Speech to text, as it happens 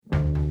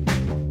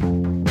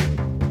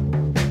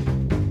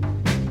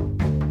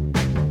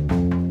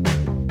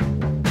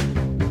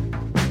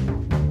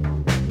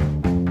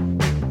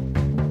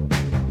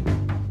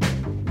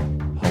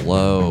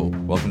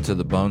to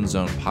the Bone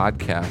Zone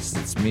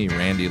podcast. It's me,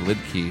 Randy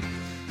Lidkey.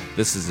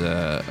 This is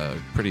a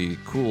pretty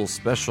cool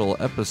special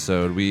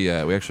episode. We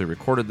actually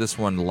recorded this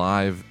one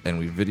live and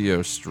we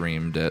video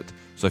streamed it.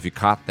 So if you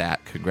caught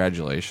that,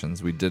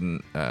 congratulations. We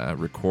didn't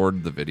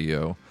record the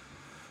video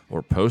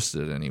or post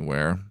it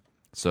anywhere,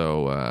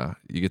 so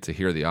you get to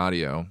hear the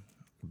audio.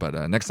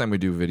 But next time we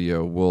do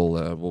video,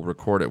 we'll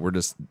record it. We're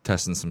just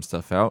testing some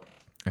stuff out,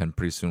 and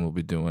pretty soon we'll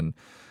be doing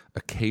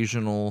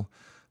occasional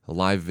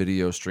live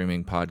video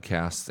streaming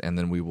podcasts, and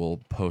then we will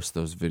post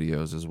those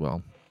videos as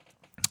well.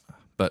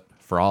 But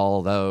for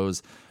all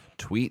those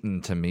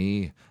tweeting to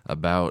me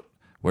about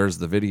where's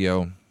the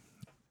video,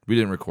 we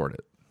didn't record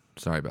it.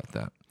 Sorry about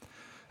that.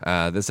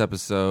 This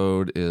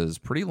episode is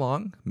pretty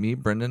long. Me,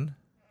 Brendan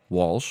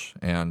Walsh,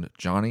 and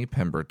Johnny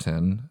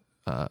Pemberton,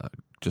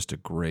 just a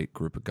great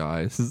group of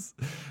guys,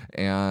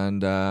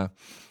 and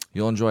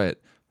you'll enjoy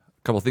it.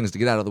 A couple things to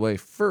get out of the way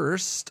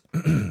first.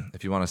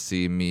 If you want to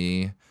see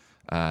me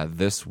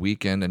this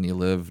weekend and you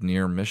live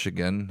near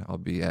Michigan, I'll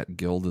be at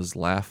Gilda's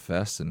Laugh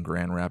Fest in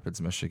Grand Rapids,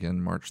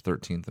 Michigan, March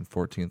 13th and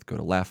 14th. Go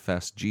to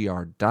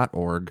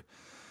laughfestgr.org.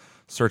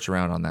 Search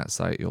around on that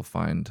site. You'll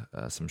find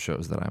some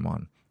shows that I'm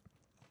on.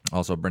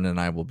 Also, Brendan and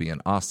I will be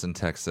in Austin,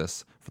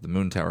 Texas for the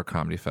Moon Tower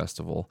Comedy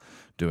Festival,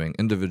 doing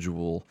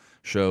individual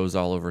shows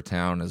all over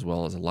town as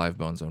well as a live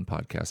Bone Zone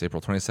podcast,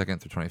 April 22nd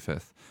through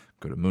 25th.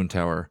 Go to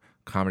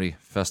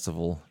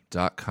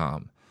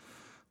moontowercomedyfestival.com.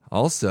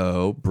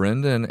 Also,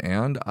 Brendan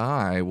and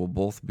I will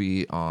both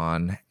be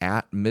on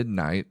At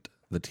Midnight,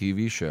 the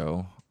TV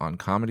show, on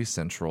Comedy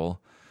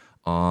Central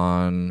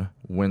on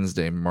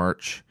Wednesday,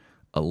 March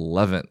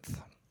 11th.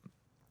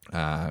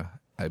 I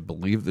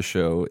believe the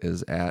show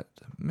is at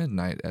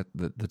midnight at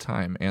the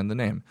time and the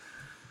name.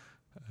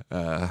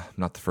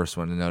 Not the first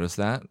one to notice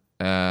that.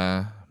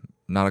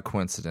 Not a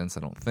coincidence, I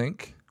don't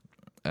think.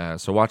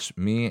 So watch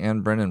me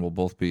and Brendan will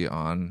both be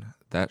on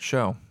that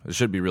show. It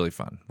should be really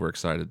fun. We're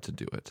excited to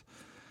do it.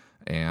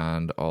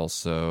 And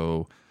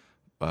also,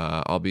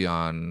 I'll be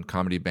on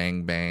Comedy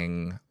Bang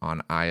Bang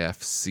on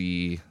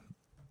IFC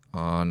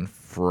on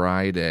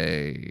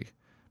Friday,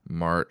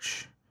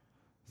 March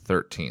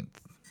 13th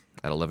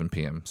at 11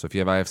 p.m. So if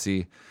you have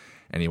IFC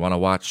and you want to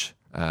watch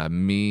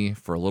me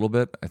for a little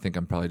bit, I think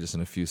I'm probably just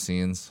in a few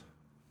scenes.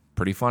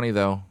 Pretty funny,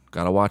 though.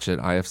 Got to watch it.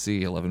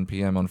 IFC, 11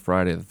 p.m. on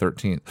Friday the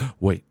 13th.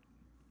 Wait,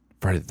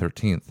 Friday the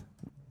 13th.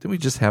 Didn't we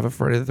just have a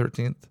Friday the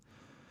 13th?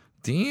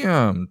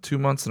 Damn, 2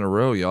 months in a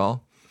row,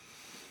 y'all.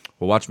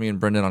 Well, watch me and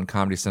Brendan on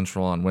Comedy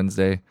Central on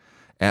Wednesday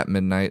at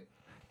midnight,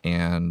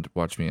 and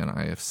watch me on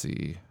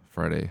IFC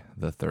Friday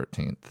the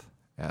 13th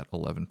at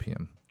 11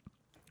 p.m.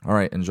 All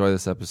right, enjoy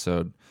this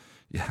episode.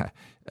 Yeah,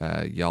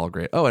 y'all are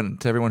great. Oh, and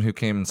to everyone who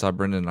came and saw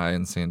Brendan and I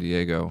in San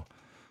Diego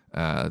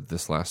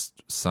this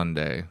last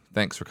Sunday,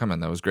 thanks for coming.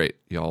 That was great.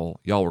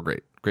 Y'all were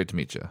great. Great to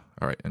meet you.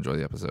 All right, enjoy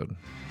the episode.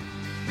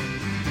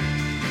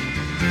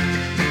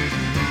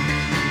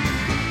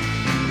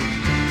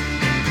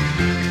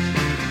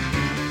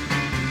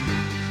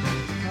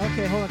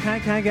 Okay, hold on.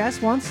 Can I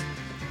guess once?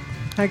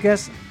 Can I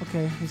guess?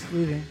 Okay, he's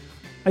leaving.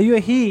 Are you a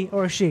he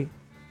or a she?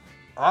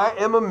 I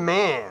am a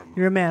man.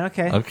 You're a man.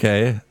 Okay.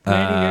 Okay.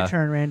 Randy, your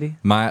turn, Randy.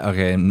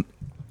 Okay,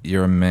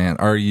 you're a man.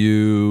 Are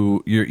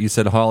you? You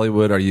said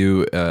Hollywood. Are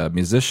you a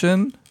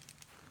musician?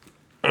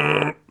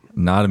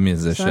 Not a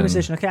musician. Not a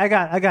musician. Okay,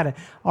 I got it.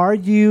 Are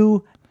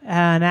you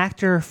an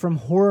actor from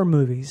horror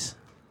movies?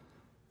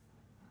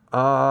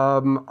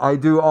 I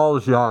do all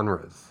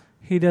genres.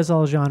 He does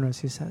all genres,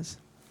 he says.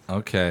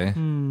 Okay.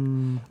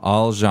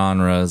 All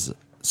genres.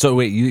 So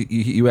wait,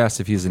 you asked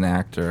if he's an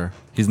actor.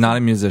 He's not a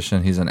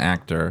musician. He's an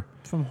actor.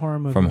 From horror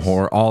movies. From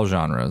horror, all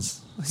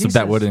genres. So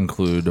that would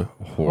include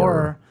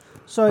horror.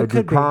 So I it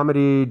could do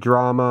comedy,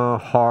 drama,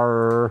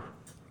 horror,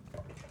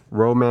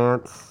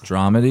 romance.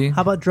 Dramedy?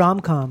 How about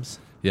drom-coms?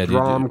 Yeah,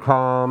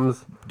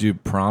 Drom-coms. Do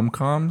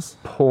prom-coms?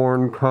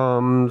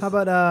 Porn-coms. How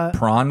about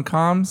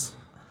prawn-coms?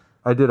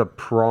 I did a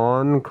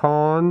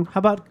prawn-con. How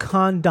about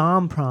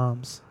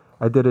condom-proms?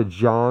 I did a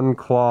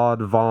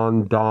Jean-Claude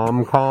Van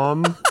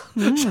Damme-com.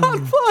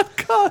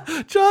 Jean-Claude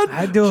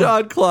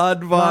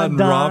Van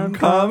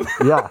Rom-com.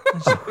 Yeah.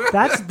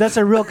 That's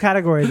a real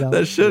category, though.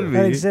 That should be.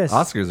 That exists.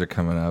 Oscars are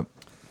coming up.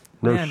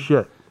 No Man.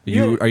 shit.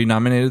 Are you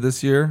nominated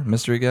this year,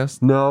 mystery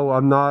guest? No,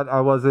 I'm not.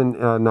 I wasn't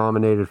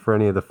nominated for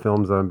any of the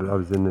films I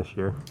was in this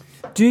year.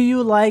 Do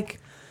you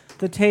like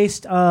the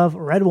taste of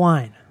red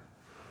wine?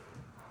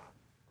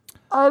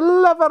 I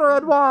love a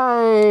red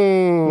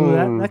wine.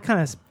 Ooh, that kind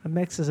of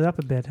mixes it up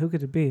a bit. Who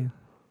could it be?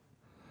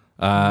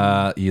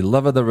 You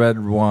love the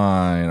red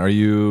wine. Are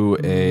you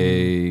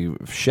a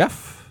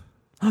chef?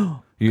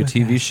 Are you a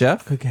TV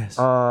chef? Good guess.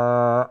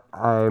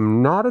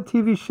 I'm not a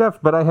TV chef,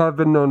 but I have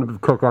been known to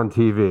cook on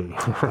TV.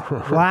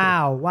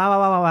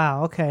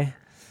 Wow. Okay.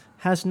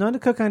 Has known to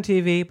cook on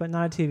TV, but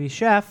not a TV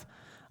chef.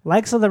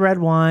 Likes of the red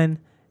wine.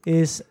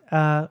 Is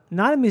not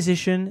a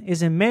musician.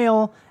 Is a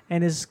male.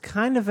 And is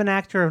kind of an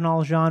actor in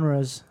all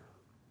genres.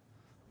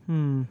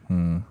 Can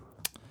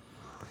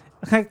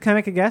I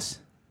make a guess?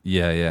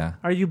 Yeah.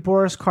 Are you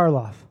Boris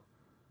Karloff?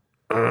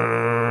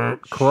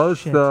 Close,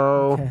 Shit.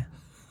 though. Okay.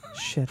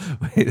 Shit.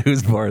 Wait,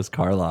 who's Boris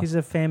Karloff? He's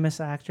a famous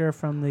actor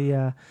from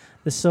the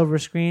silver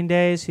screen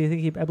days.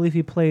 I believe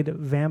he played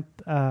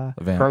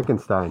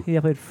Frankenstein. He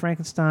played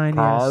Frankenstein.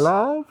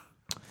 Karloff?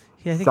 Yes.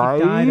 Yeah,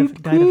 I think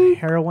he died of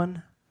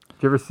heroin.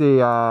 Did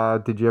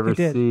you ever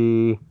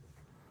see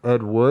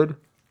Ed Wood?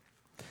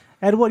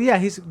 Ed Wood, yeah,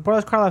 he's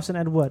Boris Karloff's in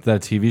Ed Wood.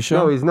 That TV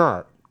show? No, he's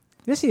not.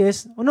 Yes, he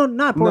is. Well, no,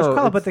 not Boris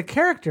Karloff, but the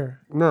character.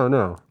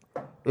 No.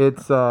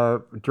 It's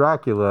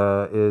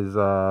Dracula is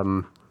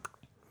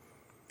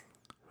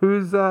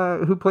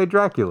who played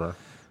Dracula?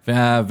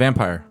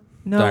 Vampire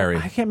Diary.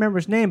 I can't remember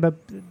his name, but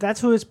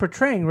that's who it's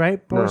portraying, right?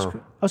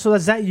 No. Oh, so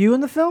is that you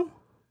in the film?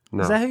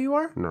 No. Is that who you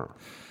are? No.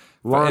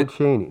 Lon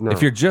Chaney. No.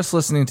 If you're just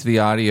listening to the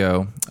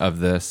audio of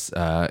this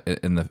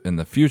in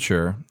the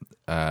future,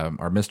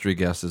 our mystery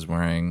guest is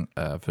wearing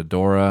a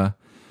fedora,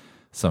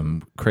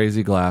 some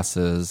crazy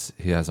glasses.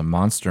 He has a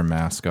monster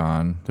mask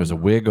on. There's a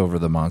wig over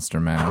the monster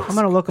mask. I'm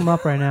going to look him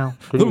up right now.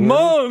 The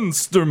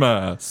monster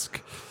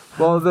mask.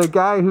 Well, the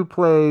guy who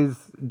plays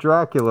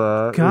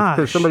Dracula,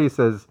 because somebody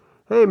says,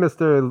 "Hey,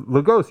 Mr.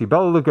 Lugosi,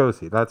 Bela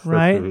Lugosi." That's who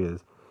he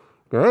is.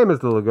 Go, hey,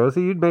 Mr. Lugosi,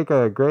 you'd make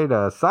a great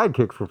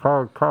sidekick for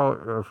Boris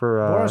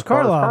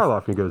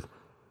Karloff. And he goes,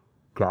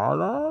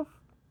 Karloff?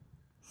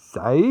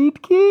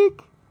 Sidekick?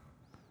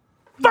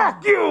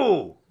 Fuck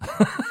you!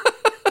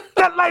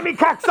 That limey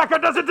cocksucker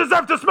doesn't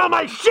deserve to smell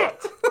my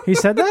shit! He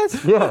said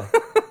that? Yeah.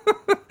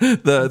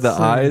 The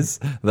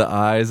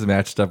eyes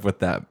matched up with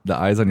that. The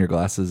eyes on your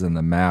glasses and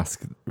the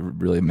mask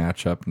really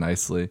match up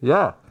nicely.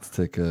 Yeah. Let's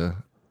take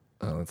a...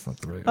 Oh, that's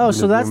not the right one. Oh,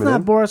 so that's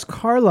not Boris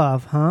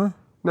Karloff, huh?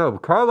 No,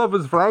 Karloff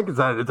is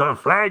Frankenstein. It's a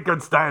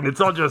Frankenstein.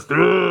 It's all just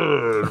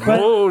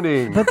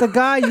moaning. But the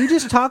guy you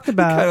just talked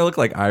about... kind of look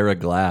like Ira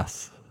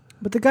Glass.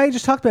 But the guy you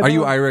just talked about... Are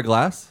you Ira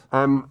Glass?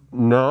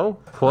 No.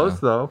 Close,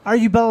 though. Are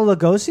you Bela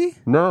Lugosi?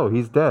 No,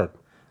 he's dead.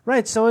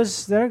 Right, so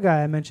is their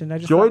guy I mentioned.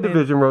 Joy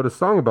Division wrote a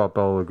song about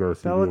Bela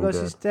Lugosi. Bela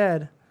Lugosi's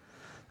dead.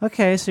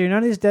 Okay, so you're none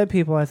of these dead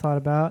people I thought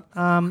about.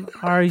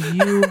 Are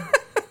you...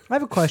 I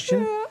have a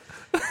question.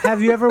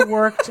 Have you ever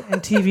worked in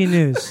TV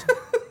news?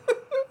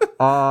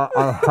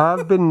 I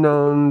have been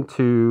known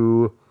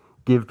to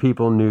give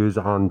people news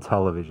on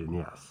television,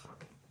 yes.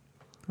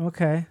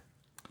 Okay.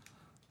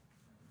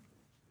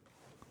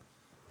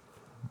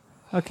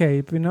 Okay,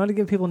 you've been known to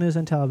give people news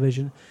on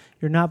television.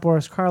 You're not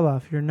Boris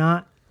Karloff. You're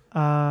not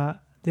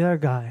the other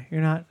guy. You're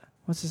not...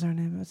 What's his other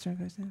name? What's the other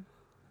guy's name?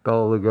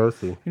 Bela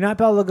Lugosi. You're not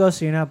Bela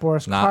Lugosi. You're not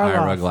Boris not Karloff.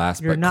 Ira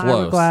Glass, you're but not close.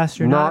 Ira Glass.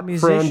 You're not a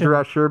musician. Fran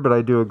Drescher, but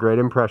I do a great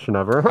impression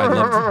of her. I'd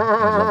love to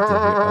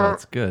hear. Oh,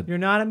 that's good. You're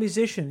not a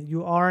musician.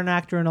 You are an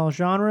actor in all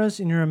genres,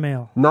 and you're a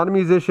male. Not a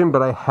musician,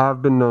 but I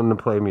have been known to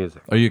play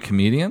music. Are you a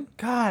comedian?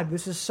 God,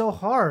 this is so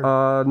hard.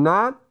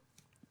 Not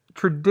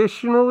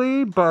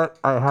traditionally, but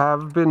I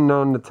have been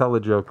known to tell a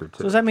joke or two.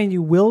 So does that mean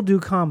you will do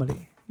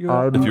comedy?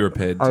 If you were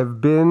paid.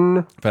 I've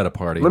been... at a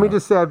party. Let me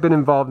just say I've been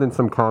involved in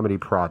some comedy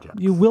projects.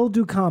 You will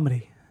do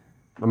comedy.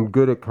 I'm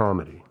good at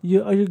comedy.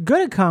 You're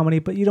good at comedy,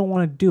 but you don't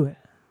want to do it.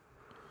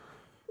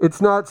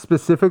 It's not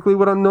specifically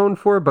what I'm known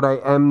for, but I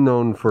am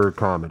known for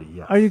comedy,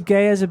 yes. Are you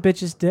gay as a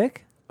bitch's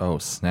dick? Oh,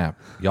 snap.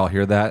 Y'all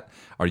hear that?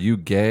 Are you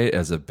gay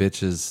as a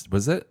bitch's...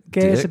 Was it?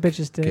 Gay dick? as a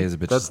bitch's dick. Gay as a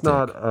bitch's That's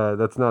dick.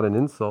 that's not an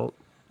insult.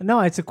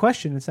 No, it's a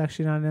question. It's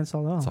actually not an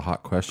insult at all. It's a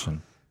hot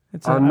question.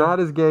 I'm not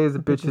as gay as a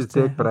bitch's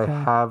dick, but okay.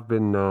 I have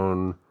been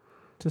known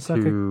to suck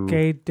a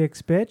gay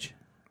dick's bitch?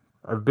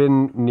 I've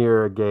been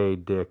near a gay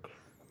dick.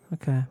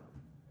 Okay.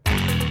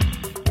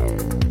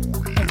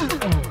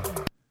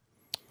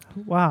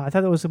 Wow, I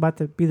thought that was about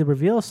to be the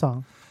reveal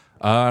song.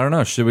 I don't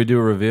know. Should we do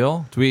a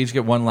reveal? Do we each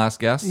get one last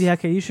guess? Yeah,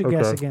 okay, you should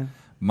guess again.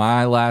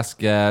 My last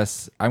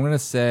guess, I'm going to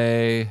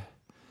say,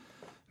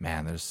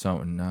 man, there's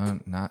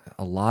not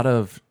a lot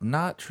of,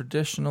 not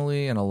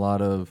traditionally, and a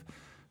lot of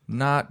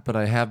not, but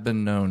I have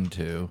been known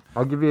to.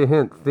 I'll give you a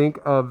hint. Think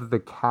of the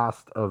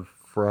cast of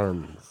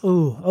Friends.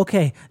 Ooh,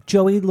 okay.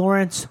 Joey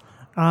Lawrence,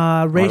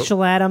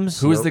 Rachel Adams.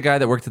 Who was the guy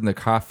that worked in the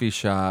coffee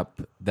shop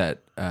that...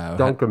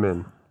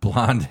 Dunkerman.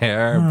 Blonde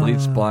hair,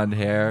 bleached blonde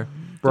hair.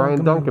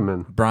 Brian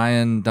Dunkerman.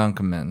 Brian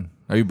Dunkerman.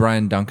 Are you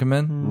Brian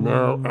Dunkerman?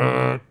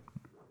 No.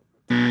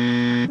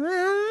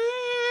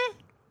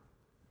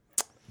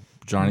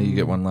 Johnny, you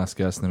get one last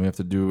guess, and then we have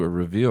to do a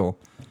reveal.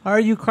 Are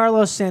you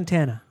Carlos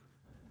Santana?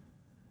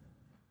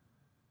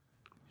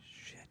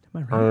 Shit,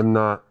 am I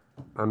right?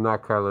 I'm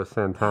not Carlos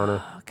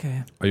Santana.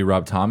 Okay. Are you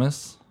Rob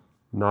Thomas?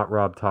 Not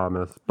Rob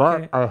Thomas.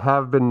 But I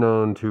have been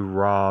known to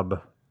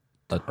rob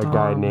a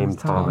guy named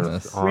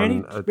Thomas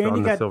on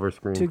the silver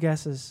screen. 2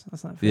 guesses.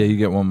 That's not fair. Yeah, you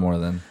get one more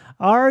then.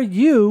 Are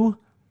you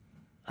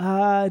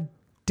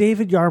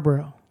David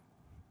Yarborough?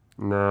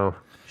 No.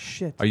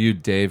 Shit. Are you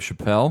Dave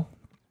Chappelle?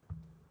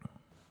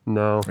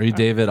 No. Are you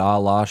David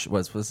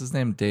what's his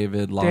name?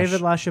 David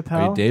LaChapelle?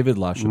 Are you David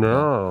LaChapelle?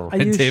 No. Are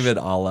you David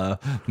a la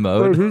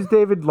Mode? Wait, who's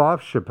David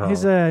LaChapelle?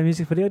 He's a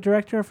music video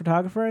director, a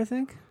photographer, I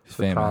think. He's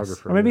famous.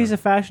 Photographer, Or maybe he's a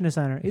fashion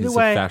designer. He's a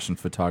fashion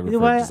photographer. Either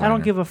way, designer. I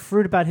don't give a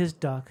fruit about his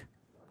duck.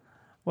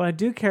 What I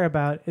do care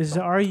about is,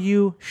 are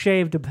you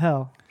shaved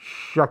DePel?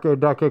 Shucky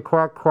ducky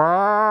quack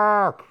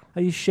quack.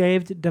 Are you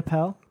shaved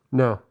DePel?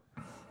 No.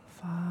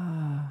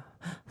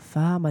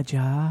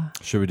 Famaja.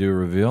 Should we do a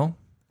reveal?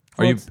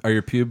 Are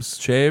your pubes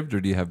shaved,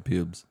 or do you have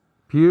pubes?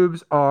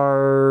 Pubes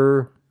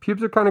are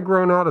kind of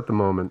grown out at the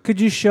moment. Could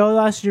you show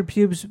us your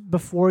pubes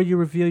before you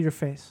reveal your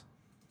face?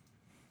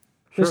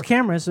 Sure. There's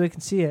cameras so we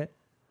can see it.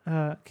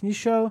 Can you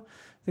show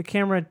the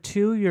camera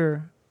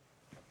to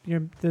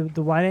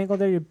the wide angle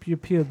there, your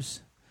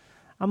pubes?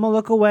 I'm gonna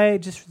look away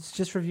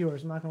just for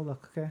viewers. I'm not gonna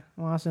look. Okay,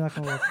 I'm honestly not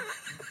gonna look.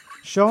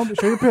 Show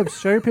your pubes.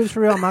 Show your pubes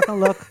for real. I'm not gonna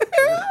look.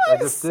 I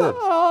just did.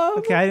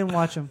 Okay, I didn't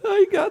watch them. Oh,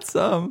 you got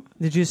some.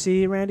 Did you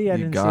see, Randy? I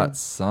didn't see them. You got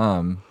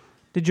some.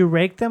 Did you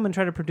rake them and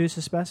try to produce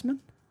a specimen?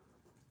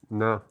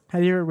 No.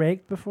 Have you ever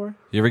raked before?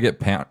 You ever get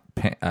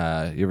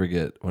you ever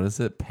get, what is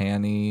it?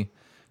 Panty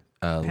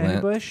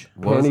lint? Bush?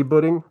 Panty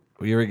pudding?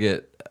 You ever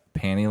get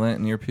panty lint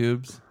in your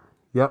pubes?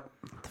 Yep.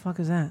 What the fuck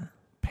is that?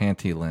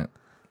 Panty lint.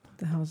 What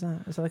the hell is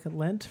that? Is that like a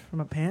lint from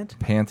a pant?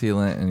 Panty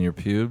lint in your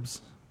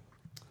pubes?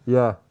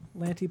 Yeah.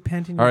 Lanty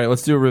panty. All right,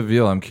 let's do a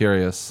reveal. I'm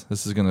curious.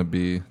 This is going to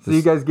be... So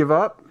you guys give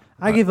up?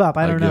 I give up.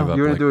 I don't know. give up.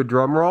 You want to do a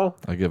drum roll?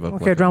 I give up.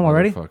 Okay, like drum roll,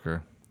 ready?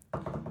 Motherfucker.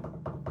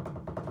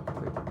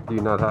 Do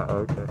you not have...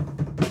 Okay.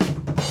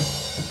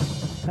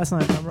 That's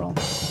not a drum roll.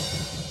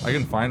 I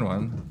can find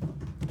one.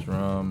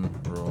 Drum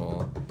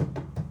roll.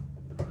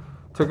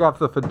 Took off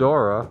the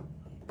fedora.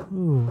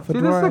 Ooh, See,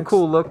 this is a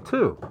cool look,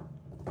 too.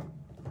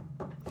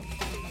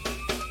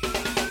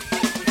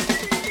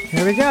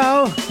 Here we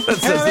go. That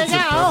says it's a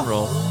drum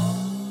roll.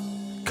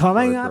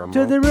 Coming Or a up drum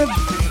to the rib.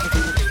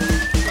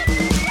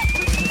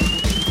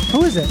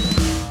 Who is it?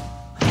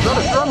 It's not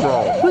a drum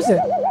roll. Who is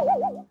it?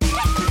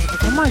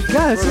 Oh my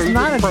god, this Wait, are is you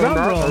not a just playing drum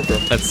that? roll.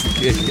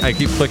 Okay. I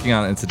keep clicking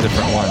on it. It's a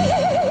different one.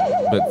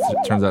 But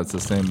it turns out it's the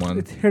same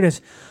one. Here it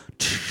is.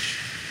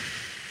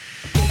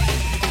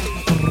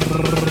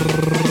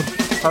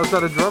 How's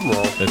that a drum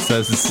roll? It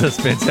says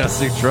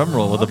fantastic drum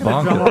roll with a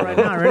Drum roll bongo. right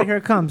now. Ready? Here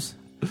it comes.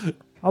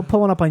 I'll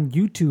pull one up on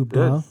YouTube,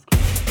 though.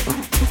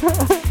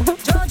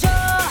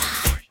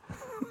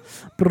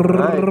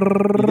 Right.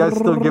 You guys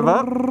still give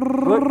up?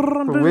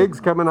 Look, the wig's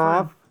coming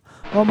off.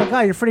 Oh my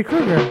god, you're Freddy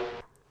Krueger.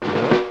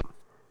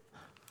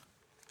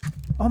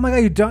 Oh my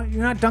god,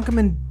 you're not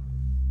Dunkerman.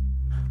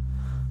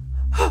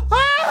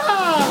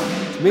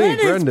 Me,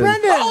 Randy, Brendan. It's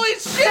Brendan. Holy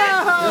shit!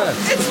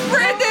 It's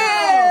Brendan!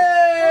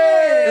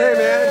 Hey,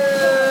 man.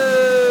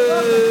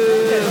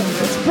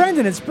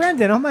 It's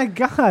Brendan. Oh my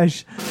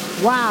gosh.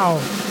 Wow.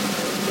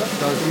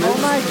 Oh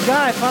my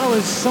god, I thought it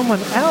was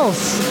someone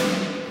else.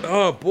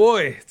 Oh,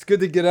 boy. It's good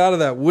to get out of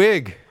that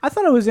wig. I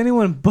thought it was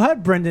anyone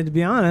but Brendan, to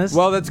be honest.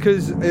 Well, that's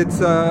because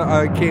it's.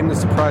 I came to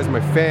surprise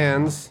my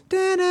fans.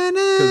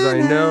 Because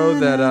I know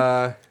that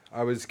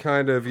I was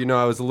kind of,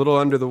 I was a little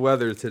under the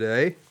weather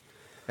today.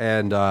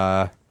 And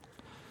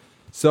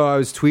so I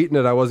was tweeting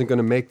that I wasn't going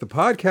to make the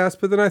podcast,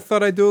 but then I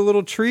thought I'd do a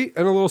little treat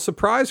and a little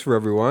surprise for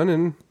everyone.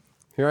 And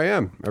here I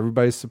am.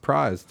 Everybody's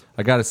surprised.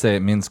 I got to say, it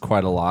means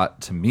quite a lot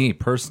to me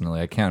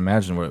personally. I can't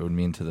imagine what it would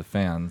mean to the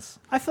fans.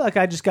 I feel like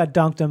I just got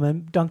dunked him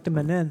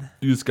in.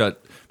 You just got...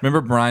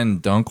 Remember Brian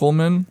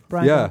Dunkelman?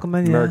 Brian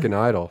Dunkelman, American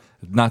Idol.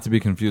 Not to be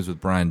confused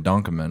with Brian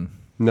Dunkelman.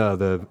 No,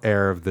 the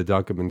heir of the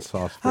Dunkerman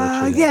sauce.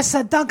 Yes,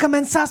 a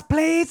Dunkerman sauce,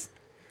 please.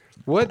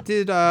 What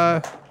did...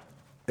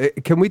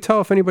 Can we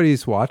tell if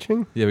anybody's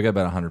watching? Yeah, we got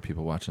about 100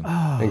 people watching.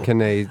 And can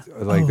they,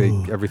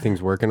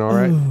 everything's working all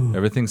right?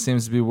 Everything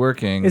seems to be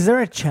working. Is there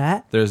a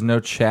chat? There's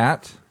no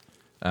chat,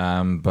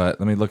 but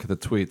let me look at the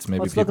tweets.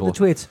 Maybe Let's people. look at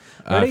the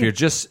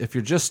tweets. If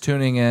you're just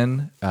tuning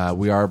in,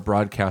 we are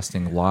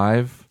broadcasting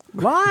live.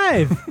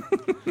 Live.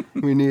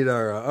 We need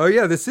our...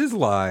 this is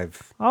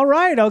live. All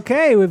right,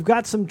 okay. We've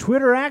got some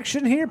Twitter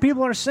action here.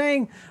 People are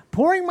saying,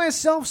 pouring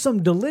myself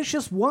some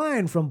delicious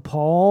wine from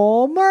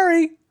Paul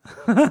Murray.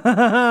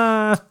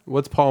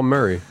 What's Paul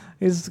Murray?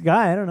 He's a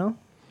guy, I don't know.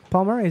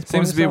 Paul Murray.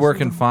 Seems to be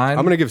working fine.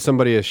 I'm going to give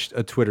somebody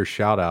a Twitter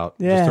shout out.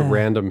 Yeah. Just a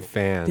random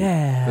fan.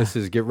 Yeah. This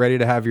is get ready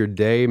to have your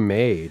day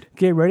made.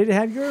 Get ready to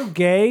have your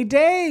gay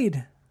date.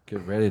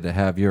 Get ready to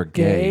have your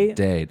gay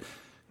date.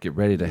 Get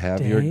ready to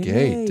have your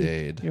gay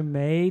date. Your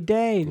May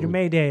date. Your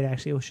May date,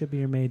 actually. It should be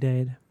your May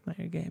date. Not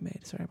your gay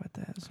mate. Sorry about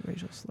that. It's a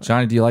racial slur.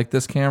 Johnny, do you like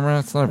this camera?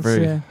 It's not Let's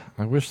very... see.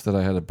 I wish that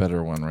I had a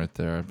better one right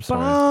there. I'm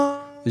sorry.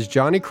 Is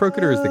Johnny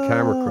crooked or is the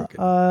camera crooked?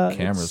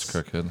 Camera's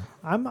crooked.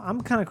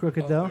 I'm kind of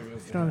crooked, though.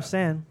 If you know what I'm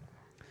saying.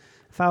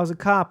 If I was a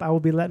cop, I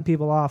would be letting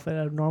people off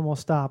at normal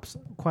stops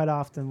quite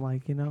often,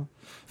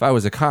 If I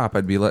was a cop,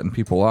 I'd be letting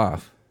people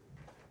off.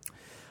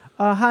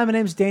 Hi, my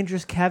name's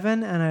Dangerous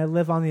Kevin, and I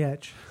live on the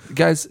edge.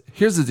 Guys,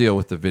 here's the deal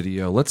with the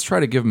video. Let's try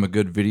to give them a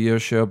good video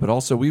show, but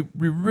also we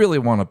really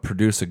want to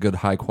produce a good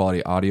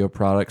high-quality audio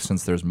product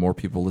since there's more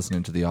people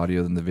listening to the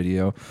audio than the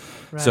video.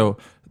 Right. So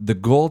the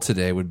goal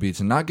today would be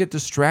to not get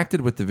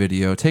distracted with the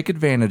video, take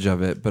advantage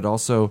of it, but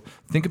also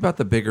think about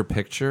the bigger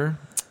picture.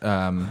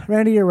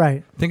 Randy, you're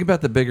right. Think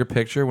about the bigger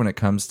picture when it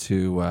comes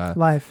to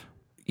Life.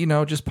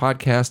 Just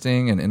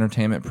podcasting and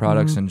entertainment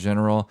products in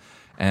general.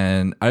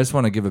 And I just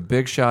want to give a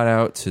big shout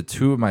out to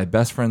two of my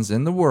best friends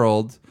in the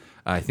world.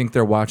 I think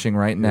they're watching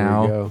right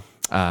now.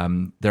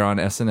 They're on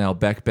SNL.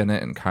 Beck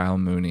Bennett and Kyle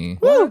Mooney.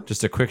 Woo!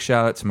 Just a quick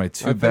shout out to my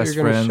two I bet best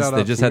you're gonna friends. shout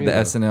They out just to had me, the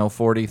though. SNL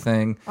 40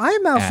 thing. I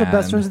am also best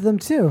And- friends with them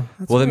too.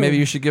 That's Well, then weird. maybe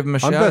you should give them a I'm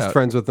shout best out.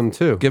 friends with them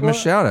too. Give them a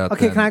shout out.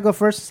 Okay, then. can I go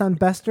first since I'm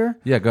bester?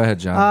 Yeah, go ahead,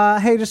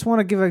 John. Hey, just want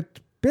to give a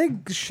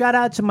big shout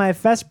out to my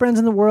best friends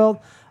in the world,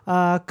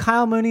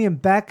 Kyle Mooney and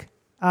Beck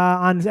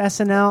on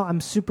SNL. I'm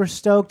super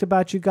stoked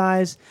about you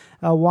guys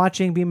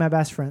watching Be My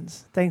Best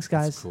Friends. Thanks,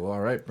 guys. Cool. All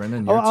right,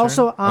 Brendan. Your turn.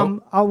 Also,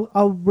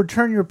 I'll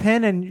return your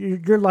pen and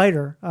your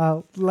lighter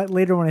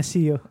later when I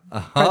see you.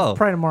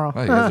 Probably tomorrow.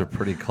 Wow, you guys are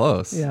pretty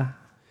close. Yeah.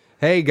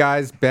 Hey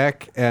guys,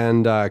 Beck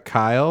and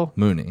Kyle.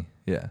 Mooney.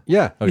 Yeah.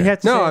 Yeah. You had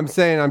to say- I'm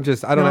saying I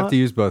don't No. have to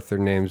use both their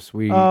names.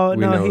 We Oh, we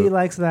no, know he it.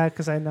 likes that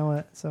because I know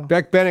it. So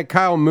Beck Bennett,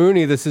 Kyle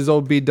Mooney. This is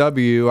old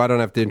BW. I don't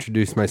have to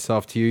introduce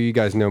myself to you. You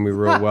guys know me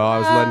real well. I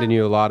was lending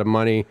you a lot of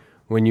money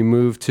when you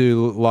moved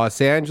to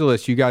Los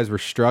Angeles. You guys were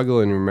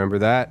struggling. Remember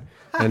that?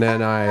 And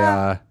then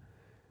I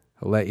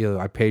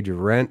paid your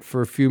rent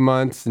for a few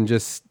months, and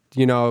just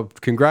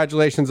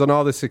congratulations on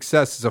all the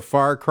success. It's a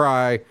far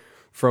cry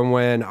from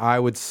when I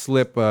would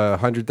slip a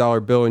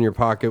 $100 bill in your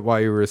pocket while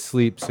you were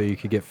asleep so you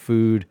could get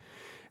food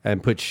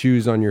and put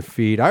shoes on your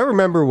feet. I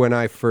remember when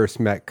I first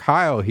met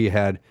Kyle,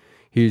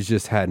 he's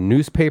just had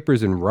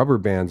newspapers and rubber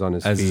bands on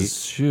his As feet.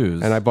 his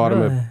shoes. And I bought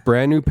him Really? a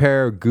brand new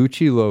pair of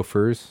Gucci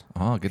loafers,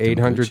 Oh, get them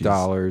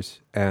 $800,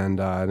 and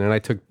then I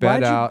took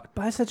why'd Bet you out.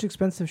 buy such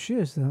expensive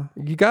shoes though?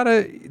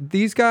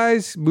 These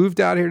guys moved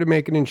out here to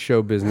make it in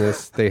show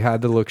business. They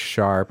had to look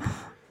sharp.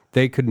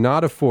 They could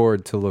not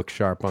afford to look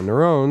sharp on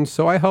their own,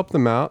 so I helped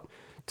them out.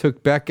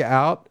 Took Beck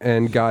out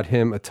and got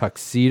him a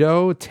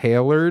tuxedo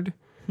tailored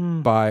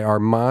by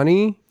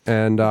Armani,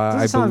 and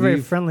Doesn't sound very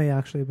believe friendly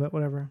actually, but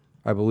whatever.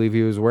 I believe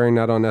he was wearing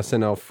that on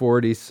SNL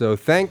 40. So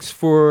thanks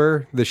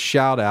for the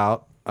shout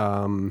out,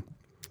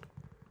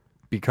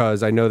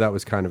 because I know that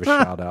was kind of a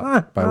shout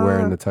out by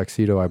wearing the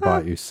tuxedo I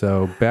bought you.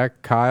 So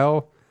Beck,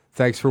 Kyle,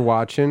 thanks for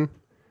watching.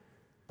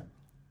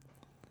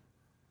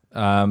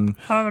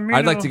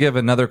 I'd like to give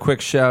another quick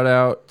shout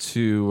out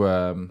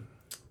to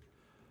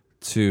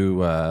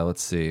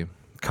let's see,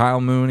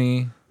 Kyle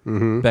Mooney,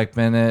 Beck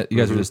Bennett. You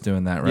guys are just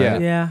doing that,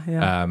 right? Yeah.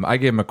 Yeah. I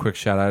gave him a quick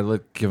shout out. I'd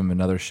like to give him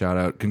another shout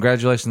out.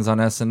 Congratulations on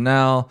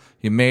SNL.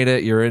 You made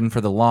it. You're in for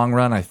the long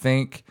run, I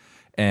think.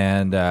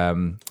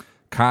 And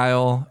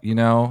Kyle,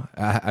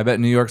 I bet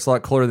New York's a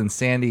lot cooler than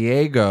San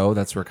Diego.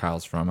 That's where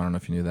Kyle's from. I don't know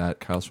if you knew that.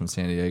 Kyle's from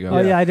San Diego.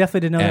 Oh yeah, I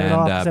definitely didn't know that at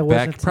all. 'Cause I And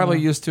wasn't, Beck, probably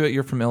used to it.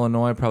 You're from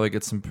Illinois. Probably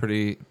get some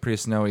pretty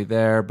snowy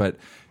there. But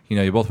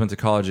you both went to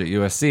college at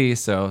USC,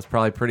 so it's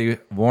probably pretty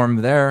warm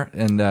there,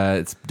 and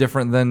it's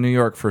different than New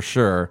York for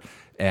sure.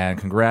 And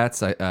congrats,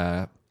 Hey,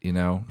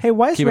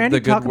 why is keep up Randy the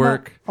good talking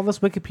work. about all this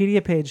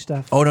Wikipedia page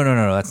stuff? Oh no,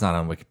 that's not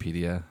on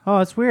Wikipedia. Oh,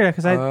 it's weird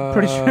because I'm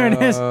pretty sure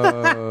it is.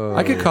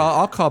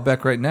 I'll call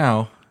Beck right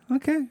now.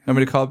 Okay. Want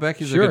me to call Beck?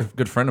 He's Sure. a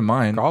good friend of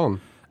mine. Call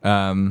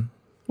him.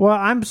 Well,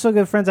 I'm so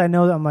good friends. I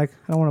know that I'm like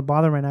I don't want to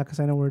bother right now because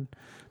I know we're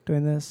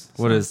doing this.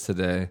 What is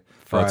today?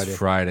 Friday. Oh, it's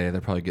Friday. They're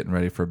probably getting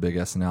ready for a big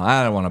SNL.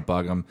 I don't want to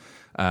bug them.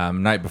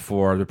 Night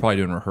before, they're probably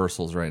doing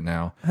rehearsals right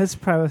now. That's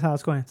probably how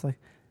it's going. It's like,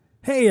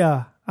 hey,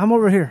 I'm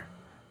over here.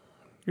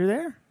 You're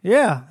there?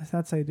 Yeah,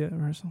 that's how you do it.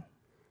 Rehearsal.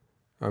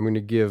 I'm going to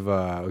give,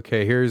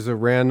 here's a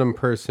random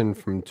person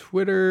from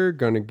Twitter.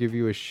 Going to give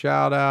you a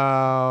shout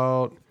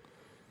out.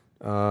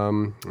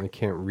 I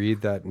can't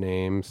read that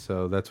name,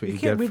 so that's what you, You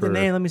can't get read for the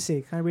name. Let me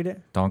see. Can I read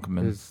it?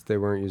 Donkman. They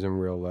weren't using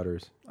real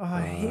letters. Oh,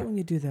 I hate when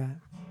you do that.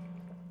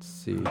 Let's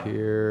see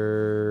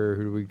here.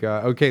 Who do we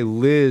got? Okay,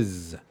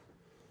 Liz.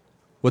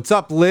 What's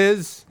up,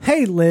 Liz?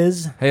 Hey,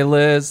 Liz. Hey,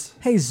 Liz.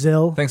 Hey,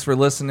 Zill. Thanks for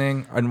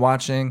listening and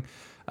watching.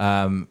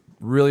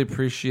 Really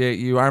appreciate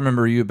you. I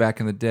remember you back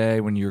in the day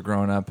when you were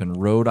growing up in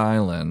Rhode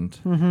Island.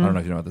 I don't know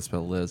if you know what this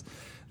spell Liz.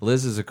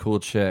 Liz is a cool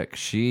chick.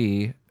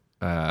 She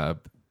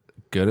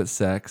good at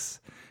sex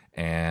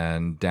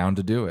and down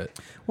to do it.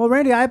 Well,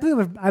 Randy, I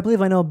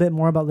believe I know a bit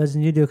more about Liz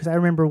than you do because I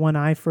remember when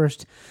I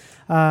first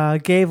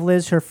gave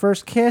Liz her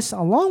first kiss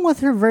along with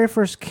her very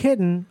first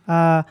kitten,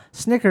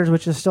 Snickers,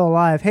 which is still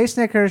alive. Hey,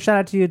 Snickers, shout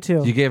out to you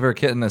too. You gave her a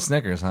kitten a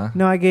Snickers, huh?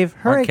 No, I gave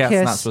her Aren't a cats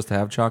kiss. not supposed to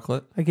have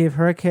chocolate? I gave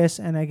her a kiss,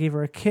 and I gave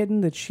her a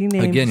kitten that she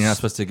named. Again, you're not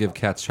supposed to give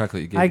cats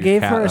chocolate. You gave I your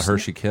gave cat her a a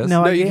Hershey kiss.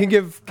 No, No, I you ga- can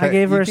give. I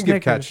gave her you a can give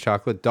Snickers. cats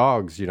chocolate.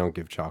 Dogs, you don't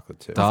give chocolate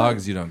to.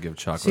 Dogs, you don't give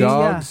chocolate. See,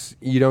 Dogs,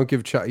 you don't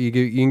give. You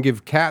can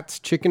give cats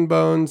chicken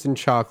bones and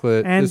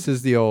chocolate. And this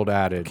is the old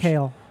adage.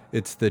 Kale.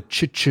 It's the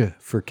chicha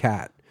for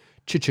cat.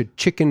 Chicha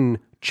chicken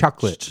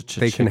chocolate.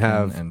 They can Chicken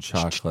have and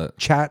chocolate.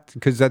 chat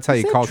because that's how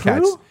you that call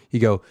cats. true? You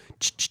go.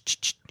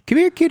 Come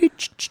here, kitty.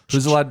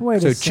 Who's allowed?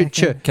 Wait So a second.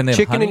 chicha. Can they have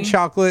chicken honey? and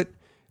chocolate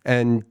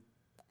and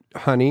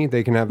honey?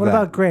 They can have What that.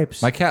 about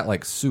grapes? My cat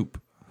likes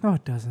soup. No,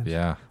 it doesn't.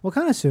 Yeah. What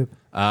kind of soup?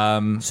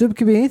 Soup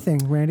could be anything,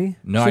 Randy.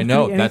 No, Soup I could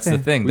know. be That's the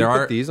anything. thing. We There put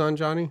are these on,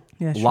 Johnny.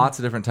 Yeah, sure. lots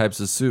of different types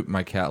of soup.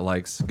 My cat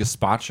likes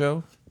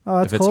gazpacho. Oh,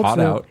 that's if it's cold hot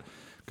soup. out.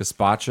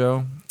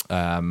 Gazpacho.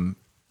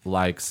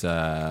 Likes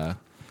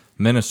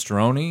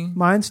minestrone.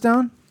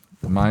 Mindstone.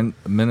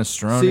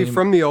 Minestrone. See,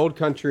 from the old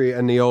country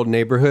and the old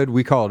neighborhood,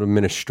 we call it a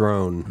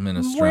minestrone.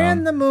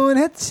 When the moon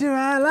hits your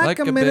eye like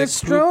a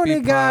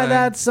minestrone, God,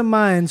 that's a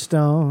mind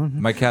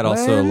stone. My cat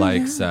also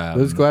likes...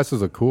 those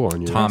glasses are cool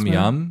on you. Tom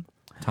Yum.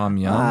 Tom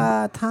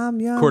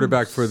Yum.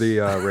 Quarterback for the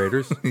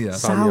Raiders. Yeah.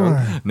 Tom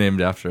Young.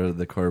 Named after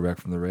the quarterback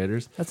from the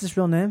Raiders. That's his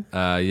real name?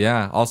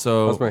 Yeah.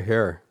 Also... How's my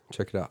hair?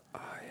 Check it out.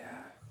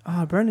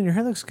 Oh, Brendan, your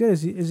hair looks good.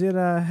 Is it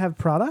have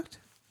product?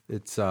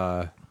 It's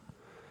I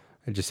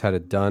just had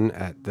it done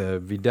at the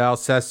Vidal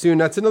Sassoon.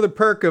 That's another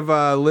perk of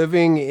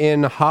living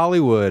in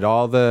Hollywood.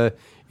 All the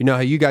how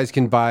you guys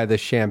can buy the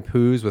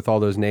shampoos with all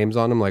those names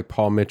on them, like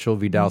Paul Mitchell,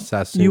 Vidal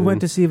Sassoon. You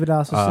went to see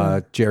Vidal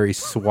Sassoon. Jerry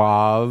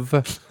Suave.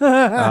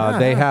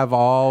 They have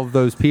all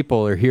those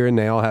people are here, and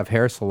they all have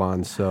hair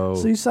salons.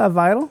 So you saw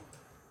Vital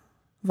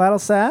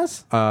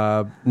Sass?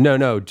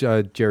 No,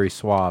 Jerry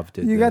Suave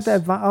did. You got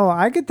that?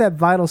 I get that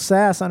Vital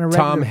Sass on a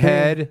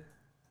regular.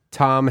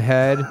 Tom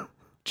Head,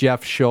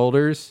 Jeff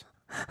Shoulders,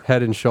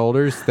 Head and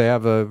Shoulders. They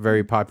have a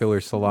very popular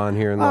salon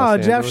here in Los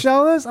Angeles. Jeff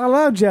Shoulders. I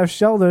love Jeff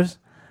Shoulders,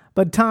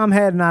 but Tom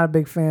Head, not a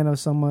big fan of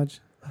so much.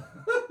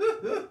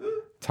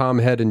 Tom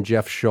Head and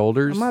Jeff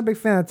Shoulders. I'm not a big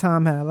fan of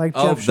Tom Head. I like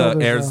Jeff Shoulders.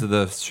 The heirs of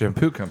the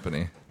shampoo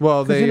company.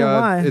 Well,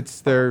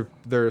 it's their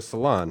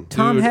salon.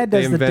 Tom Head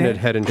does they invented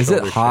Head and Is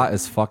Shoulders. it hot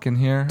as fucking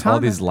here? All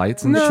these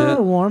lights and shit.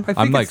 Warm. I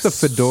think it's the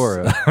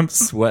fedora. I'm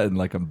sweating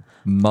like a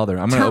mother.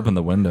 I'm gonna open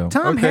the window.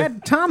 Tom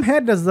Head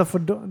does the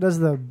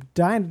fedora.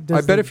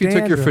 I bet if you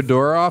took your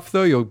fedora off,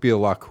 though, you'll be a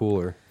lot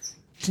cooler.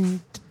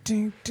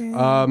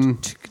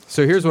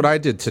 So here's what I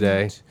did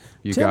today.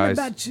 Tell me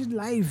about your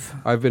life.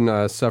 I've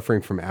been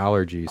suffering from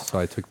allergies, so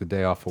I took the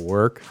day off of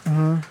work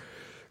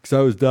because I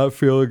was not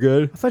feeling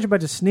good. I thought you were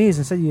about to sneeze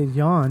and said you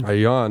yawned. I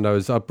yawned. I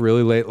was up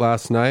really late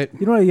last night.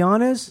 You know what a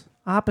yawn is?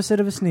 Opposite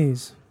of a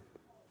sneeze.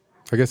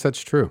 I guess that's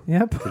true.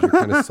 Yep. You're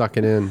kind of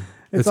sucking in.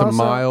 It's also a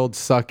mild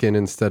suck in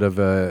instead of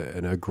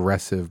an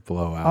aggressive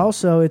blowout.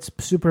 Also, it's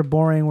super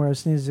boring where a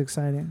sneeze is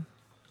exciting.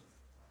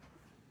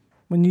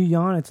 When you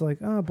yawn, it's like,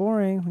 oh,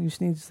 boring. When you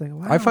sneeze, it's like,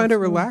 wow. I find it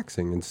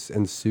relaxing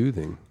and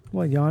soothing.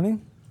 What,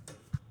 yawning?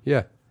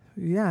 Yeah.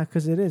 Yeah,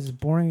 because it is. It's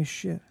boring as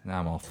shit. Now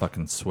I'm all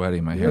fucking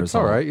sweaty. My Yeah, hair's it's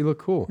all right. You look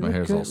cool. My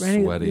hair's all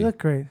Randy, sweaty. You look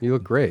great. You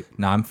look great.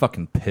 Now I'm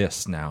fucking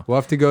pissed now. We'll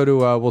have to go to,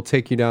 we'll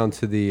take you down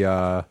to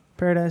the...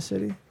 Paradise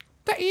City.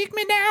 Take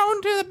me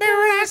down to the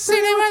Paradise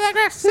City where the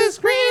grass is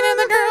green and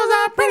the girls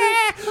are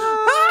pretty.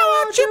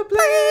 Oh, won't you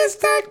please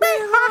take me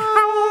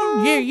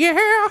home? Yeah,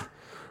 yeah.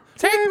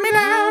 Take me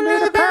down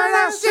to the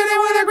Paradise City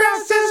where the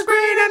grass is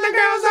green and the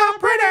girls are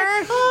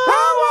pretty.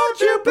 Oh, won't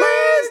you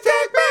please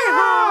take me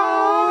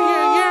home?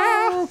 Yeah,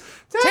 yeah.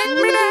 Take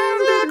me down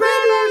to the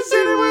Paradise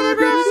City where the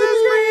grass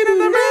is green and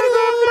the girls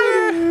are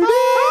pretty.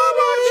 Oh,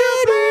 won't you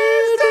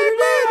please take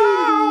me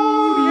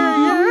home? Yeah,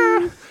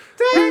 yeah.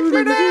 Take me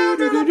down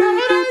to the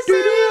Paradise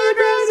City where the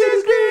grass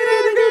is green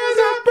and the girls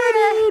are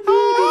pretty.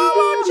 Oh,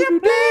 won't you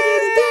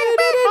please take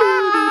me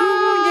home?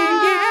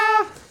 Yeah,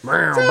 yeah.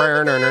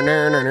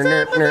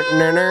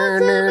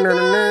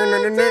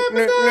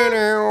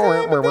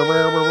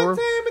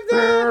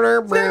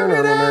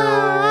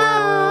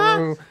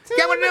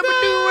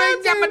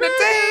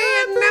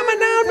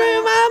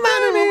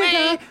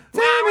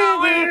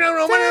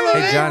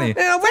 Hey Johnny.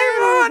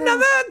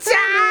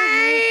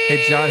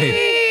 Hey Johnny.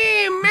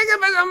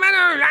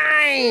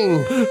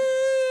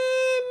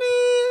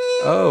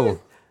 Oh.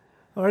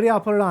 Ready?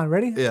 I'll put it on.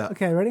 Ready? Yeah.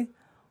 Okay, ready?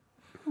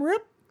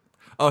 Rip.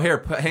 Oh,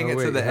 here, hang it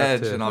wait, to the you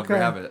have edge to. and I'll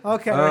grab it.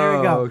 Okay, here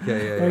we go.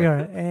 Okay, yeah, Here we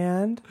go.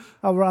 And,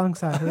 wrong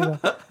side. Here we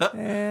go.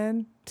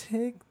 And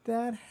take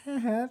that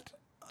hat.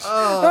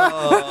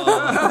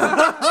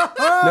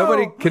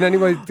 Nobody, can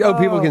anybody,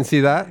 people can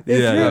see that?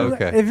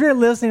 Okay. If you're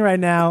listening right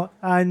now,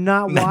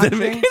 not That watching. didn't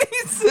make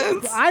any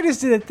sense. I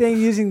just did a thing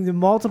using the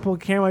multiple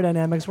camera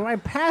dynamics where I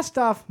passed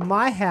off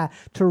my hat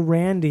to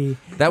Randy.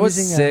 That was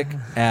using sick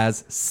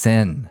as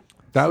sin.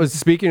 That was,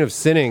 speaking of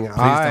sinning,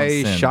 I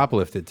sin.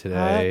 shoplifted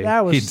today.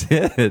 That He was.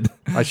 did.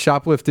 I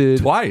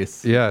shoplifted.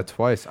 Twice. Yeah,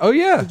 twice. Oh,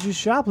 yeah. Did you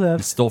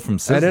shoplift? Stole from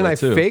Sizzler, And then I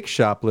too. fake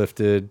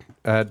shoplifted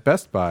at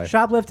Best Buy.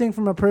 Shoplifting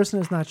from a person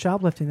is not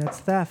shoplifting. That's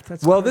theft.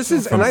 That's Well, this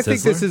is, and I think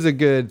this is a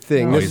good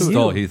thing. No, Oh, This he is-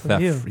 stole. you. He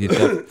From you. theft. He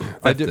theft.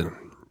 I did.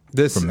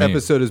 This From me.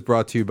 episode is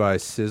brought to you by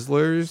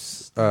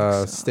Sizzler's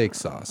steak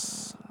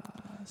sauce.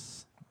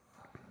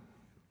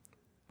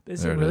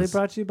 Is There it it really is.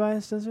 brought to you by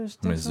Scissors?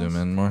 Let me zoom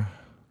in more.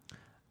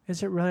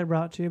 Is it really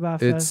brought to you by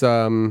It's Is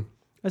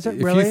it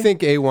if really? you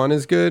think A1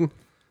 is good,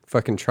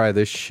 fucking try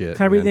this shit.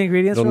 Can I read man. the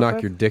ingredients It'll real knock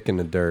quick? your dick in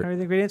the dirt. Can I read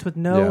the ingredients with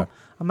no. Yeah.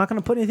 I'm not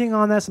going to put anything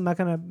on this. I'm not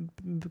going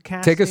to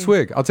cast. Take a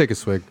swig. I'll take a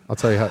swig. I'll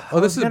tell you how.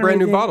 Oh, this is a gonna brand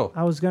read new the- bottle.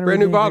 I was going to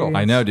brand read new the bottle.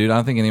 ingredients. I know, dude. I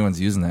don't think anyone's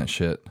using that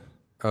shit.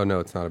 Oh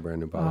no, it's not a brand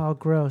new bottle. Oh,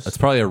 gross. It's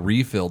probably a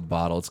refilled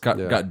bottle. It's got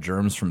Yeah. got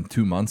germs from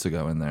 2 months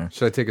ago in there.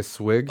 Should I take a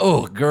swig?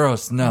 Oh,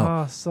 gross.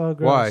 No. Oh, so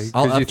gross. Why?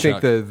 I'll Because you think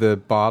upchuck. the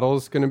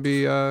bottle's gonna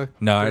be No,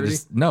 I dirty?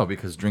 just no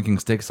because drinking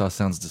steak sauce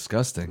sounds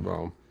disgusting.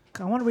 Well,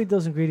 I want to read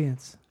those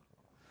ingredients.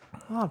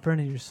 Oh,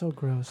 Brendan, you're so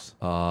gross.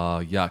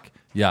 Yuck.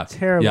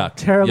 Terrible. Yuck.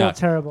 Terrible. Yuck.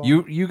 Terrible.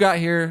 You got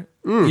here.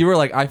 You were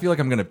like, I feel like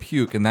I'm gonna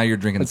puke, and now you're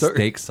drinking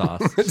steak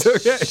sauce. It's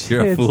okay.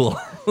 You're a fool.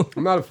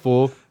 I'm not a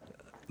fool.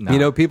 No. You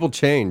know, people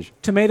change.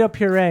 Tomato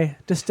puree,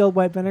 distilled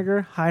white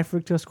vinegar, high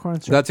fructose corn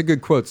syrup. That's a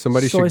good quote.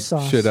 Somebody Soy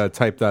should sauce.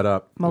 type that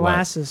up.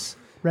 Molasses.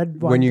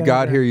 Red wine When you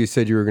got vinegar. here, you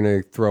said you were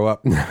going to throw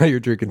up. Now you're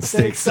drinking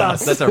steak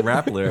sauce. That's a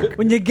rap lyric.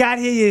 When you got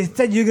here, you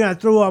said you're going to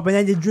throw up, and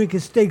then you're drinking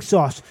steak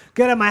sauce.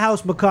 Get out of my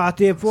house,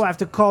 McCarthy, before I have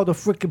to call the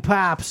freaking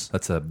pops.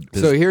 That's a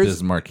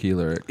here's Marquis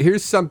lyric.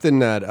 Here's something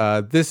that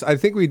I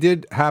think we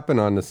did happen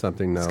onto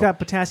something though. It's got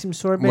potassium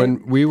sorbate.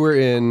 When we were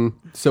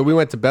we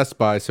went to Best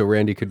Buy so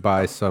Randy could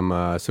buy some,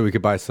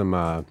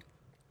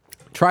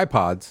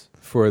 tripods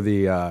for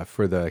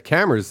the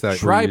cameras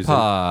that we're using.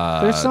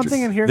 Tripod. There's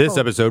something in here This called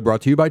episode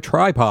brought to you by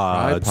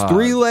tripods. Tripod.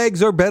 3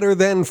 legs are better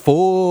than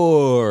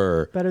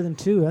 4. better than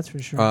 2, that's for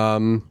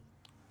sure.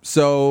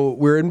 So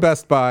we're in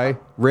Best Buy.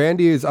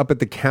 Randy is up at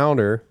the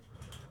counter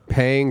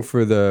paying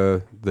for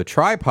the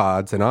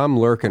tripods, and I'm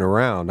lurking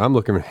around. I'm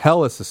looking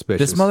hella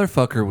suspicious. This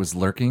motherfucker was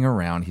lurking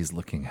around. He's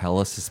looking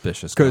hella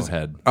suspicious. Go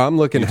ahead. I'm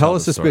looking You tell hella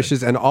the story.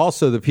 suspicious, and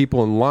also the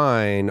people in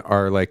line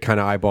are like kind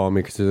of eyeballing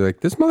me because they're like,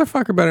 "This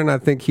motherfucker better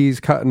not think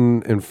he's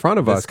cutting in front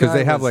of us," because guy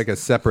they have was- like a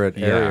separate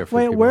area. For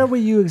Wait, people. where were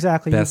you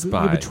exactly? Best you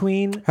Buy.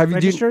 between Have you-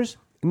 do you- registers?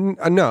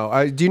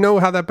 No, do you know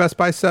how that Best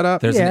Buy set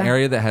up? There's Yeah. an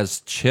area that has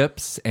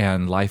chips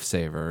and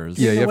lifesavers.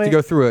 Yeah, you have Wait. to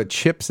go through a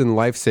chips and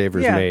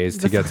lifesavers Yeah, maze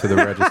to get to the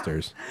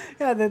registers.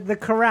 Yeah, the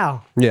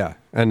corral. Yeah,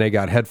 and they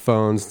got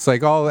headphones. It's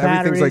like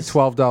everything's like Batteries.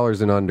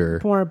 $12 and under.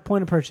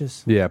 Point of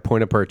purchase. Yeah,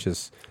 point of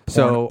purchase.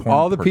 So Point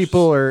all of the purchase.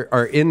 people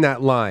are in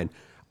that line.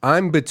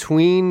 I'm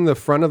between the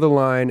front of the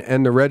line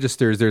and the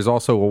registers. There's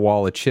also a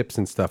wall of chips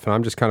and stuff, and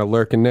I'm just kind of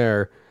lurking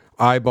there,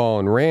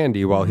 eyeballing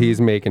Randy while he's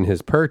making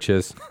his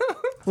purchase.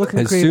 Looking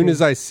As creepy. soon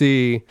as I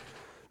see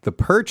the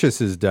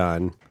purchase is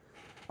done,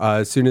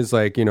 as soon as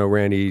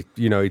Randy,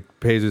 he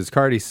pays with his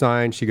card, he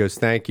signs, she goes,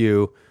 "Thank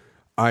you."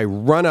 I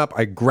run up,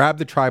 I grab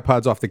the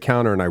tripods off the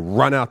counter, and I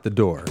run out the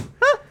door.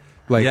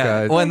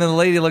 Yeah. Well, and then the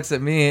lady looks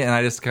at me, and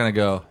I just kind of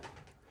go,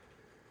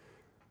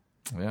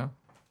 "Yeah,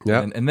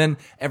 Yeah. And then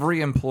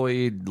every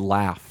employee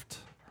laughed.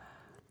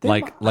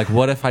 Like,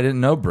 what if I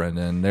didn't know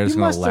Brendan? They're just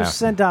You gonna must have laugh.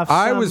 sent off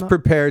I some- was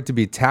prepared to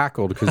be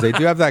tackled because they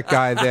do have that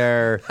guy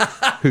there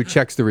who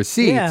checks the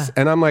receipts. Yeah.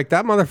 And I'm like,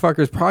 that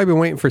motherfucker's probably been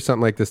waiting for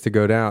something like this to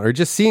go down. Or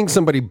just seeing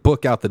somebody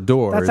book out the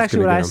door. That's is actually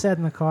gonna what get I him. said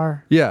in the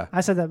car. Yeah.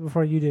 I said that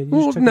before you did. You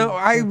Well, just took no, it.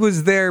 I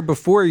was there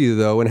before you,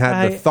 though, and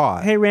had the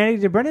thought. Hey,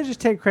 Randy, did Brendan just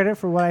take credit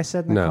for what I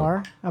said in the No.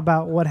 car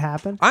about what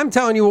happened? I'm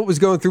telling you what was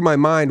going through my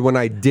mind when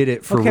I did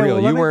it for Okay, real.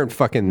 well, let You me- weren't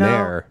fucking No,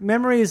 there.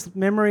 Memory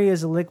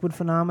is a liquid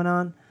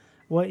phenomenon.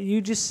 What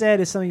you just said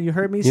is something you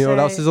heard me say. You know what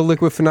else is a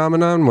liquid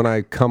phenomenon? When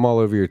I come all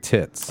over your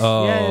tits.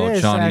 Oh, Yeah, it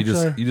is, John,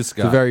 actually. you just It's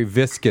a got very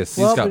viscous.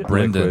 Well, got but-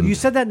 Brendan. You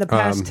said that in the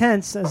past Um,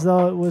 tense as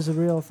though it was a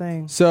real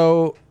thing.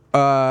 So,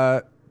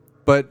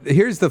 but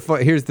here's the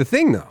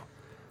thing though,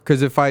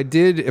 because if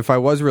I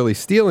was really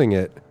stealing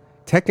it,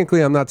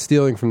 technically I'm not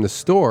stealing from the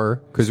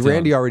store because Stealing-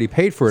 Randy already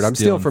paid for it. I'm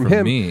stealing stealing from from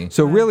him. me.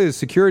 So really, the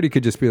security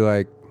could just be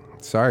like,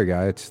 "Sorry,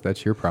 guy,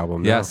 that's your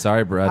problem." yeah. now."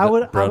 Sorry,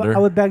 brother. I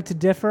would beg to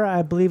differ.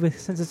 I believe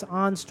since it's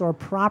on store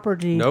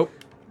property. Nope.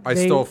 I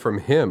They- stole from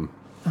him.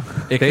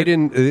 It They could,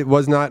 didn't. It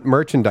was not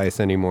merchandise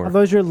anymore. Are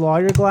those your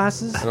lawyer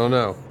glasses? I don't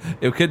know.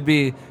 It could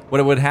be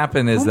what would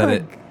happen is Oh that my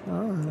it.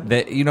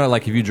 That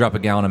like if you drop a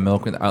gallon of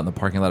milk out in the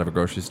parking lot of a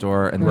grocery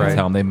store and Right. they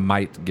tell them they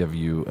might give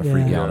you a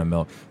free Yeah. gallon of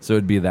milk, so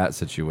it'd be that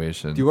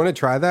situation. Do you want to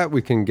try that?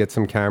 We can get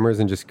some cameras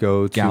and just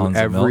go to Gallons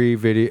of every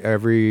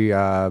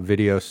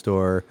video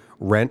store,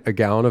 rent a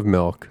gallon of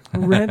milk.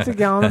 Rent a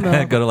gallon of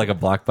milk. Go to like a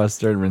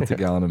Blockbuster and rent a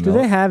gallon of Do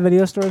milk. they have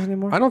video stores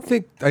anymore?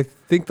 I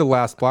think the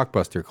last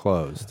Blockbuster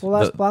closed. Well,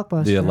 that's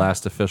Blockbuster. The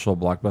last official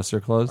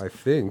Blockbuster closed. I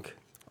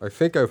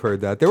think I've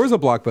heard that. There was a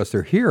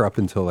Blockbuster here up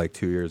until like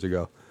 2 years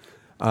ago.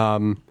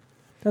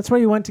 That's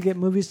where you went to get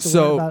movies to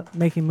So- learn about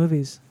making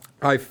movies.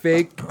 I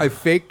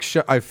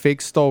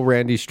fake stole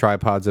Randy's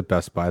tripods at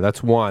Best Buy.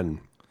 That's one.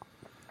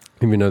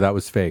 Even though that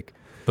was fake.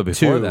 But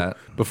before Two,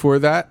 before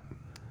that,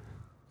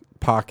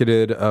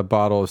 pocketed a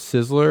bottle of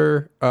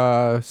Sizzler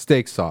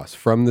steak sauce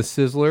from the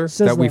Sizzler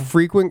that we Sizzler.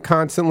 frequent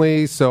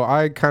constantly. So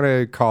I kind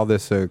of call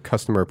this a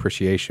customer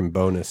appreciation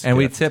bonus. and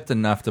we gift. tipped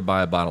enough to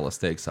buy a bottle of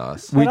steak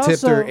sauce. we But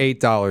tipped also- her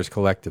 $8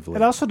 collectively.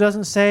 It also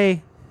doesn't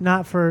say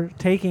not for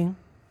taking.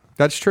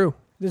 That's true.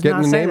 Does Getting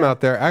not the say name that.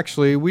 out there.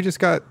 Actually, we just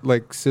got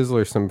like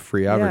Sizzler some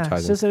free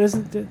advertising. Yeah, so it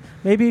isn't.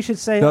 Maybe you should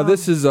say. No,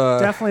 this is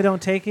definitely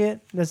don't take it.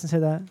 It doesn't say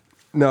that.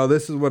 no,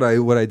 this is what I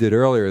did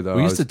earlier though.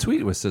 We I used was- to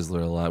tweet with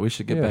Sizzler a lot. We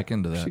should get yeah, back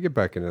into we that. should get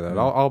back into that.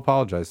 I'll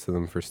apologize to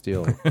them for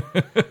stealing.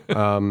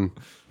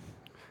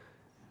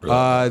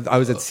 I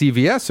was at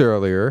CVS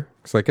earlier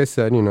because, like I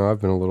said,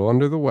 I've been a little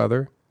under the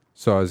weather,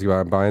 so I was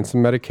buying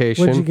some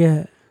medication. What'd you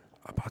get?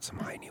 I bought some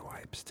Heine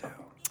wipes too.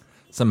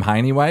 Some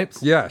Heine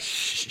wipes. Yeah,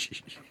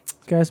 shh.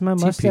 Guys, my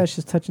mustache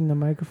is touching the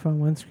microphone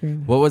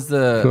windscreen. What was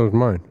So the was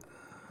mine.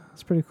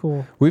 It's pretty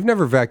cool. We've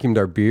never vacuumed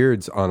our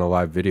beards on a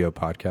live video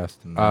podcast.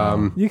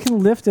 You can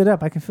lift it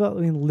up. I can feel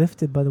it being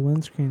lifted by the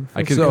windscreen.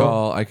 I could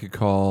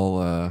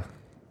call.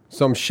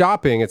 So I'm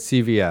shopping at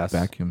CVS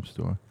vacuum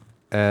store,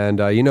 and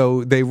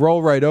they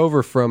roll right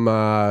over from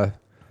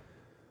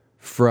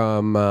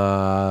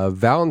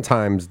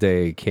Valentine's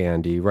Day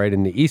candy right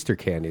into Easter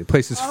candy. The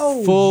place is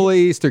full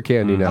Easter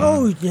candy now.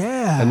 Oh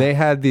yeah! And they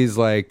had these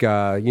they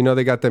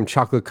got them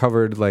chocolate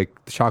covered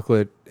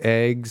chocolate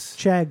eggs,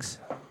 Chegs,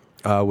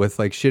 with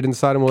shit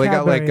inside them. Well,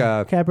 Cadbury. they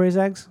got Cadbury's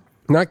eggs.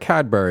 Not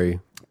Cadbury,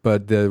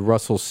 but the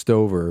Russell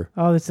Stover.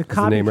 Oh, it's a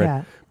copycat.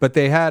 Right? But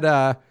they had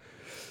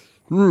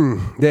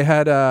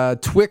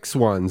Twix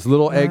ones,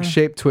 little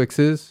egg-shaped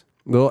Twixes,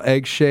 little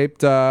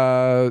egg-shaped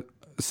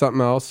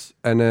something else,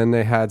 and then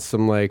they had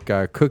some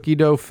cookie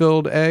dough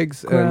filled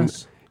eggs.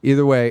 Gross. And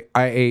either way,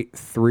 I ate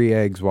 3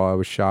 eggs while I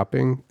was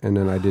shopping, and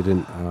then I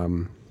didn't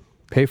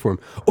pay for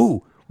them.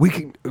 Oh,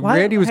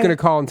 Randy was going to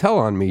call and tell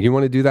on me. Do you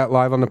want to do that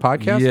live on the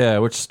podcast? Yeah.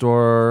 Which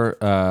store?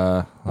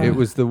 It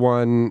was the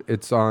one.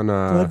 It's on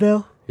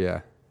Glendale.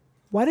 Yeah.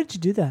 Why did you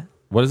do that?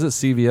 What is it?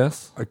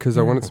 CVS? Because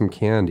I wanted some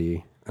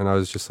candy. And I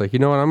was just like, you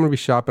know what? I'm going to be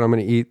shopping. I'm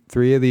going to eat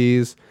 3 of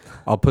these.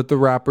 I'll put the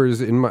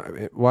wrappers in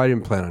my... Well, I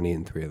didn't plan on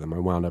eating 3 of them. I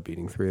wound up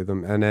eating 3 of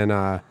them. And then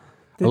I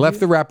left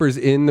the wrappers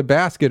in the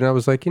basket. And I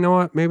was like, you know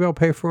what? Maybe I'll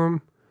pay for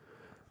them.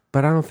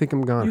 But I don't think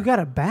I'm going to. You got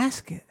a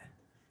basket?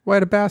 Well, I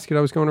had a basket.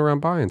 I was going around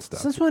buying stuff.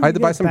 Since when I had did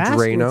to you buy get some a basket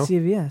Drano. at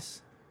CVS?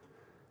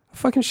 A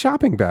fucking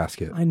shopping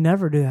basket. I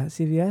never do that.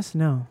 CVS?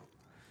 No.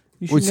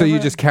 So you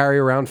just carry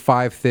around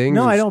 5 things?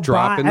 No, and I don't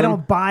drop buy. in them? I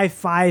don't buy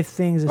 5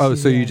 things. At Oh,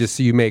 CVS.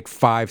 so you make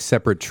 5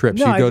 separate trips.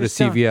 No, You I go to just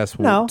don't. CVS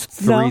No,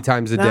 3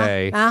 times a no,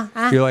 day.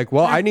 You're like,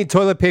 well, I need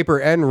toilet paper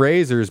and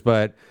razors,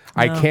 but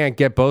I can't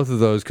get both of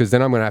those because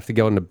then I'm going to have to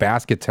go into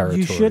basket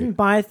territory. You shouldn't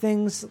buy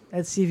things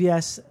at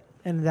CVS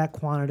in that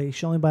quantity. You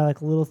should only buy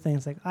little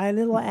things like a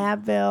little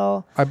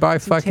Advil. I buy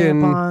some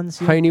fucking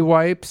tampons, Heine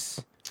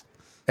wipes,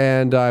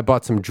 and I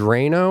bought some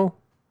Drano,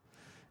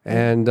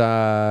 and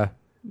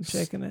You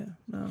shaking it?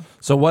 No.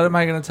 So what am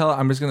I going to tell?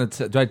 I'm just going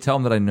to. Do I tell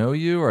them that I know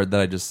you or that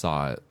I just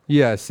saw it?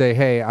 yeah, say,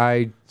 hey,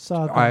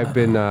 I've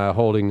been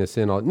holding this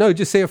in. No,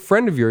 just say a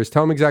friend of yours.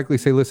 Tell them exactly.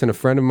 Say, listen, a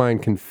friend of mine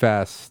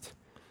confessed.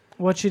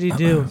 What should he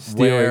do?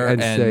 Where and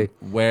say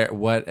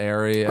what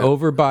area?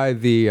 over by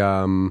the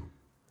I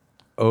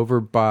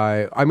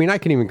mean, I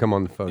can even come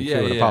on the phone too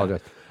and apologize.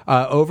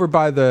 Over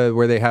by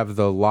where they have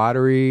the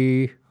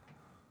lottery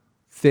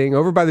thing.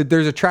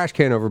 There's a trash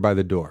can over by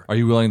the door. Are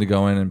you willing to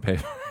go in and pay?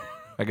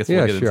 I guess.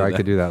 We'll get into I that.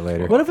 could do that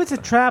later. What if it's a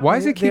trap? Why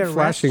does it They keep arrest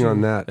flashing you?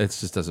 on that? It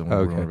just doesn't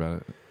want to worry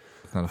about it.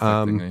 It's not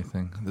affecting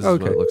anything. This is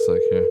okay. what it looks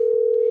like here.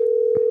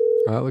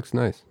 Oh, that looks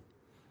nice.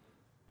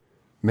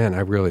 Man, I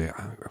really.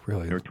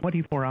 Your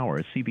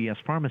 24-hour CVS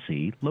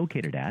pharmacy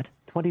located at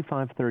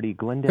 2530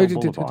 Glendale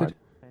Boulevard.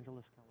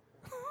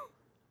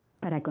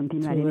 Para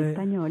continuar en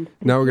español.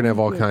 Now we're going to have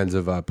all kinds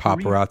of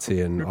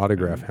paparazzi and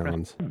autograph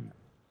hounds.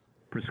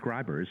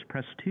 Prescribers,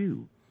 press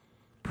 2.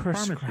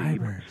 Pharmacy,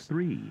 press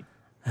 3.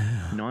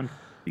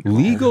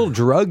 Legal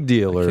drug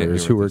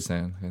dealers who are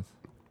saying.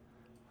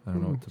 I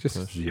don't know what to just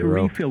push. To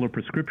 0. refill a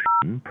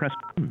prescription, press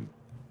 1.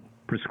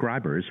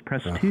 Prescribers,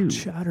 press 2.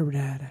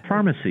 Chowder-dad.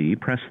 Pharmacy,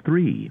 press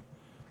 3.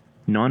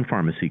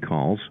 Non-pharmacy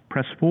calls,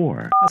 press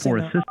 4. say For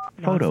no- assist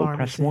photo,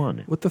 press non-pharmacy.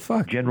 1. What the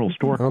fuck? General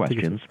store I don't think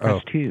questions,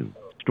 it's- press 2.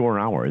 Store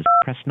hours,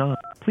 press 9.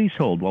 Please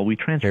hold while we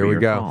transfer Here we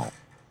your go. call.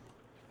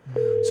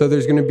 So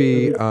there's going to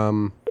be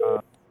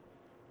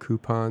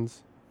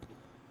coupons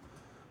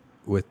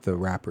with the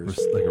wrappers.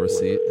 Like a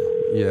receipt.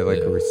 Yeah,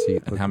 a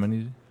receipt. And how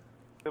many?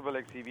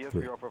 CVS,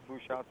 we offer flu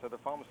shots at the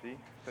pharmacy.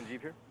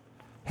 Sanjeev here.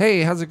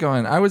 Hey, how's it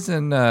going? I was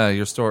in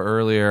your store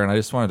earlier, and I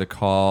just wanted to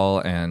call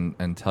and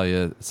tell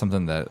you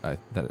something that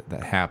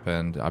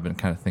happened. I've been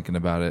kind of thinking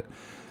about it.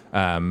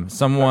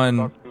 Someone.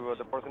 Talk to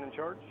the person in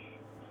charge,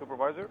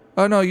 supervisor.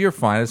 Oh no, you're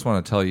fine. I just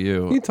want to tell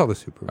you. You can tell the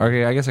supervisor.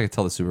 Okay, I guess I could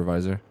tell the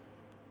supervisor.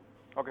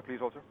 Okay, please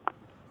hold, sir.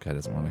 Guy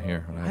doesn't want to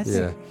hear. What I I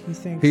say. think he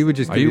thinks. He would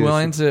just. Are give you the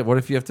willing to? What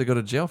if you have to go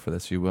to jail for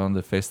this? Are you willing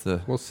to face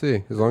the We'll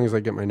see. As long as I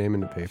get my name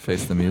in the paper.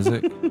 face the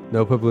music?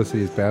 No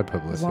publicity is bad As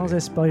publicity. long as I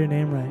spell your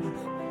name right.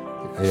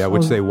 Yeah,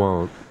 which they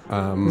won't.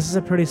 This is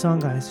a pretty song,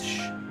 guys.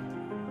 Shh.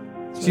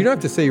 So you don't have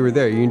to say you were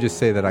there. You can just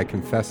say that I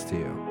confessed to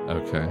you.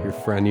 Okay. Your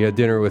friend, you had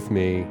dinner with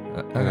me,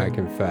 and I okay.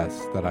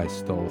 confessed that I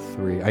stole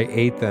 3. I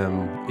ate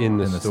them in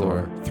the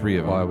store 3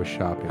 of them. while I was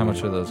shopping. How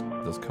much are those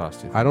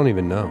cost you? I don't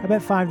even know. I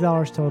bet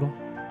 $5 total.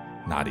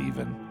 Not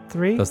even.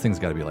 3? Those things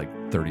got to be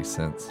like 30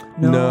 cents.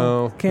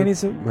 No.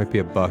 Candies. It might be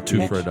a buck.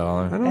 2 each. for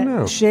 $1. I don't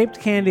know. Shaped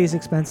candy is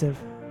expensive.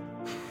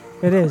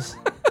 It is.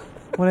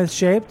 When it's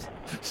shaped,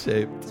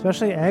 Shaped.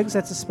 especially eggs,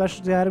 that's a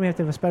specialty item. You have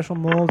to have a special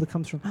mold that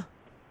comes from.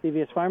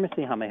 CVS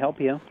Pharmacy, how may I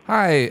help you?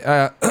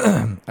 Hi.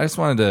 I just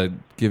wanted to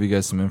give you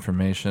guys some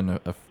information.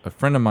 A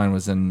friend of mine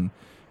was in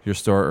your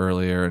store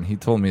earlier, and he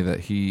told me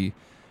that you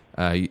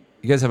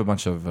guys have a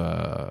bunch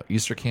of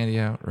Easter candy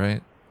out,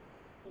 right?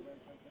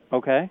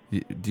 Okay.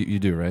 You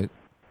do, right?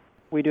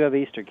 We do have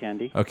Easter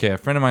candy. Okay, a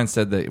friend of mine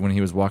said that when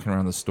he was walking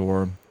around the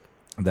store,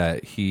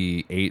 that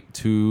he ate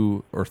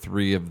 2 or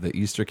 3 of the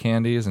Easter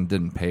candies and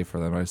didn't pay for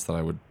them. I just thought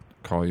I would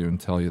call you and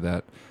tell you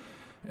that.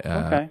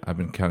 Okay. I've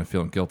been kind of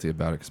feeling guilty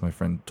about it because my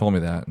friend told me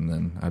that, and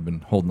then I've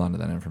been holding on to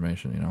that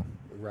information,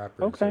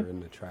 Wrappers are in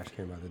the trash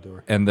can by the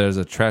door. And there's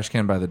a trash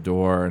can by the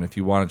door, and if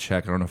you want to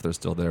check, I don't know if they're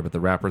still there, but the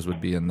wrappers would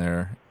be in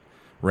there,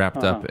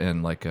 wrapped up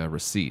in like a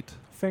receipt.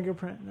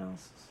 Fingerprint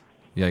analysis.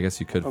 Yeah, I guess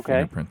you could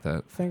fingerprint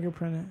that.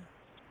 Fingerprint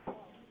it.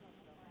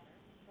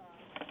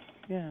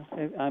 Yeah.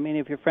 I mean,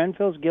 if your friend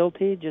feels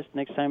guilty, just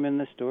next time in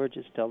the store,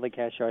 just tell the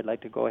cashier I'd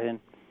like to go ahead and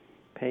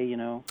pay,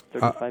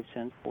 35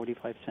 cents,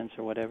 45 cents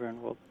or whatever,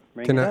 and we'll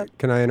ring it up.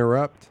 Can I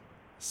interrupt?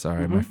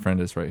 Sorry, my friend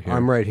is right here.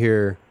 I'm right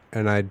here,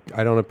 and I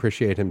don't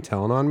appreciate him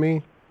telling on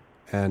me,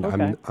 and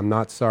I'm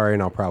not sorry,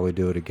 and I'll probably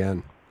do it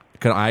again.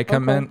 Could I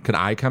come in? Could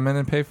I come in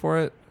and pay for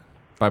it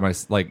by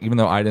even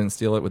though I didn't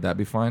steal it? Would that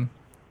be fine?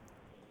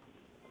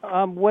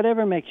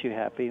 Whatever makes you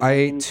happy. I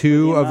ate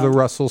 2 of the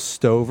Russell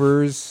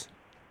Stover's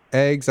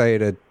eggs. I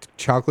ate a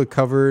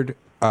chocolate-covered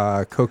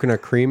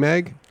coconut cream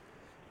egg,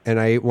 and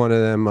I ate one of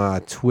them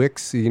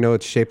Twix.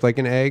 It's shaped like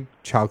an egg,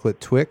 chocolate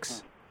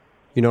Twix.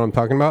 You know what I'm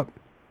talking about?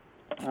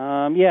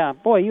 Yeah.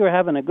 Boy, you were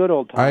having a good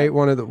old time. I ate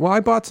one of the... Well, I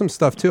bought some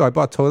stuff, too. I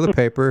bought toilet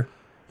paper,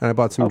 and I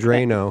bought some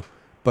Drano.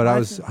 But I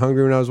was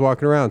hungry when I was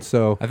walking around,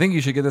 so... I think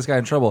you should get this guy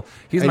in trouble.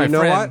 He's my you know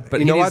friend, what? but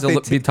You he know needs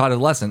what? to be taught a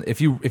lesson. If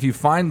you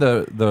find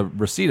the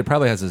receipt, it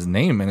probably has his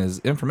name and his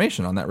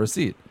information on that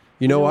receipt.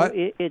 You know what?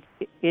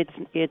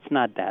 It's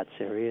not that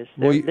serious.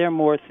 Well, there are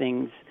more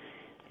things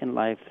in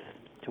life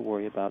to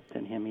worry about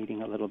than him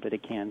eating a little bit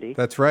of candy.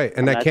 That's right. And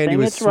I'm that not candy saying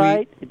was it's sweet.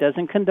 right. It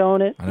doesn't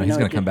condone it. I know he's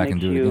going to come back and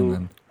do it again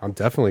then. I'm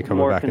definitely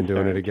coming back and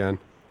doing it concerned. again.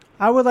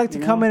 I would like to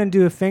come in and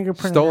do a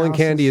fingerprint Stolen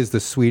analysis. candy is the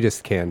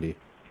sweetest candy.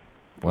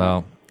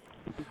 Well,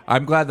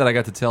 I'm glad that I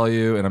got to tell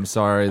you, and I'm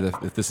sorry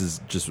if this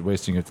is just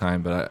wasting your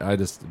time, but I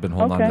just been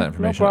holding on to that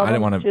information. No I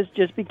didn't want to...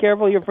 Just be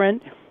careful your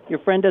friend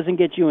doesn't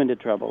get you into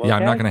trouble, okay? Yeah,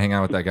 I'm not going to hang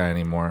out with that guy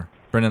anymore.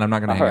 Brendan, I'm not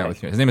going to hang out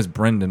with you. His name is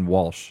Brendan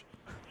Walsh.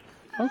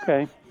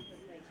 Okay.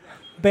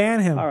 Ban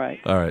him. All right.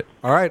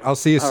 All right, I'll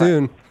see you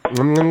soon.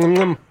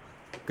 Gonna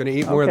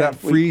eat more of that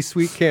free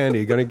sweet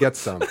candy. Gonna get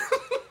some.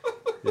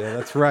 Yeah,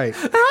 that's right.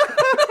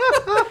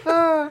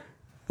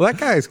 Well, that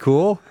guy's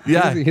cool.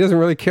 Yeah. He doesn't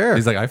really care.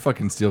 He's like, I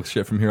fucking steal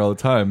shit from here all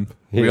the time.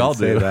 He We all didn't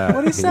say do. that.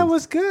 What he said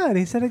was good.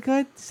 He said a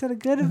good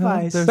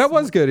advice. That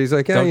was good. He's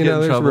like, Don't get in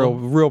there's trouble.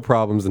 real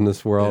problems in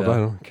this world. Yeah. I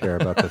don't care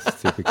about this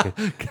stupid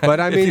kid. But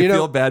I If mean, you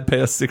feel bad,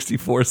 pay us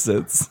 64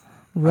 cents.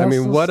 I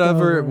mean, what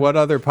Stover.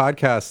 other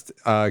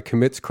podcast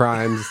commits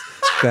crimes,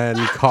 then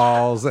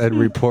calls and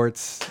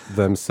reports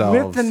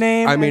themselves? With the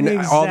name I mean, and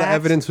the all the exact-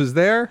 evidence was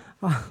there.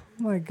 Oh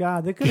my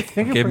God, they could have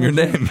fingerprinted Give him your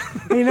name.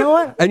 you. You know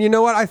what? And you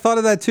know what? I thought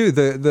of that too.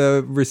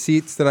 The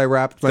receipts that I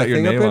wrapped my got your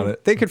thing up name in, on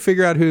it. they could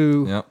figure out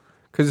who. Yep.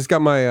 Because it's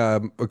got my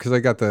because I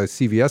got the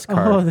CVS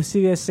card. Oh, the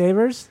CVS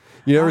Savers.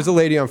 There was a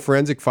lady on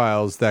Forensic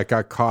Files that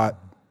got caught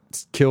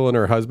killing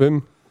her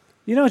husband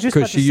You know, just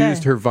because about to she say.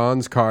 used her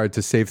Vons card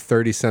to save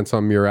 30 cents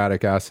on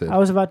muriatic acid. I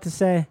was about to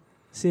say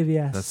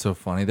CVS. That's so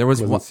funny. There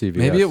was Wasn't one, CVS.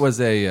 maybe it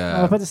was a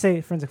I was about to say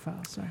Forensic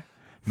Files. Sorry.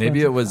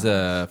 maybe it was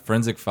a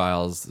Forensic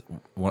Files.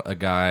 A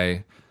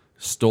guy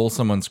stole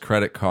someone's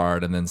credit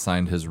card and then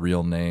signed his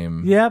real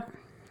name. Yep.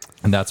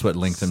 And that's what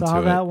linked him Saw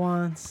to that it.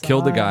 one.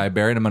 Killed the Saw guy, it.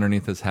 buried him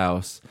underneath his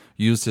house,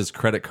 used his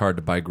credit card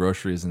to buy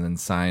groceries, and then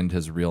signed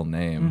his real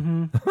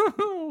name.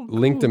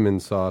 Linked him in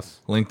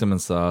sauce. Linked him in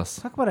sauce.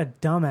 Talk about a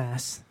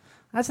dumbass.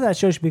 That's what that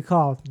show should be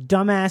called.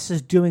 Dumbass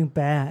is doing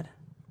bad.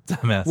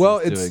 Dumbass Well,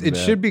 is doing it bad.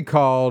 should be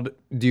called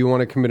 "Do You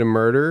Want to Commit a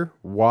Murder?"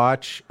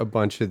 Watch a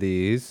bunch of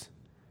these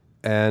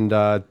and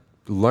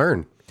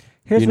learn.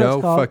 Here's what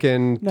it's called.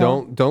 fucking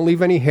No. don't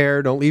leave any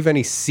hair, don't leave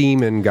any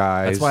semen,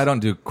 guys. That's why I don't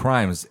do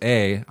crimes.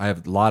 A, I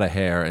have a lot of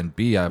hair, and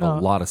B, I have No. a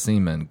lot of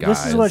semen, guys.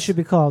 This is what it should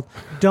be called.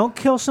 Don't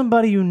kill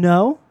somebody you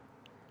know.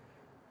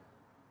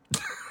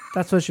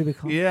 That's what it should be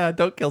called. Yeah,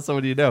 don't kill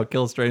somebody you know.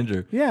 Kill a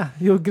stranger. Yeah,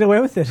 you'll get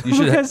away with it. You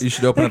should Because you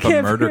should open they up a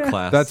can't murder figure-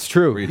 class. That's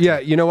true. where you Yeah,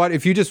 you know what?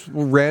 If you just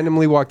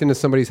randomly walked into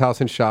somebody's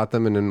house and shot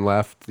them and then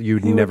left,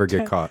 you'd You never would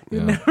get caught.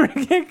 You'd never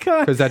get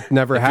caught. Because that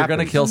never If you're happens.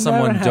 gonna kill Never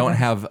someone, don't happens.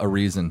 have a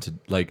reason to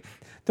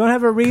Don't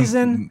have a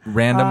reason.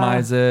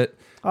 randomize it.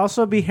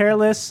 Also, be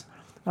hairless.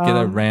 Get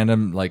a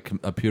random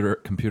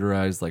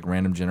computerized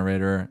random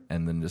generator,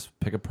 and then just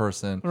pick a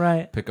person,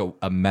 Right. pick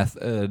a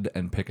method,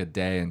 and pick a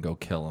day, and go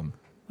kill them.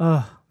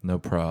 Ugh. No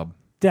prob.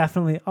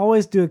 Definitely.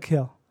 Always do a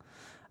kill.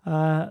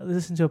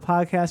 Listen to a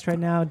podcast right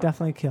now.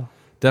 Definitely kill.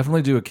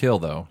 Definitely do a kill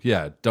though.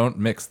 Yeah, don't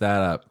mix that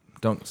up.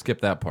 Don't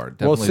skip that part.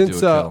 Well, Definitely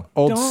since do a kill.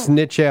 old Don't-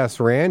 snitch ass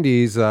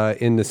Randy's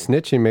in the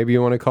snitching, maybe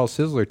you want to call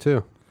Sizzler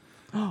too.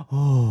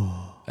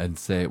 And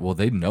say, well,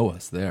 they know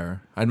us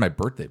there. I had my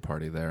birthday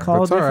party there. Call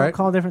That's all different. right.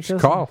 Call different. Just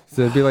system. call.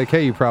 So it'd be like,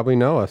 hey, you probably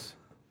know us.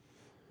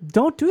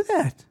 Don't do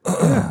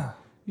that.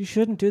 You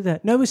shouldn't do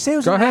that. No, we say it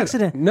was Go an ahead.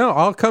 accident. No,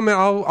 I'll come in.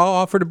 I'll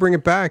offer to bring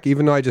it back,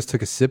 even though I just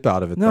took a sip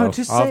out of it. No, though.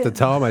 just I'll say have to it.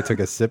 tell him I took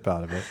a sip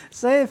out of it.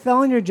 Say it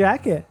fell in your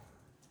jacket.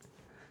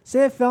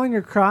 Say it fell in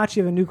your crotch.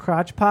 You have a new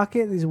crotch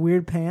pocket. These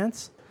weird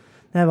pants.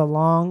 that have a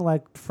long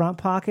like front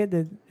pocket?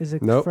 That is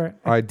it? Nope.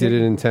 I did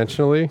it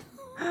intentionally.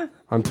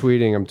 I'm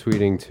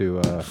tweeting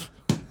to.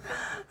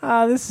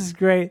 This is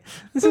great.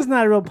 This is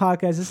not a real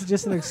podcast. This is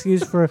just an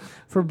excuse for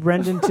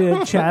Brendan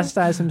to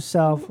chastise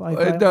himself like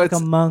a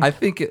monk. I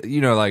think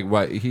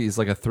what he's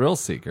like a thrill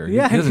seeker.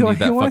 Yeah, he doesn't need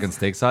that fucking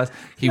steak sauce.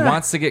 He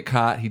wants to get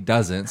caught. He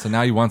doesn't. So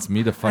now he wants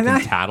me to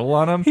fucking tattle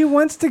on him. He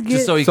wants to get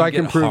just so he so can I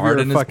can get prove hard you're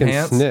in a his fucking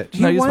pants. snitch.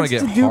 No, you just want to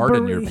get hard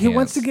in your pants. He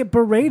wants to get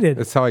berated.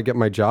 That's how I get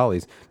my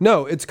jollies.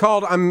 No, it's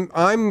called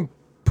I'm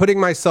putting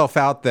myself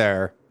out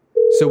there.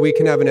 So we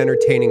can have an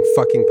entertaining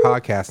fucking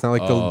podcast, not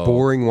like the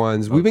boring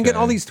ones. We've been getting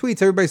all these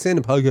tweets. Everybody's saying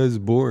the podcast is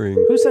boring.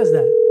 Who says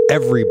that?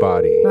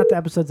 Everybody. Not the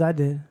episodes I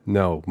did.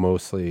 No,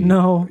 mostly.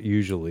 No.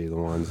 Usually the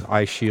ones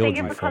I shield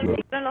you from. This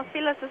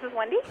is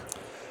Wendy.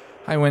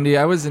 Hi, Wendy.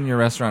 I was in your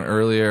restaurant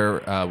earlier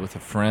with a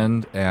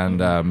friend, and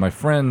my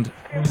friend,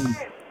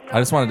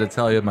 I just wanted to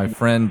tell you, my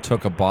friend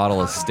took a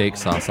bottle of steak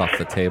sauce off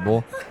the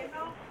table.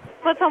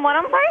 Put some what,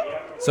 I'm sorry?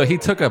 So he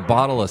took a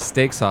bottle of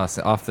steak sauce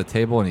off the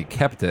table and he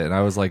kept it. And I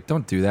was like,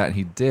 don't do that. And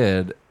he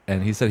did.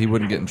 And he said he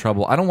wouldn't get in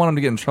trouble. I don't want him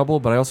to get in trouble,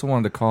 but I also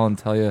wanted to call and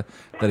tell you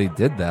that he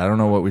did that. I don't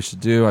know what we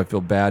should do. I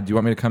feel bad. Do you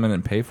want me to come in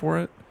and pay for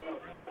it?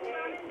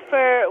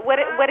 For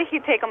what did he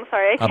take? I'm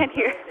sorry, I can't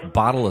hear. A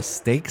bottle of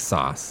steak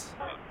sauce.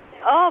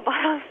 Oh, a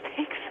bottle of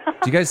steak sauce.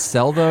 Do you guys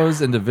sell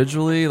those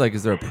individually? Like,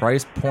 is there a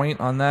price point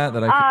on that I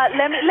can...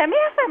 Let me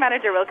ask our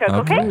manager real quick,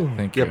 okay?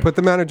 Thank you. Yeah, put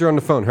the manager on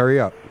the phone. Hurry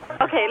up.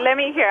 Okay, let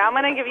me hear. I'm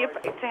going to give you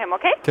to him,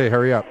 okay? Okay,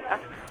 hurry up.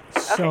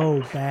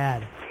 So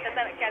bad.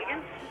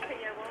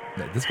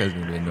 Yeah, this guy's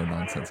going to be a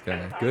no-nonsense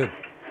guy. Good.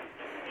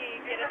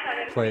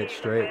 Play it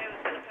straight.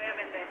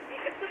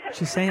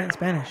 She's saying it in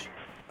Spanish.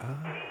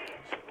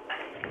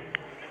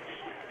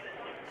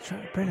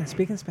 Brendan,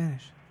 speak in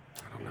Spanish.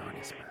 I don't know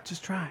any Spanish.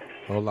 Just try.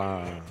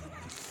 Hola.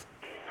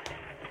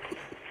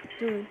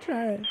 Dude,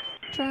 try it.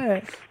 Try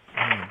it.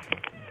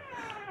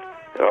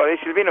 Hello,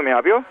 Silvino, may I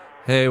help you?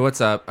 Hey, what's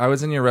up? I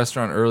was in your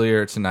restaurant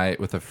earlier tonight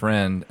with a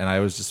friend, and I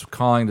was just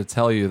calling to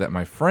tell you that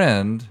my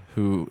friend,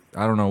 who,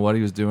 I don't know what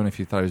he was doing, if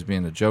he thought he was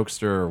being a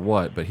jokester or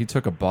what, but he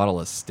took a bottle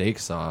of steak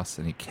sauce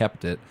and he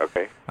kept it.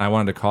 Okay. I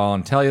wanted to call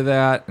and tell you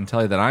that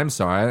I'm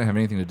sorry. I didn't have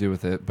anything to do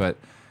with it, but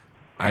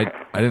I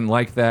didn't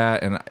like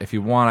that, and if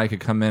you want, I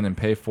could come in and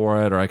pay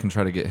for it, or I can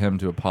try to get him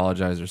to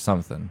apologize or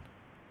something.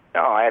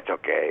 No, that's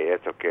okay.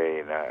 That's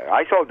okay.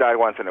 I saw that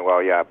once in a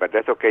while, yeah, but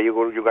that's okay.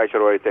 You guys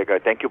should already take a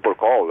thank you for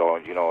call, though.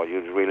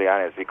 You're really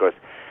honest because,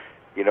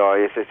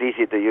 it's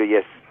easy to you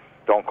just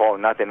don't call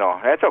nothing. No,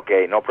 that's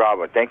okay. No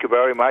problem. Thank you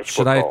very much.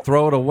 Should I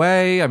throw it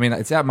away? I mean,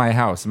 it's at my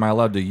house. Am I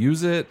allowed to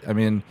use it? I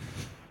mean,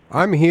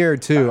 I'm here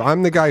too.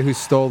 I'm the guy who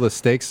stole the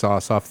steak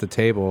sauce off the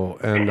table,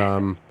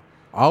 and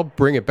I'll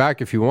bring it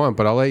back if you want,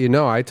 but I'll let you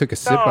know I took a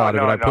sip out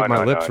of it. I put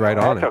my lips right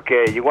on it. That's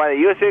okay. You want to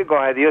use it? Go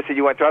ahead. Use it.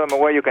 You want to throw them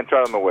away? You can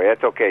throw them away.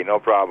 That's okay. No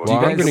problem. Well,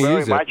 I'm Thank you very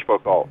use much for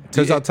call.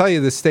 Because I'll tell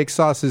you, the steak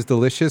sauce is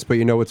delicious, but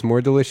you know what's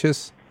more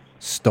delicious?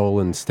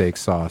 Stolen steak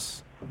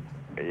sauce.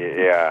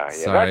 Yeah.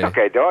 Sorry. That's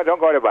okay. Don't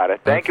worry about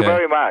it. Thank you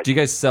very much. Do you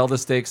guys sell the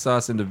steak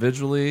sauce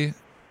individually?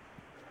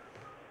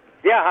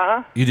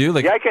 Yeah, You do?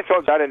 I can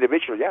sell that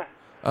individually, yeah.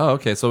 Oh,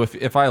 okay. So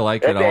if I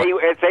like it,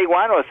 It's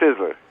A1 or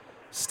Sizzler?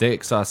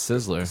 Steak sauce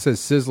Sizzler. It says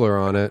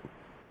Sizzler on it.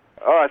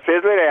 Oh,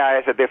 Sizzler, yeah,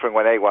 it's a different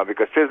one, A1,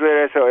 because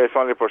Sizzler is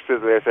only for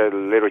Sizzler. It's a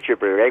little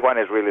cheaper.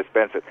 A1 is really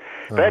expensive.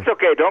 But that's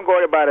okay. Don't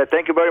worry about it.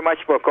 Thank you very much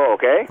for the call,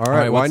 okay? All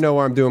right, well, I know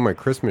where I'm doing my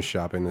Christmas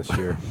shopping this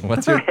year.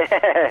 What's your...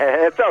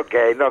 It's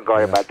okay. Don't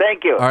worry about it.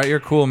 Thank you. All right, you're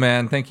cool,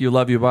 man. Thank you.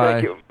 Love you. Bye.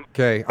 Thank you.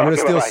 Okay, I'm going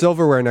to steal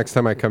silverware next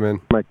time I come in.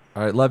 All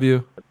right, love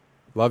you.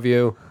 Love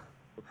you.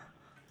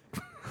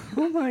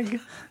 Oh, my God.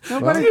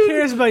 Nobody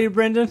cares about you,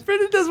 Brendan.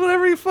 Brendan does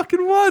whatever he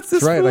fucking wants.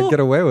 That's right. I get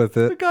away with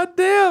it. God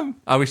damn.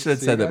 Oh, we should have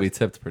said that we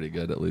tipped pretty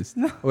good, at least.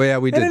 No. Well, yeah,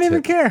 we They did didn't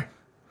even tip. care.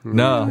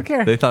 No,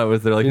 care. they thought it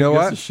was. They're like, You know who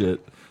gives what? a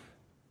shit?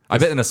 I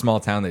bet in a small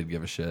town they'd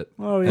give a shit.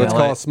 Oh, yeah. Let's LA.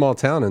 call a small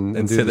town and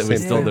And do say the that we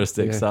same stole thing. their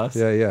steak sauce.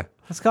 Yeah.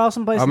 Let's call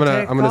someplace I'm in gonna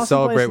Texas. I'm gonna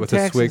celebrate with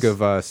a swig of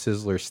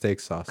Sizzler steak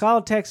sauce. Call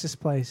a Texas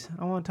place.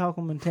 I want to talk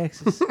to them in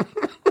Texas.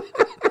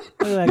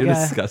 Look at that You're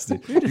guy.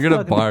 disgusting. You're You're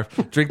gonna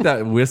fucking- barf. Drink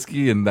that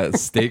whiskey and that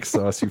steak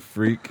sauce, you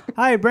freak.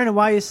 Hi, Brendan.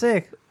 Why are you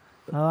sick?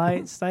 I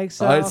like steak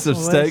sauce. I had some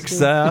steak whiskey.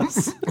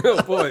 sauce.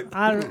 Oh boy.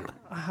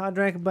 I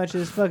drank a bunch of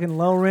this fucking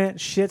low rent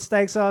shit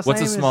steak sauce. What's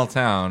a Name is small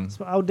town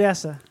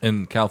Odessa.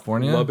 in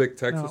California? Lubbock,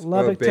 Texas. No,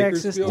 Lubbock,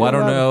 Texas. Bakersfield? Well, I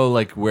don't know,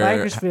 like where.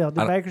 Bakersfield.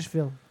 I don't-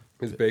 Bakersfield.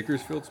 Is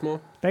Bakersfield small?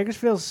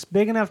 Bakersfield's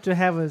big enough to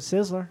have a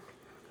Sizzler.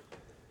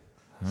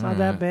 It's not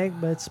that big,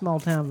 but it's small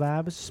town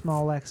vibe. It's a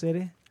small like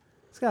city.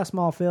 It's got a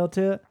small feel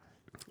to it.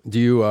 Do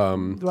you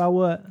Do I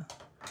what?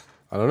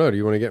 I don't know. Do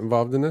you want to get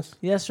involved in this?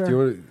 Yes, sir. Do you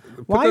want to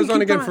put Why those you on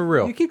keep again trying- for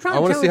real? you keep trying I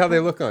to want to tell see me- how they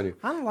look on you.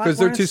 I don't like because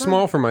they're wearing too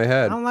small for my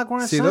head. I don't like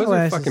wearing See, those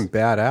are sunglasses. fucking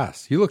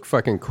badass. You look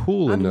fucking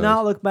cool I in do those.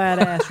 not look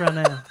badass right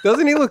now.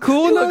 Doesn't he look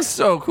cool in He those? looks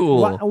so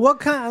cool.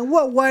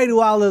 What way do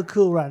I look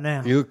cool right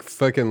now? You look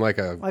fucking like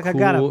a Like I cool.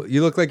 got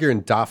You look like you're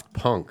in Daft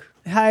Punk.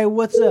 Hey,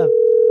 what's up?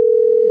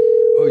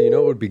 Oh, you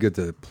know what would be good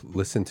to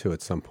listen to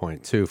at some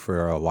point too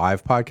for a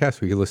live podcast?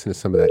 We could listen to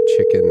some of that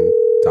chicken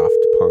Daft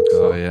Punk.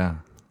 Oh song. yeah.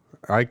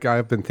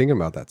 I've been thinking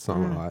about that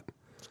song a lot.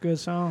 It's a good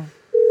song.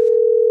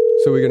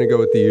 So we're going to go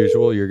with the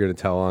usual. You're going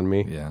to tell on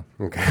me? Yeah.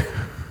 Okay.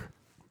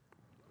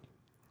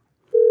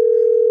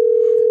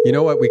 You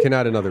know what? We can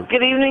add another.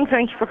 Good evening.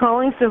 Thank you for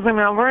calling. Susan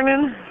Mount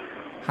Vernon.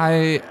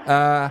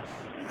 Hi.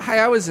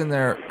 I was in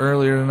there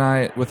earlier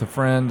tonight with a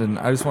friend, and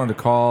I just wanted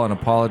to call and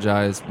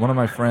apologize. One of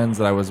my friends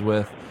that I was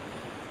with,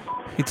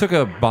 he took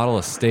a bottle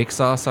of steak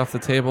sauce off the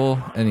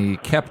table, and he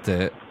kept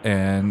it,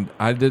 and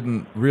I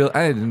didn't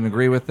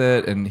agree with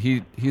it, and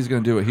he's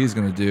going to do what he's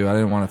going to do. I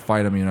didn't want to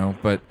fight him,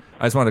 but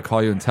I just wanted to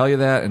call you and tell you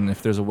that, and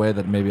if there's a way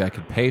that maybe I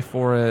could pay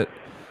for it.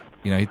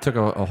 He took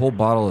a whole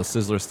bottle of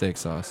Sizzler steak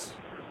sauce.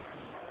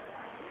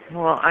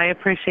 Well, I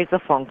appreciate the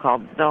phone call.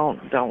 Don't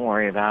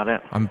worry about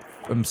it. I'm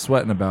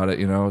sweating about it,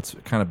 It's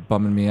kind of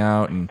bumming me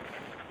out, and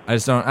I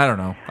don't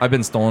know. I've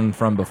been stolen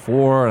from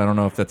before, and I don't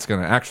know if that's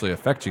going to actually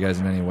affect you guys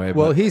in any way.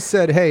 Well, he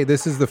said, hey,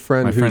 this is the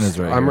friend my friend is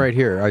I'm right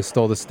here. I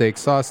stole the steak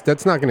sauce.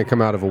 That's not going to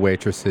come out of a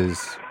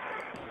waitress's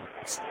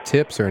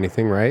tips or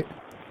anything, right?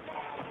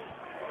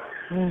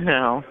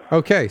 No.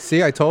 Okay,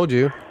 see, I told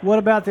you. What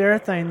about the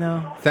urethane,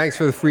 though? Thanks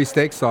for the free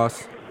steak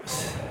sauce.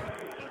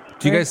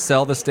 Do you guys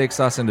sell the steak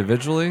sauce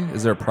individually?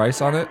 Is there a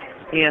price on it?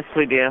 Yes,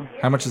 we do.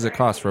 How much does it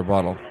cost for a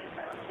bottle?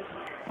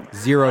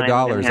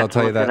 $0, I'll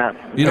tell you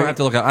that. You don't have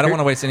to look at it. I don't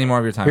want to waste any more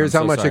of your time. Here's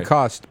how much it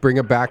costs. Bring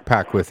a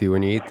backpack with you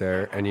when you eat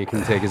there, and you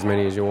can take as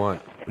many as you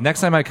want. Next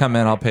time I come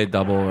in, I'll pay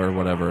double or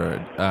whatever.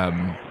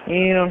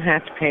 You don't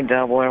have to pay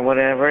double or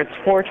whatever. It's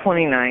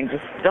 $4.29.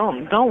 Just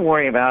don't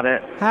worry about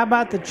it. How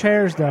about the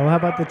chairs, though? How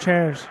about the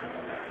chairs?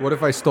 What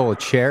if I stole a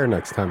chair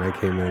next time I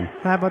came in?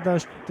 How about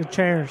the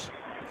chairs?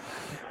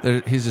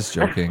 He's just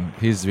joking.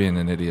 He's being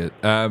an idiot.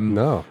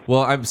 No.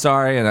 Well, I'm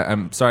sorry, and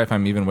I'm sorry if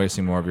I'm even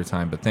wasting more of your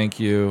time, but thank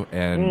you.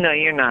 And no,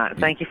 you're not.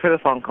 Thank you for the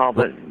phone call,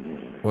 but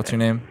what's your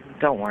name?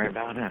 Don't worry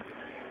about it.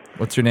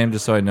 What's your name,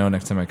 just so I know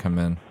next time I come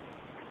in?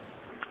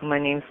 My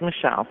name's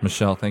Michelle.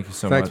 Michelle, thank you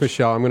so much. Thanks,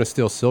 Michelle. I'm going to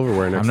steal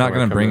silverware next time. I'm not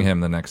going to bring in. him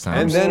the next time.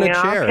 And then a chair.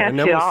 I'll catch and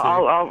then you. we'll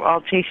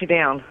I'll chase you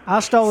down. I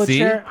stole a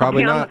chair.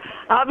 Probably not.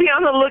 I'll be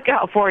on the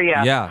lookout for you.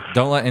 Yeah,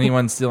 don't let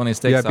anyone steal any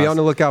steak sauce. Be on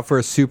the lookout for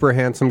a super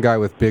handsome guy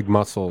with big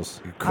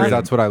muscles.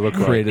 That's what I look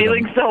like.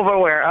 Stealing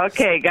silverware.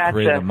 Okay, gotcha.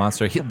 Created a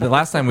monster. The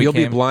last time You'll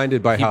be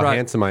blinded by how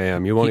handsome I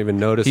am. You won't even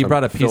notice. He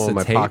brought a piece of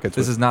my tape. pockets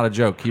This is not a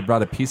joke. He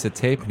brought a piece of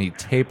tape and he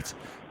taped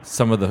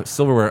some of the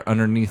silverware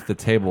underneath the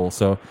table.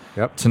 So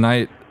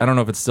tonight, I don't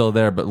know if it's still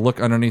there, but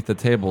look underneath the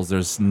tables.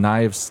 There's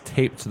knives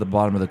taped to the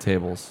bottom of the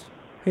tables.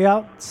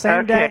 Yep,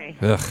 same day.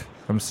 Ugh,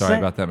 I'm sorry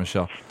about that,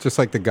 Michelle. Just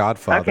like The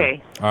Godfather.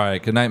 Okay. All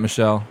right, good night,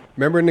 Michelle.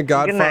 Remember in The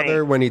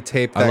Godfather when he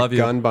taped that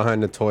gun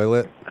behind the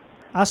toilet?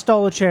 I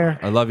stole a chair.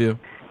 I love you.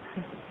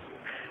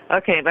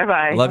 Okay,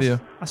 bye-bye. I love you.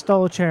 I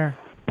stole a chair.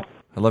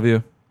 I love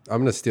you. I'm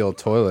going to steal a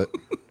toilet.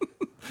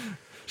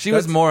 She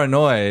was more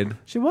annoyed.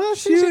 She was?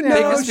 She was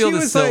Bakersfield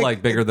is still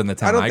like bigger than the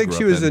town I grew up in. I don't think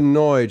she was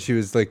annoyed. She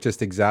was like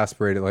just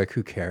exasperated. Like,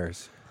 who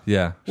cares?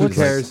 Yeah. Who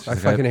cares? I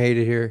fucking hate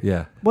it here.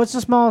 Yeah. What's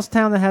the smallest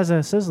town that has a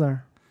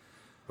Sizzler?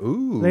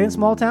 Ooh. Are they in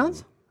small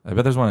towns? I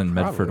bet there's one in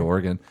Medford,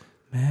 Oregon.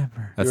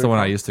 Medford. That's the one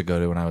I used to go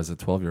to when I was a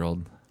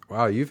 12-year-old.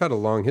 Wow, you've had a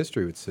long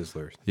history with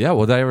Sizzlers. Yeah,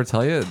 well, did I ever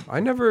tell you? I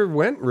never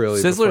went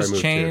really.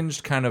 Sizzlers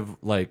changed kind of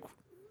like,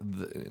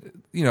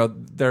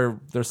 their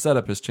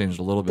setup has changed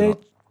a little bit.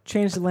 They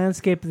changed the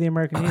landscape of the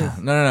American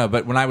youth. No.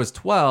 But when I was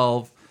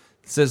 12,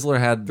 Sizzler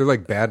had... They're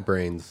like Bad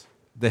Brains.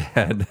 They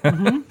had...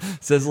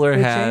 Sizzler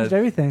They had changed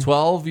everything.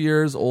 12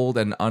 years old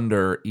and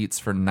under eats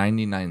for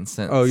 99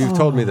 cents. Oh, you've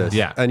told me this.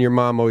 Yeah. And your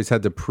mom always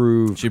had to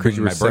prove... She brings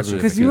you me were my birth 7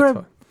 Because you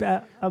were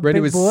a Randy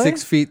big was boy?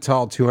 6 feet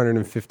tall,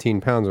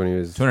 215 pounds when he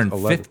was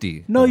 250.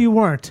 11. No, you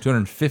weren't.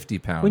 250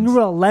 pounds. When you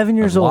were 11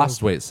 years I've old.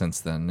 lost weight since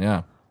then,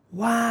 yeah.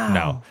 Wow.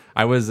 No.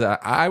 I was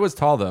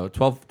tall, though.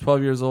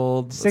 12 years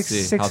old. Let's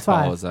see. How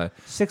tall was I?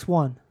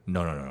 6'1".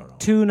 No.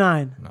 2'9".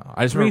 No.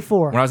 I just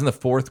 3'4". When I was in the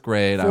fourth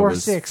grade, I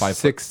was 4'6".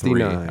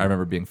 5'3". I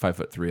remember being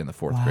 5'3" in the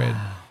fourth grade.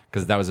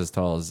 Because that was as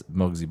tall as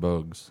Muggsy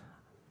Bogues.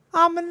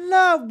 I'm in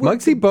love with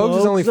Muggsy Bogues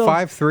is only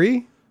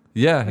 5'3"?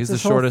 Yeah, he's the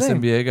shortest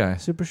NBA guy.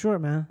 Super short,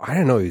 man. I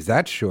didn't know he was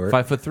that short.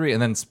 5'3",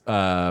 and then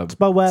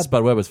Spud Webb.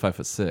 Spud Webb was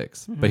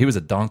 5'6", but he was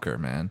a dunker,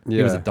 man. Yeah.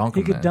 He was a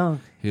dunker. He could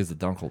dunk. He was a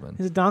dunkelman.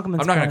 He's a dunkelman.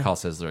 I'm not going to call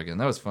Sizzler again.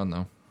 That was fun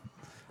though.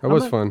 That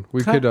was fun.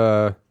 We could.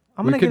 I'm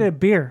gonna get a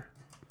beer.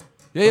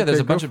 Yeah. There's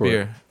Okay, a bunch go of for it.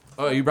 beer.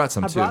 Oh, you brought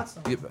some I too. brought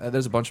some. Yeah,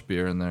 there's a bunch of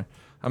beer in there.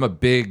 I'm a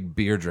big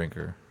beer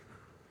drinker.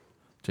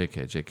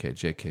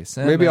 JK. Simmons.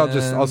 Maybe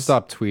I'll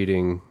stop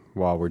tweeting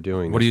while we're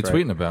doing. What are this, you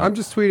tweeting about? I'm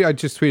just tweeting. I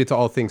just tweeted to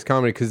All Things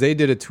Comedy because they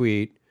did a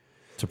tweet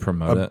to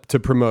promote it. To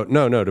promote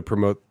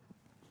the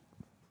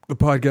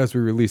podcast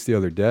we released the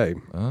other day.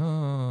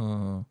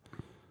 Oh.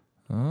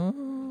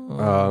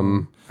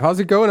 How's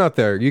it going out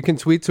there? You can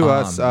tweet to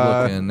us.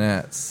 Looking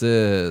at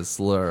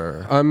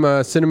Sizzler.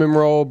 I'm Cinnamon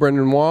Roll,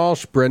 Brendan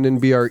Walsh, Brendan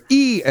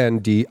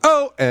BRENDON.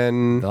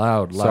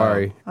 Loud.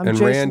 Sorry. I'm and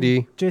Jason,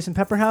 Randy. Jason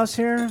Pepperhouse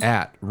here.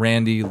 At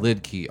Randy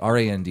Lidke,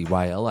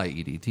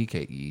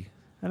 RANDYLIEDTKE.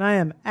 And I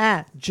am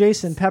at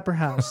Jason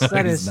Pepperhouse.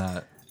 That He's is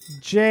not.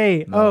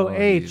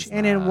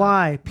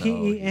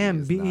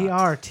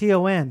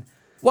 JOHNNYPEMBERTON.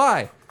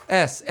 Why?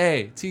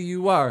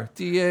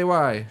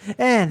 SATURDAY.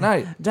 And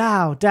Night.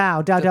 Dow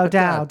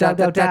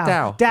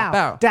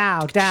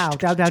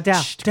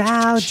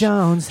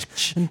Jones.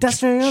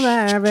 Industrial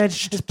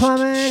average is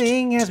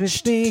plummeting as we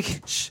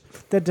speak.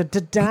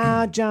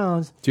 Dow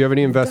Jones. Do you have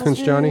any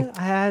investments, Johnny?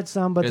 I had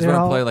some, but You guys they're want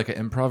to all... play like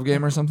an improv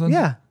game or something?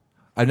 Yeah.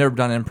 I've never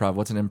done improv.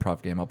 What's an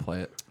improv game? I'll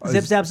play it.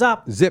 Zip, zap,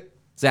 zop. Zip,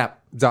 Zap.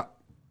 zap,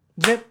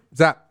 Zip.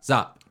 zap.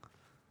 Zap.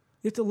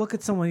 You have to look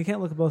at someone. You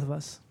can't look at both of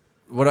us.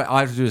 What I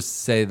have to do is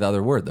say the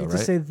other word, though, You have right?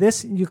 to say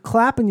this, you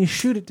clap and you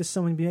shoot it to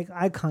someone, you make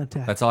eye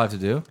contact. That's all I have to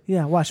do?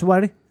 Yeah, watch.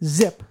 Ready?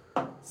 Zip.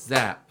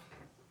 Zap.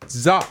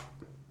 Zap.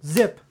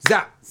 Zip.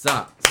 Zap.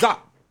 Zap.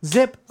 Zap.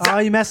 Zip. Oh,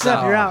 you messed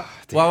up. You're out.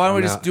 Well, why don't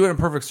we No. just do it in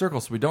perfect circle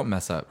so we don't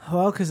mess up?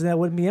 Well, because that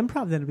wouldn't be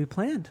improv. Then it'd be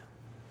planned.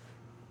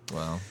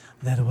 Well,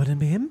 That wouldn't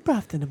be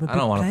improv. Then it would be I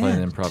don't want to play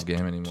planned. an improv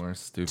game anymore. It's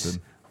stupid.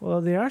 Well,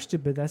 they are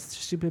stupid. That's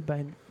stupid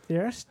by...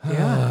 Yeah.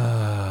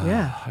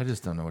 I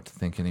just don't know what to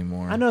think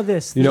anymore. I know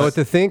this. You know what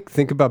to think?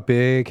 Think about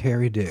big,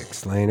 hairy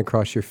dicks laying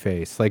across your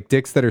face. Like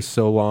dicks that are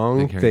so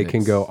long, Big, hairy they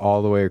can dicks. go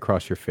all the way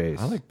across your face.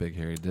 I like big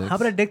hairy dicks. How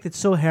about a dick that's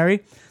so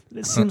hairy that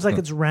it seems like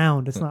it's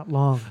round? It's not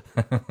long.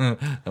 Well, I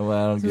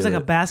don't It seems get like a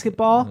it.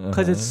 basketball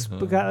because it's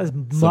got this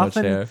much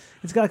muffin. hair.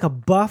 It's got like a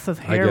buff of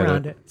hair get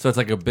around it. it. So it's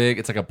like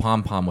a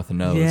pom pom with a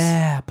nose.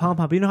 Yeah, pom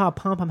pom. You know how a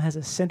pom pom has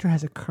a center,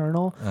 has a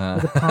kernel. Where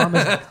the palm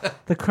is,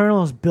 the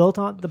kernel is built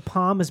on. The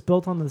palm is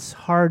built on this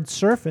hard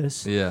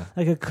surface. Yeah.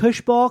 Like a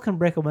cush ball can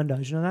break a window.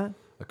 Did you know that?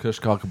 A kush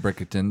call can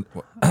break it in.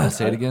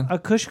 Say it again. A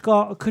cush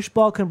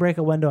ball can break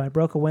a window. I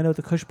broke a window with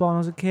a cush ball when I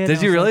was a kid. Did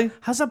I you was really? like,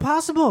 how's that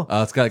possible?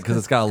 It's got because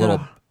it's got a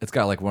little. It's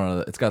got like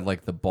it's got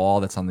like the ball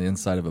that's on the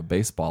inside of a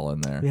baseball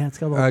in there. Yeah, it's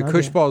got a little. Cush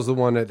nugget. ball is the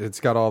one that it's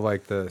got all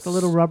like the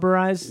little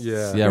rubberized.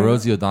 Yeah. Yeah,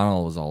 Rosie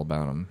O'Donnell was all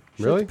about him.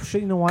 Really?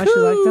 You know why she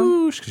liked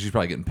them? Because she's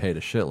probably getting paid a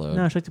shitload.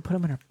 No, she liked to put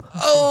them in her pussy.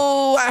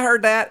 Oh, I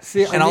heard that.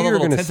 See, I and all knew the you were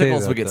little gonna say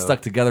tentacles that, would get though.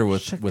 stuck together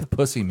with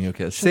pussy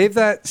mucus. Save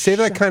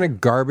that kind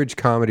of garbage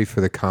comedy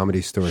for the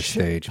Comedy Store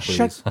stage,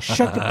 please.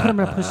 Shake to put them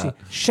in her pussy.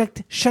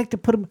 Shake to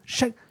put them.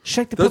 Shake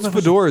to put Those them in her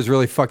pussy. fedoras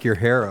really fuck your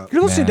hair up.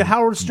 You're listening Man, to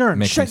Howard Stern.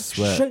 make me Shake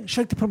sweat.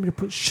 to put them in your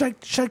pussy.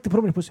 Shake to put them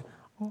in your pussy.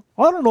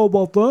 I don't know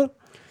about that.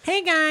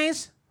 Hey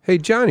guys. Hey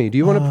Johnny, do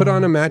you want to put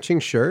on a matching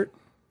shirt?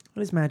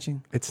 What is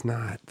matching? It's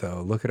not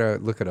though. Look at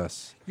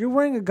us. You're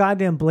wearing a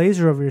goddamn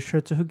blazer over your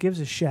shirt, so who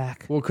gives a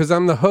shack? Well, because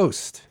I'm the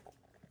host.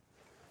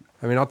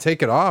 I mean, I'll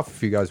take it off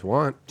if you guys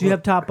want. Do you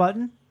have top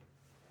button?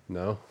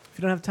 No. If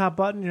you don't have top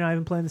button, you're not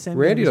even playing the same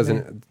Randy game as me.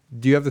 doesn't.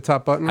 Do you have the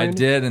top button? I Randy?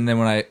 did, and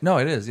then no,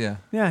 it is, yeah.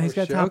 Yeah, he's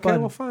got Shit. top Okay,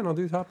 button. well, fine. I'll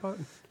do top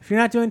button. If you're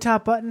not doing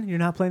top button, you're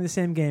not playing the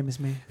same game as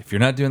me. If you're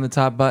not doing the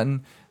top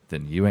button,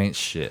 then you ain't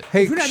shit.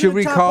 Hey, you're not should doing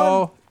we top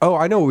call? Oh,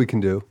 I know what we can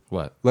do.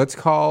 What? Let's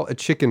call a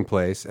chicken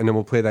place, and then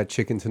we'll play that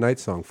Chicken Tonight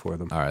song for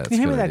them. All right, that's Can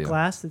you a hand me good that idea.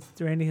 glass that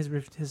Randy has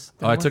his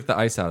Oh, I took the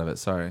ice out of it.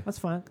 Sorry. That's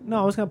fine.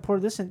 No, I was gonna pour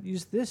this and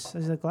use this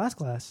as a glass.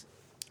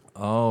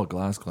 Oh,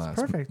 glass.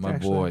 perfect, My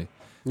actually. boy.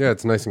 Yeah,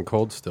 it's nice and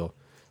cold still.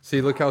 See,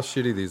 look how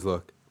shitty these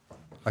look.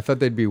 I thought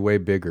they'd be way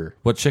bigger.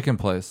 What chicken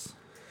place?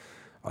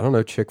 I don't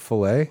know,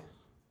 Chick-fil-A.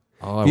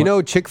 Oh, You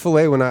know,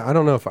 Chick-fil-A, when I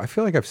don't know if I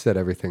feel like I've said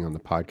everything on the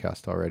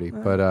podcast already,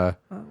 but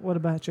What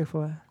about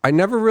Chick-fil-A? I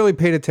never really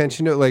paid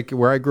attention to like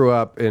where I grew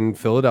up in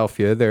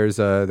Philadelphia. There's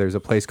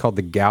a place called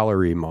the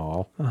Gallery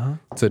Mall.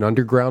 It's an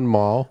underground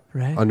mall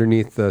Right.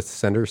 underneath the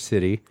center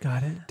city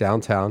Got it.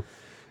 downtown,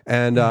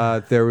 and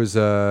there was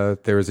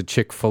a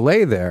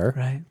Chick-fil-A there.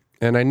 Right.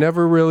 And I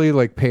never really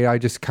like paid. I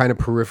just kind of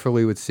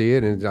peripherally would see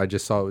it, and I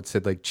just saw it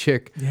said like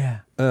chick,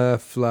 Yeah.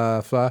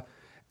 fla,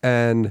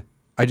 and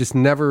I just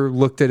never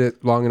looked at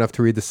it long enough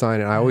to read the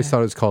sign. And I always thought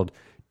it was called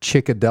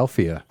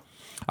Chickadelphia.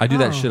 I do Oh.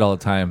 that shit all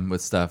the time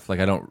with stuff. Like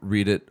I don't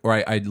read it, or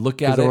I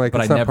look at 'Cause I'm it, like, but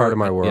I it's not never. part of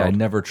my world. Yeah, I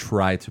never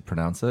try to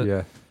pronounce it.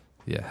 Yeah,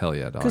 Yeah, hell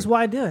yeah, dog. Because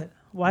why do it?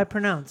 Why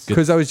pronounce?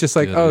 because I was just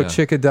like, Good, oh, yeah.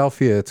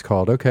 Chickadelphia, it's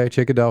called. Okay,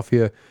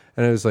 Chickadelphia,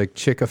 and it was like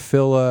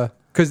Chickaphila.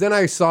 Because then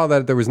I saw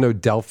that there was no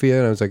Delphia,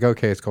 and I was like,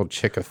 okay, it's called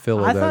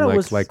Chickaphila. I Then thought it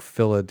was- like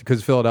Phila,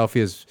 because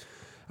Philadelphia is,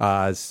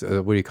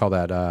 what do you call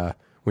that?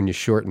 When you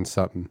shorten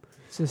something.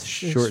 It's just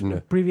Shorten it.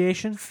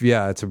 abbreviation.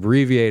 Yeah, it's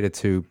abbreviated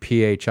to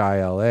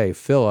PHILA,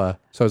 Phila.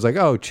 So I was like,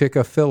 oh,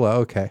 Chickaphila,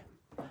 okay.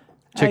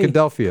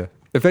 Chickadelphia.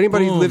 If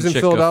anybody lives in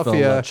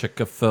Philadelphia,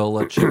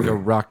 Chicka-filla,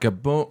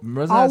 chicka-rocka-boom.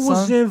 Wasn't I that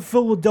was song? in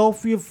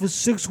Philadelphia for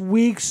 6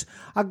 weeks.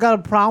 I got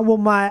a problem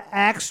with my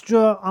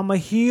extra on my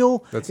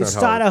heel. That's It not how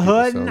started people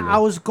hurting. sound, I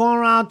was going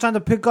around trying to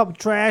pick up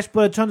trash,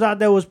 but it turns out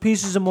there was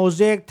pieces of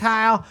mosaic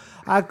tile.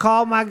 I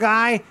called my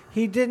guy.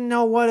 He didn't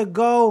know where to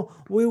go.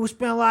 We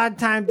spent a lot of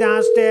time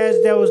downstairs.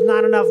 There was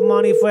not enough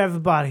money for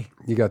everybody.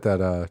 you got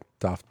that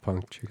Daft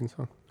Punk chicken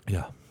song?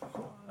 Yeah.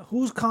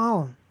 Who's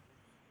calling?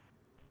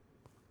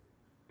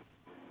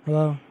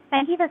 Hello?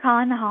 Thank you for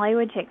calling the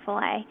Hollywood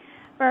Chick-fil-A.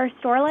 For our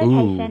store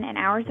location and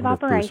hours of wonder if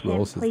Bruce operation,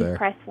 Willis is please there.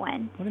 press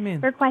 1. What do you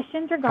mean? For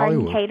questions regarding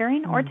Hollywood.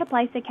 catering or to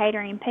place a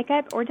catering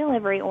pickup or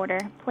delivery order,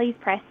 please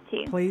press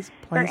 2. Please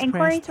For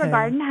inquiries press 10.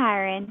 regarding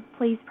hiring,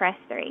 please press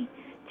 3.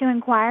 To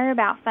inquire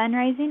about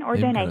fundraising or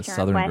Maybe got a donation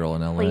Southern requests, girl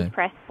in LA. please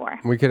press 4.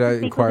 We could To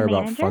speak inquire with the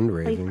about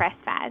manager, Please fundraising. press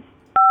 5.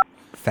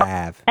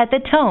 5. At the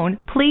tone,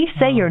 please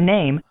say your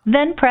name,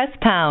 then press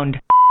pound.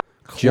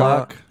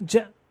 Cluck.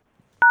 Chuck.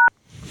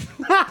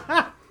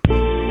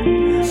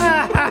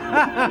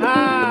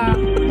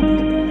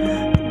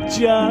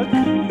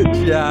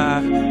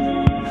 Yeah.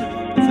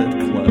 Said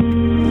cluck.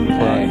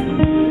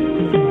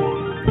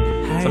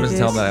 Somebody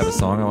tell them that I have a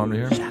song I want to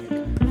hear.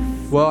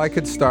 Well, I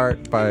could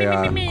start by,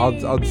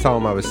 I'll tell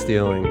them I was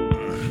stealing.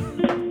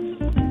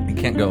 You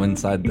can't go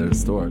inside their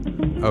store.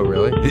 Oh,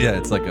 really? Yeah,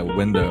 it's like a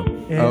window.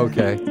 Yeah. Oh,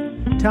 okay.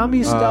 Tell me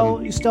you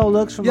stole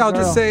looks from. Yeah, the I'll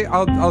girl. just say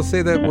I'll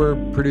say that we're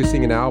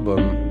producing an album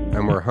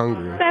and we're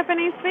hungry.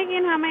 Stephanie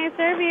speaking. How may I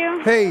serve you?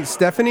 Hey,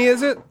 Stephanie,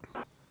 is it?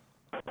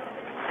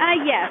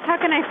 Yes. How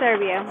can I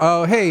serve you?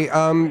 Oh, hey.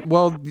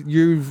 Well,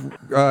 you've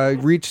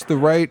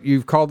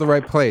you've called the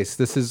right place.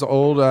 This is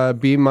old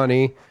B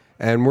Money,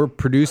 and we're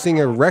producing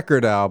a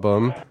record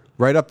album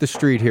right up the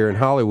street here in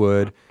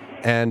Hollywood,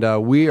 and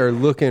we are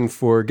looking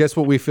for. Guess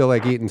what we feel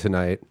like eating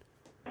tonight?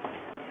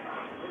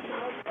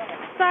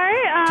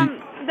 Sorry.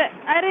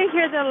 I didn't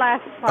hear the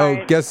last part. Oh,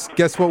 guess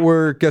what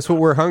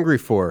we're hungry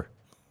for?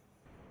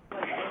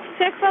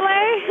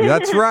 Chick-fil-A.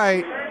 That's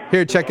right.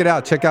 Here, check it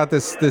out. Check out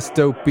this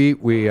dope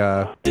beat we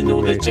Eating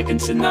all the chicken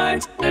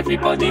tonight.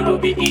 Everybody will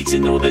be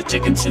eating all the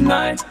chicken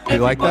tonight. You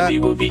like that? Everybody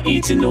will be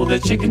eating all the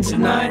chicken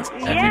tonight.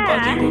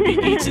 Everybody will be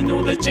eating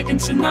all the chicken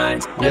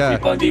tonight. Yeah.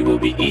 Everybody will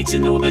be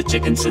eating all the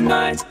chicken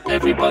tonight.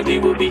 Everybody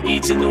will be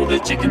eating all the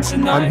chicken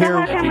tonight. I'm here.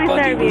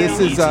 Everybody will This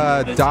be is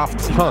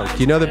Daft Punk.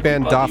 You know the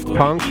band Daft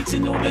Punk?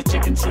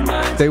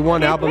 They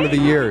won Album of the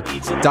Year.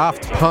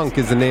 Daft Punk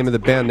is the name of the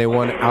band. They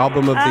won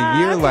Album of the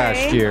Year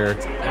last year,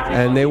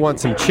 and they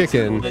want some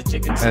chicken.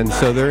 And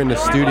so they're in the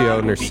studio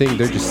and they're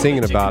just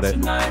singing about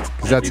it,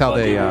 because that's how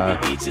they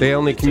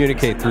only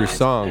communicate through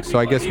songs. So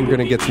I guess we're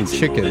gonna get some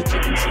chicken.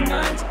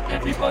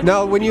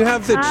 Now, when you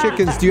have the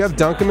chickens, do you have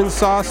Dunkin'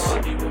 sauce?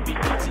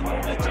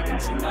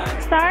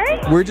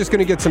 Sorry? We're just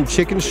gonna get some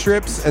chicken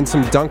strips and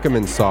some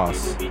Dunkin'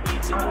 sauce. Okay.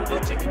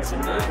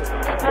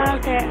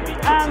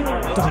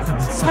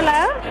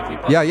 Hello?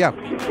 Yeah. Do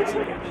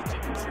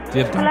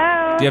you have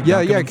Hello?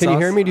 Yeah. Can you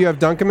hear me? Do you have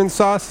Dunkin'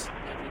 sauce?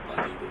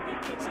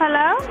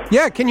 Hello?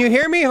 Yeah. Can you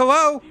hear me?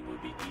 Hello.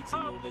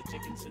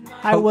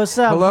 Hi, what's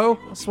up? Hello,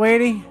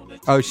 sweetie.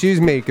 Oh, she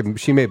made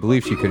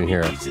believe she couldn't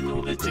hear us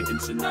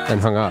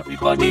and hung up.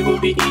 Everybody will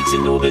be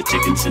eating all the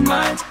chicken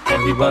tonight.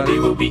 Everybody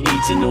will be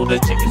eating all the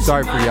chicken.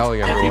 Sorry for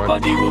yelling, everyone.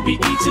 Everybody will be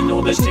eating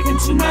all the chicken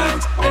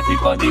tonight.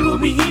 Everybody will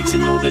be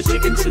eating all the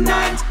chicken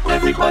tonight.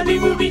 Everybody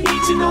will be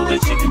eating all the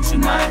chicken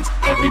tonight.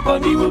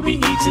 Everybody will be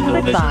eating all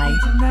the chicken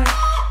tonight.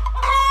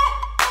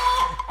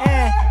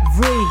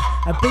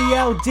 A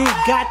B-O-D,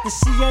 got the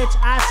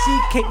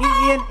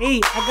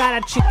C-H-I-C-K-E-N-E. I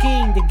got a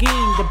chicken, the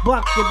game, the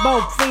buck, the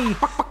both free.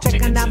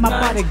 Checking out my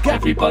body, gut.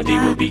 Everybody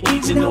will be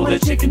eating all the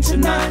chicken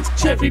tonight.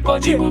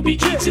 Everybody will be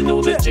eating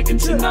all the chicken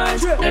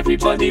tonight.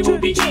 Everybody will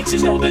be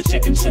eating all the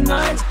chicken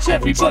tonight.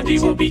 Everybody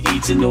will be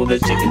eating all the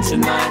chicken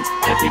tonight.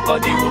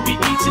 Everybody will be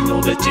eating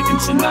all the chicken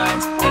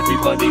tonight.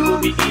 Everybody will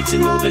be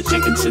eating all the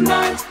chicken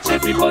tonight.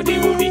 Everybody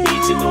will be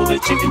eating all the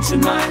chicken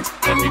tonight.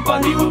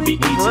 Everybody will be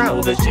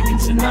eating all the chicken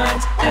tonight.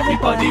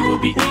 Everybody will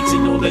be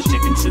eating all the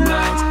chicken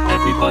tonight.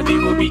 Everybody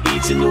will be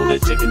eating all the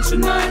chicken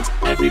tonight.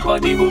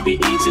 Everybody will be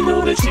eating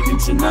all the chicken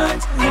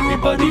tonight.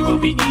 Everybody will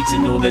be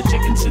eating all the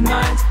chicken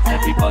tonight.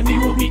 Everybody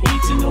will be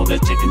eating all the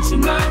chicken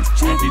tonight.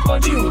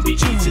 Everybody will be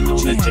eating all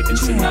the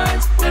chicken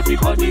tonight.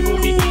 Everybody will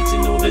be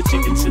eating all the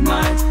chicken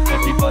tonight.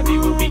 Everybody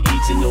will be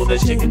eating all the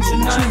chicken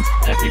tonight.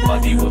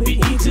 Everybody will be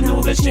eating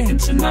all the chicken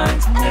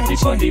tonight.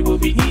 Everybody will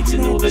be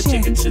eating all the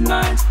chicken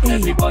tonight.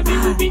 Everybody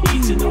will be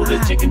eating all the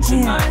chicken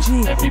tonight.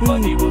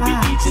 Everybody will be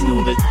eating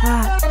all the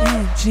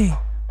I-N-G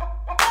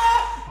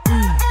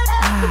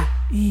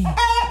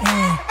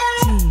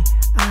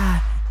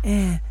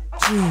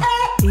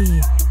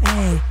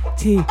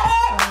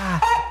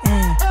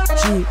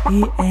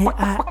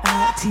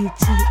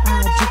E-N-G-E-A-T-I-N-G-E-A-I-T-T-I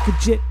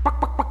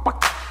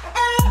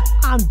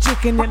I'm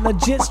jicking it,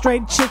 legit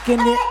straight chicken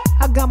it.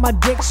 I got my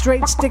dick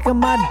straight, sticking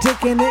my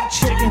dick in it.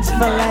 Chicken's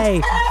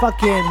fillet,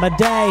 fucking my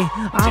day.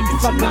 I'm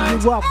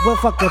fucking you up with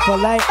fucking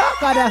fillet. I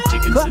got a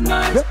chicken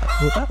tonight.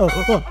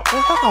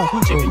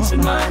 Chicken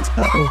tonight.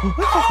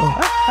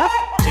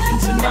 Chicken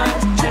tonight.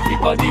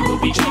 Everybody will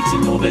be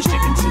eating all the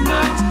chicken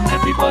tonight.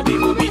 Everybody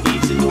will be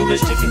eating all the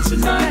chicken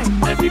tonight.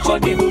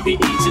 Everybody will be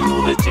eating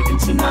all the chicken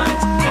tonight.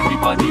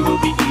 Everybody will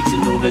be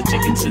eating all the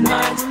chicken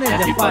tonight.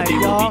 Everybody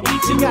will be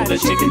eating all the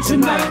chicken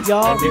tonight.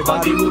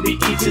 Everybody will be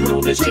eating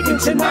all the chicken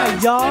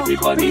tonight.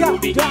 Everybody will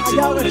be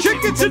eating all the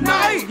chicken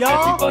tonight.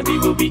 Everybody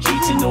will be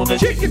eating all the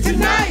chicken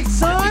tonight.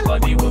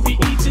 Everybody will be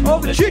eating all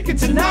the chicken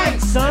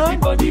tonight.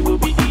 Everybody will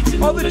be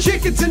eating all the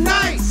chicken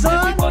tonight.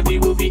 Everybody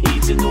will be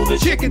eating all the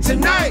chicken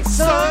tonight.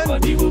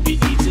 Everybody will be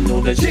eating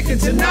all the chicken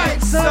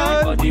tonight.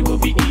 Everybody will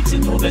be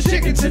eating all the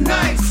chicken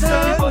tonight.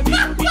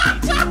 Everybody will be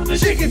eating all the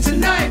chicken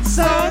tonight.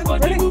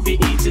 Everybody will be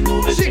eating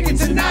all the chicken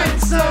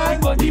tonight.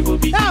 Everybody will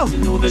be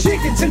eating all the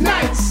chicken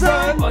tonight.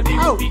 Everybody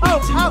will be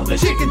eating all the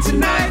chicken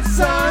tonight.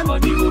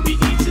 Everybody will be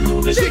eating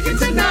all the chicken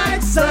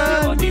tonight.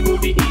 Everybody will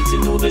be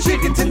eating all the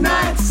chicken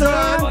tonight.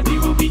 Everybody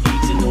will be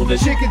eating all the the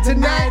chicken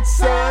tonight,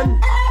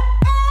 son.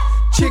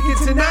 Chicken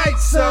tonight,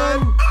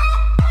 son.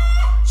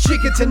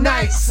 Chicken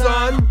tonight,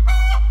 son.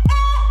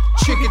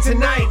 Chicken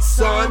tonight,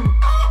 son.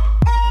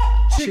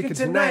 Chicken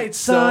tonight,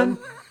 son.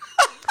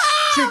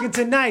 Chicken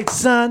tonight,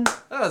 son.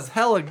 That was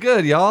hella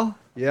good, y'all.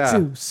 Yeah.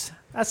 Juice.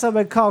 That's what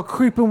we call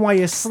creeping while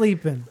you're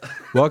sleeping.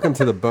 Welcome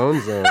to the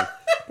Bone Zone.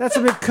 That's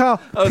what we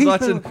call. I was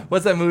watching.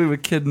 What's that movie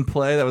with Kid and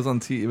Play that was on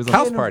TV? It was on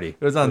House Party.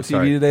 It was on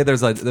TV today.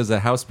 There's a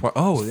house party.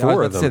 Oh, I was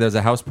about to say there's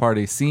a house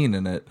party scene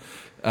in it,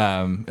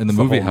 in the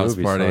movie House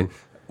Party,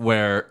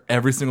 where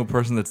every single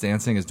person that's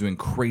dancing is doing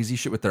crazy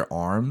shit with their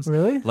arms.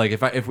 Really? Like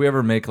if we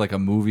ever make like a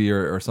movie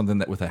or something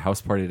that with a house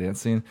party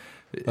dancing,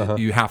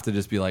 you have to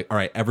just be like, all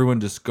right,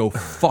 everyone just go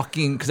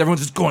fucking, because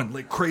everyone's just going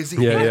like crazy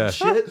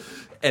shit.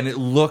 And it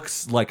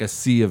looks like a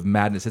sea of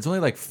madness. It's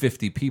only like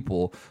 50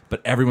 people,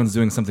 but everyone's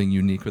doing something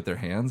unique with their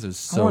hands. It's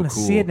so cool. I want to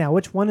see it now.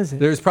 Which one is it?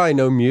 There's probably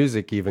no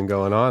music even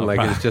going on. Like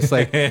it's just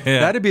like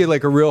that'd be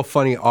like a real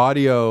funny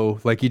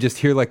audio. Like you just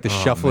hear like the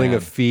shuffling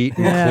of feet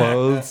and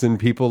clothes and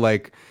people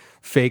like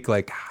fake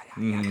like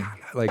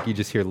like you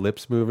just hear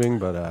lips moving.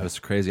 But it was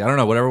crazy. I don't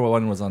know. Whatever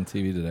one was on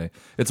TV today.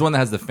 It's one that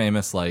has the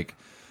famous like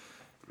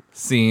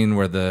scene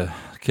where the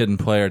Kid and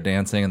Play are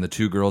dancing and the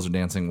two girls are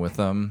dancing with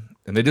them.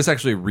 And they just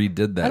actually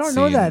redid that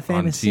scene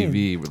on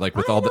TV, like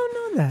with all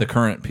the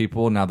current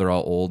people. Now they're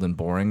all old and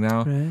boring now.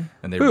 Right.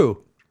 And they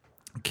Who?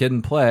 Kid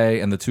and Play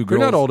and the two girls.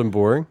 They're not old and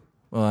boring.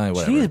 Well,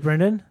 whatever. Jeez,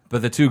 Brendan.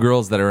 But the two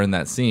girls that are in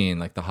that scene,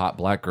 like the hot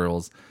black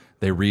girls,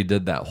 they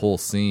redid that whole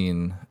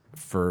scene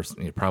for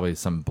probably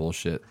some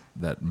bullshit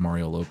that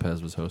Mario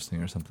Lopez was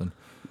hosting or something.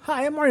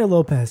 Hi, I'm Mario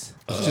Lopez.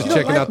 Just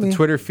checking out the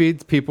Twitter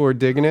feeds. People are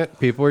digging it.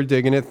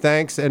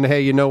 Thanks. And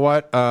hey, you know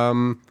what?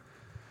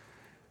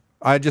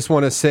 I just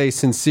want to say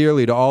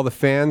sincerely to all the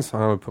fans. I'm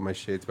going to put my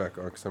shades back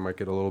on because I might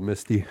get a little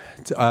misty.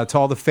 To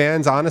all the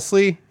fans,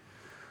 honestly,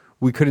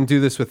 we couldn't do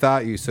this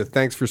without you. So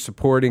thanks for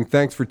supporting.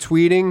 Thanks for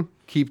tweeting.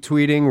 Keep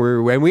tweeting.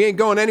 And we ain't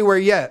going anywhere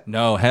yet.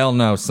 No, hell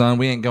no, son.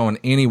 We ain't going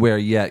anywhere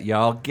yet,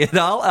 y'all. Get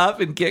all up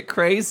and get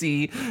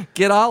crazy.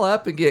 Get all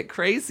up and get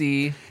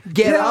crazy.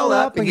 Get all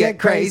up and get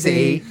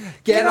crazy.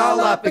 Get all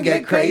up and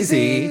get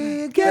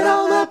crazy. Get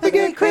all up and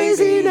get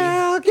crazy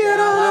now. Get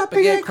all up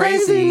and get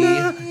crazy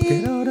now.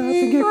 Get on up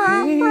and get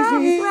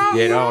crazy.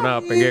 Get on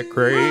up and get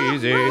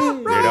crazy.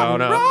 Get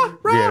on up.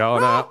 Get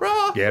on up.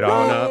 Get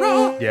on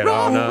up. Get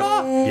on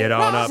up. Get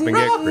on up and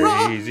get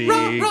crazy.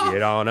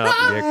 Get on up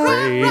and get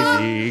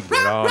crazy.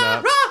 Get on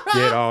up.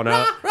 Get on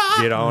up.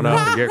 Get on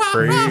up and get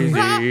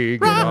crazy.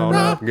 Get on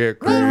up and get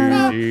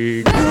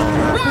crazy. Get on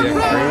up and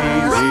get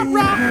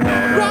crazy.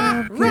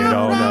 Get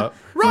on up.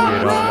 Get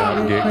on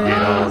up. Get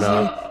on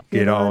up.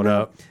 Get on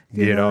up.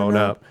 Get on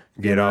up.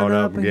 Get on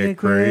up and get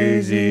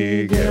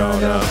crazy. Get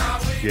on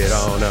up. Get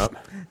on up.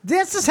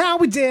 This is how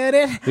we did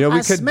it. You know, we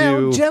I could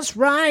smelled do just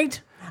right.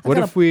 What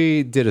if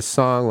we did a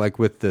song like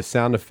with the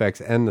sound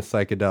effects and the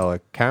psychedelic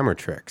camera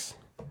tricks?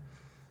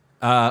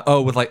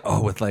 With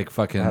like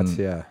fucking. That's,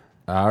 yeah.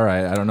 All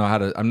right, I don't know how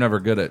to. I'm never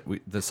good at.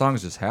 The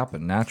songs just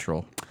happen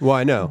natural. Well,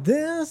 I know.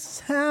 This is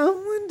how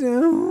we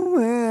do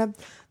it.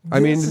 I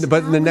mean,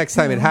 but the next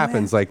time it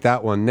happens, like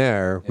that one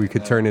there, we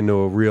could turn into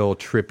a real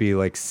trippy,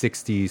 like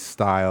 60s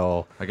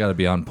style. I got to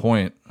be on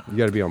point. You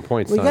got to be on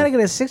point, We son. got to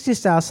get a 60s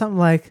style, something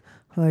like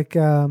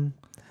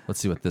let's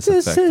see what this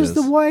This effect is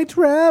the White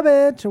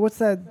Rabbit. Or what's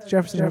that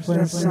Jefferson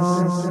Airplane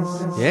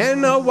song?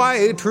 In a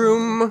white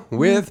room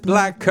with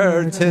black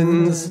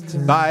curtains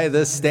by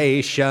the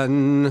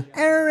station.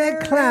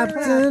 Eric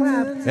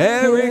Clapton.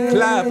 Eric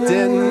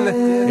Clapton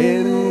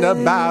in the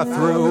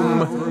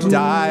bathroom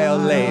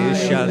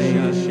dilation.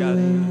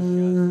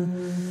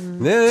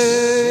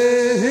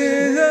 This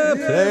is a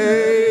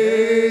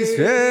place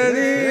where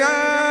the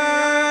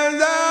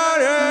eyes are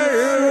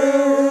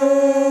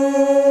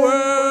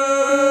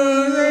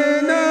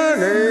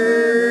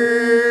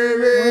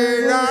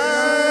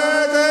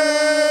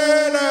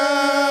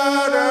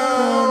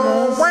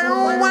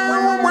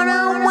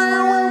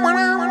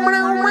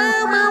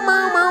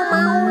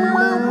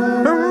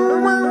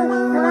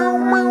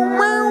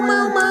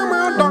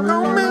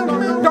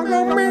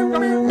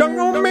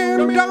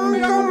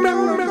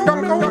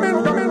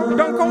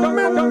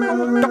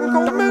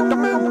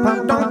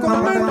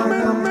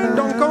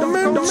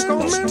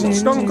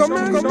Don't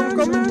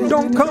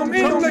come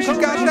in unless you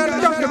got that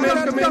document.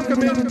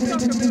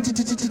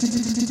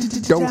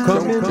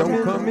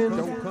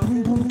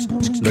 Don't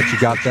come in unless you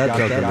got that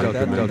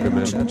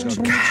document.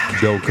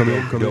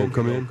 Don't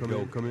come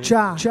in.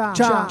 Cha.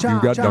 You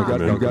got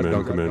document.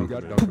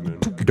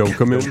 Don't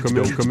come in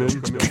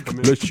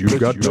unless you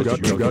got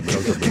document.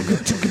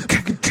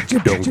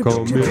 Don't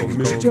come in.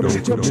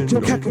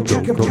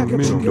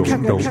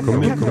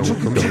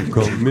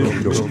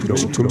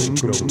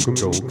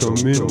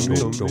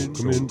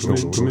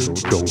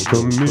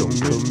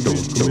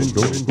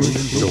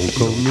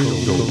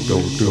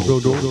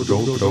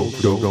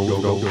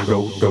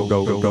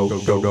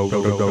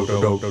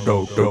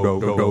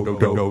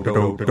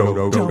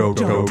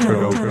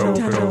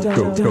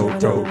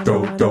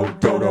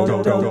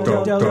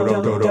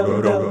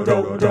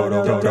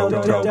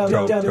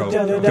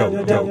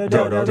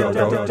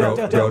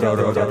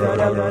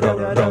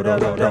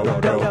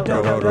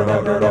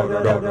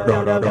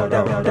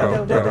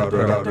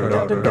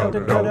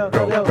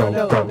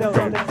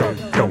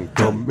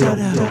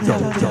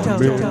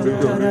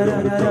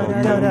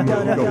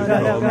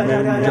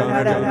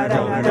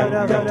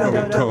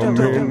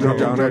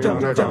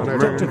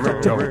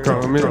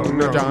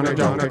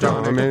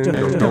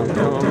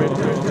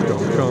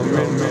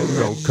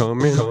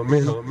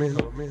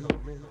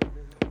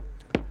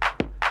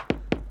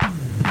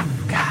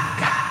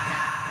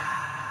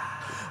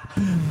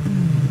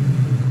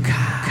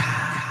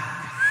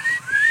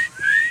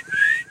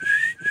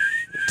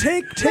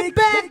 Take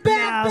back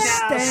now,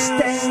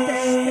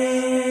 stand.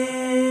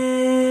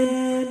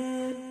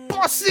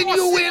 Busting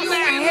you in the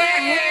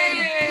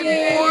head,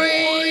 boy.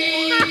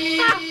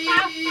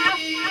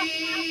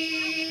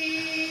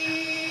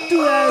 Do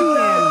that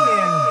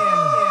again.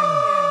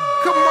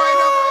 Come right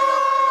up.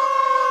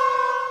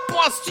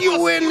 Bust you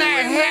in the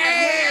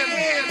head,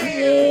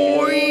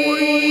 boy.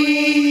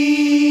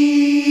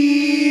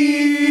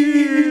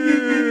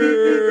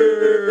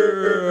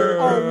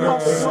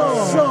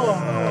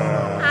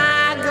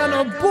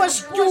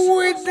 Bust you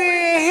in the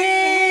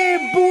head,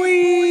 boy.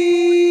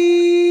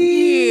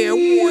 Yeah,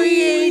 we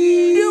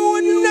ain't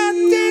doing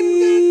nothing,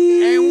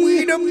 and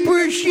we'd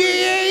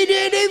appreciate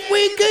it if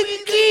we could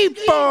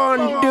keep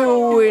on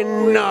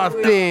doing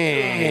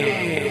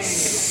nothing.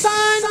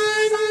 Son.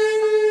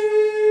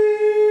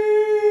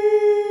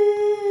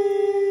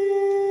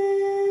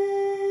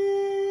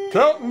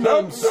 Counting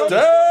them stacks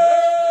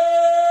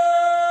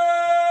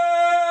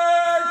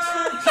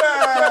of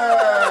cash.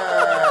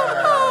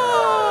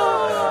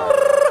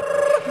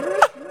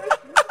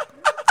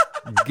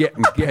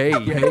 Getting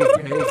paid.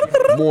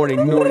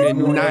 Morning,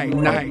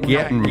 night,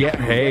 getting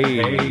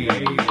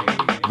paid.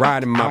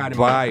 Riding my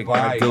bike,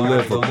 I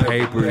deliver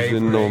papers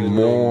in the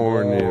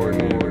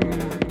morning.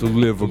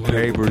 Deliver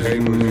papers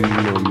in the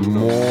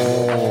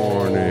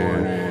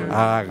morning.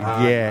 I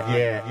get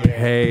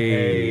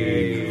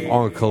paid.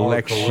 On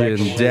collection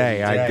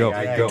day, I go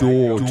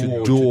door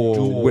to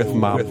door with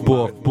my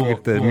book.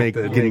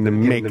 Getting to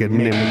make it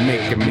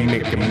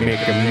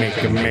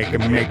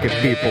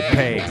people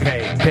pay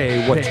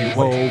what you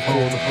owe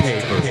for the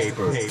paper.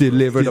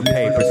 Deliver the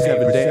paper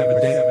 7 days.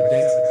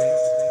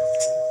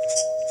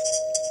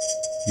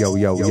 Yo,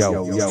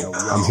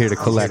 I'm here to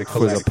collect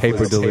for the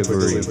paper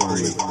delivery.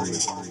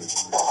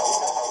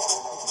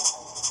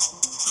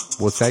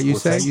 What's that you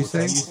say?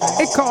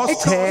 It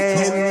costs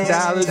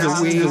 $10 a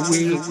week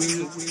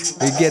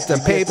to get the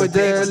paper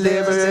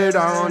delivered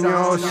on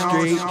your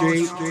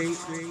street.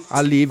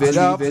 I leave it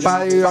up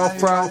by your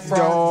front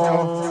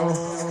door,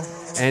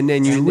 and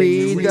then you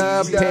read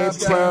the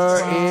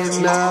paper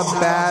in the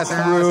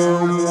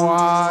bathroom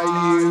while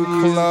you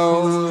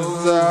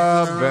close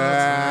the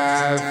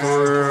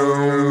bathroom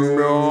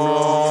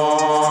door.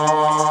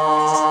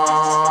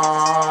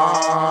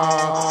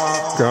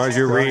 'Cause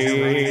you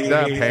read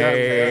the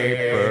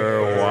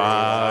paper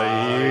while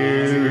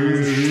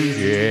you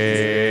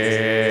shit,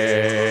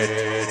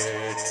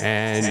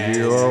 and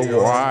your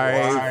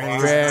wife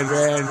and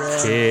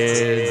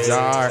kids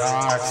are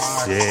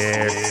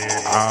sick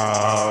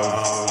of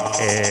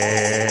it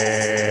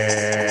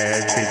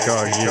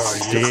because you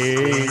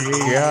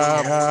stink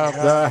up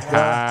the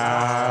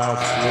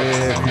house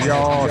with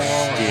your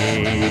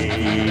stinky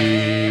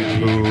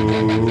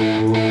poo.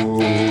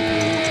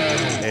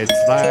 It's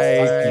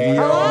like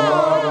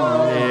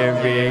you're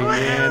living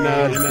in a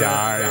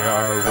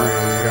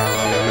diarrhea.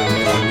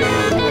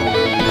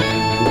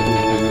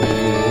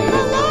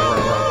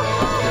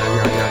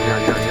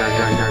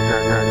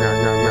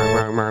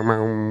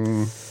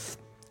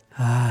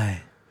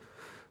 Hi.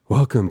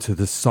 Welcome to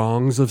the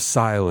Songs of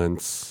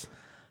Silence.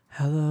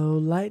 Hello,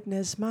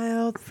 lightness, my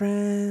old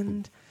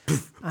friend.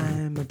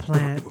 I'm a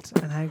plant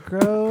and I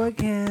grow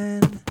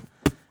again.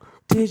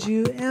 Did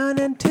you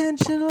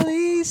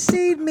unintentionally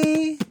seed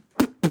me?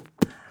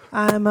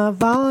 I'm a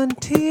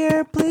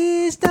volunteer,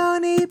 please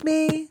don't eat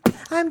me.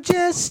 I'm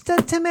just a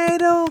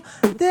tomato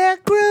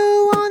that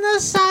grew on the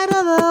side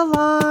of the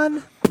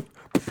lawn.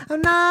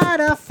 I'm not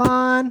a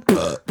fawn.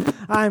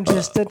 I'm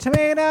just a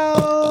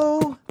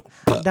tomato.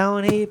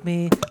 Don't eat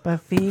me,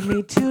 but feed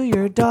me to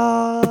your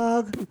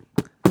dog.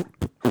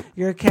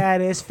 Your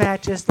cat is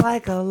fat just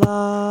like a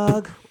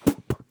log.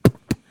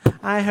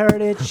 I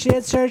heard it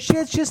shits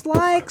just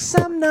like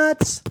some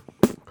nuts.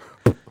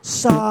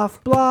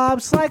 Soft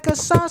blobs like a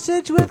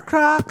sausage with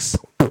Crocs.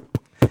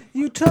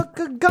 You took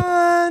a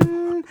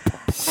gun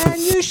and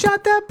you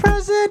shot the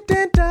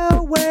president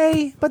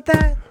away, but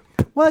that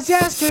was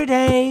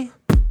yesterday.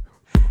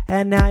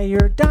 And now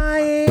you're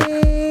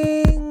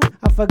dying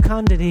of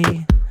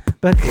fecundity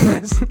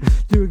because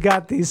you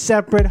got these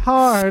separate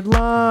hard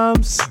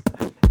lumps.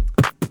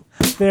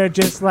 They're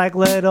just like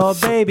little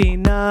baby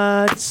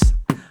nuts.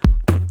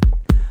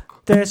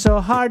 They're so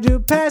hard to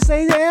pass,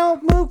 they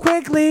don't move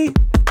quickly.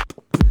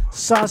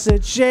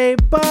 Sausage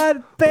shaped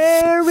but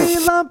very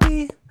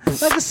lumpy.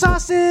 Like a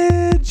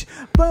sausage,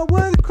 but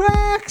with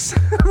cracks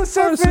on the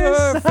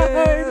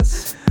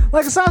surface.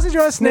 like a sausage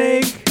or a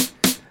snake.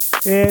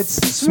 It's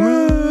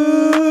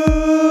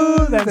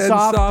smooth and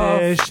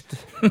softish.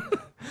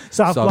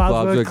 Soft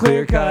blobs with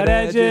clear-cut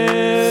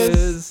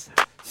edges.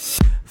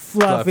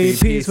 Fluffy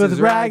piece with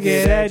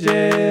ragged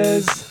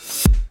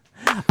edges.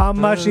 A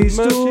mushy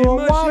stool,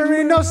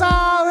 watery, no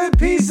solid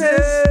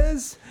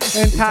pieces.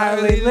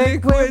 Entirely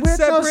liquid with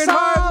no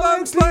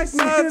solid pieces. Like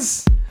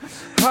nuts.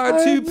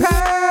 Hard to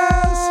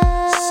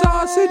pass.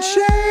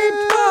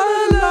 Sausage-shaped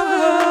but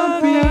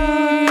lumpy.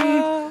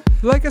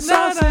 Like a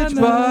sausage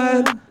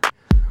bud.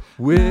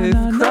 With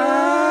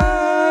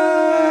cracks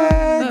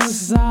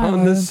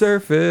on the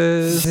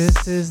surface.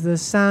 This is the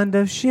sound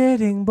of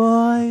shitting,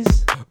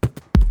 boys.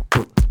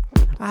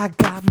 I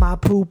got my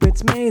poop,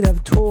 it's made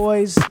of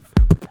toys.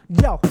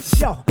 Yo,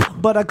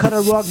 but I cut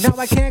a rug, now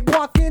I can't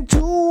walk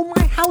into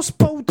my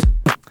houseboat.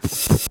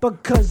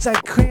 Because I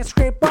can't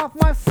scrape off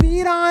my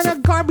feet on a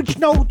garbage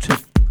note.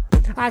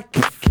 I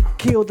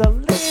killed a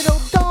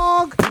little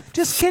dog.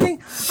 Just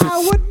kidding,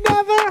 I would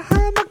never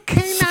harm a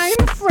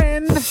canine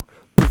friend.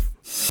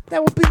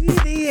 That will be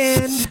the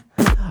end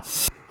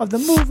of the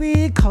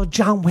movie called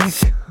John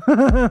Wick.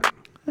 I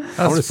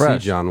want to see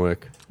John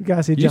Wick. You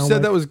gotta see John Wick. You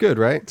said that was good,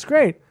 right? It's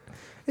great.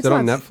 Is it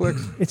on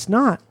Netflix? It's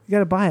not. You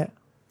gotta buy it.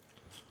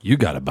 You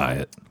gotta buy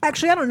it.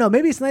 Actually, I don't know.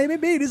 Maybe it's not.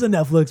 Maybe it is on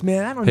Netflix,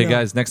 man. I don't know. Hey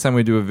guys, next time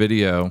we do a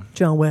video,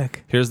 John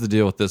Wick. Here's the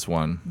deal with this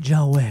one.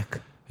 John Wick.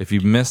 If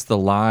you missed the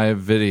live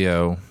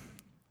video,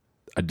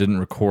 I didn't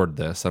record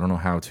this. I don't know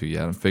how to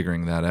yet. I'm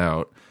figuring that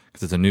out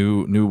because it's a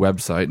new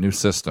website, new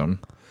system.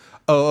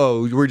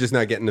 Oh, we're just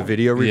not getting the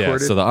video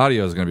recorded? Yeah, so the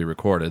audio is going to be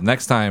recorded.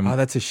 Next time... Oh,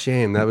 that's a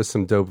shame. That was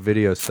some dope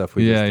video stuff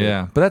we just did.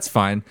 Yeah, but that's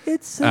fine.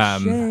 It's a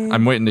shame.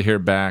 I'm waiting to hear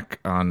back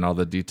on all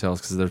the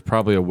details because there's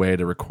probably a way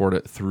to record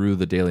it through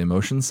the Daily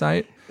Motion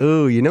site.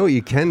 Oh, you know what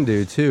you can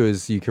do, too,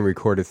 is you can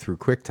record it through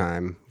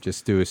QuickTime.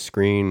 Just do a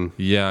screen.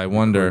 Yeah, I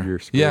wonder.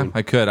 Yeah,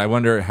 I could. I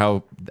wonder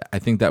how... I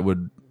think that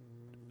would...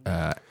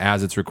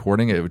 as it's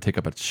recording, it would take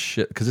up a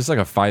shit... Because it's like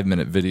a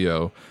 5-minute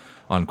video...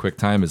 on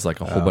QuickTime is like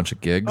a whole bunch of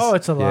gigs. Oh,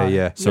 it's a lot.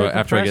 Yeah. So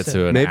after I get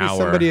to an Maybe hour...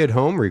 somebody at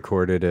home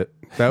recorded it.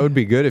 That would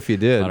be good if you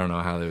did. I don't know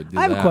how they would do that.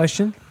 I have a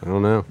question. I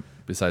don't know.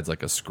 Besides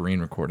like a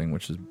screen recording,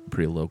 which is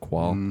pretty low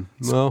qual.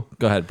 Well,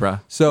 go ahead, bruh.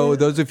 So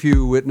those of you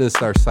who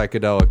witnessed our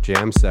psychedelic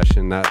jam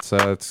session, that's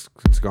it's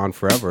gone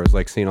forever. It's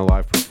like seeing a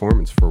live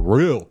performance for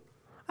real.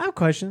 I have a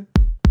question.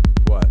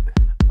 What?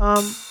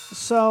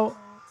 So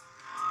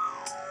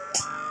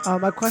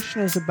my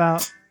question is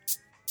about...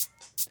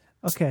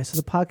 Okay, so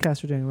the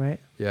podcast we're doing, right?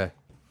 Yeah.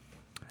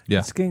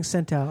 It's getting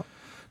sent out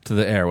to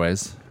the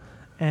airways,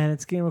 and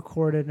it's getting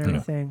recorded and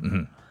everything.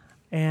 Mm-hmm.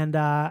 And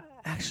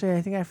actually,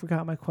 I think I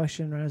forgot my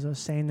question as I was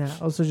saying that.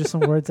 Those are just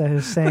some words I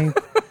was saying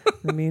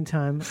in the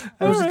meantime.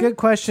 It was a good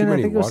question. Too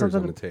many I think it was waters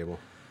something on the table.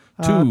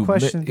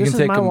 Question. You This can is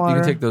take my them, water.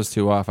 You can take those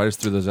two off. I just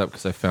threw those up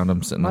because I found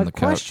them sitting on the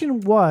couch. My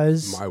question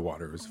was. My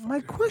water is. My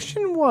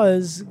question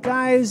was,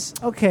 guys.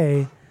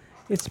 Okay,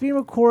 it's being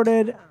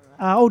recorded.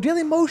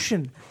 Daily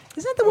Motion.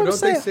 Isn't that the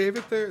website? Don't they save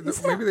it there?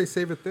 Maybe they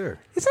save it there.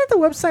 Isn't that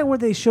the website where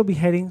they show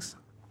beheadings?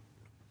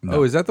 No.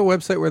 Oh, is that the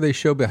website where they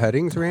show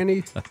beheadings,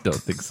 Randy? I don't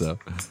think so.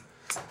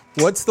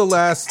 What's the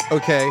last?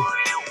 Okay,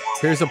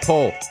 here's a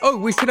poll. Oh,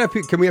 we could have.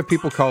 Can we have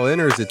people call in,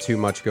 or is it too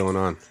much going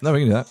on? No, we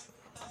can do that.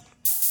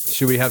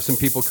 Should we have some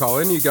people call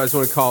in? You guys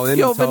want to call in?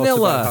 Yo, and tell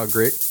Vanilla. us about how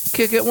great.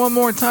 Kick it one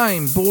more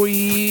time, boy.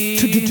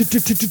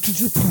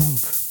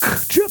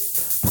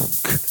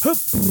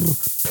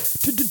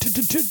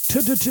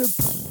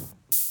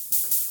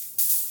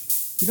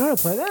 You know how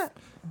to play that?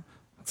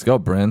 Let's go,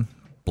 Bryn.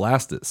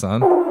 Blast it, son.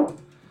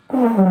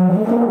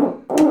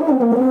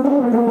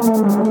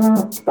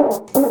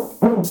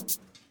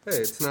 Hey,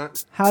 it's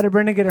not. How did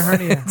Brenda get a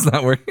hernia? It's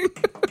not working.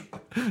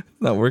 It's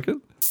not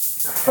working.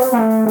 It's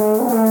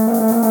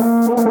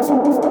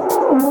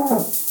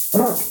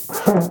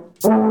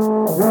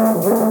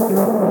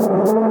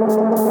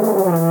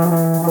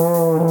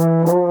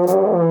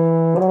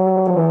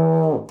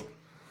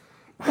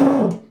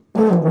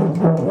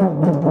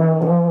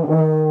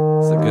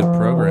a good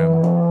program.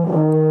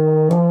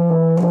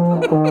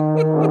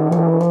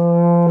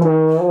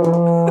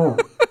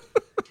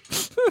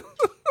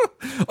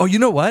 Oh, you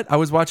know what? I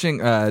was watching,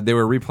 they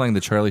were replaying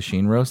the Charlie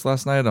Sheen roast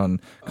last night on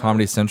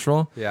Comedy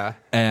Central. Yeah.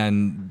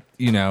 And,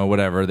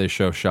 whatever, they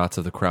show shots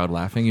of the crowd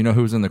laughing. You know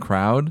who was in the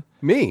crowd?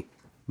 Me.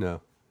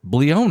 No.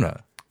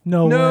 Bleona.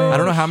 No way. I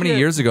don't know how many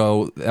years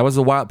ago. That was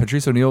a while.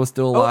 Patrice O'Neill was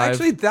still alive. Oh,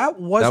 actually, that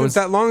wasn't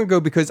that long ago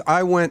because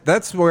I went.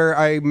 That's where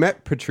I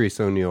met Patrice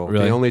O'Neill.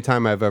 Really? The only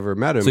time I've ever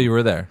met him. So you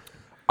were there?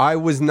 I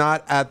was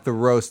not at the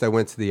roast. I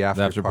went to the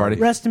after party.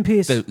 Rest in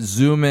peace. The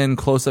zoom in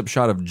close up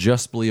shot of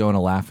just Bleona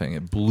laughing.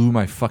 It blew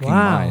my fucking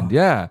Wow. mind.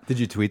 Yeah. Did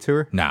you tweet to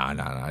her? No,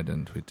 I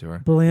didn't tweet to her.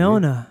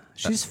 Bleona.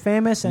 She's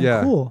famous and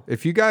cool.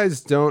 If you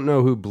guys don't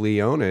know who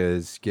Bleona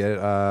is, get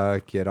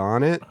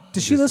on it.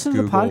 Does she listen to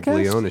the Google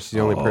podcast? Bleona. She's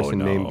the only person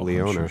named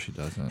Bleona. I'm sure she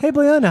doesn't. Hey,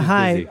 Bleona.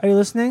 Hi. busy. Are you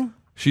listening?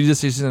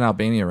 She's in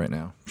Albania right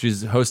now.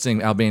 She's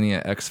hosting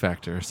Albania X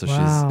Factor, so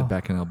Wow. she's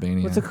back in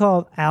Albania. What's it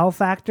called? Al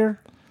Factor?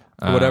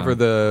 Whatever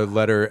the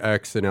letter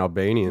X in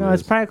Albanian No,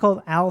 it's is. probably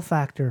called Al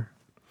Factor.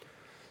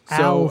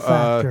 Owl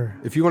factor.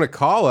 If you want to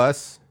call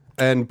us,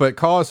 but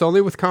call us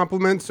only with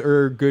compliments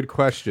or good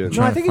questions.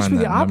 No, I think it should be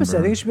the opposite.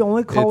 I think it should be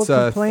only call with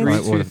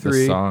complaints.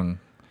 323. Song.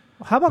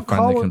 How about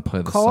call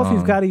if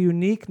you've got a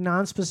unique,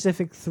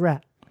 non-specific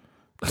threat?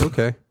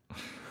 Okay.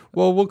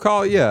 Well, we'll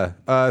call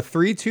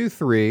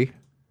 323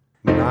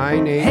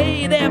 98.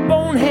 Hey there,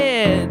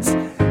 boneheads.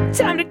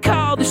 Time to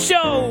call the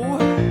show.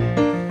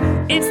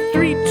 It's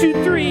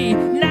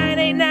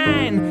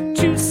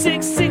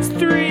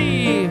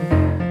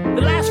 323-989-2663.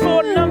 The last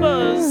four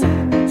numbers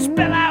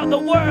spell out the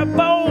word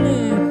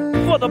bone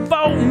for the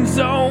bone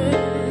zone.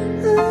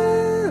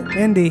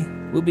 Andy.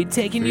 We'll be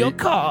taking your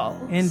call.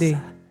 Andy.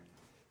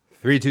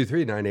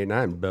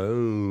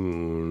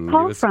 323-989-BONE.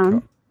 Call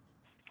from.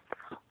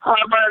 Hi,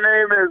 my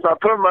name is. I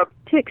put my.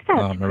 To accept,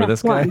 remember press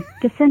this guy? 1.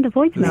 To send a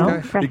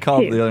voicemail, press He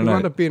called 2. the other You night.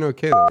 wound up being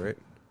okay, though, right?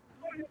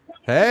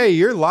 Hey,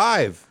 you're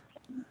live.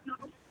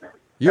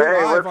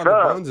 You're live on the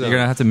Bone Zone. You're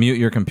going to have to mute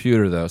your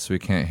computer, though, so we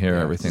can't hear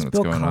everything that's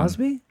Bill going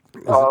Cosby?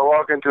 I'll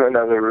walk into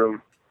another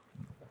room.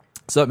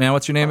 What's up, man?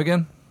 What's your name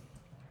again?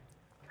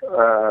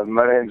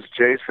 My name's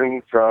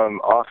Jason from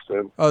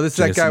Austin. Oh, this is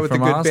that Jason guy with the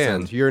from good Austin.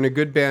 band. You're in a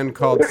good band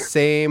called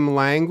Same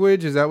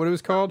Language. Is that what it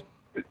was called?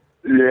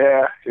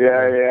 Yeah.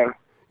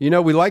 You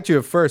know, we liked you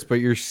at first, but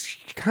you're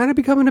kind of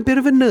becoming a bit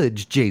of a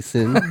nudge,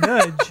 Jason.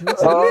 Nudge? A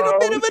little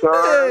bit of a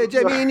nudge.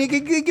 I mean, you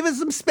could give us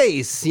some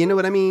space. You know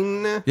what I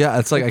mean? Yeah,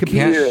 it's like I capiche?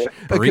 can't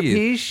A breathe.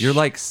 capiche? You're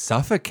like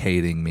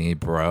suffocating me,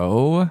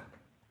 bro.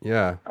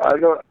 Yeah. I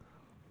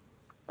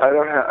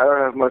don't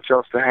have much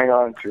else to hang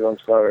on to. I'm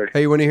sorry.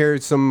 Hey, you want to hear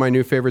some of my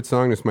new favorite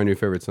song? This is my new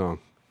favorite song.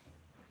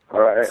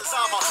 All right.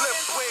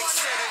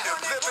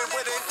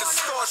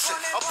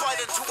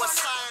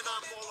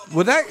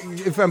 Would that,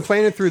 if I'm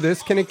playing it through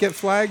this, can it get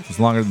flagged? It's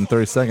longer than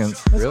 30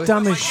 seconds. That's Really?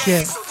 dumb as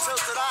shit.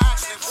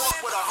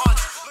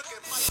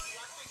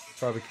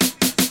 Probably.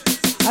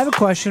 I have a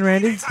question,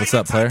 Randy. What's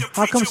up, player?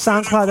 How come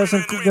SoundCloud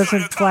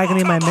doesn't flag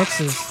any of my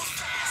mixes?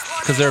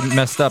 Because they're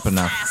messed up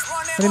enough.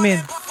 What do you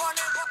mean?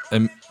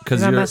 Because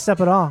They're not messed up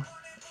at all.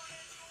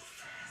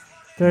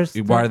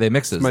 Why are they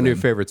mixes? It's my then? new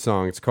favorite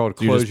song. It's called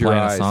You're Close just Your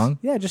playing Eyes. a song?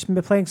 Yeah, just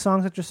playing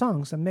songs after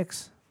songs, a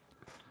mix.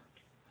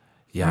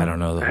 Yeah, I don't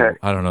know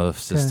the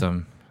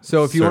system.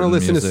 So if you want to Certain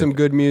listen music. to some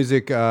good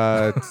music,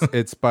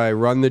 it's by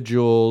Run the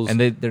Jewels. And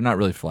they're not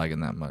really flagging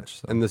that much.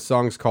 So. And the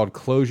song's called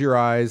Close Your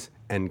Eyes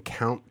and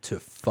Count to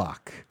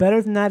Fuck.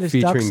 Better than that is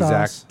Duck featuring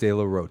Zach Sauce. De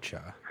La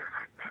Rocha.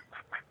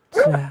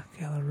 Zach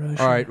De La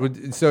Rocha. All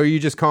right. So are you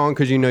just calling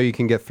because you know you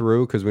can get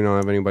through because we don't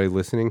have anybody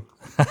listening?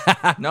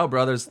 No,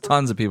 bro. There's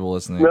tons of people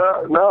listening.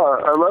 No,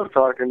 I love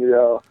talking to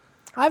y'all.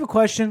 I have a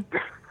question.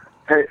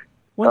 Hey.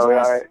 When's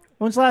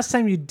the last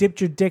time you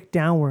dipped your dick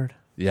downward?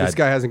 Yeah, This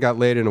guy hasn't got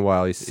laid in a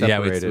while. He's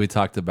separated. Yeah, we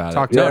talked about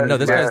Talked it. about No, it.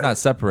 this guy's not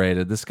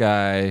separated. This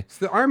guy. It's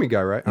the army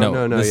guy, right? No,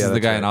 oh, no. This yeah, is the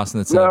that's guy in right. Austin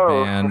that's in a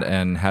band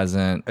and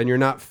hasn't. And you're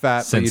not fat,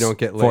 but since you don't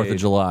get laid. 4th of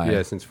July.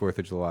 Yeah, since 4th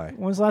of July.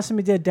 When's the last time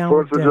you did a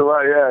downward 4th of dip?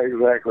 July, yeah,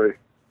 exactly.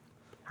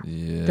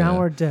 Yeah.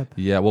 Downward dip.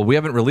 Yeah, well, we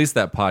haven't released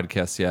that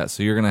podcast yet,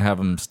 so you're going to have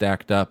them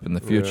stacked up in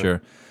the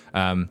future.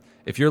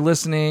 If you're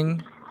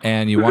listening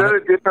and you want Is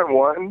that a different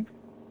one?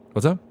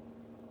 What's up?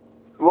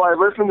 Well, I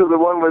listened to the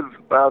one with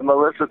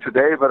Melissa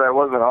today, but I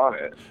wasn't on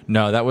it.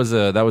 No, that was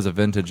a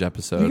vintage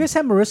episode. You guys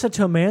have Marissa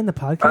Tomei on the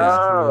podcast?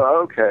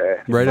 Oh,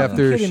 okay. Right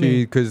after kidding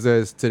me.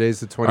 because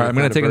today's the 20th. All right, I'm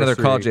going to take another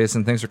call, anniversary.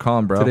 Jason. Thanks for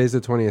calling, bro. Today's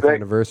the 20th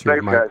anniversary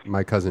of thanks,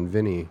 my cousin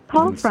Vinny.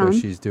 Call And so from-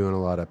 she's doing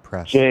a lot of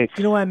press. Jake.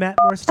 You know why I met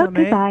Marissa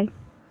Okay, Tomei? bye.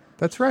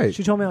 That's right.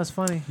 She told me I was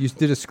funny. You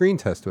did a screen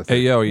test with her.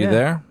 Hey, yo, are you Yeah.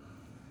 there?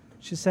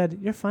 She said,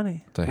 "You're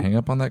funny." Did I hang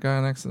up on that guy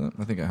on accident?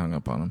 I think I hung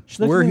up on him. She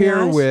looked We're me in the here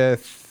eyes.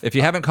 with If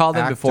you haven't called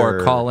in before,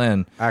 actor- call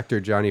in. actor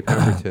Johnny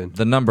Pemberton.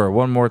 The number,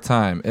 one more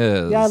time,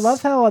 is... Yeah, I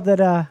love how that.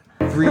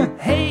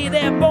 Hey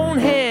there,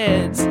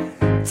 boneheads.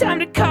 Time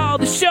to call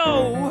the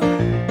show.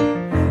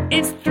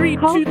 It's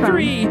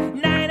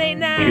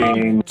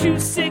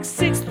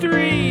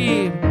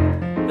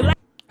 323-989-2663.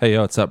 Hey,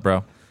 yo, what's up,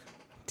 bro?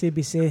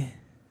 TBC.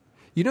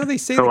 You know, they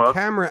say Hello? the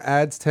camera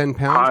adds 10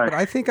 pounds, Hi. but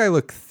I think I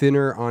look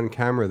thinner on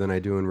camera than I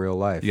do in real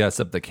life. You got to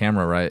set the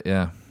camera right,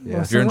 yeah.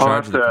 Yeah. If you're in I'll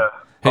charge have of the... to,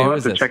 Hey, I'll who have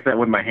is to this? check that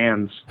with my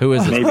hands. Who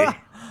is this? Maybe.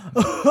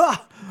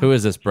 Who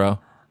is this, bro?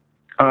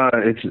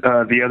 It's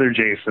the other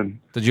Jason.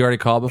 Did you already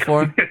call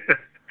before?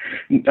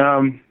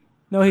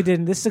 No, he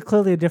didn't. This is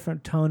clearly a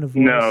different tone of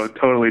voice. No,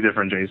 totally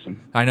different Jason.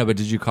 I know, but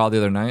did you call the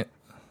other night?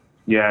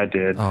 Yeah, I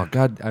did. Oh,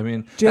 God, I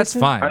mean, Jason? that's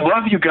fine. I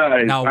love you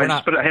guys. No, we're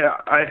not- But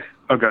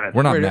oh, go ahead.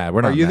 We're not Wait, mad.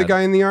 We're not Are you the mad.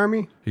 guy in the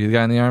army? Are you the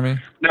guy in the army?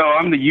 No,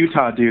 I'm the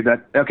Utah dude.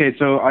 Okay,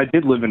 so I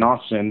did live in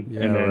Austin.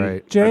 Yeah, and then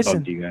right. Jason. I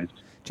bugged you guys.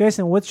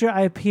 Jason, what's your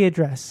IP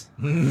address?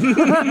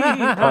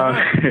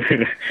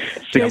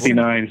 69,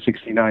 69,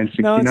 69.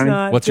 No, it's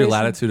not. What's your Jason,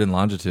 latitude and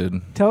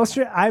longitude? Tell us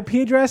your IP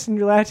address and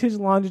your latitude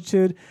and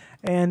longitude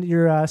and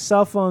your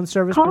cell phone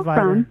service Call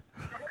provider.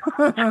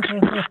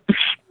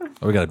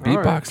 Oh, we got a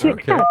beatbox. To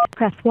Okay. accept,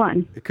 press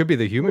 1. It could be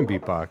the human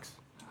beatbox.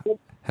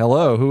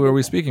 Hello, who are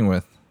we speaking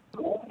with?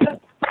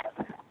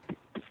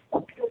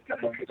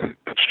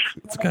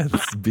 This guy's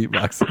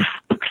beatboxing.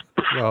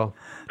 Well,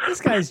 This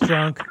guy's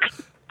drunk.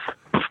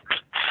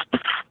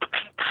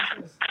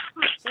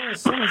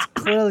 Someone's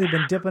clearly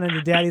been dipping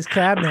into Daddy's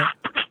cabinet.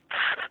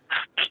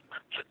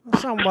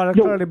 Somebody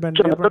clearly been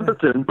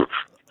dipping.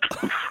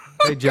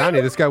 Hey,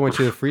 Johnny, this guy wants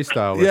you to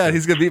freestyle. With Yeah, him.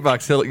 he's gonna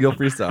beatbox. You'll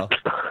freestyle.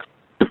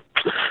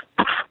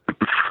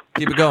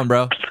 Keep it going,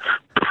 bro.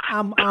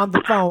 I'm on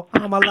the phone.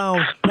 I'm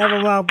alone. Never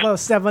run blow.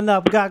 7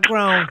 Up got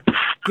grown.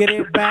 Get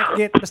it back.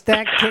 Get the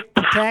stack. Kick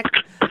the tack.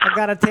 I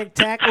gotta take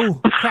tack.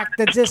 Ooh, crack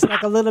the disc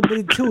like a little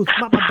bitty tooth.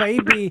 Mama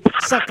baby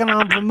sucking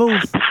on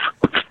vermouth.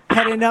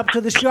 Heading up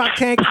to the Shark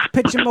Tank.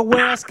 Pitching my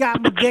wares.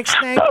 Got my dick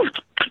stank.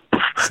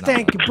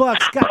 Stanky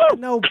bucks. Got the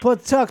no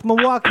put tucks.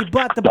 Milwaukee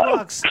bought the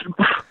Bucks.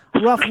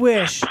 Rough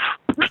wish.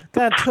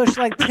 Got a tush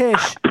like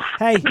Tish.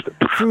 Hey,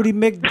 Fruity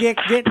McGick.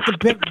 Get the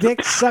big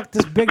dick. Suck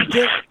this big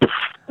dick.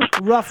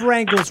 Rough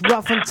wrangles,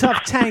 rough and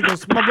tough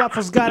tangles. My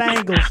ruffles got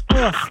angles.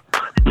 Oof.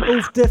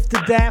 Oof, diff the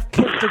daff.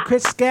 Kick the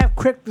crit scap.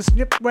 Crick the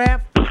snip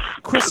rap.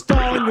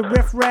 Crystal in your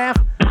riff raff.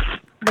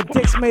 My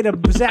dick's made of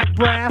Zach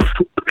Braff.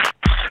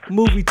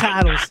 Movie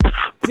titles.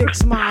 Dick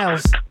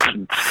smiles.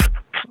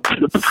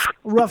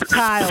 Rough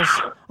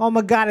tiles. Oh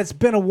my God, it's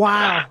been a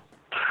while.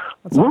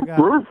 That's all I got.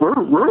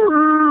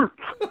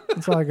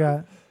 That's all I got.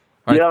 All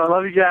right. Yeah, I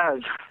love you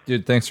guys.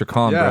 Dude, thanks for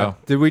calling, bro.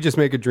 Did we just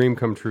make a dream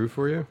come true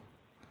for you?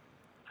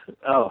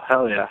 Oh,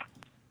 hell yeah.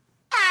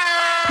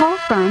 Call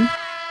from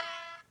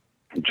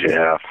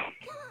Jeff.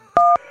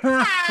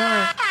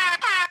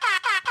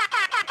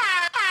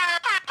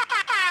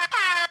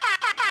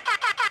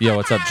 Yo,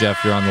 what's up,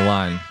 Jeff? You're on the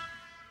line.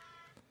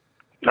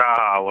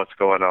 What's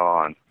going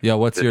on? Yo,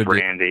 what's This your is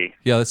Randy.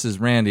 Yeah, this is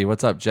Randy.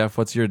 What's up, Jeff?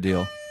 What's your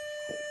deal?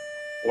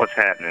 What's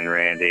happening,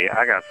 Randy?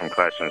 I got some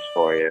questions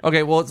for you.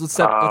 Okay, well, let's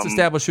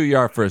establish who you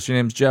are first. Your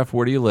name's Jeff.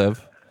 Where do you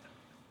live?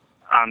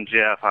 I'm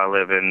Jeff. I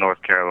live in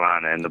North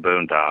Carolina in the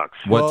Boondocks.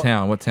 What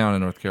town? What town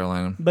in North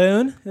Carolina?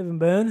 Boone? Live in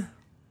Boone?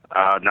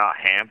 Not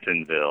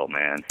Hamptonville,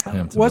 man.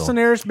 Hamptonville. What's the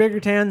nearest bigger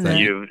town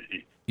then?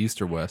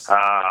 East or west?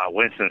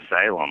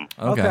 Winston-Salem.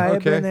 Okay,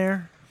 I've been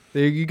there.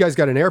 You guys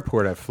got an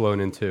airport I've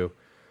flown into.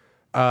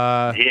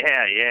 Yeah,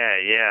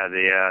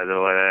 the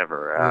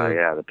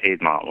whatever. The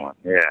Piedmont one.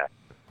 Yeah.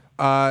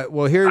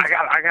 Well, here's.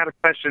 I got a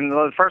question.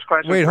 The first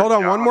question. Wait, hold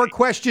on. Johnny. One more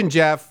question,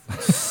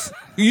 Jeff.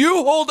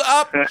 You hold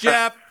up,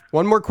 Jeff.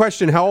 One more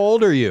question. How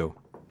old are you?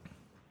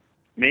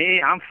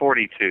 Me, I'm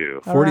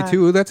 42.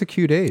 42. Ooh, that's a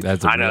cute age.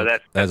 That's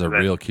a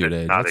real cute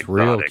age. Not That's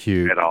real exotic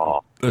cute at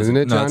all. Isn't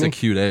it, Johnny? No, it's a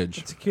cute age.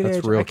 It's a cute That's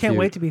age. real I can't cute.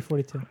 wait to be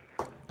 42.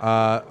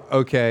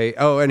 Okay.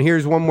 Oh, and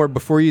here's one more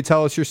before you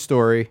tell us your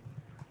story.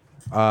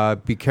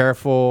 Be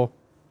careful,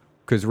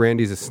 because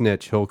Randy's a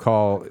snitch. He'll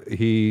call.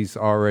 He's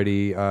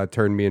already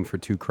turned me in for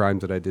 2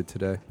 crimes that I did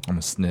today. I'm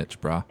a snitch,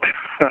 bro.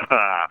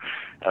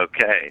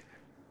 Okay.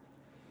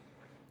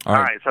 All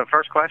right. So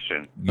first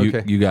question. You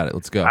got it.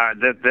 Let's go. All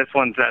right. This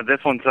one's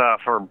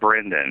for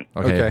Brendan.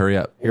 Okay, hurry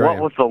up. What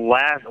was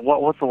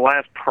the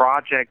last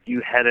project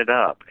you headed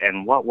up,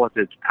 and what was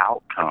its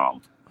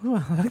outcome?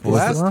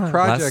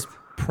 Last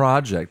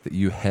project that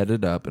you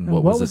headed up, and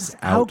what was its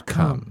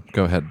outcome?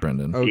 Go ahead,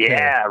 Brendan. Okay.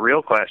 Yeah,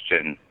 real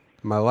question.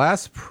 My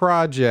last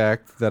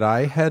project that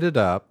I headed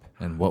up,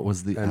 and what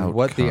was the outcome?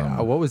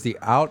 What was the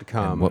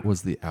outcome? And what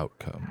was the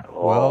outcome?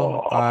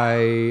 Well,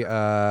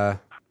 I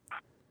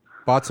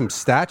bought some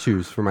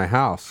statues for my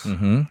house.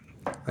 Mm-hmm.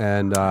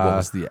 And what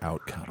was the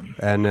outcome?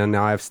 And then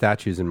now I have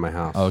statues in my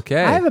house.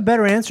 Okay. I have a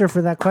better answer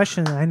for that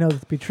question that I know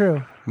to be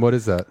true. What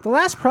is that? The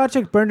last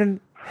project Brendan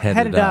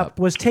headed up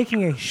was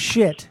taking a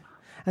shit,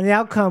 and the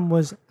outcome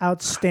was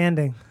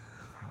outstanding.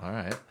 All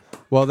right.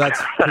 Well,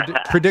 that's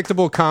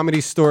predictable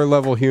comedy store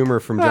level humor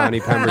from Johnny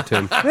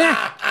Pemberton.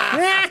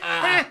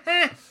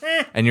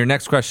 And your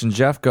next question,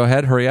 Jeff, go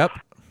ahead. Hurry up.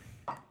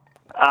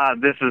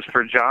 This is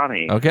for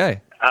Johnny.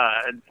 Okay.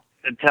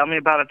 Tell me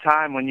about a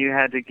time when you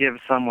had to give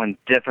someone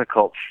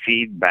difficult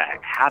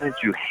feedback. How did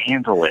you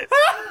handle it?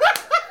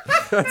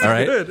 All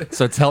right. Good.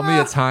 So tell me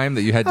a time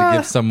that you had to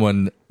give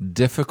someone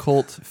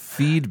difficult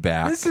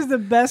feedback. This is the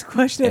best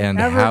question and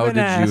ever how been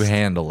did asked. you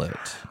handle it?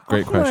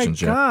 Great question,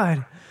 Jeff. Oh my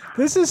God.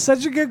 This is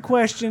such a good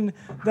question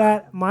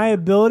that my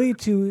ability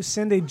to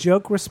send a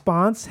joke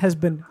response has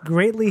been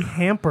greatly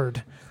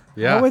hampered.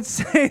 Yeah. I would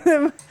say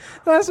that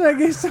last time I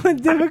gave someone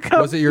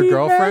difficult Was it your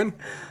feedback. girlfriend?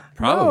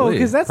 Probably.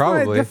 because that's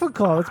Probably. not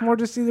difficult. It's more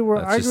just either we're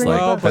That's just arguing.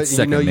 like, about that's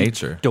second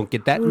nature. Don't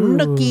get that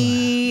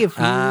nookie if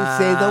you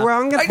say the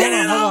wrong thing.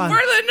 Hold on.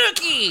 the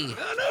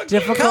nookie.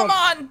 Difficult. Come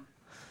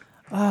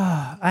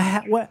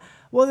on.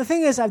 Well, the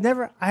thing is, it's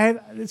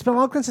been a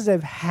long time since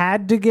I've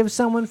had to give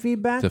someone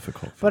feedback.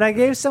 Difficult. But I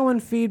gave someone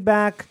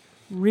feedback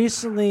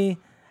recently,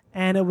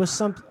 and it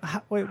was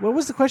wait, what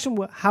was the question?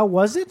 How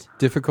was it?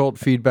 Difficult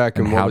feedback,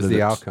 and what was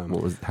the outcome?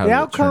 The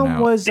outcome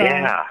was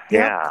the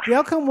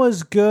outcome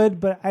was good,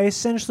 but I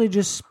essentially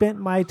just spent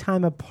my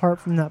time apart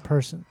from that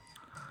person,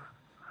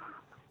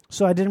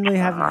 so I didn't really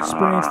have to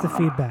experience the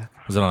feedback.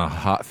 Was it on a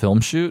hot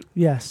film shoot?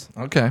 Yes.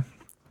 Okay.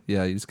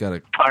 Yeah, you just got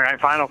to. All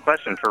right, final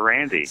question for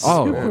Randy.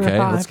 Oh, okay.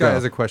 This guy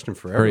has a question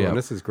for Hurry everyone. up.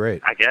 This is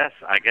great. I guess.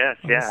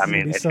 Yeah. I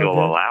mean, be if so you'll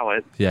good. allow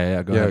it.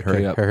 Yeah. Go ahead. Okay.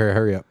 Hurry up.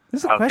 Hurry up.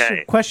 This is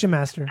a question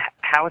master.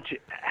 How would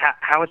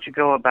you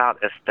go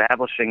about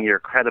establishing your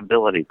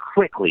credibility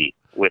quickly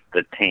with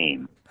the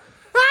team.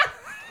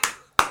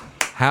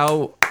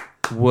 How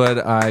would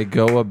I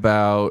go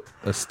about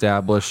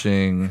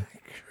establishing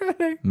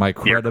my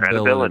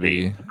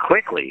credibility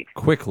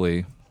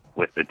quickly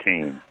with the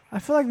team? I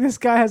feel like this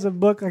guy has a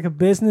book, like a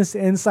Business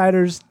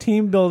Insider's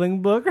team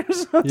building book or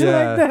something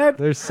like that.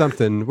 There's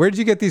something. Where did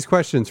you get these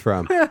questions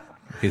from?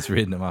 He's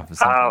reading them off of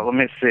something. Let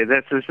me see.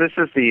 This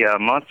is the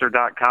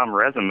Monster.com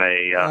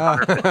resume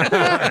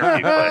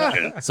interview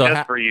question. So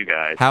just for you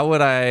guys. How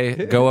would I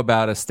go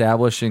about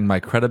establishing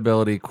my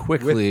credibility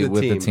quickly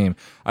with the team?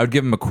 I would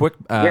give him a quick.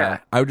 I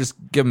would just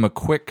give him a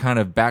quick kind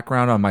of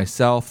background on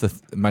myself,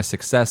 my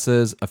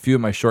successes, a few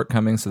of my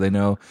shortcomings, so they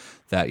know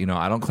that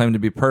I don't claim to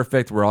be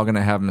perfect. We're all going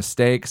to have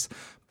mistakes.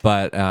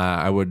 But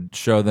I would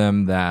show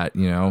them that,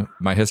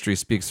 my history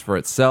speaks for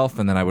itself,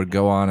 and then I would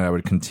go on and I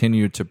would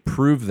continue to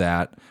prove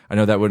that. I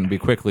know that wouldn't be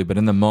quickly, but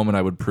in the moment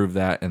I would prove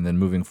that, and then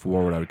moving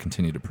forward I would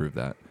continue to prove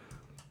that.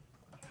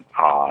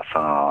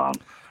 Awesome.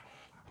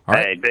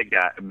 Hey, big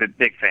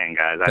fan,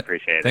 guys. I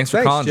appreciate it. Thanks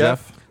for calling,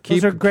 Jeff.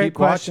 Those are great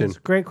questions.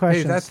 Watching. Great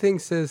questions. Hey, that thing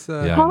says...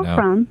 Call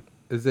from...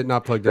 Is it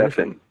not plugged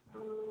in?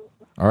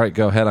 All right,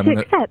 go ahead. To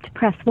accept,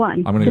 press 1.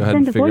 I'm going to go ahead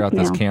and figure out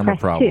this camera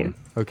problem.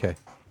 Okay.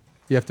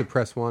 You have to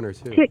press 1 or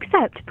 2. To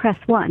accept, press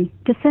 1.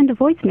 To send a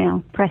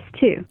voicemail, press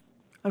 2.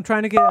 I'm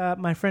trying to get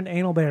my friend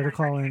Anal Bear to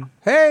call in.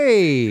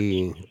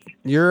 Hey,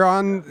 you're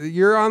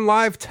on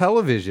live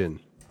television.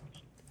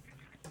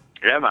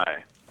 Am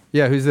I?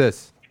 Yeah, who's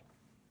this?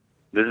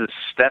 This is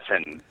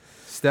Stefan.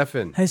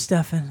 Stefan. Hey,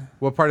 Stefan.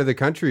 What part of the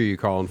country are you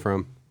calling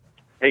from?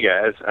 Hey,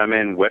 guys. I'm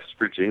in West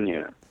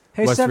Virginia.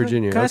 Hey, West Stefan,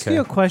 Virginia. Can I ask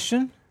you a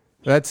question?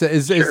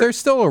 Is there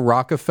still a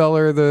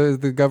Rockefeller,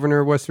 the governor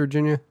of West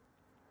Virginia?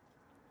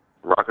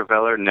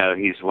 Rockefeller? No,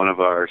 he's one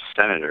of our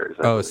senators.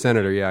 Oh, a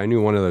senator. Yeah, I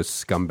knew one of those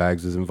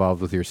scumbags was involved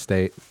with your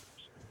state.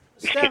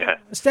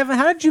 Stefan,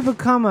 how did you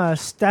become a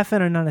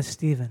Stefan and not a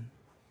Steven?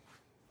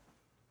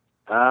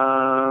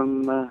 I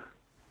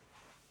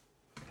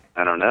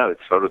don't know.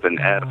 It's spelled with an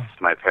F.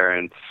 My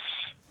parents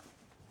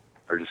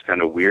are just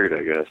kind of weird,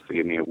 I guess, to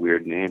give me a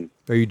weird name.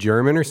 Are you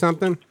German or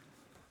something?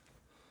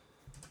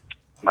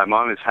 My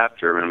mom is half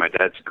German. My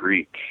dad's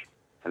Greek.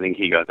 I think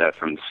he got that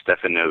from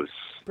Stephanos.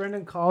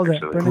 Brendan called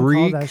it. Brendan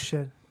Greek, called that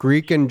shit.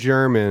 Greek and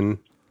German,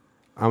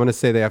 I'm going to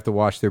say they have to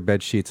wash their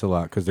bed sheets a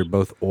lot because they're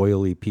both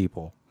oily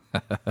people.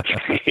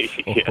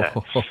 Yeah.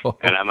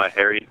 And I'm a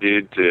hairy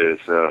dude, too,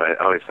 so I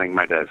always thank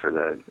my dad for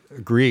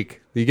that.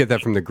 Greek. You get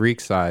that from the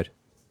Greek side.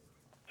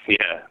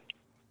 Yeah.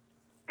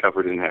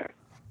 Covered in hair.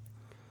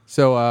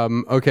 So,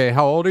 okay,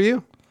 how old are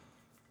you?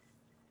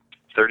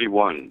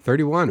 31.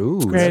 31.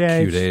 Ooh, Great that's a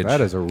age. cute age.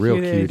 That is a real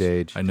cute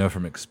age. I know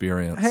from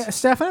experience. Hey,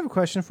 Steph, I have a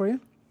question for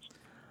you.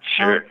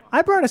 Sure.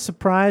 I brought a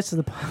surprise to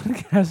the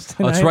podcast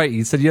tonight. Oh, that's right.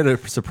 You said you had a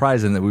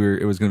surprise in that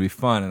it was going to be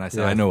fun, and I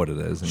said I know what it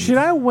is. And Should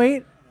I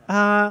wait?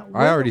 I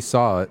already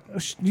saw it.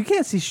 You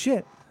can't see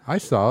shit. I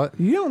saw it.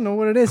 You don't know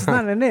what it is. It's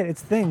not in it.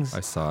 It's things.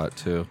 I saw it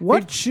too.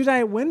 When should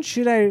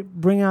I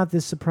bring out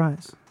this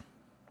surprise?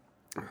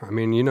 I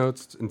mean,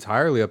 it's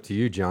entirely up to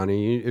you,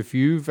 Johnny. If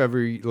you've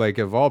ever,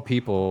 of all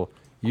people,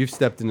 you've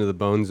stepped into the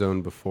Bone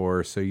Zone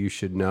before, so you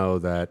should know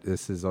that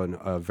this is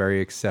a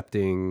very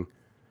accepting.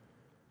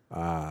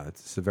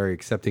 It's a very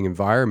accepting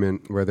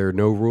environment where there are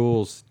no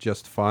rules,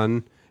 just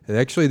fun. And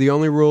actually, the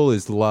only rule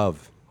is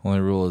love. Only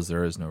rule is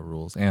there is no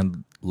rules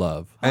and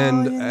love.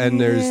 And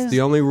there's the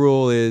only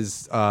rule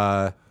is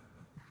love.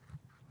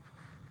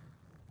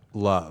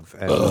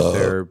 And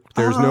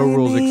there's no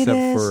rules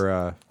except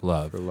for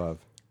love. For love.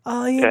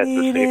 All you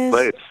need is.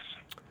 Place.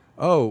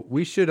 Oh,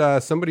 we should.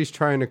 Somebody's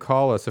trying to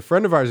call us. A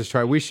friend of ours is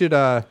trying. We should.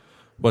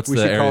 What's we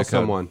the should area call code?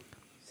 someone.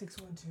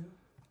 612.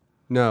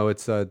 No,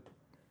 it's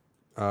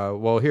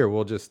well, here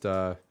we'll just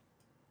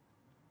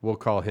we'll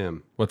call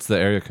him. What's the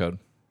area code?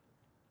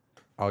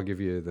 I'll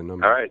give you the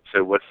number. All right,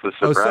 so what's the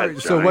surprise? Oh, sorry.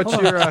 So Johnny? what's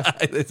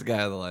your? This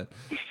guy on the line.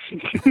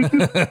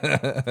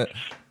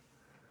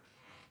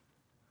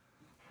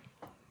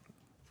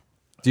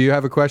 Do you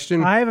have a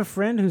question? I have a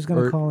friend who's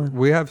going to call in.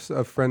 We have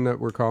a friend that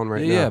we're calling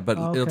right now. Yeah, but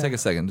it'll take a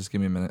second. Just give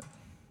me a minute.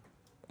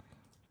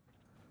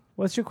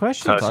 What's your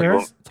question, Do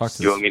sir?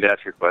 you want me to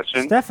ask your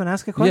question? Stefan,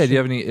 ask a question. Yeah, do you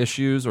have any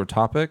issues or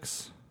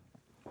topics?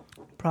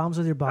 Problems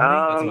with your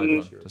body?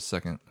 Just a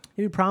second.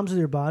 You have problems with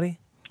your body?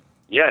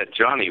 Yeah,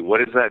 Johnny,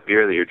 what is that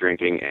beer that you're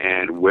drinking,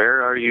 and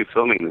where are you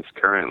filming this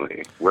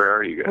currently? Where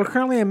are you guys? We're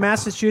currently in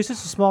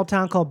Massachusetts, a small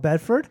town called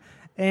Bedford,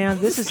 and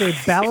this is a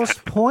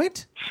Ballast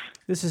Point.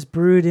 This is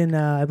brewed in,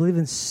 I believe,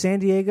 in San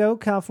Diego,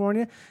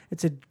 California.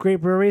 It's a great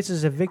brewery. This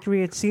is a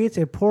Victory at Sea. It's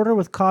a porter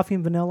with coffee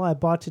and vanilla. I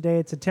bought today.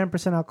 It's a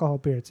 10% alcohol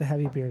beer. It's a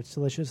heavy beer. It's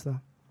delicious,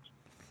 though.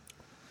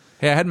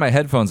 Hey, I had my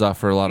headphones off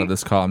for a lot of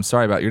this call. I'm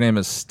sorry about it. Your name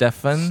is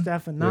Stefan?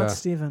 Stefan, not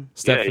Steven.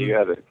 Stefan. Yeah, you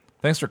have it.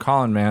 Thanks for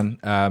calling, man.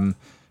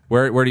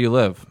 Where do you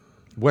live?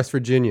 West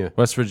Virginia.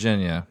 West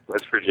Virginia.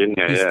 West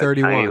Virginia, He's yeah.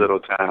 31. Tiny little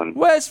town.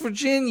 West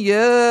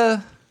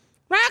Virginia.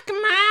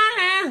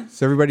 Rock-a-man.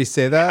 Does everybody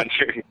say that?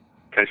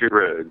 Country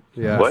road.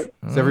 Yeah. What?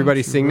 Does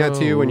everybody sing that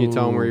to you when you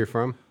tell them where you're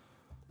from?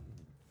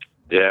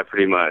 Yeah,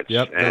 pretty much.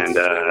 Yep. And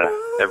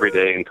every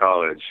day in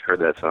college, heard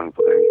that song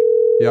playing.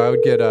 Yeah, I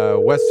would get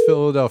West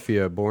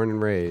Philadelphia, born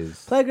and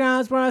raised.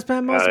 Playgrounds where I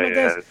spend most of my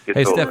days.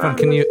 Hey, Stefan,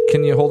 can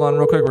you hold on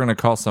real quick? We're going to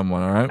call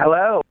someone, all right?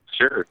 Hello.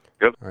 Sure.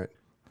 Yep. All right.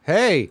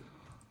 Hey.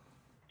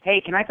 Hey,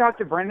 can I talk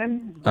to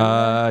Brendan?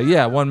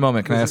 Yeah, one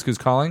moment. Can I ask who's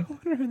calling? I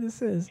wonder who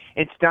this is.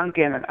 It's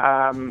Duncan.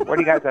 What are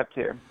you guys up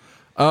to?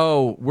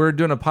 Oh, we're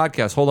doing a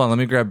podcast. Hold on. Let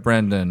me grab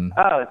Brendan.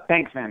 Oh,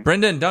 thanks, man.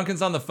 Brendan,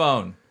 Duncan's on the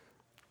phone.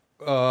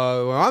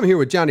 Well, I'm here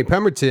with Johnny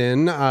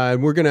Pemberton.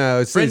 We're going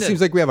to see. It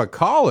seems like we have a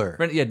caller.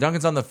 Yeah,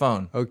 Duncan's on the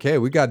phone. Okay,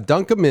 we got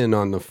Dunkerman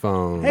on the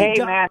phone. Hey,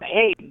 man.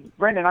 Hey,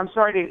 Brendan, I'm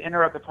sorry to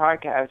interrupt the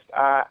podcast.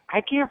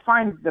 I can't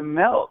find the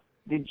milk.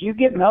 Did you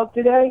get milk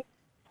today?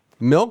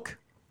 Milk?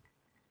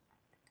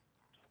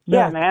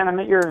 Yeah, man. I'm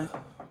at your...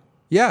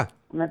 Yeah.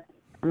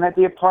 I'm at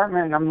the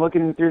apartment, and I'm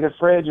looking through the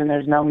fridge, and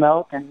there's no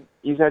milk, and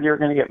you said you were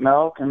going to get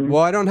milk. And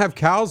Well, I don't have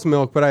cow's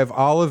milk, but I have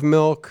olive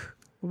milk.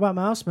 What about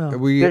mouse milk?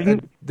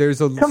 There's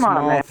a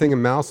small thing of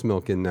mouse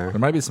milk in there. There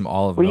might be some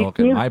olive Well, milk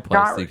at my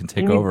place that you can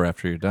take over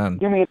after you're done.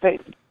 Give me a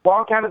favor.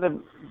 Walk out of the...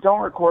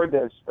 Don't record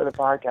this for the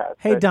podcast.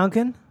 Hey,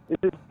 Duncan.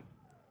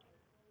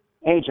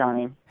 Hey,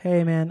 Johnny.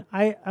 Hey, man.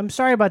 I'm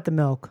sorry about the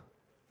milk.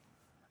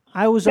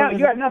 I was. No,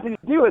 you had nothing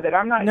to do with it.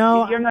 I'm not.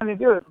 No, you have nothing to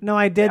do with it. No,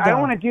 I did. I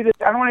don't want to do this.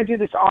 I don't want to do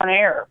this on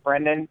air,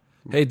 Brendan.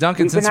 Hey,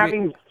 Duncan. We've been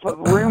having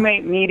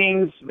roommate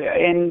meetings,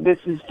 and this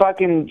is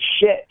fucking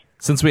shit.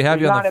 Since we have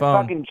There's you on the phone, not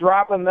a fucking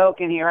drop of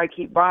milk in here. I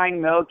keep buying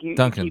milk.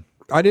 Duncan. You keep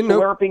I didn't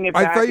know. slurping it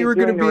I back thought you were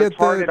going to be at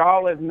retarded the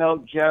olive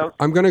milk joke.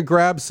 I'm going to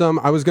grab some.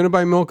 I was going to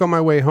buy milk on my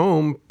way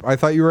home. I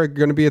thought you were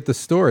going to be at the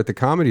store, at the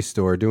Comedy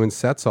Store, doing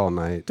sets all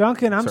night.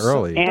 Duncan, I'm it's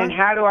early. And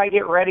how do I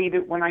get ready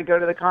when I go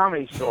to the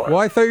Comedy Store? Well,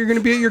 I thought you were going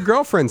to be at your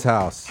girlfriend's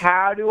house.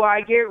 How do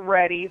I get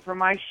ready for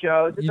my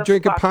shows at You the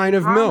drink a fucking pint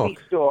of Comedy milk.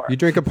 Store? You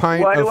drink a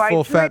pint What of do I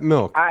full fat drink?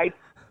 milk.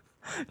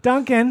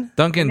 Duncan,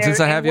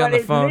 since I have you on the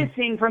phone. What is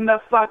missing from the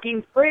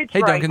fucking fridge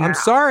Hey, right Duncan, now? I'm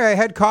sorry. I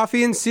had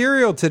coffee and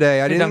cereal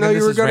today. I didn't know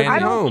you were going to be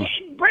home.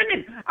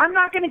 Brendan, I'm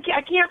not going to...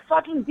 I can't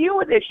fucking deal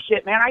with this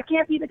shit, man. I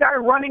can't be the guy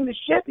running the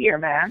ship here,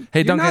 man.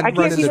 Hey, Duncan, I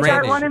can't be the guy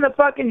running the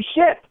fucking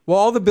ship. Well,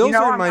 all the bills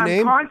are in my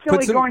name. I'm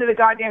constantly going to the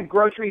goddamn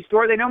grocery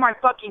store. They know my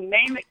fucking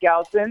name at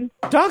Gelson.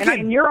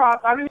 Duncan! And you're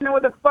off. I don't even know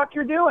what the fuck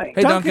you're doing.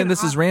 Hey, Duncan,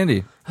 this is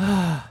Randy.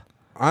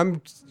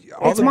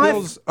 All the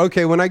bills.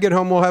 Okay, when I get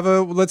home,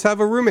 let's have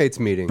a roommates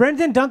meeting.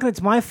 Brendan, Duncan,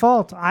 it's my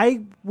fault.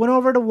 I went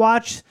over to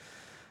watch.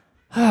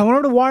 I went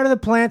over to water the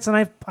plants, and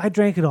I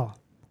drank it all.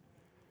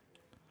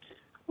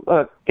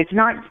 Look, it's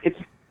not. It's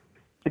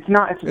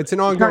not. It's an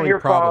ongoing not your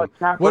problem. fault.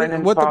 It's not What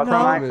Brendan's the fault. It's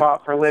problem my is-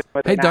 fault for living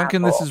with Hey, an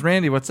Duncan, this asshole. is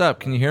Randy. What's up?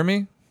 Can you hear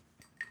me?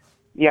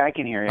 Yeah, I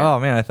can hear you. Oh,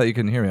 man, I thought you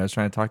couldn't hear me. I was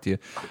trying to talk to you.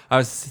 I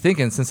was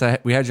thinking, since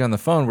we had you on the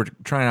phone, we're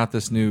trying out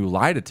this new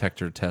lie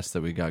detector test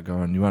that we got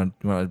going. You want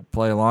to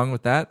play along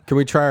with that? Can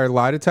we try our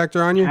lie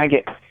detector on you?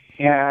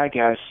 Yeah, I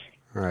guess.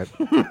 All right.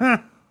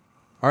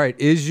 All right.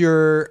 Is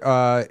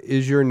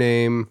your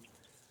name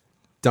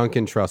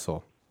Duncan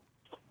Trussell?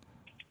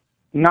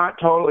 Not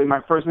totally. My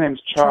first name's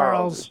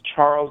Charles. It's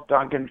Charles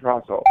Duncan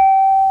Trussell.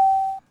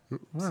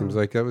 Seems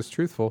like that was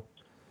truthful.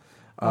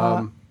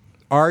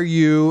 Are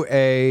you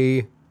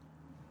a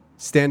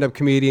stand-up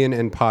comedian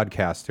and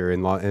podcaster?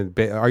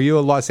 Are you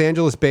a Los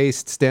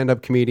Angeles-based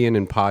stand-up comedian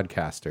and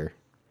podcaster?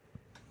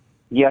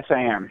 Yes,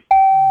 I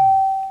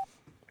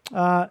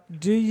am.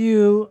 Do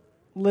you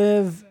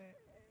live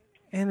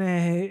in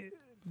a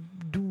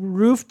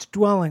roofed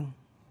dwelling?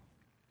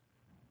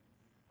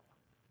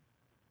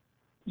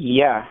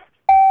 Yeah.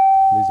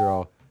 These are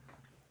all.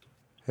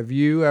 Have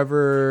you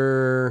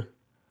ever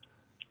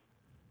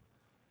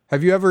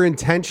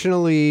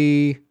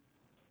intentionally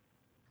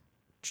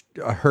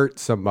hurt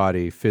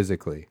somebody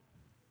physically?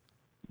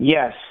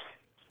 Yes.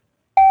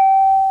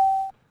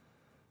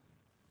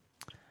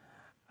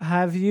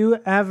 Have you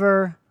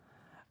ever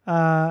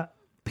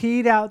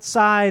peed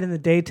outside in the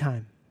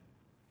daytime?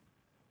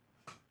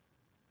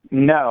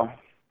 No.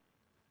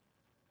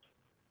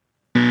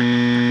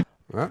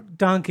 Well,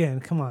 Duncan,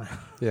 come on.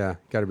 yeah,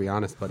 got to be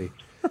honest, buddy.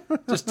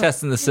 Just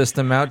testing the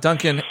system out.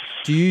 Duncan,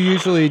 do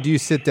you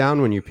sit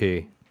down when you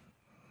pee?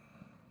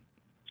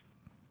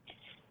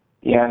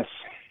 Yes.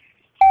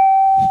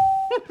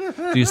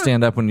 Do you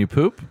stand up when you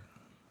poop?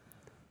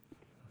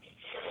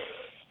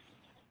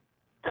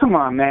 Come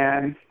on,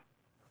 man.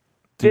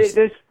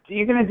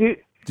 You're gonna do?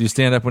 Do you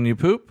stand up when you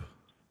poop?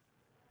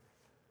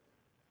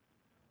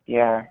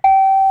 Yeah.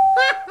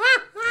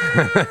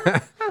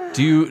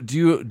 Do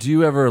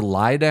you ever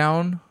lie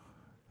down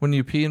when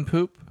you pee and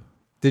poop?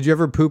 Did you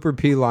ever poop or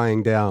pee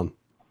lying down?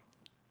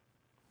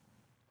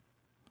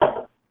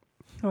 Oh,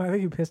 I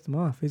think you pissed him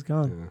off. He's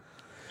gone. Yeah.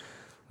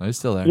 Oh, he's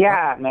still there.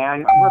 Yeah,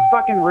 man. We're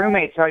fucking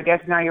roommates, so I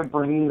guess now you're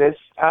bringing this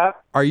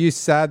up. Are you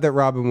sad that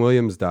Robin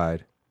Williams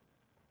died?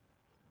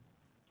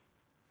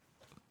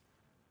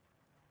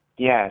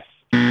 Yes.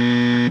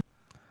 Oh.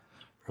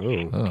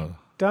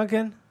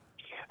 Duncan?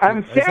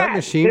 I'm sad. Is that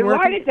machine the lie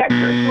working?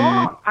 detector is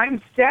wrong.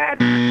 I'm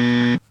sad.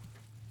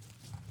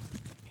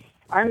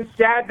 I'm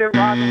sad that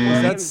Robin Is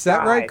Williams that set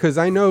died. right? Because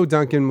I know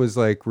Duncan was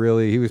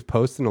he was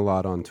posting a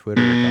lot on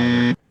Twitter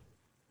about it.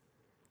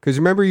 Because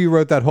remember you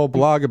wrote that whole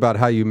blog about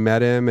how you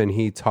met him and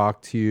he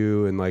talked to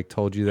you and like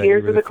told you that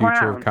you were the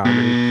future of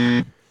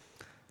comedy.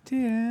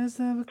 Tears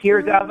of a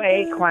Clown, not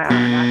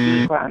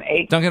the clown.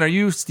 Duncan, are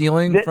you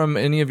stealing from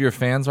any of your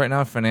fans right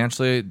now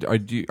financially? Are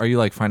you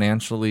like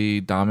financially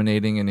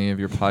dominating any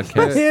of your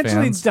podcast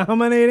financially fans?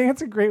 dominating?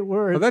 That's a great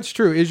word. Well, that's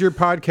true. Is your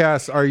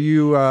podcast? Are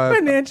you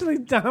financially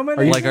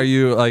dominating? Are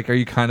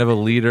you kind of a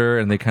leader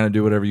and they kind of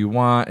do whatever you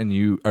want? And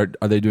you are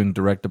they doing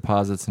direct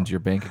deposits into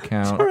your bank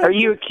account? Are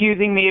you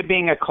accusing me of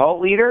being a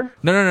cult leader?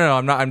 No.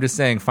 I'm not. I'm just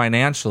saying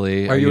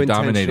financially. Are you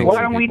dominating?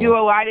 Why don't we do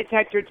a lie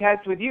detector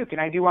test with you? Can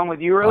I do one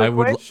with you really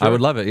quick? I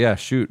would love it. Yeah,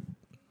 shoot.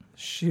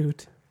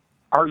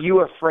 Are you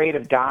afraid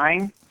of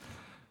dying?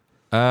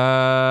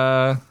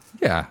 Yeah.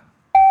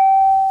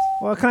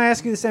 Well, can I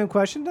ask you the same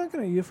question, Duncan?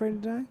 Are you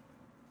afraid to die?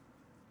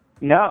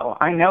 No,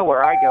 I know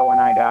where I go when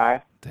I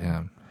die.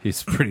 Damn,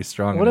 he's pretty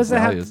strong. What does that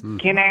have?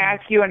 Can I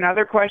ask you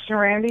another question,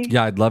 Randy?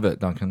 Yeah, I'd love it,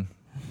 Duncan.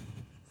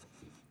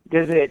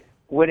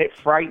 Would it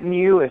frighten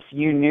you if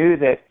you knew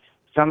that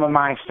some of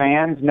my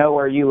fans know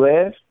where you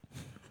live?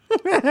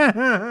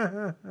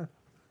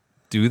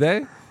 Do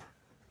they?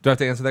 Do I have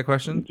to answer that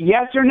question?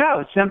 Yes or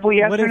no? Simple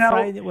yes or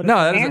no?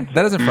 No, that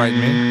doesn't frighten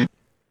me.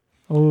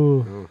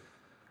 Oh.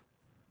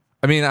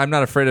 I mean, I'm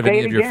not afraid of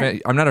any of your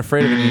I'm not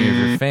afraid of any of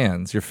your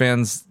fans. Your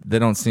fans, they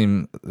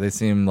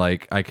seem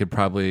like I could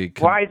probably.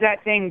 Why is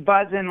that thing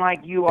buzzing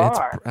like you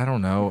are? I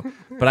don't know,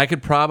 but I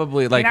could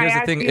probably here's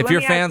the thing: if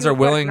your fans are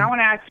willing, I want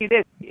to ask you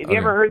this: Have you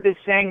ever heard this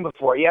saying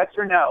before? Yes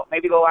or no?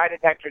 Maybe the lie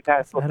detector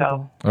test will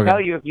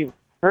tell you if you've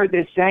heard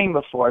this saying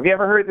before. Have you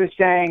ever heard this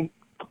saying?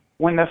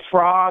 When the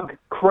frog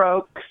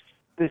croaks,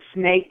 the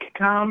snake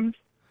comes.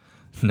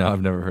 No,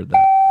 I've never heard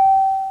that.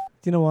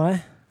 Do you know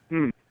why?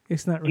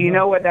 It's not real. Do you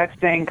know what that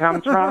saying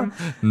comes from?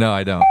 No,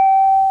 I don't.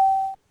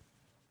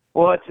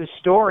 Well, it's a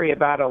story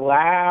about a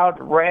loud,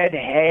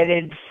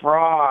 red-headed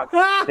frog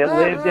that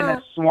lived in a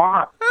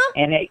swamp,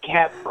 and it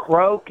kept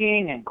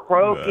croaking and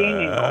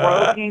croaking and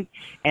croaking,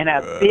 and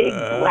a big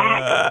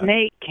black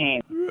snake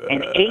came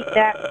and ate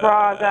that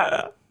frog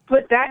up.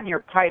 Put that in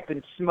your pipe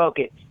and smoke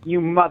it, you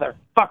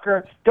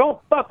motherfucker. Don't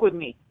fuck with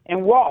me.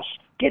 And Walsh,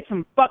 get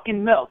some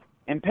fucking milk.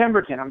 And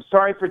Pemberton, I'm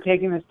sorry for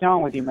taking this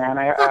tone with you, man.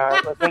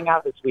 Let's hang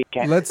out this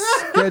weekend. Let's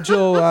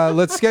schedule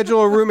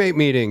a roommate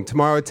meeting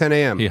tomorrow at 10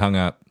 a.m. He hung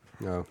up.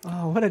 No.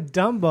 Oh, what a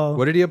Dumbo.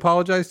 What did he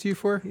apologize to you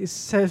for? He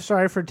said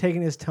sorry for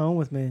taking his tone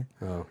with me.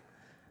 Oh.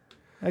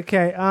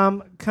 Okay.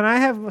 Can I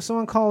have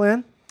someone call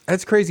in?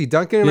 That's crazy.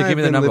 Duncan and I have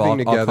been living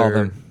together. I'll call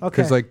them.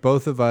 Because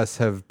both of us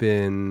have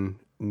been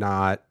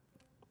not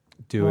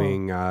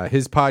doing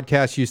his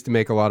podcast used to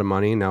make a lot of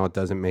money. Now it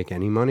doesn't make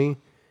any money.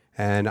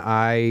 And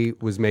I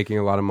was making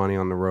a lot of money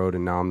on the road,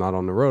 and now I'm not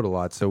on the road a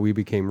lot. So we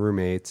became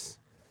roommates.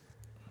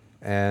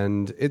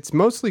 And it's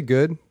mostly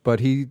good, but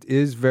he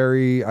is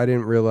I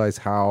didn't realize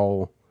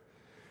how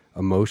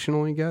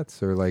emotional he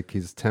gets, or like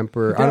his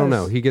temper. I don't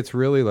know. He gets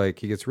really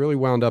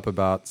wound up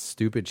about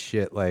stupid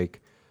shit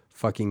like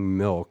fucking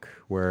milk,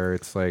 where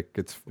it's like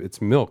it's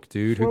milk,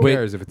 dude. Who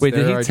cares if it's Wait,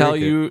 there? did he tell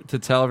you to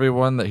tell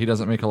everyone that he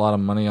doesn't make a lot of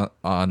money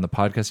on the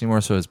podcast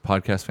anymore, so his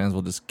podcast fans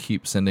will just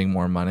keep sending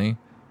more money?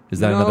 Is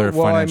that another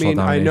financial domination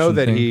I know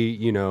that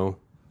thing?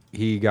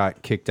 he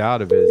got kicked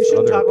out of his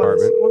other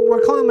apartment.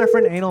 We're calling my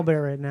friend Anal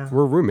Bear right now.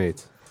 We're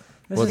roommates.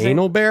 This is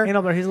Anal Bear?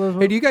 Anal Bear. He's a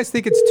little. Hey, do you guys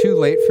think it's too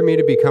late for me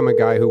to become a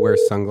guy who wears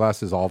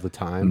sunglasses all the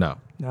time? No.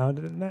 No,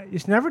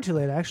 it's never too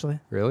late, actually.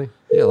 Really?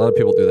 Yeah, a lot of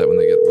people do that when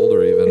they get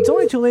older. Even it's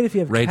only too late if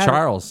you have Ray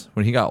Charles.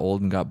 When he got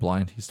old and got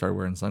blind, he started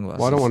wearing sunglasses.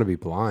 Well, I don't want to be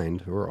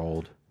blind. We're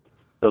old.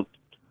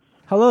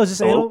 Hello, is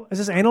this Anal? Is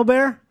this Anal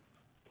Bear?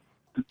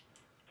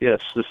 Yes,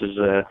 this is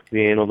the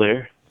Anal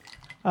Bear.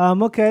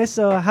 Okay,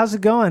 so how's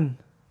it going?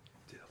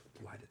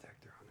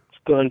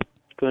 It's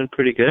going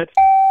pretty good.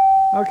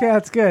 Okay,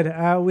 that's good.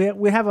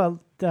 We have a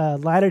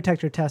lie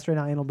detector test right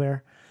now, Anal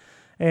Bear,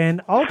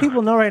 and all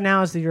people know right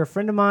now is that you're a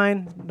friend of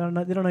mine.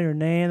 They don't know your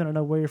name, they don't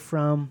know where you're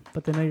from,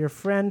 but they know you're a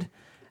friend,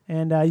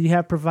 and you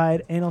have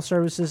provide anal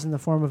services in the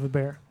form of a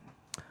bear.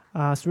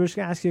 So we're just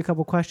gonna ask you a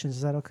couple questions.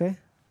 Is that okay?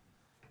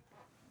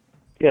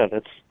 Yeah,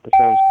 that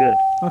sounds good.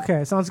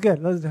 Okay, sounds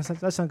good.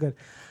 That sounds good.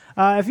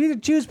 If you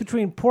could choose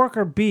between pork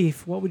or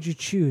beef, what would you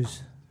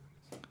choose?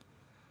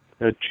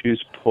 I'd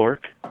choose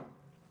pork.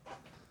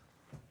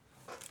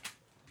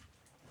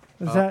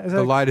 Is that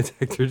the lie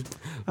detector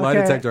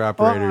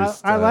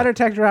operators. Our lie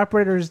detector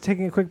operator is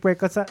taking a quick break.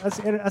 Let's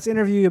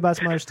interview you about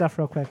some other stuff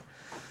real quick.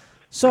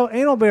 So,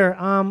 Anal Bear,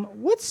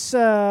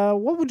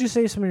 what would you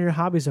say some of your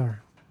hobbies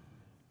are?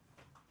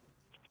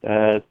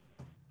 Some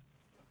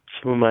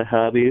of my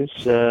hobbies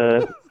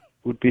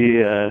would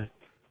be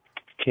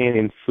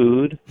canning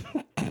food,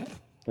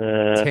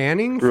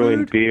 canning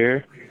brewing food?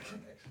 beer.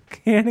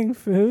 Canning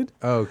food?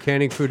 Oh,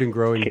 canning food and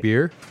growing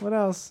beer? What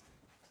else?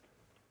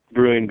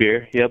 Brewing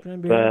beer, yep.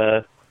 Brewing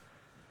beer.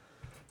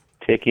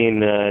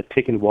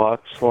 Taking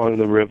walks along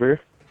the river.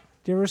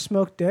 Do you ever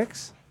smoke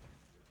dicks?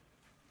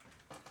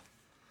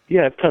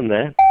 Yeah, I've done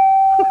that.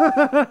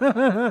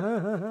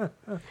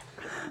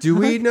 Do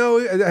we know?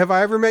 Have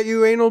I ever met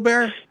you, Anal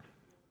Bear?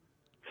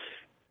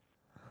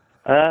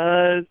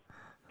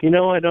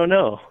 I don't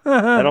know.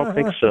 I don't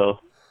think so.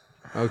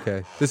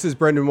 Okay. This is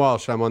Brendan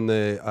Walsh. I'm on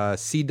the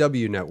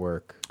CW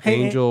network. Hey,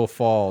 Angel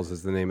Falls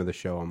is the name of the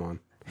show I'm on.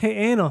 Hey,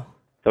 Anal.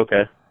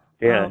 Okay.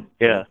 Yeah,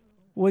 yeah.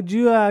 Would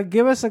you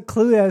give us a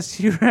clue as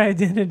to your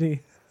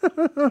identity?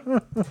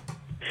 A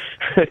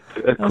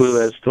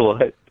clue as to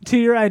what? To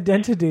your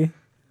identity.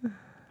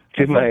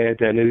 To my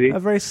identity? A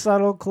very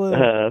subtle clue.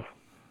 A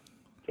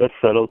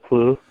subtle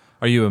clue.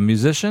 Are you a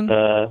musician?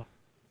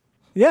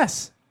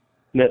 Yes.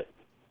 No.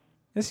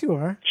 Yes, you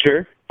are.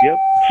 Sure. Yep.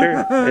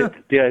 Sure.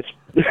 Yeah.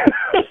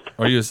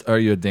 Are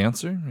you a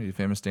dancer? Are you a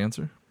famous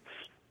dancer?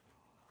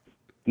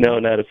 No,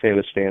 not a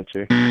famous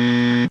dancer.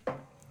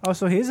 Oh,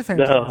 so he is a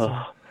famous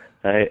dancer.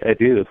 I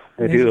do.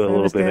 I He's do a a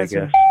little famous bit,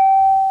 dancer. I guess.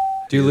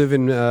 Do you live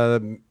in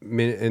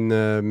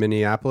the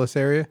Minneapolis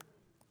area?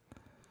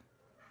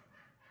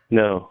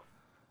 No.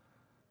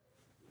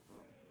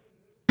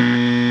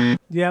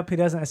 Yep, he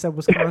doesn't. I said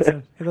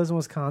Wisconsin. He lives in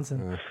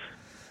Wisconsin.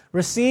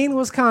 Racine,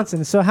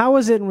 Wisconsin. So how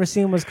is it in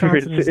Racine,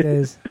 Wisconsin these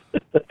days?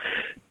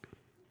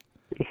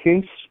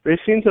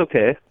 Racine's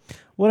okay.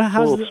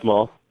 How's a little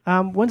small.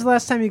 When's the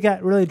last time you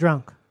got really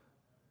drunk?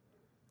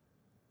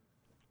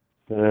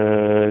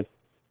 2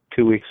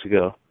 weeks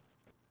ago.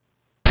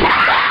 What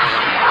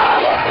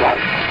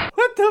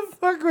the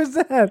fuck was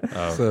that?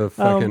 It's a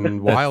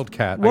fucking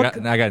wildcat.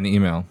 I got an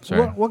email.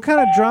 Sorry. What kind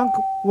of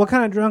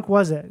drunk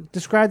was it?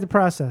 Describe the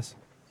process.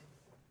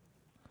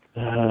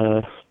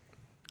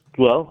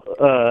 Well,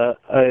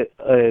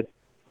 I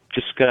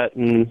just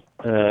gotten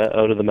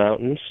out of the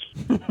mountains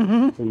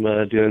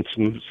from doing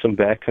some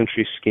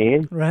backcountry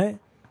skiing. Right.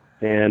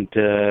 And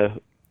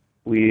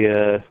we,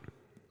 I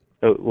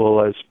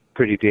was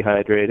pretty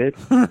dehydrated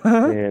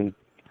and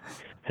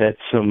had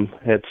some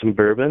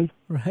bourbon.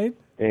 Right.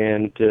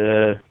 And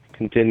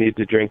continued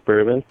to drink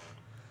bourbon.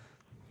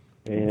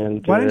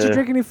 And why didn't you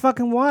drink any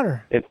fucking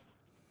water?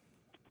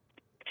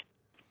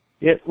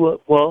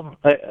 Well,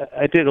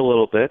 I did a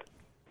little bit,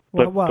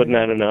 but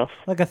not enough.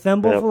 Like a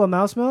thimble full of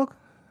mouse milk?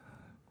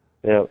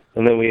 Yeah,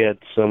 and then we had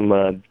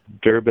some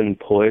Durban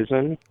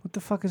poison. What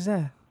the fuck is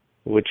that?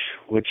 Which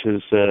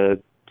is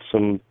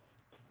some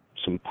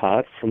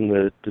pot from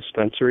the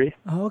dispensary.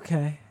 Oh,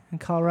 okay. In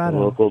Colorado.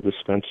 The local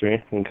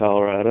dispensary in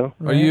Colorado.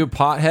 Are you a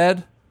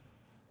pothead?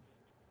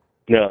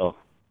 No,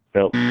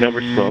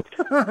 never smoked.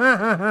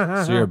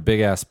 So you're a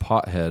big ass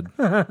pothead.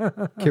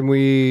 Can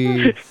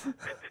we?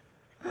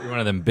 You're one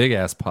of them big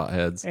ass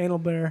potheads. Anal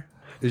bear.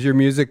 Is your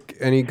music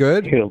any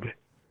good?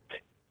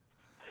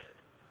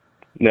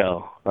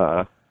 No.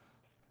 Oh.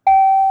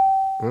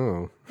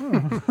 Ooh,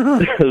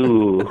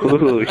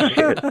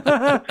 shit.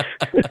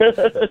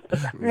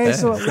 Hey,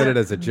 so said it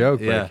as a joke,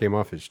 but it came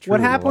off as true. What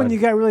happened when you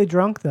got really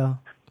drunk, though?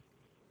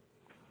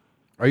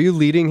 Are you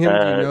leading him?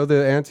 Do you know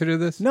the answer to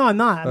this? No, I'm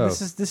not. Oh.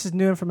 This is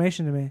new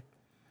information to me.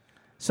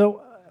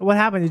 So, what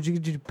happened?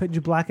 Did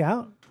you black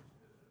out?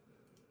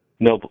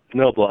 No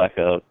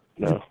blackout.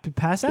 No. Did you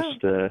pass out?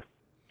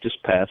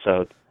 Just pass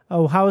out.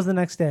 Oh, how was the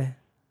next day?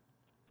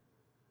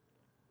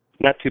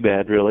 Not too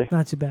bad, really.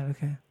 Not too bad.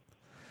 Okay.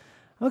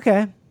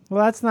 Okay.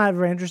 Well, that's not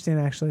very interesting,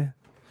 actually.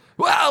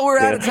 Well, we're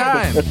out of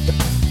time.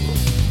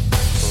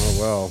 Oh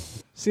well.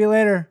 See you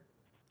later.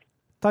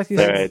 Talk to you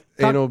soon. All right.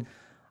 Anal. All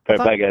right,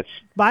 bye, guys.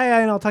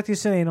 Bye, Anal. Talk to you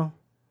soon, Anal.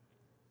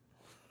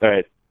 All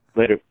right,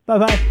 later.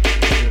 Bye-bye.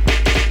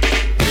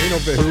 Anal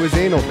Bear. Who is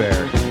Anal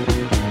Bear?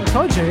 I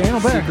told you,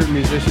 Anal Bear. Secret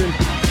musician.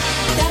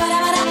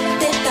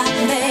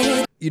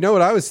 You know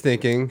what I was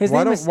thinking?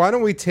 Why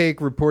don't we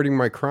take reporting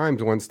my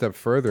crimes one step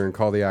further and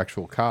call the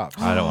actual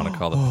cops? I don't want to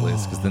call the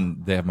police because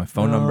then they have my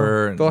phone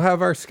number. And they'll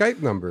have our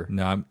Skype number.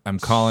 No, I'm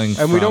calling.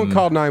 And we don't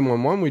call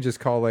 911. We just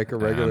call like a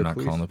regular. I'm not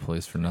police. calling the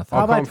police for nothing.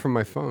 I'll call them from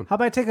my phone. How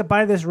about I take a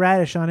bite of this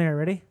radish on air?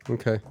 Ready?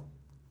 Okay.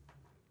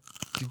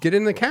 Get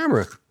in the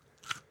camera.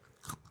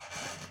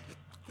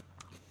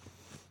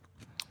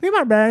 Think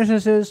about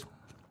radishes.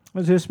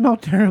 They smell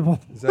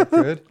terrible. Is that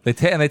good? They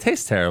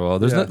taste terrible.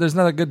 There's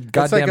not a good It's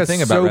goddamn like a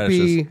thing about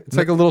radishes. It's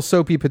like a little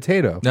soapy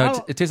potato.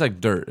 No, it tastes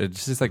like dirt.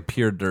 It's just like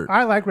pure dirt.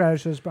 I like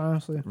radishes,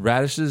 honestly.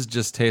 Radishes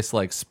just taste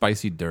like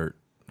spicy dirt.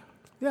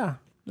 Yeah,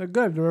 they're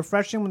good. They're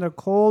refreshing when they're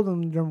cold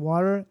and they're in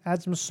water.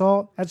 Add some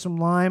salt, add some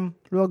lime.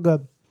 Real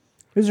good.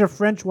 These are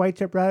French white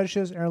tip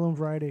radishes, heirloom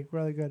variety.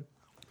 Really good.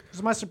 This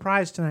is my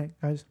surprise tonight,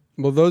 guys.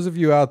 Well, those of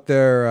you out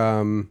there,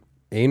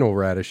 anal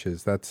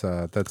radishes, that's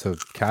a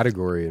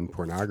category in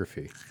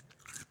pornography.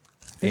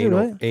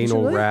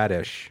 Anal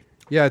radish.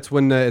 Yeah, it's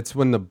when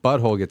the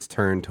butthole gets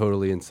turned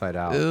totally inside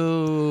out.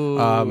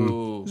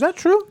 Ooh. Is that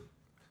true?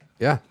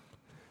 Yeah.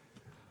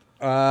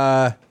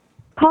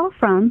 Call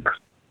from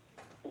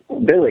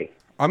Billy.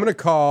 I'm gonna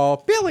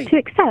call Billy. To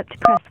accept,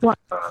 press 1.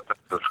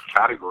 The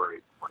category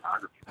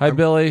pornography. Hi,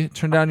 Billy.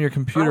 Turn down your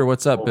computer.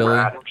 What's up,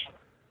 Billy?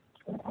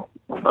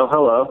 Oh,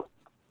 hello.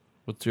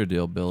 What's your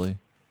deal, Billy?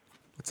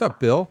 What's up,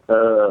 Bill?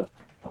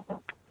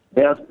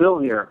 Yeah, it's Bill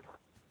here.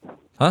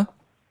 Huh?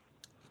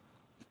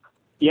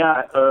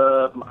 Yeah,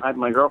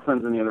 my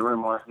girlfriend's in the other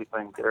room. Want to see if I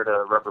can get her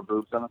to rub her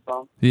boobs on the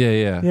phone?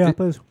 Yeah. Yeah,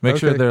 please. Make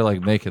sure they're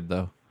like naked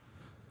though.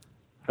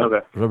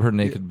 Okay. Rub her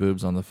naked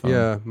boobs on the phone.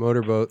 Yeah,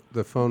 motorboat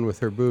the phone with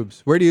her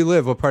boobs. Where do you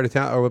live? What part of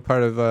town or what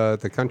part of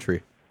the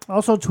country?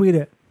 Also tweet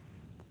it.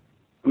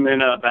 I'm in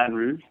Baton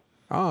Rouge.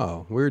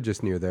 Oh, we're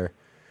just near there.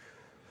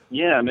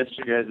 Yeah, I missed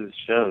your guys'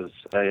 shows.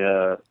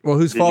 Well,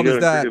 whose fault is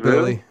that,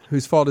 Billy?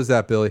 Whose fault is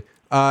that, Billy?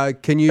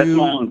 Can you? That's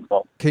my own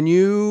fault. Can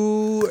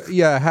you?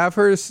 Yeah, have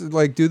her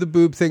like do the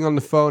boob thing on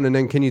the phone, and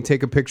then can you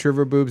take a picture of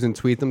her boobs and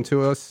tweet them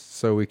to us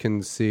so we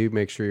can see?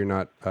 Make sure you're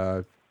not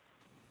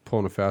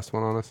pulling a fast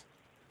one on us.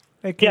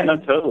 AKA, yeah, no,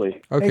 totally.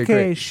 Okay, AKA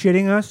great.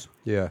 Shitting us.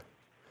 Yeah.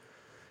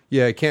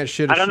 Yeah, I can't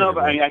shit. I don't know,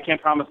 but I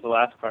can't promise the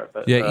last part.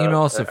 But Yeah,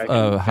 email us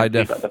a high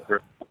def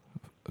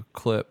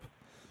clip.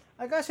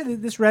 I gotta say,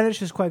 this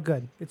radish is quite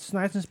good. It's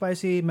nice and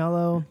spicy,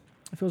 mellow.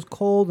 If it was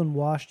cold and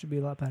washed, it'd be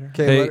a lot better.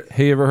 Hey,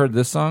 you ever heard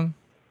this song?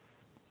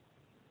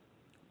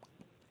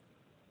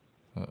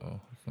 Uh-oh,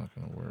 it's not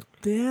going to work.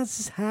 This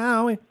is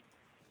how we...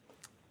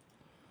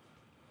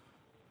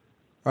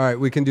 All right,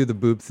 we can do the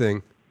boob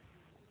thing.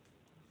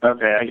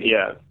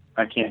 Okay,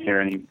 I can't hear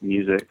any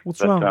music.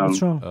 What's wrong?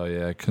 What's wrong? Oh,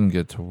 yeah, I couldn't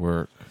get to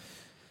work.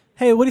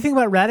 Hey, what do you think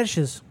about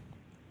radishes?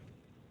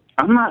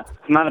 I'm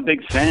not a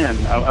big fan.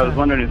 I was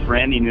wondering if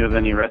Randy knew of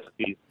any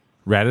recipes.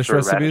 Radish for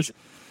recipes?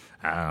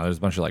 I don't know. There's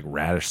a bunch of like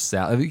radish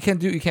salad. You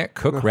can't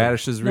cook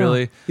radishes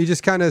really. You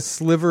just kind of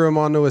sliver them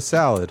onto a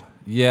salad.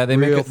 Yeah, they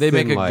make Real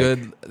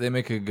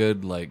a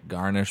good like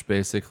garnish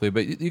basically.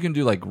 But you can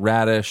do like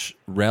radish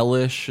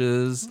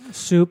relishes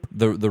soup.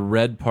 The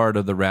red part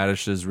of the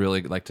radishes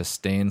really like to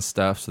stain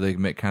stuff, so they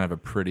make kind of a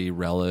pretty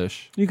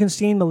relish. You can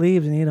steam the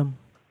leaves and eat them.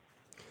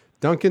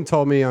 Duncan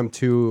told me I'm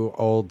too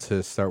old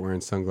to start wearing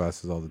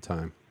sunglasses all the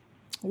time.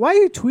 Why are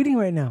you tweeting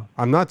right now?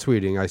 I'm not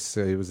tweeting. I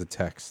say it was a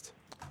text.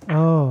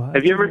 Oh.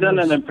 Have you ever done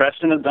an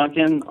impression of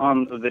Duncan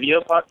on a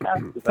video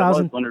podcast? I've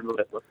always wondered what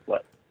it looks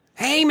like.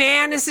 Hey,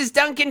 man, this is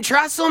Duncan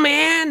Trussell,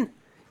 man.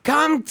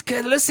 Come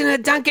listen to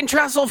Duncan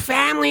Trussell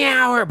Family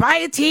Hour. Buy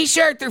a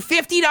T-shirt. They're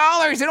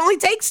 $50. It only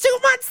takes 2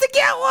 months to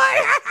get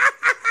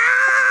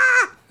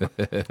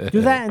one.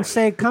 Do that and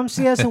say, come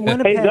see us in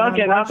Winnipeg. Hey,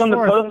 Duncan, how come the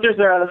posters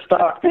are out of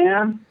stock,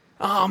 man?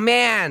 Oh,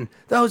 man,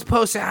 those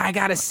posters, I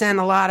got to send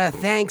a lot of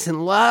thanks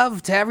and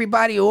love to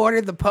everybody who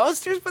ordered the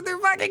posters, but they're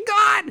fucking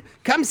gone.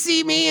 Come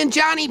see me and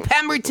Johnny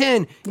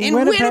Pemberton in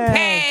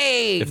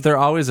Winnipeg. If they're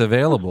always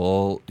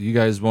available, you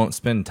guys won't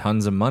spend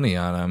tons of money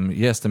on them.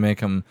 He has to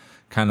make them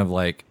kind of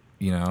like,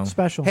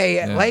 special.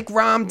 Hey, like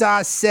Ram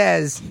Dass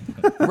says,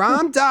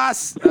 Ram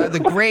Dass, the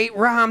great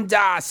Ram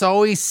Dass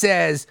always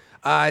says,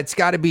 it's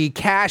got to be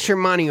cash or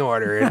money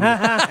order,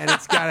 and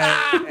it's got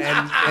to,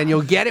 and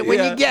you'll get it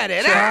when you get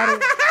it.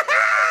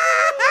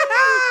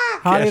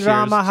 Hari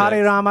Rama, Hari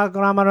Rama,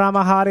 Rama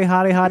Rama, Hari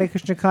Hari, Hari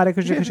Krishna, Hari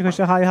Krishna, Krishna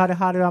Krishna, Hari Hari,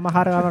 Hari Rama,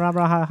 Hari Rama, Rama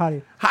Rama,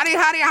 Hari. Hari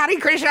Hari, Hari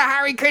Krishna,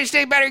 Hari Krishna.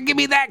 You better give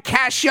me that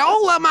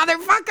cashola,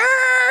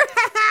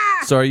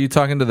 motherfucker. So, are you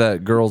talking to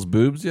that girl's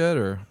boobs yet,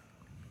 or?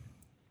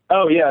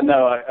 Oh yeah,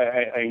 no,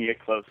 I can get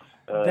close.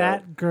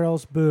 That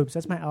girl's boobs.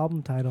 That's my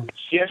album title.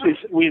 She actually,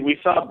 we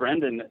saw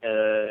Brendan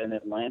in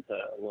Atlanta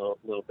a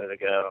little bit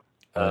ago.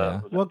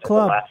 What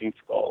club? The Laughing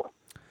Skull.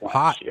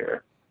 Last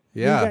year.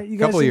 Yeah, you a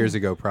couple guys- years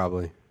ago,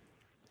 probably.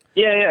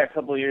 Yeah, a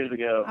couple of years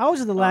ago. I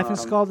was at the Laughing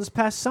Skull this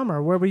past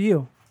summer. Where were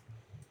you?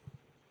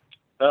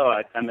 Oh,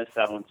 I missed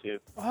that one too.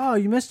 Oh,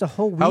 you missed a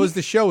whole week. How was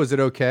the show? Was it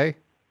okay?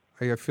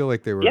 I feel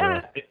like they were.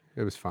 Yeah,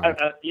 it was fine. I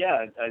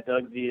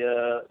dug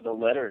the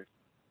letters.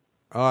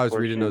 Oh, I was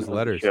reading those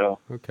letters.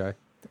 Okay.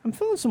 I'm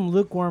feeling some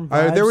lukewarm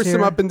vibes. There were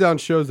some here. up and down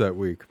shows that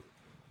week.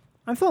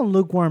 I'm feeling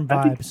lukewarm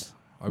vibes.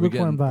 Are we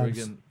Lukewarm vibes.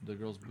 getting the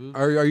girl's boobs?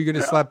 Are you going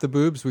to slap the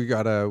boobs? We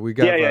got Yeah.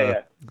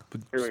 Here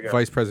we go.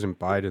 Vice President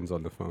Biden's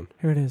on the phone.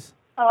 Here it is.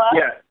 Hello?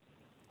 Yeah.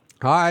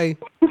 Hi.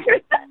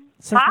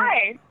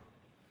 Hi.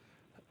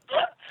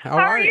 How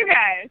are you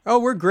guys? Oh,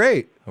 we're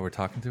great. Oh, we're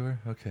talking to her?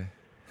 Okay.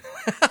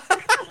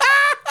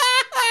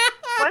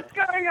 What's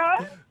going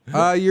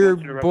on?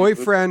 Your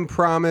boyfriend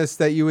promised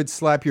that you would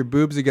slap your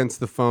boobs against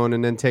the phone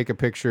and then take a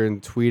picture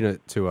and tweet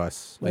it to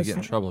us. You get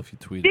in trouble if you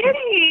tweet Did it.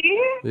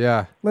 he?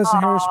 Yeah. Listen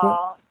here,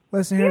 Aw.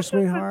 listen here, This is the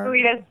sweetheart.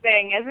 sweetest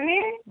thing, isn't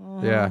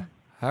he? Yeah.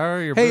 How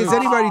are your Hey, boobs? is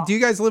anybody? Do you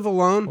guys live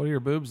alone? What are your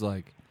boobs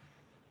like?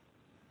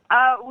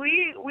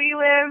 We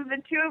live,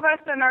 the two of us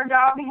and our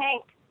dog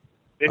Hank.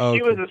 If Oh,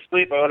 she okay. was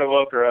asleep, I would have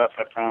woke her up.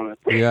 I promise.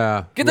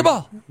 Yeah. Get the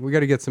ball. We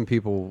got to get some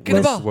people Get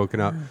the ball. woken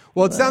up.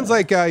 Well, it sounds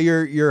like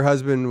your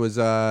husband was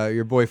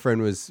your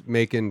boyfriend was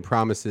making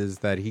promises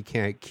that he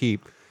can't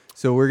keep.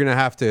 So we're gonna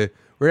have to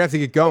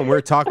get going.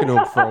 We're talking to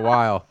him for a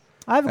while.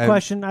 I have a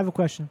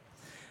question.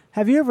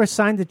 Have you ever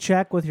signed a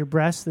check with your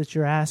breast that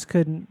your ass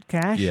couldn't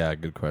cash? Yeah,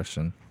 good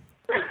question.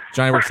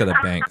 Johnny works at a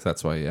bank.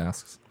 That's why he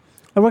asks.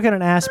 I work at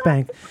an ass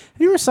bank. Have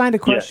you ever signed a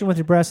question with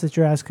your breast that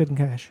your ass couldn't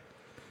cash?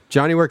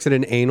 Johnny works at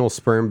an anal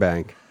sperm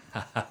bank.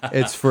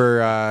 It's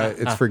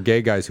for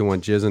gay guys who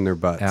want jizz in their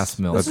butts. Ass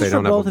milk. But This they is for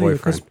don't have a both of you,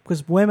 boyfriend.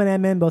 because women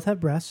and men both have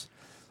breasts.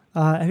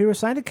 Have you ever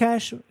signed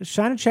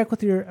sign a check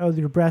with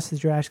your breast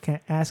that your ass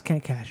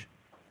can't cash?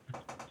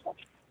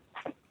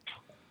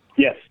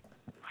 Yes.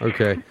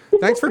 Okay.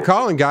 Thanks for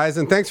calling, guys,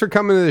 and thanks for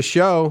coming to the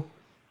show.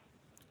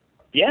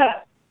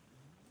 Yeah.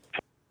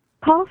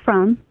 Call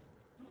from.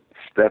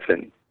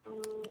 Stefan.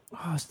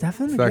 Oh,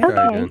 Stefan? That guy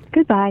Okay, again.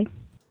 goodbye.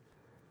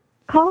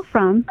 Call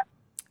from.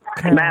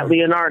 Matt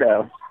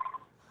Leonardo.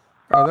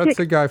 Oh, that's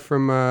the guy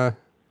from.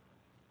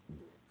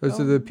 Those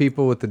are the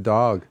people with the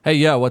dog. Hey,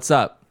 yo, what's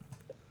up?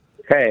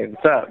 Hey,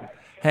 what's up?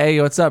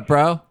 Hey, what's up,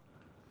 bro?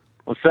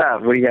 What's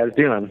up? What are you guys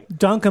doing?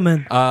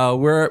 Dunkerman.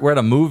 We're at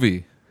a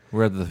movie.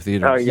 We're at the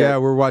theater. Oh, Yeah,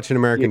 we're watching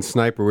American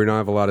Sniper. We don't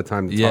have a lot of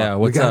time to talk. Yeah,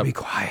 what's we gotta up? be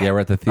quiet. Yeah, we're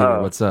at the theater.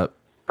 Oh. What's up?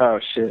 Oh,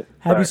 shit.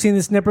 Have you seen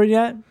the Snipper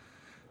yet?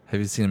 Have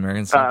you seen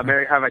American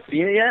Sniper? Have I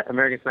seen it yet?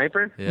 American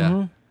Sniper? Yeah.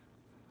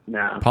 Mm-hmm.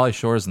 No. Pauly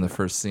Shore's in the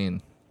first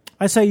scene.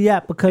 I say yeah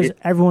because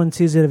everyone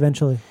sees it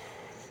eventually.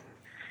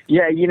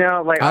 Yeah, you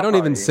know, like I don't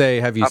even say,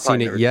 have you I'll seen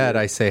probably it never yet? see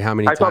it. I say, how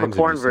many I times saw the have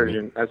porn you seen it?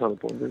 version. I saw the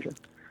porn version.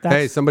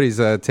 Hey, somebody's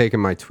taking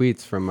my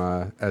tweets from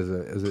as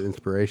an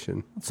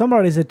inspiration.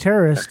 Somebody's a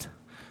terrorist.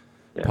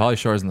 Pauly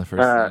Shore's in the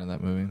first scene of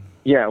that movie.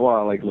 Yeah, well,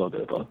 I like a little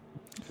bit of both.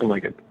 I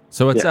like it.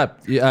 So what's Yeah.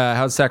 up?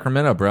 How's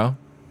Sacramento, bro?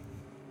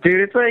 Dude,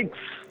 it's like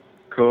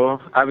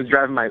cool. I was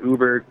driving my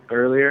Uber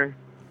earlier.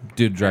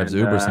 Dude drives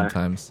And, Uber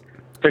sometimes.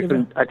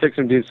 I took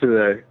some dudes to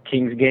the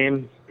Kings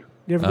game.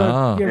 You ever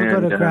go to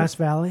And, Grass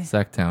Valley?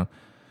 Sacktown.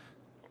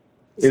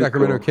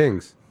 Sacramento cool.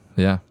 Kings.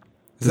 Yeah.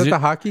 Is that the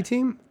hockey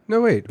team?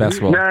 No, wait.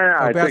 Basketball. No,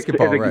 Oh, it's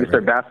basketball, like, right, it's their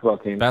right. basketball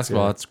team.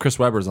 Basketball. Yeah. It's Chris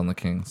Webber's on the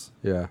Kings.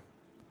 Yeah.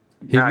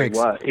 Nah, he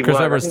was. Chris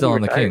Webber's still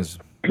on the Kings.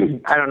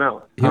 I don't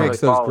know. He makes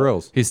those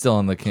grills. He's still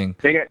on the King.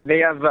 They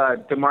have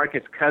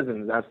DeMarcus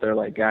Cousins. That's their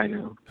like guy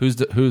now. Who's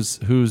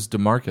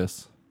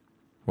DeMarcus?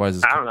 Why is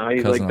his I don't know.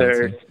 He's cousin like on the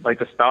their team? like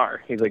the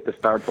star. He's like the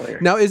star player.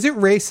 Now, is it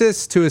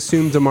racist to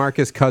assume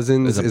DeMarcus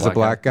Cousins is a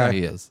black guy? No,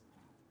 he is.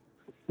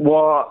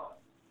 Well,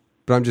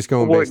 But I'm just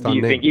going what, based do on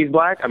you name. think he's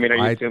black? I mean, are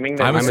you assuming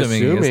that? I'm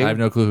assuming he is. I have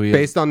no clue who he is.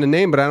 Based on the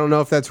name, but I don't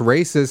know if that's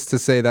racist to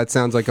say that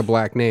sounds like a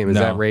black name. Is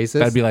No. that racist?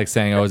 That'd be like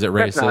saying, "Oh, is it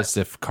That's racist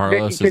not. if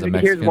Carlos is a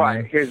Mexican?" Here's why.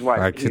 name? Here's why.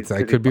 That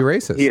could be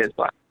racist. He is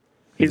black.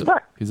 He's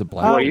black. He's a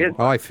black. Well, he is.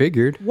 Oh, I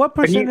figured. What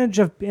percentage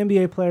of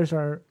NBA players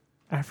are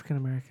African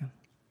American?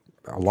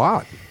 A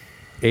lot.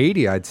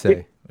 80, I'd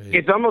say.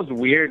 It's almost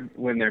weird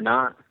when they're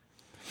not.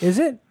 Is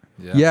it?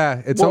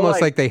 Yeah, it's Well, almost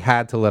like, like they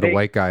had to let a they-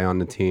 white guy on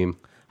the team.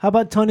 How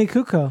about Tony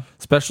Kukoc?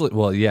 Especially,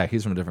 well, yeah,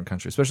 he's from a different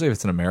country. Especially if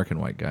it's an American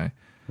white guy.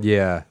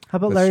 Yeah. How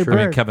about that's Larry true. Bird?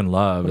 I mean, Kevin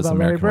Love What is an about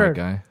Larry American white Bird?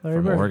 guy Larry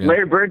from Bird. Oregon.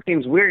 Larry Bird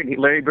seems weird.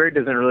 Larry Bird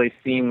doesn't really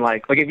seem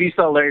like if you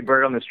saw Larry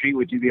Bird on the street,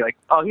 would you be like,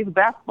 oh, he's a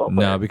basketball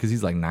player? No, because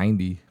he's like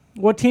 90.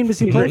 What team does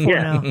he play for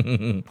Yeah.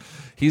 now?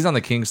 He's on the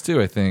Kings too,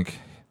 I think.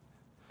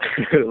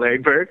 Larry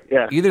Bird?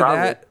 Yeah. Either probably.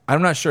 that,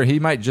 I'm not sure. He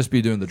might just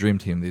be doing the dream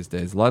team these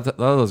days. A lot of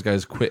those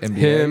guys quit NBA.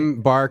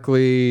 Him,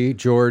 Barkley,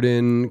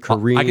 Jordan,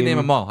 Kareem. I can name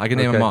them all. I can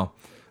name Okay. them all.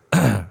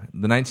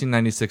 The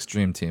 1996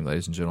 Dream Team,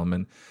 ladies and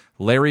gentlemen.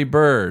 Larry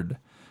Bird.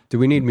 Do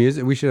we need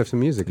music? We should have some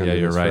music. Yeah, under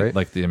you're this, right.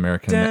 Like the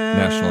American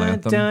national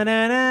anthem.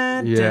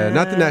 Yeah,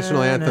 not the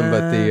national anthem,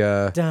 but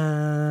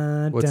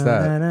the what's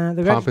that?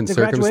 Pomp and the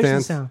graduation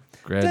Circumstance. sound.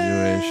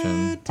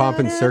 Graduation. Pomp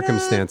and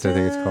Circumstance, I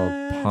think it's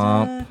called.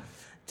 Pomp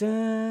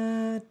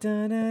and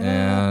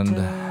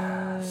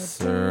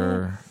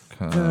Circumstance.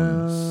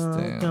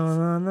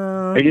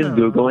 Are you just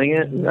Googling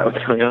it? Is that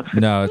what's going on?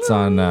 No, it's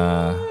on.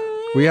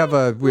 We have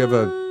a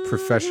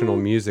professional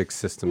music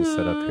system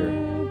set up here.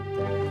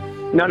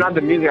 No, not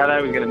the music. I thought I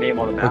was going to name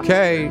all the bands.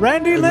 Okay.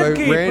 Randy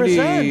Lidke Randy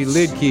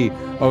presents. Lidke.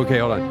 Okay,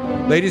 hold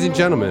on. Ladies and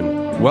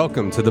gentlemen,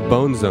 welcome to the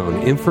Bone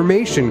Zone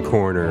Information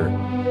Corner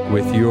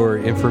with your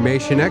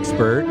information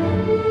expert,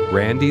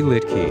 Randy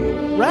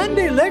Lidke.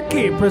 Randy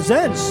Lidke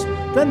presents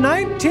the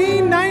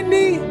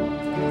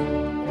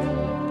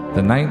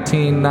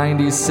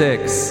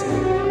 1996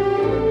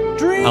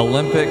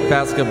 Olympic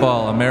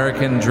Basketball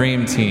American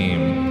Dream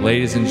Team.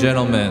 Ladies and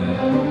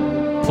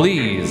gentlemen,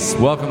 please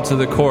welcome to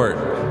the court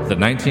the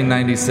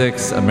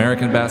 1996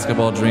 American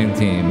Basketball Dream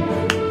Team.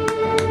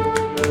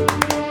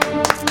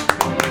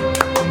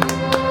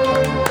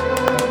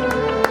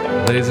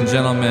 Ladies and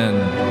gentlemen,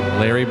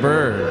 Larry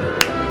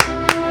Bird,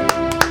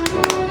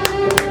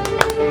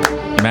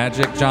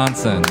 Magic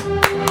Johnson,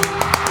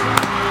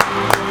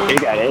 You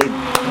got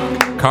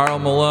AIDS. Karl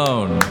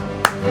Malone,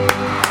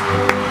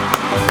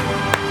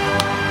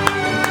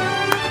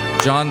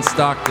 John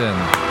Stockton,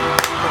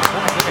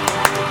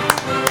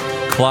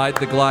 Clyde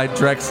the Glide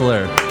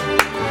Drexler,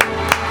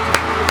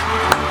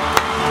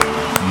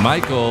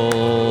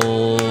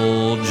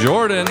 Michael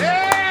Jordan,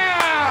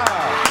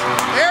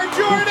 Air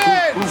Jordan!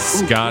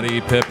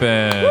 Scottie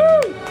Pippen,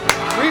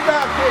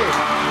 Rebound king!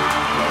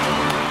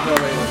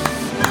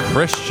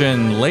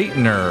 Christian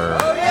Laettner,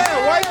 Oh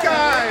yeah, white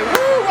guy!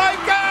 Woo,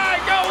 white guy!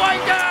 Go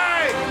white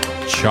guy!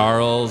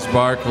 Charles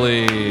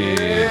Barkley.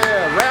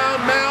 Yeah,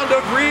 round mound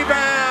of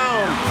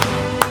rebound!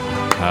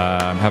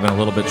 I'm having a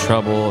little bit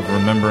trouble of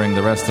remembering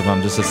the rest of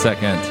them. Just a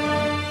second.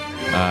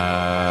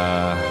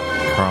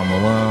 Karl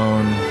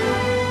Malone.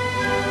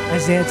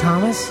 Isaiah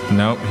Thomas.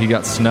 Nope, he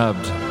got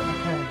snubbed.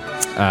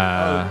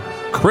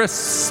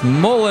 Chris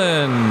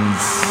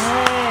Mullins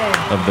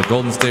of the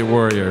Golden State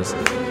Warriors.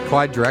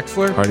 Clyde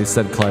Drexler? Already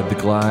said Clyde the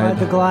Glide. Clyde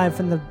the Glide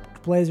from the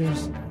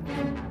Blazers.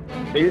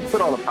 They just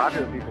put all the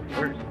popular people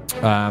first.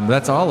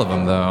 That's all of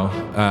them, though.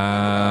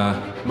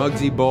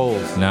 Muggsy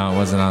Bowles. No, it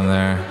wasn't on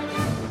there.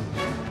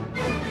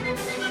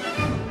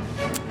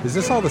 Is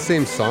this all the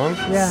same song?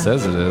 Yeah.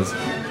 Says it is.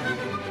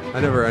 I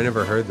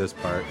never heard this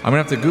part. I'm gonna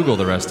have to Google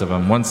the rest of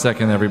them. 1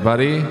 second,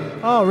 everybody.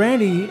 Oh,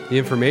 Randy. The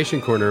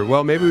information corner.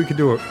 Well, maybe we could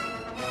do a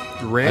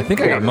I think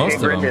I got most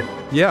of them.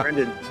 Yeah.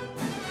 Brendan,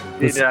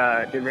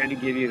 did Randy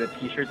give you the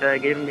T-shirt that I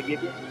gave him to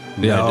give you?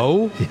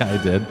 No. Yeah, I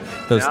did.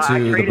 Those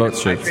two, the boat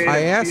shirts.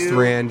 I asked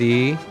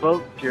Randy.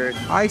 Boat shirts.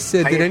 I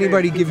said, did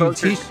anybody give you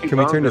T-shirts? Can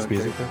we turn this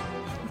music down?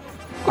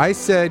 I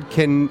said,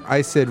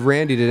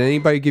 Randy, did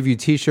anybody give you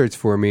T-shirts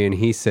for me? And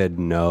he said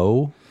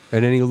no.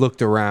 And then he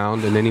looked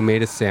around, and then he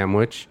made a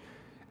sandwich,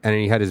 and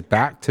he had his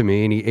back to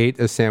me, and he ate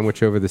a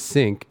sandwich over the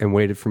sink and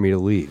waited for me to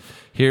leave.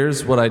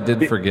 Here's what I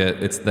did forget.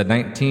 It's the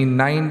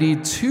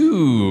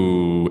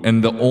 1992,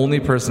 and the only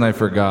person I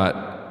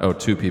forgot.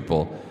 Two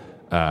people.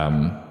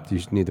 Do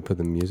you need to put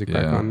the music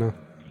back on now?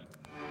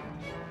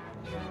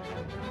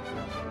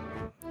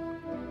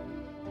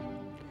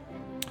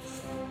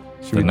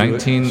 Should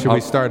we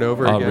start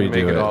over I'll again? redo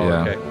Make it, all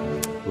yeah. okay.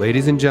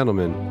 Ladies and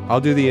gentlemen,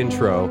 I'll do the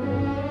intro.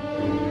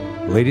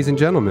 Ladies and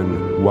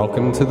gentlemen,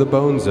 welcome to the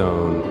Bone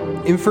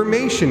Zone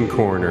Information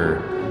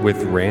Corner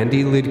with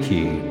Randy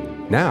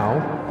Lidkey. Now,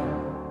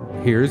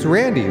 here's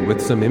Randy with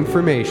some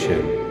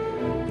information.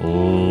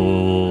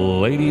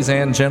 Ladies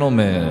and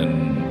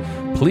gentlemen,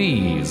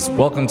 please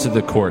welcome to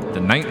the court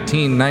the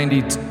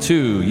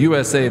 1992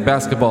 USA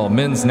Basketball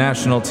Men's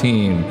National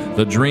Team,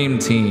 the Dream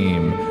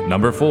Team.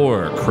 Number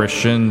 4,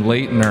 Christian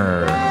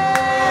Leitner.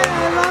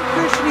 I love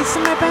Christian. He's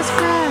my best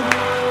friend.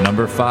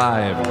 Number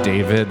 5,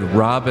 David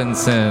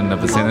Robinson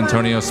of the San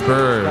Antonio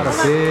Spurs. Got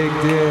a big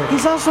dick.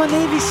 He's also a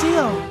Navy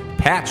SEAL.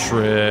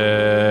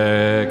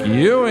 Patrick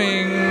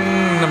Ewing.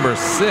 Number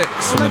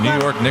 6 from the New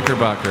York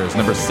Knickerbockers.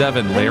 Number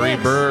 7, Larry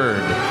Bird.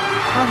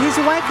 Oh, he's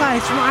a white guy.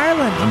 He's from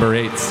Ireland. Number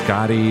 8,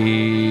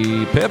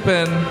 Scottie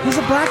Pippen. He's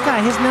a black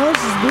guy. His nose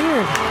is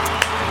weird.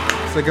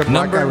 It's like a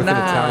black guy with an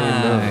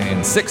Italian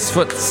nose.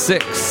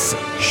 6'6",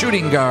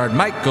 shooting guard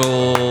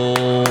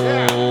Michael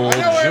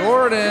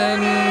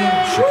Jordan,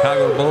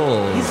 Chicago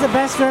Bulls. He's the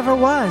best there ever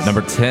was.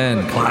 Number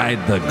 10,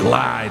 Clyde the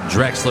Glide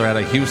Drexler out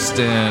of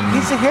Houston.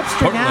 He's a hipster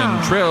Portland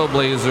now.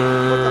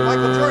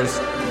 Trailblazers.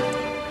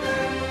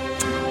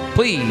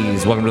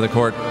 Please welcome to the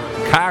court,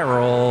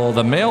 Kyril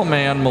the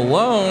Mailman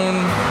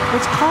Malone.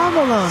 It's Karl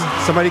Malone.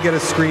 Somebody get a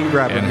screen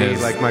grab of me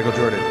like Michael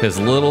Jordan. His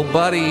little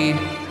buddy,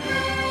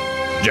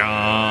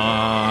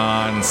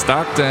 John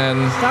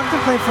Stockton. Stockton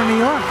played for New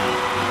York.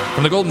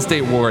 From the Golden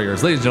State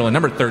Warriors, ladies and gentlemen,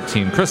 number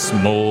 13, Chris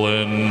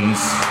Mullins.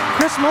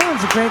 Chris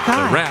Mullins, a great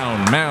guy. The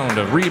round mound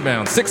of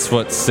rebounds,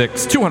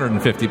 6'6",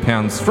 250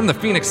 pounds. From the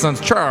Phoenix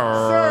Suns,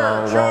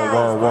 Charles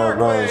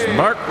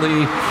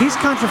Barkley. He's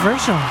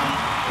controversial.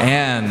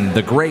 And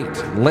the great,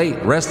 late,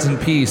 rest in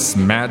peace,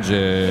 Magic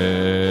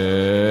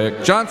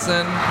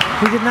Johnson.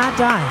 He did not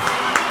die.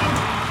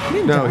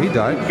 No, he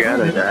died. He's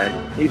gotta die.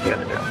 He's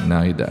gotta die.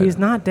 No, he died. He's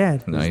not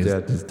dead. No, he's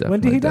dead. He's When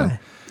did he die?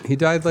 He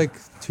died like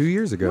 2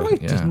 years ago. No, he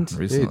didn't.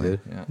 Recently. Yeah, he did.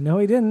 Yeah. No,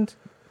 he didn't.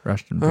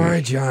 Rest in All peace.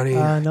 right, Johnny.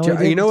 No, he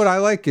didn't. You know what I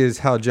like is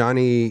how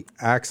Johnny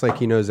acts like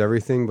he knows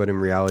everything, but in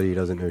reality he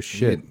doesn't know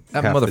shit.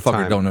 That half the motherfucker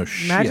time. don't know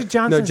shit. Magic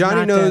Johnson's No,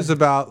 Johnny not knows dead.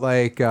 about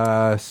like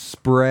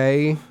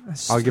spray.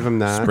 I'll give him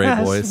that. Spray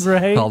boys.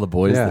 Spray. All the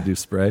boys Yeah. that do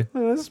spray.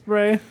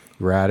 Spray.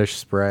 Radish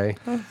spray.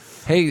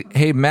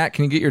 Hey, Matt,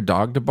 can you get your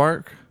dog to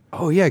bark?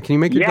 Oh yeah, can you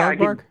make your dog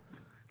bark?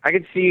 I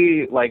could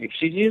see, like,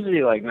 she's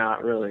usually, like,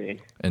 not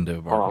really.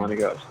 Into Hold on, I'm gonna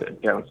go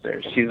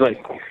downstairs. She's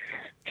like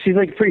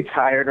pretty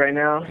tired right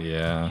now.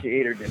 Yeah. She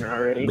ate her dinner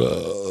already.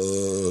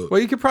 Well,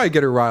 you could probably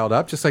get her riled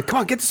up. Just like, come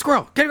on, get the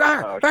squirrel. Get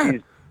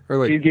it.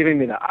 She's giving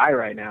me the eye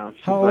right now.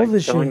 She's How like, old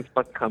is she? "Don't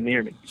fucking come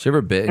near me." She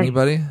ever bit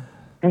anybody?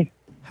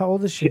 How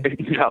old is she?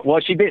 Well,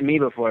 she bit me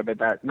before, but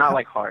not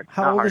like hard.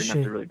 how not old hard is enough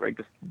she? to really break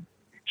this.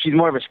 She's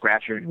more of a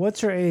scratcher.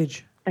 What's her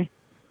age? Can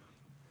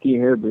you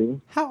hear her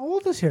breathing? How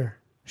old is her?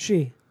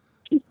 She?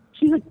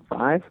 She's like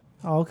 5.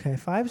 Oh, okay.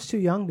 5 is too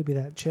young to be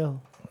that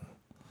chill.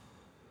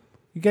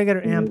 You gotta get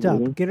her amped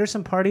up. Get her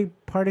some party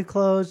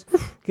clothes.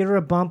 Get her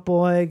a bump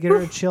boy. Get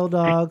her a chill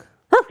dog.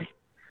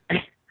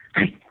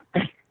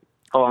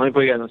 Hold on, let me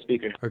put you guys on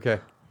speaker. Okay.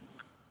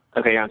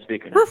 Okay, you're on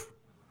speaker now.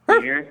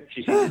 You hear her?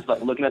 She's just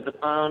like looking at the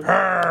phone.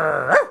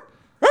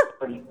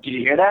 Did you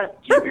hear that?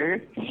 Did you hear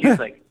her? She was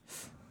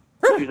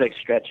like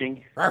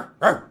stretching.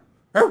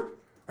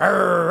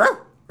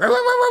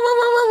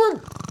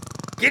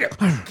 Get him!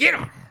 Get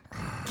him!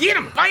 Get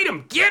him! Bite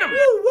him! Get him!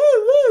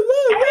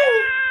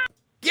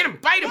 Get him!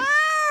 Bite him!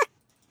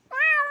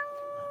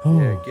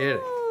 Yeah, get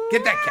it.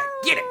 Get that cat!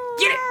 Get it!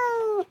 Get it!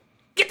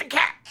 Get the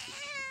cat!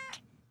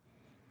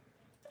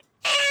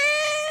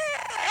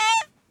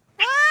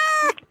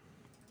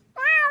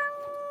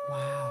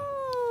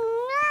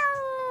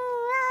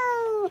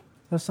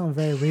 Those sound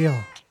very real.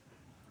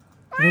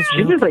 She's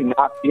just like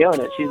not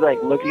feeling it. She's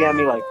like looking at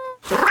me like,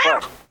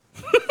 what?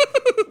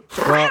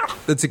 Well,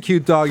 it's a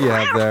cute dog you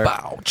have there.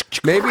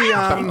 Maybe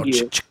Thank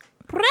you.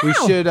 we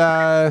should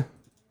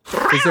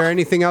Is there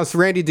anything else?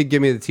 Randy did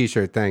give me the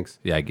T-shirt. Thanks.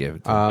 Yeah, I gave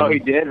it to him. Oh, he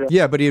did?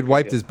 Yeah, but he had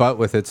wiped his butt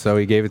with it, so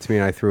he gave it to me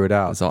and I threw it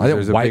out. So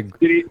There's a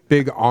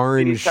big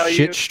orange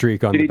shit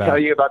streak on the back. Did he tell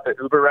you about the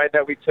Uber ride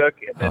that we took?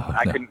 And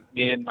then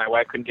me and my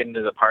wife couldn't get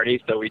into the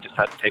party, so we just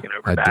had to take an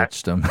Uber back. I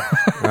ditched him.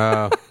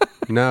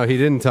 No, he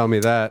didn't tell me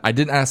that. I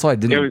didn't. That's why I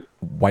didn't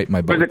wipe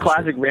my butt. It was a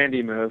classic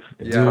Randy move.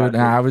 Dude,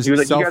 I was. He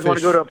was like, "You guys want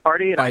to go to a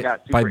party?" And I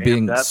got super by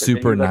being amped up,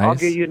 super and then he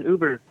was nice. like, I'll get you an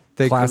Uber.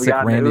 Classic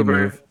Randy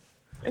move.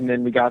 And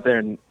then we got there,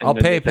 and I'll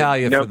then they PayPal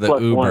said, you "No for the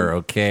plus Uber, one."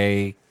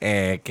 okay?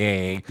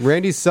 Okay.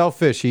 Randy's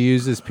selfish. He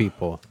uses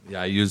people.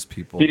 Yeah, I use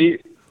people. We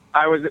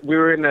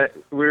were in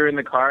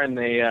the car, and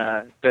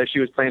she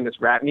was playing this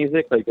rap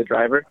music, like the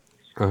driver,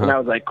 and I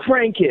was like,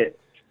 "Crank it,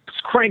 let's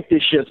crank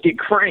this shit, let's get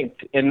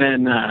cranked."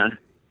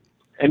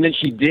 And then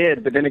she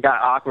did, but then it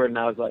got awkward, and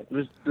I was like,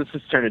 "Let's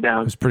just turn it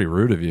down." It was pretty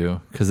rude of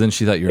you, because then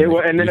she thought you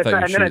were. And then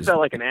I felt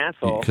like an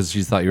asshole because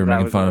she thought you were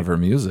making fun of her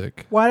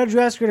music. Why did you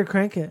ask her to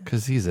crank it?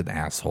 Because he's an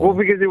asshole. Well,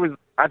 because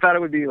I thought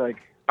it would be like,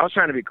 I was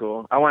trying to be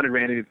cool. I wanted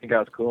Randy to think I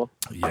was cool.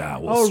 Yeah,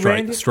 well,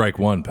 strike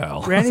one,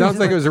 pal. Sounds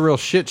like it was a real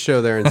shit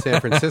show there in San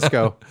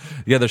Francisco.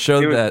 Yeah, the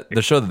show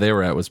that they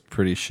were at was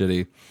pretty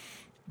shitty.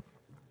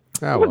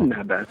 It wasn't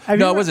that bad.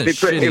 No, it wasn't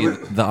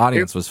shitty. The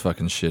audience was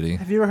fucking shitty.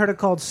 Have you ever heard it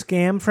called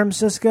Scam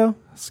Francisco?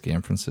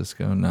 Scam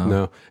Francisco? No.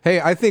 No.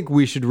 Hey, I think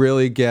we should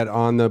really get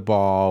on the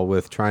ball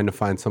with trying to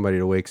find somebody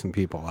to wake some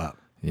people up.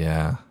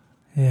 Yeah.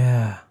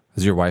 Yeah.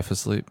 Is your wife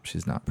asleep?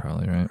 She's not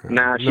probably, right?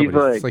 Nah, she's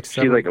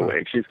like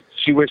awake.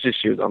 She wishes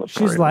she was on the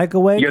phone. She's like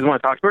awake? You guys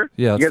want to talk to her?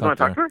 Yeah, You guys want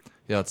to talk to her?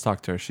 Yeah, let's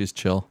talk to her. She's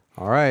chill.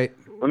 All right.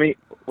 Let me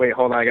wait.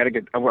 Hold on. I gotta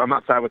get. I'm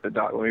outside with the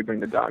dog. Let me bring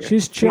the dog in.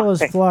 She's chill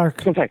as Flark.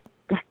 Come on.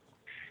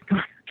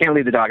 Can't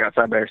leave the dog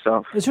outside by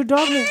herself. Is her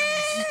dog name?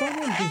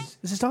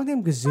 Is his dog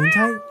named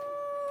Gesundheit?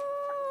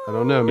 I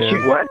don't know,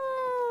 man. What?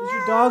 Is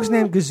your dog's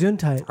name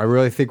Gesundheit? I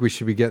really think we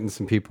should be getting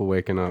some people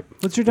waking up.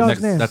 What's your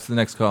dog's name? That's the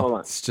next call. Hold on.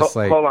 It's just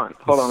like hold on.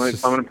 I'm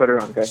gonna put her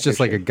on. Okay? It's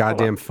just like a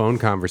goddamn phone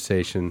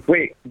conversation.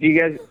 Wait. Do you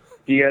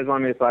guys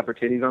want me to slap her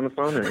titties on the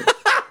phone? Or?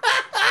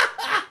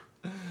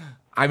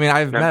 I mean,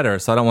 I've met her,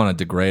 so I don't want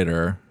to degrade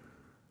her.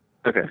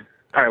 Okay.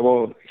 All right.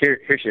 Well, here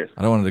she is.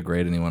 I don't want to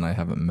degrade anyone I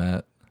haven't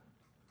met.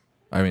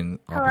 I mean,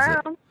 opposite.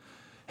 Hello?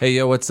 Hey,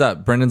 yo, what's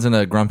up? Brendan's in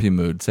a grumpy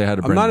mood. Say hi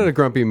to Brendan. I'm not in a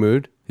grumpy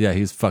mood. Yeah,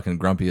 he's fucking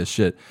grumpy as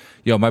shit.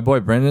 Yo, my boy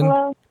Brendan,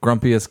 Hello?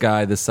 grumpiest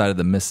guy this side of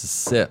the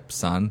Mississippi,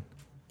 son.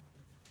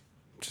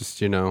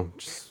 Just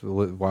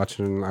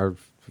watching our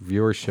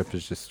viewership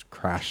is just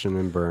crashing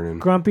and burning.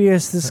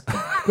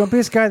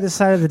 Grumpiest guy this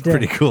side of the day.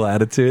 Pretty cool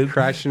attitude.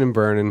 Crashing and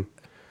burning.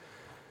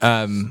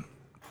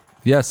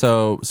 Yeah,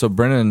 so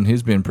Brendan,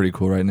 he's being pretty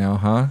cool right now,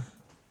 huh?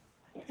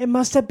 It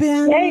must have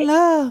been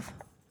love.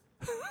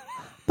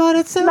 But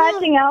it's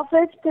matching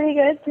outfits, pretty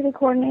good, pretty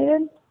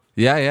coordinated.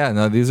 Yeah.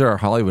 No, these are our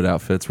Hollywood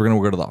outfits. We're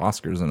gonna go to the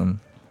Oscars in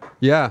them.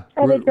 Yeah.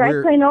 Are they dry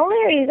clean only,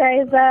 or are you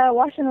guys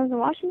washing those in the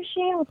washing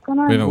machine? What's going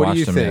on? We haven't What do watched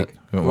you them think? yet.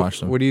 We haven't watched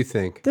them. What do you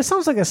think? This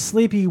sounds like a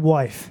sleepy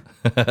wife.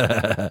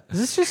 Is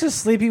this just a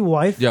sleepy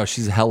wife? Yo,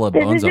 she's hella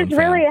This Bone is Zone just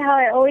fan. really how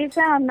I always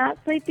sound, not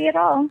sleepy at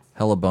all.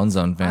 Hella Bone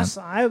Zone fan.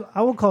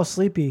 I will call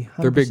sleepy.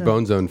 100%. They're big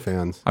Bone Zone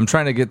fans. I'm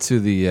trying to get to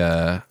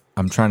the.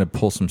 I'm trying to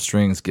pull some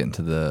strings, get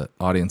into the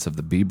audience of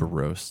the Bieber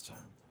roast.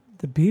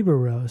 The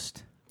Bieber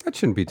roast. That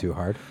shouldn't be too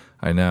hard.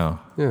 I know.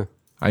 Yeah.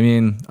 I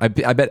mean, I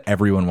bet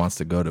everyone wants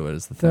to go to it.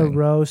 Is the The thing?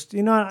 roast.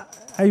 You know,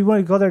 you want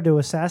to go there to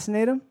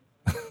assassinate him?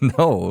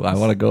 No, I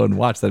want to go and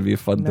watch. That'd be a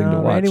fun thing to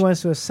watch. Randy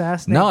wants to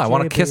assassinate. No, I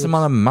want to kiss him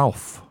on the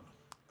mouth.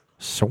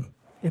 So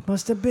It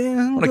must have been.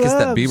 I want to kiss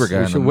that Bieber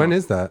guy. When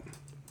is that?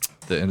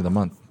 The end of the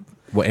month.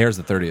 Well, airs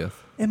the 30th.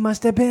 It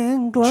must have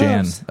been gloves.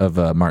 Jan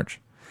of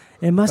March.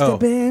 It must have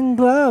been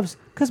gloves,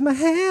 because my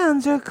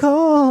hands are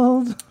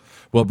cold.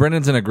 Well,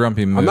 Brendan's in a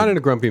grumpy mood. I'm not in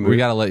a grumpy mood. We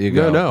got to let you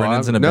go. No,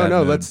 Brendan's in a bad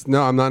mood.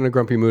 I'm not in a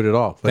grumpy mood at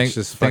all. Thanks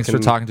for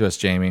talking to us,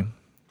 Jamie.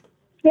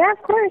 Yeah,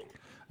 of course.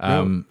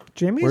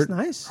 Jamie's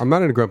nice. I'm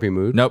not in a grumpy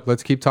mood. Nope.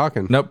 Let's keep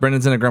talking. Nope.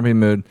 Brendan's in a grumpy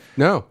mood.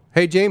 No.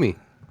 Hey, Jamie.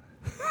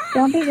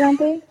 Don't be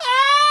grumpy.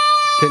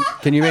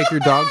 Can you make your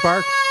dog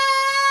bark?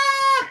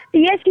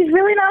 Yeah, she's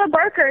really not a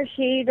barker.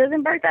 She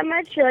doesn't bark that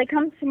much. She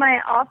comes to my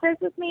office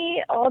with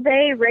me all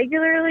day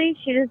regularly.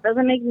 She just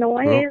doesn't make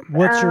noise.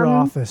 What's your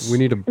office? We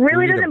need a really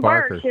we need doesn't a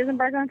bark. barker. She doesn't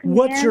bark on command.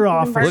 What's your She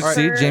doesn't office? bark Look,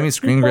 see, for Jamie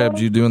screen people. grabbed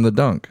you doing the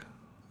dunk.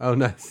 Oh,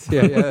 nice.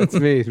 Yeah, that's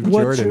me,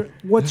 Jordan.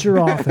 What's your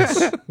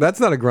office? That's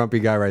not a grumpy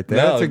guy right there.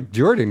 No, That's a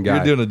Jordan guy.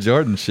 You're doing a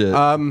Jordan shit.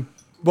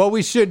 Well,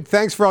 we should.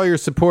 Thanks for all your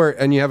support,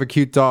 and you have a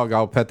cute dog.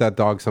 I'll pet that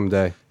dog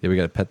someday. Yeah, we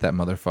got to pet that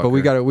motherfucker. But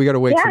we got to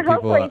wake Yeah, some people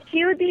hopefully. up.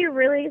 She would be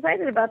really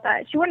excited about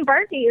that. She wouldn't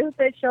bark at you,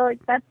 but she'll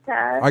accept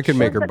I can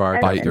make her bark.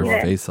 Bite your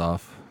Yeah. face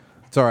off.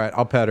 It's all right.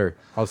 I'll pet her.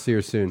 I'll see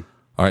her soon.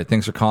 All right,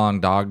 thanks for calling,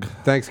 dog.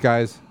 Thanks,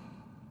 guys.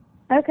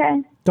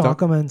 Okay.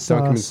 Document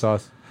Document sauce.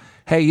 sauce.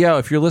 Hey, yo,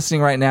 if you're listening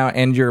right now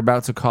and you're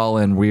about to call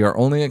in, we are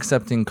only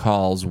accepting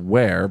calls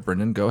where,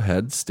 Brendan, go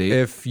ahead, state.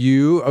 If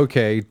you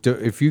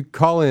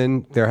call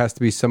in, there has to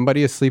be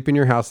somebody asleep in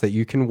your house that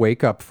you can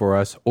wake up for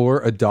us,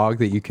 or a dog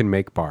that you can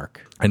make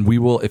bark. And we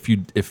will, if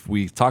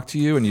we talk to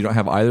you and you don't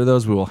have either of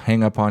those, we will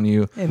hang up on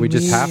you. We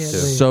just have to.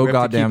 So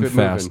goddamn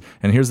fast. Moving.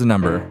 And here's the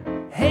number.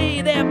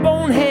 Hey there,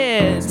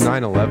 boneheads. It's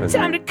 9/11.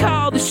 Time to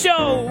call the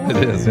show. It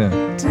is, yeah.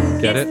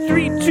 Get it?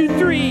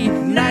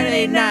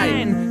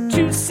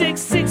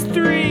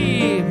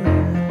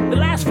 323-989-2663. The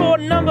last 4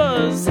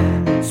 numbers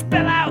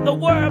spell out the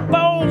word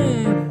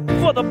bone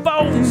for the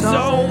bone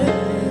zone.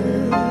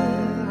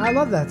 I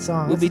love that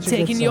song. We'll be That's such a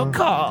good taking your song.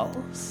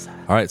 calls.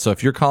 All right, so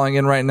if you're calling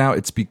in right now,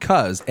 it's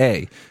because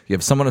A, you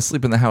have someone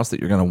asleep in the house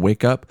that you're going to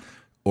wake up,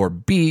 or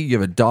B, you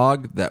have a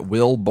dog that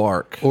will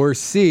bark. Or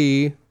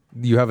C,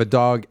 you have a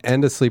dog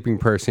and a sleeping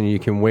person. You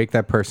can wake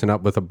that person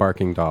up with a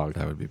barking dog.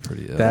 That would be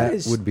pretty.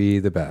 That would be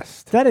the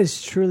best. That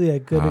is truly a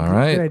good, All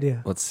right. good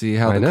idea. Let's see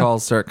how the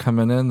calls start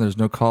coming in. There's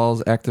no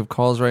active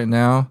calls right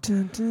now.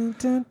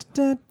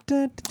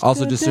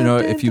 Also, just to know,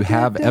 if you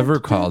have ever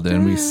called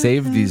in, we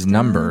save these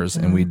numbers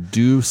and we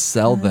do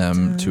sell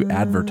them to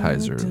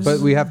advertisers.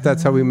 But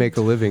that's how we make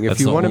a living. If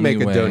you want to make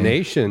a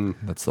donation,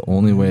 that's the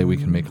only way we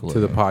can make a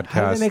living. to the podcast.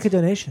 How do they make a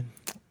donation?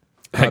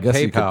 I guess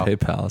PayPal. you could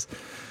PayPal us.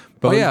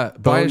 Buy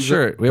a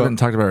shirt. We haven't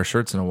talked about our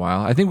shirts in a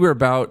while. I think we're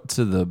about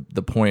to the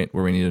point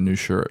where we need a new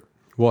shirt.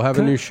 We'll have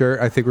a new shirt.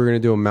 I think we're going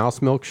to do a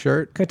mouse milk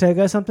shirt. Can I tell you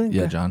guys something?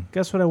 Yeah, John.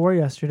 Guess what I wore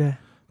yesterday?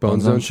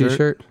 Bone Zone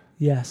t-shirt.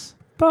 Yes.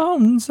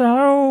 Bone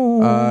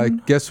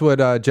Zone. Guess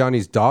what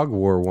Johnny's dog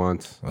wore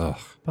once? Ugh,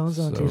 Bone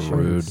Zone so t-shirt.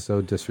 rude.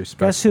 So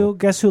disrespectful.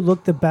 Guess who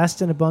looked the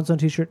best in a Bone Zone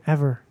t-shirt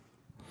ever?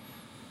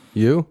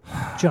 You?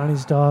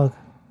 Johnny's dog.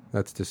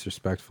 That's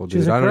disrespectful,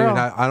 She's dude. a girl.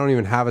 I don't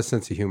even have a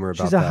sense of humor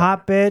about She's that. a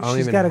hot bitch.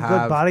 She's got a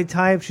good body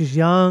type. She's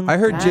young. I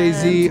heard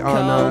Jay-Z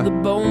on the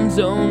Bone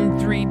Zone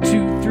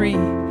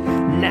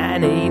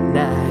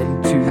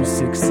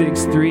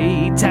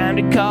 323-989-2663. Time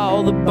to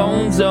call the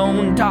Bone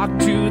Zone. Talk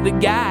to the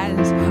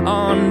guys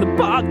on the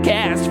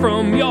podcast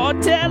from your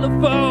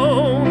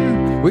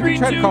telephone. We can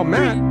try to call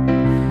Matt.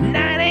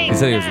 He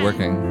said he was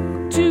working.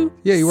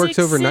 Yeah, he works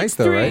overnight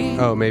though, right?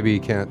 Oh, maybe he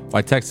can't.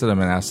 I texted him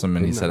and asked him,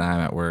 and he said, "I'm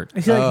at work."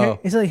 Is he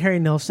like Harry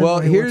Nilsson? Well,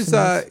 where he works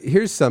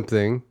here's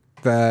something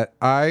that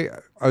I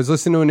was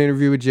listening to an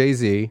interview with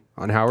Jay-Z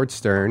on Howard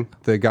Stern,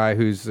 the guy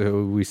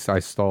I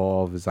stole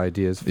all of his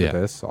ideas for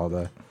this. All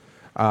the. Do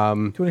you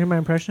want to hear my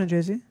impression of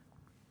Jay-Z?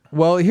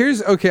 Well, I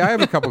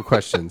have a couple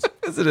questions.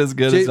 Is it as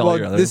good as all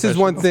your other this is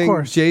one thing. Of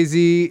course.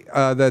 Jay-Z,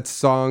 that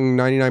song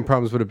 99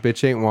 Problems But a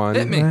Bitch Ain't One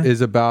is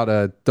about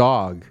a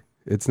dog.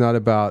 It's not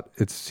about,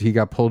 he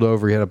got pulled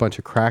over, he had a bunch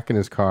of crack in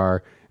his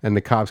car, and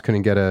the cops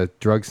couldn't get a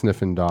drug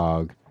sniffing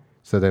dog,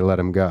 so they let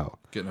him go.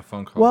 Getting a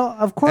phone call. Well,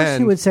 of course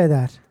he would say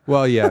that.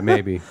 Well, yeah,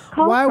 maybe.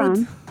 Why would?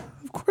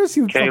 Of course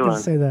he would fucking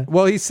say that.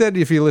 Well, he said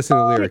if you listen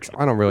to the lyrics,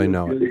 I don't really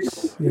know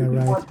it. Yeah,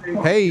 right.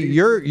 Hey,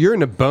 you're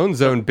in a bone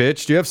zone,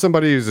 bitch. Do you have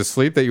somebody who's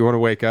asleep that you want to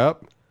wake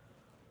up?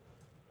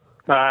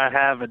 I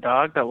have a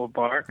dog that will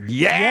bark.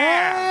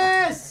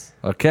 Yes!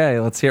 Okay,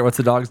 let's hear. What's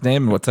the dog's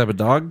name and what type of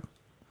dog?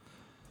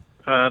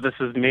 This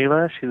is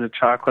Mila. She's a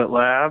chocolate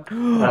lab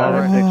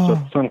mixed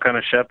with some kind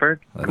of shepherd.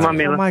 Come on,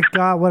 Mila. Oh my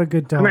God, what a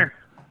good dog. Come here.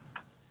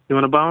 You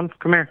want a bone?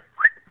 Come here.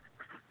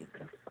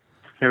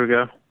 Here we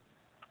go.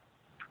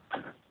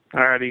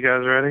 All right, you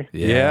guys ready?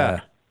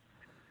 Yeah.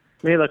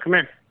 Mila, come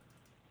here.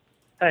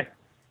 Hey,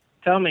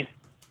 tell me.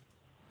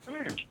 Come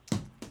here.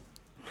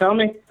 Tell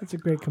me. That's a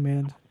great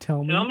command.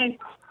 Tell me. Tell me.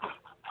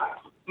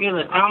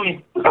 Mila, tell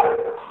me.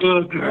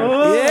 Good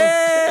girl.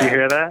 Yeah. You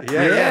hear that?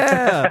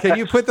 Yeah. Can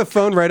you put the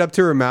phone right up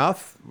to her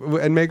mouth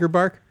and make her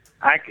bark?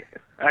 I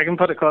can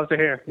put it closer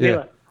here. Yeah.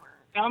 Mila,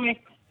 tell me.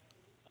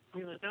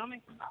 Mila, tell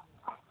me.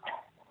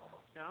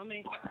 Tell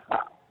me.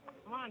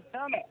 Come on,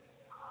 tell me.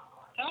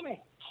 Tell me.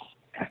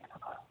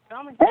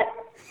 Tell me.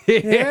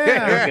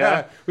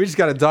 Yeah. We just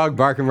got a dog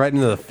barking right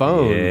into the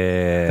phone.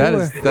 Yeah.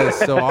 That is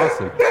so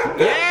awesome.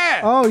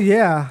 Yeah. Oh,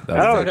 yeah.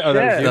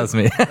 That's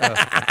me.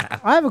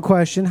 I have a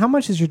question. How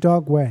much does your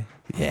dog weigh?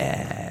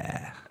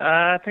 Yeah.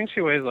 I think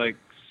she weighs like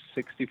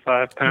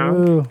 65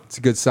 pounds. Ooh. It's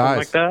a good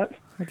size. Something like that.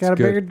 I got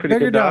It's a good. bigger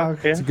good dog.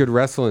 dog, yeah. It's a good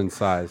wrestling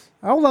size.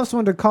 I would love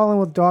someone to call in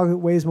with a dog that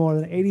weighs more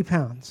than 80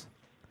 pounds.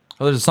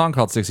 Oh, there's a song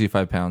called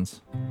 65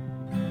 Pounds.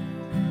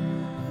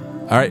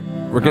 All right,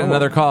 we're getting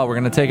another call. We're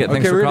going to take it.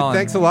 Thanks for calling.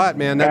 Thanks a lot,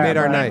 man. That made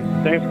our night.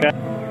 Thanks, guys.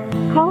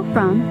 Call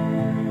from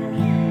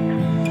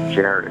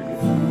Jared.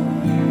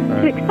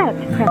 to accept,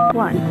 press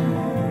 1.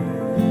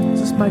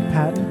 Is this Mike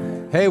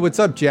Patton? Hey, what's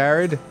up,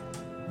 Jared?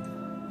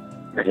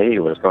 Hey,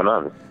 what's going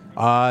on?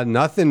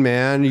 Nothing,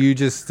 man. You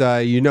just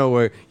you know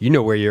where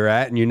you're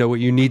at, and you know what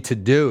you need to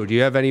do. Do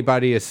you have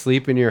anybody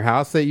asleep in your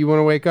house that you want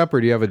to wake up,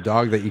 or do you have a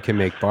dog that you can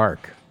make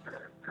bark?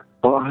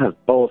 Well, I have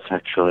both,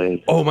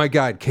 actually. Oh my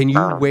God! Can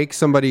you wake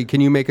somebody?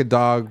 Can you make a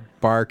dog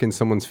bark in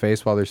someone's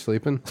face while they're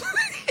sleeping?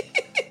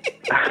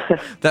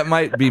 That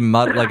might be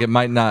mud. Like it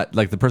might not.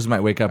 Like the person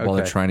might wake up while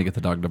they're trying to get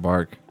the dog to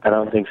bark. I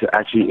don't think so.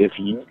 Actually, if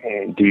you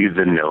can do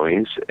the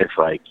noise, if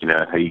like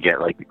how you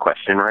get like the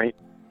question right,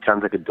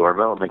 sounds like a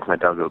doorbell. It makes my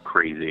dog go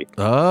crazy.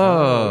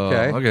 Oh,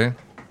 okay.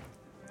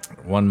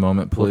 One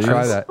moment, please. We'll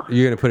try that. Are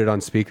you gonna put it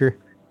on speaker?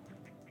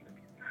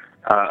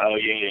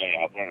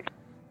 Yeah.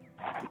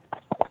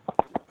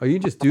 Oh, you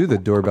just do the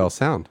doorbell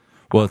sound.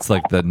 Well, it's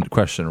like the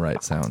question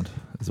right sound.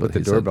 Is what the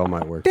he doorbell said.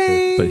 might work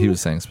too. But he was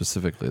saying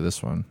specifically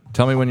this one.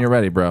 Tell me when you're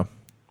ready, bro.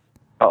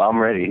 Oh, I'm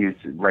ready. He's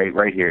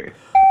right here.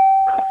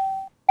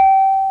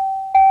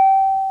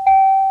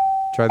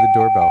 Try the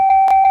doorbell.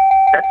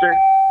 Yes, sir.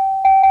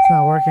 It's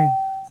not working.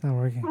 It's not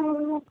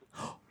working.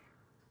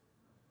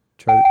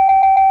 Try.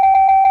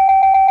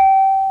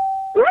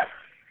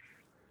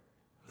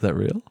 Is that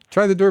real?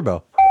 Try the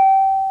doorbell.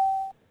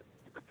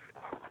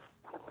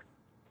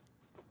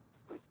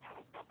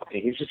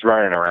 He's just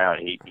running around.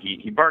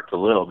 He barked a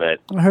little bit.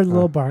 I heard a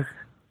little bark.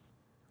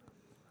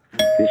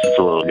 He's just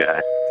a little guy.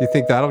 Do you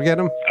think that'll get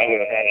him?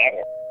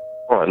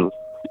 Hold on.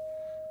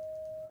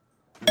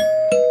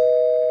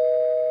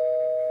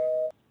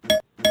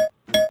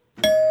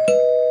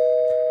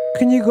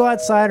 Can you go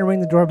outside and ring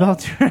the doorbell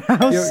to your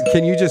house?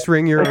 Can you just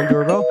ring your own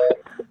doorbell?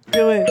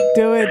 Do it.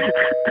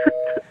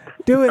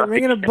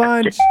 Ring it a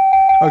bunch.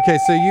 Okay,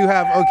 so you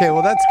have. Okay,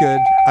 well that's good.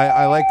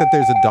 I like that.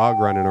 There's a dog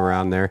running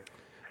around there.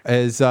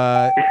 Is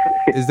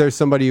there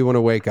somebody you want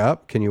to wake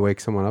up? Can you wake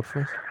someone up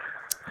first?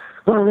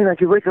 Well, I mean, I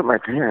could wake up my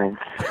parents.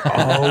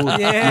 Oh,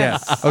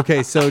 yes.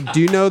 Okay, so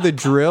do you know the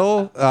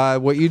drill?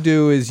 What you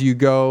do is you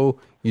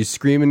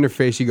scream in their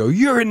face. You go,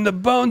 "You're in the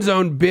bone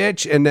zone,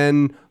 bitch," and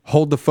then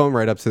hold the phone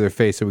right up to their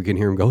face so we can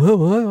hear them go, "Oh,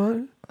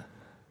 what?"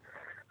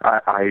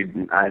 I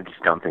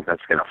just don't think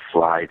that's gonna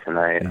fly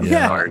tonight.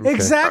 Yeah,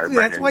 exactly.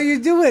 That's why you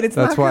do it.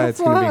 That's why it's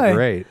gonna be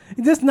great.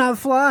 It does not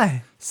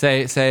fly.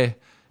 Say,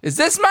 is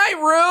this my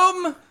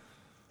room?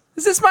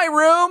 Is this my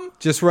room?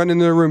 Just run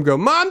into the room. Go,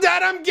 "Mom,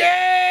 Dad, I'm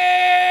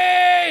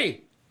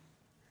gay."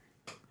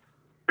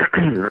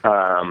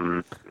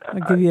 I'll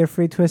give you a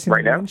free twist in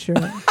your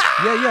insurance.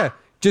 Yeah.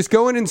 Just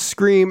go in and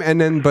scream,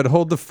 but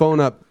hold the phone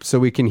up so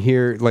we can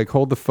hear. Like,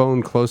 hold the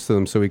phone close to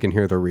them so we can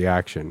hear their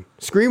reaction.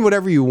 Scream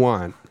whatever you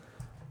want,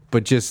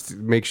 but just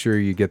make sure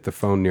you get the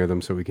phone near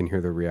them so we can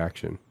hear their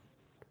reaction.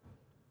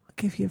 I'll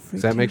give you a free.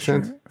 Does that make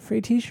sense?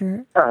 Free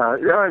T-shirt. I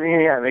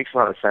mean, yeah, it makes a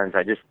lot of sense.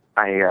 You're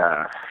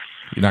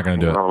not going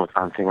to do it.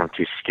 I think I'm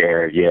too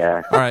scared.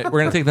 Yeah. All right, we're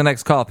going to take the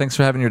next call. Thanks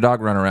for having your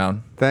dog run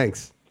around.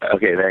 Thanks.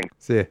 Okay, thanks.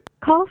 See ya.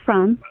 Call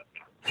from.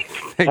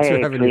 Thanks for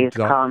having your please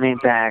dog. call me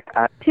back.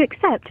 To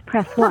accept,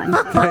 press 1.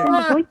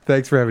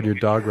 Thanks for having your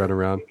dog run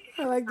around.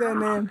 I like that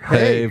name.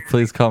 Hey,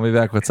 please call me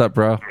back. What's up,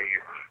 bro?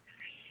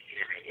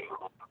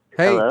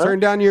 Hey, Hello? turn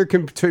down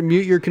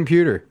mute your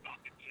computer.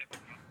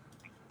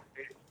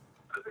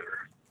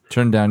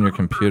 Turn down your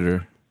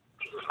computer.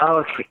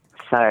 Oh,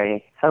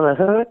 sorry.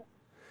 Hello?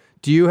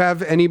 Do you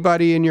have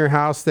anybody in your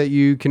house that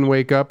you can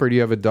wake up, or do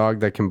you have a dog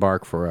that can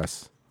bark for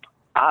us?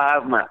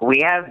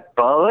 We have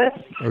both.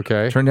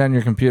 Okay. Turn down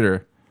your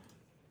computer.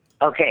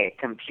 Okay,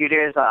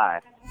 computer's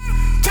off.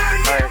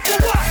 Or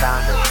the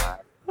sound is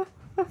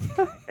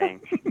off.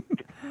 Thanks.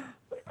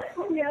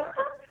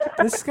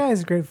 This guy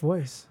has a great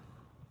voice.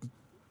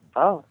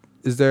 Oh.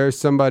 Is there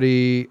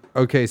somebody?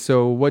 Okay,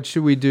 so what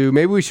should we do?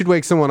 Maybe we should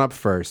wake someone up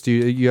first. Do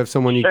you have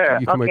someone you Sure.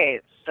 can wake?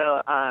 Okay,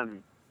 so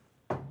I'm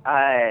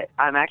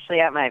actually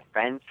at my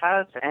friend's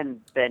house, and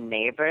the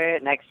neighbor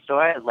next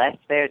door left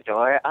their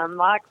door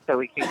unlocked so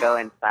we could go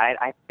inside.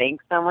 I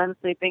think someone's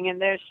sleeping in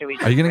there. Should we?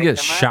 Are you going to get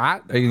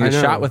shot? Are you going to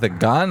get shot with a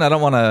gun? I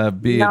don't want to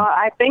be. No,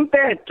 I think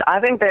they're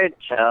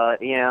chill.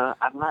 You know,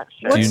 I'm not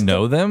sure. Do you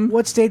know them?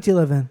 What state do you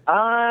live in?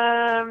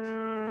 I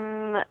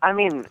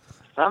mean,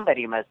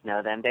 somebody must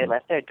know them. They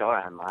left their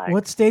door unlocked.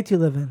 What state do you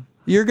live in?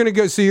 You're gonna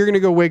go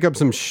wake up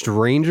some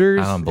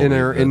strangers I don't in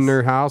believe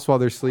their house while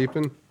they're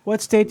sleeping. What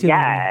state do you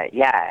live in?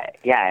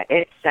 Yeah.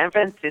 It's San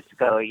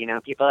Francisco. You know,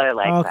 people are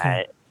like Okay.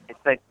 that. It's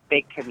a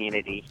big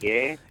community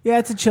here. Yeah,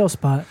 it's a chill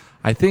spot.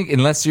 I think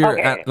unless you're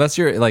Okay.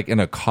 like in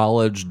a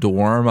college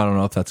dorm, I don't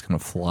know if that's going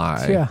to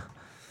fly. Yeah.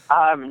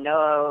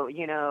 No,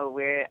 you know,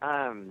 we're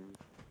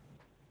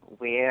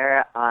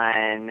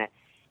on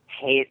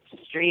Haight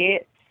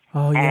Street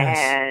Oh, yes.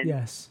 and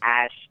Yes.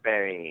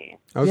 Ashbury.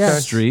 Okay.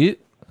 Yes. Street?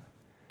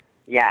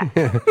 Yeah.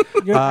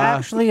 You're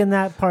actually in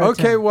that part of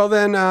Okay, town. well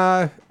then,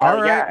 all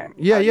right.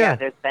 Yeah.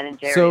 There's Ben and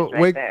Jerry's So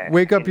right there.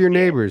 wake up your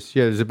neighbors.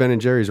 Yeah, there's a Ben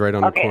and Jerry's right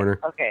on the corner.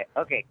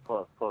 Okay,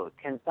 cool.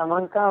 Can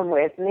someone come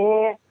with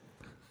me?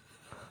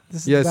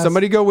 Yeah,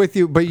 somebody go with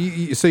you, but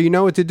so you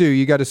know what to do.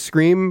 You got to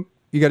scream.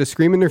 You got to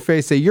scream in their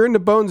face, say "You're in the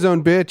bone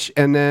zone, bitch,"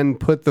 and then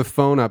put the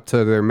phone up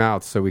to their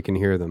mouth so we can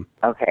hear them.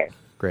 Okay.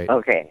 Great.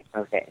 Okay.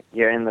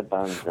 You're in the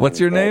bone zone. What's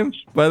your name,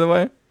 by the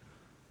way?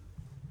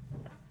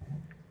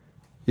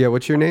 Yeah,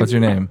 what's your name? What's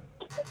your name?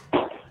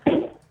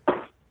 I'm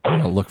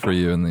going to look for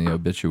you in the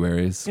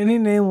obituaries. Any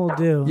name will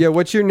do. Yeah,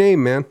 what's your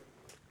name, man?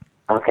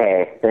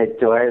 Okay, the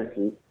door's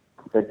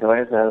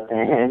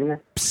open.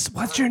 Psst,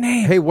 what's your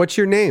name? Hey, what's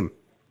your name?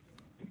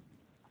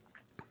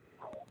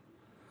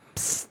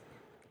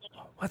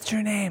 What's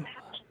your name?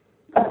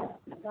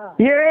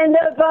 You're in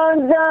the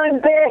phone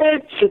zone,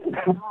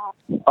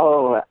 bitch!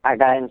 Oh, I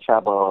got in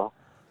trouble.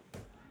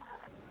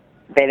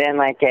 They didn't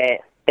like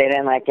it. They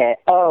didn't like it.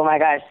 Oh my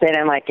gosh, they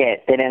didn't like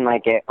it. They didn't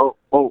like it. Oh.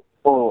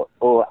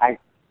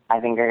 I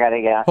think I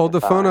gotta get off. Hold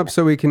the phone up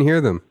so we can hear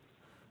them.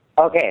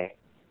 Okay.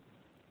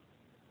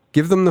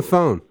 Give them the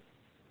phone.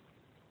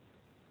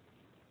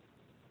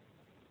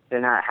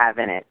 They're not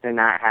having it. They're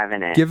not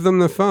having it. Give them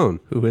the phone.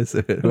 Who is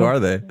it? Who are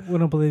they? We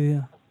don't believe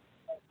you.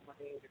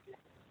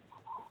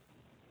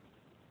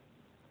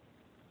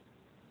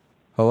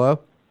 Hello?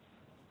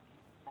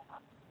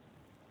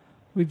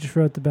 We just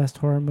wrote the best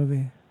horror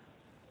movie.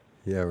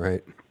 Yeah,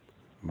 right.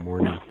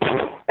 Morning.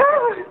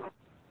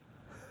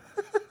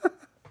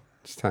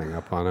 Just hang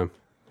up on him.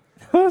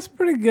 That was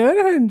pretty good.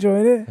 I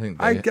enjoyed it.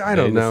 I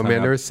don't know,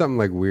 man. There was something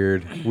like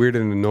weird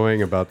and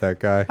annoying about that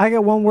guy. I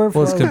got one word for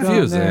Well, it's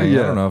confusing. I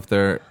don't know if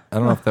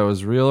that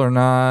was real or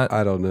not.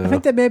 I don't know. I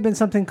think that may have been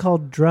something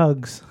called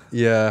drugs.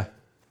 Yeah.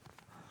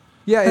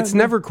 Yeah, it's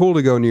never cool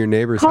to go into your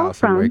neighbor's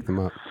house and wake them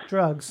up.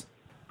 Drugs.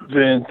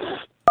 Vince.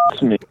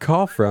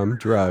 Call from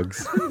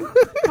drugs.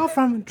 Call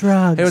from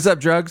drugs. Hey, what's up,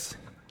 drugs?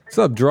 What's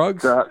up,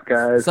 drugs? What's up,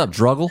 guys? What's up,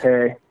 druggle?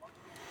 Hey.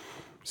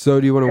 So,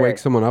 do you want to wake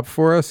someone up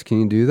for us? Can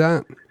you do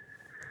that?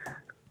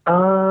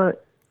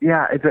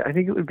 Yeah, I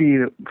think it would be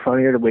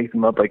funnier to wake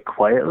them up like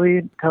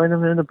quietly, telling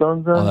them they're in the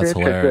bone zone. Oh, that's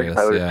bitch. I feel like hilarious. if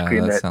I would Yeah,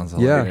 scream that it, sounds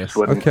they hilarious. just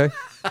wouldn't. Okay.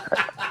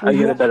 I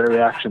get a better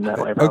reaction that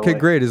way. Probably. Okay,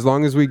 great. As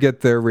long as we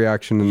get their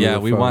reaction in Yeah, the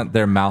we phone. want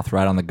their mouth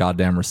right on the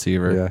goddamn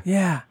receiver. Yeah.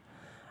 Yeah.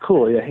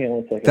 Cool. Yeah, hang on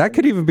one second. That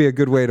could even be a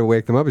good way to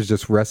wake them up is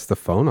just rest the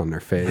phone on their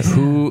face.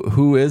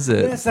 Who is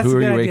it? Yes, that's Who a are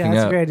good you idea. waking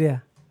That's up? a great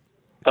idea.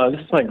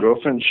 This is my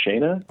girlfriend,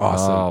 Shayna.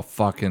 Awesome. Oh,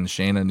 fucking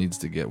Shayna needs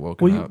to get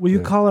woken up. Will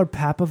you call her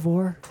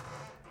Papavore?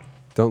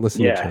 Don't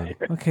listen to Chad.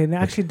 Okay, no,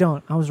 actually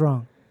don't. I was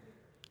wrong.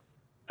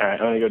 All right, I'm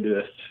going to go do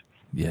this.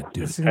 Yeah,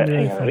 do This it. is gonna be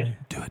really Hang on, funny.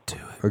 Do it.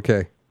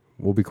 Okay,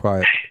 we'll be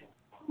quiet.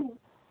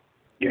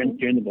 You're in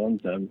the bone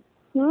zone.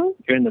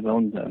 You're in the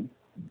bone zone.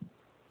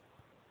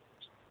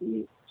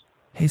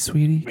 Hey,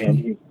 sweetie, can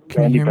you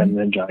Randy, hear me? Brendan,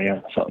 and Johnny on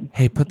the phone.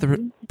 Hey, put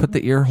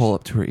the ear hole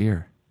up to her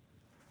ear.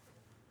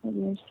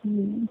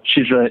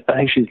 She's really. I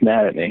think she's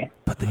mad at me.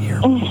 Put the ear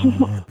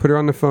hole. Put her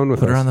on the phone with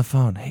us. Put her on the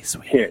phone. Hey,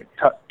 sweetie. Here,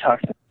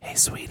 talk to. Hey,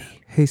 sweetie.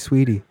 Hey,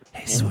 sweetie.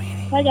 Hey,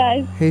 sweetie. Hi,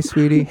 guys. Hey,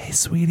 sweetie. Hey,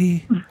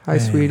 sweetie. Hi,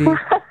 sweetie.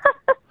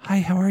 Hi,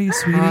 how are you,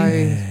 sweetie?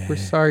 Hi. We're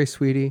sorry,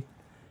 sweetie.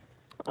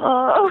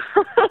 Oh.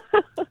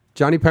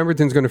 Johnny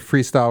Pemberton's going to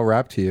freestyle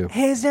rap to you.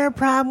 Hey, is there a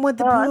problem with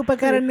the poop? I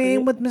got a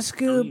name with my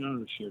scoop.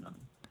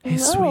 Hey,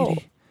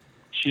 sweetie.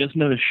 She doesn't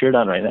have a shirt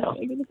on right now.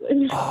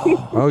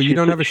 Oh, you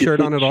don't have a shirt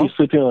on at all? She's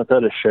sleeping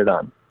without a shirt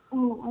on.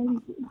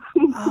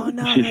 Oh,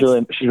 no. She's really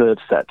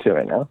upset too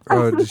right now.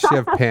 Oh, does she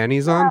have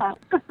panties on?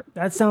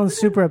 That sounds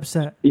super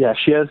upset. Yeah,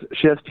 she has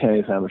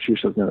panties on, but she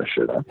doesn't have a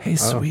shirt on. Hey,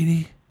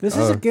 sweetie. This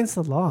is against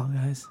the law,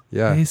 guys.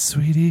 Yeah. Hey,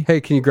 sweetie.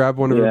 Hey, can you grab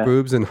one of her Yeah.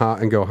 boobs and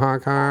go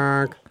honk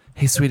honk?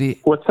 Hey, sweetie.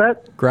 What's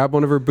that? Grab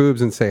one of her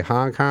boobs and say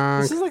honk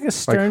honk. This is like a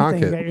Stern honk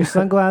thing. You it. got your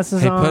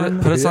sunglasses Hey,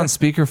 on. put us on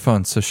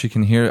speakerphone so she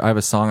can hear. I have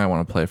a song I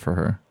want to play for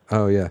her.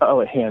 Oh, yeah. Oh,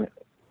 wait, hang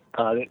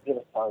on. There's a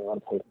song I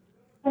want to play.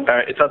 All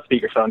right, it's on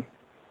speakerphone.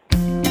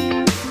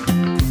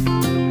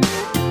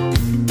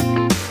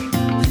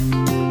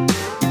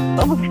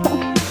 Oh, my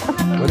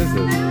God. What is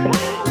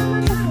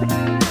this?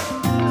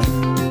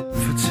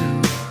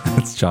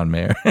 It's John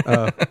Mayer.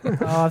 Oh, I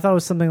thought it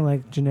was something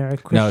like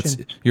generic No,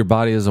 Christian. it's Your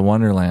Body is a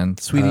Wonderland.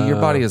 Sweetie, your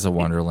body is a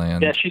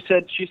wonderland. Yeah, she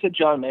said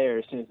John Mayer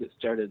as soon as it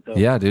started. Though.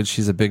 Yeah, dude,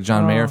 she's a big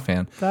John Mayer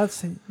fan.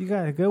 You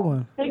got a good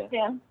one. Thanks,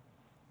 Dan.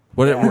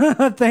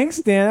 Thanks,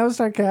 Dan. That was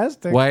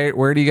sarcastic.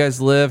 Where do you guys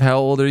live? How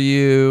old are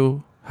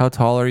you? How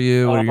tall are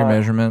you? What are your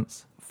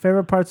measurements?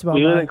 Favorite parts about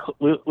we live,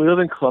 life? we live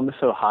in Columbus,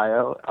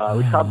 Ohio.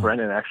 We saw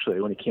Brendan actually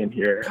when he came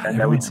here, and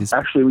then we everyone sees-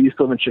 used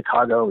to live in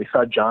Chicago. We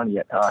saw Johnny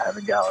at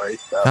Heaven Gallery.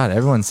 So. God,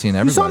 everyone's seen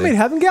You saw me everybody. at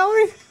Heaven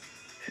Gallery?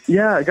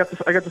 Yeah, I got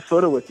the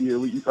photo with you.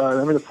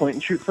 Remember the point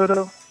and shoot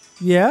photo?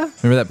 Yeah.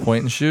 Remember that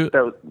point and shoot?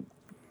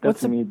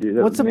 What's me, dude.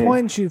 That What's was the me. point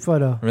and shoot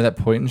photo? Remember that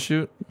point and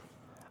shoot?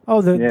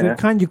 Oh, the Yeah.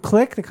 kind you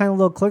click, the kind of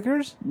little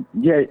clickers.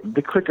 Yeah,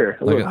 the clicker.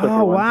 the little clicker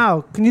Oh one.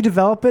 wow! Can you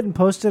develop it and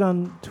post it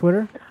on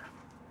Twitter?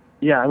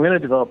 Yeah, I'm gonna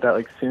develop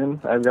that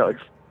soon. I've got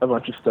a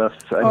bunch of stuff.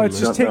 Oh,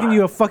 it's just taking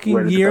you a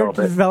fucking year to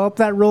develop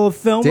that roll of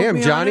film. Damn, with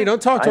me on Johnny, it? don't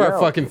talk to I our know.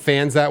 fucking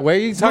fans that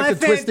way. You talk my to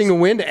fans. Twisting the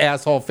Wind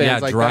asshole fans Yeah,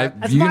 like drive-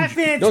 that. That's You my can-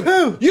 fan Don't-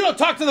 too. You don't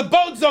talk to the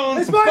bone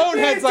zones, It's my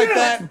boneheads fan like too.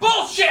 that.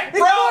 Bullshit, It's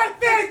bro! my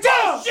fan too.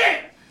 Bullshit!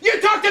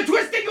 You talk to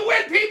Twisting the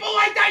Wind people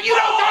like that. You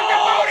don't talk to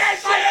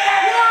boneheads like that.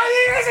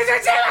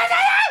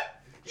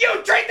 You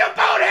treat the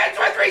boneheads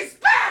with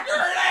respect. You're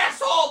an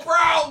asshole,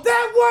 bro.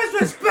 That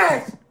was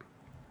respect.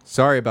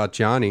 Sorry about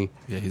Johnny.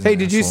 Yeah, he's Hey, an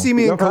did you asshole. see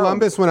me No in problem.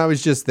 Columbus when I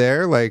was just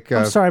there? Like,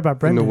 I'm sorry about in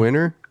Brendan. the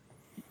winter.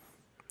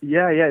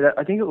 Yeah.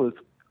 I think it was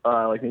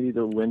like maybe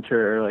the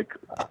winter. Or like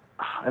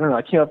I don't know.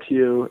 I came up to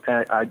you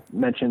and I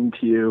mentioned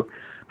to you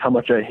how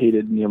much I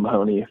hated Neil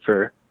Mahoney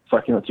for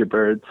fucking with your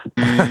birds.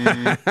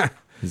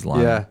 He's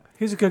lying. Yeah.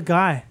 He's a good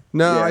guy.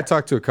 No, I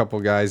talked to a couple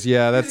guys.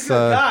 Yeah, that's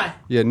guy.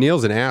 yeah.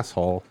 Neil's an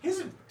asshole. He's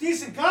a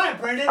decent guy,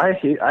 Brendan.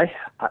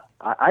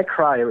 I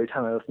cry every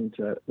time I listen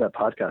to that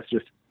podcast,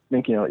 just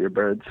thinking about your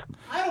birds.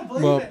 I don't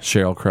believe it.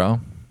 Sheryl Crow.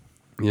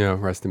 Yeah,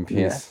 rest in peace.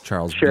 Yeah.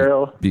 Charles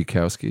Cheryl.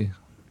 Bukowski.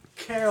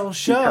 Carol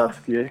Show.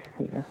 Yeah.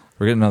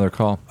 We're getting another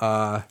call.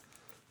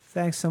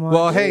 Thanks so much.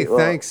 Well, hey,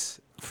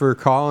 thanks for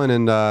calling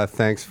and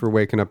thanks for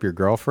waking up your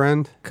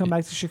girlfriend. Come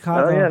back to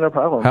Chicago. Oh yeah, no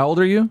problem. How old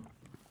are you?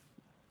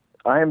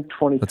 I am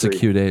 23. That's a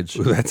cute age.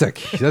 Ooh, that's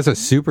a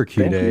super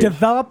cute age.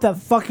 Develop that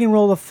fucking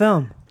roll of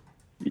film.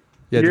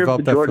 Yeah, You're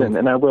develop that Jordan, film.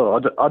 and I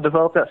will. I'll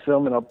develop that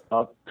film and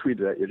I'll tweet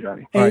it at you,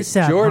 Johnny.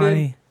 ASAP, Jordan.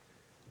 honey.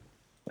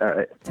 All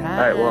right. All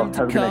right. Well, have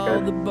a good night, Call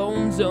guys. the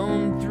Bone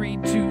Zone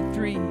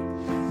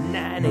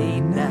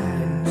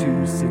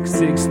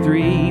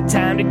 323-989-2663.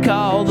 Time to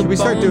call the Should we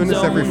start Bone doing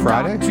this every Zone.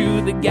 Friday? Talk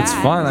to the It's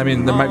guy fun. I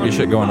mean, there might be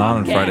shit going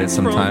on Fridays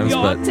sometimes,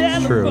 but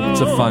true.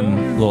 It's a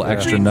fun little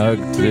extra nug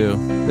to do.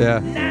 Yeah.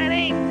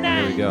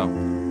 There we go.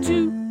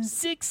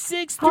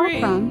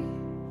 2663.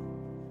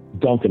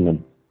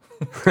 Duncan.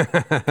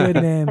 Good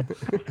name.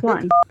 Press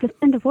 1 to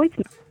send a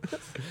voicemail.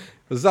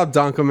 What's up,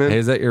 Dunkelman? Hey,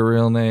 is that your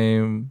real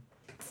name?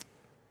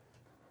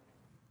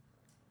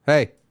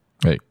 Hey.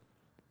 Hey.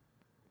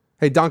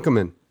 Hey,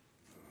 Dunkelman.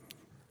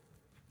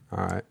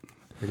 All right.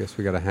 I guess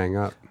we got to hang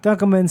up.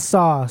 Dunkelman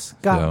sauce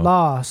got Yeah.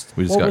 lost.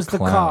 We just what got was the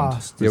clowned.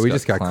 cost? Yeah, we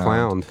just got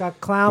clowned. Got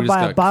clowned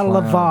by a bottle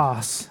of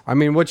Voss. I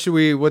mean, what's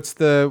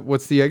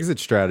the exit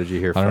strategy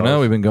here, I don't know.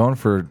 We've been going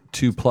for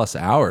 2+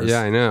 hours.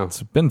 Yeah, I know.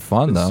 It's been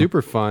fun, It's though.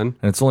 super fun.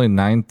 And it's only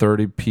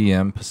 9:30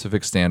 p.m.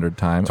 Pacific Standard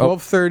Time.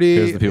 12:30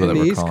 here's the people in that the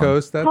were East calling.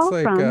 Coast. That's Call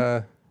like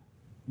from-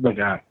 My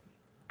God.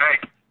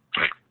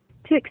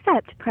 To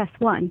accept, press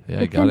 1. Yeah,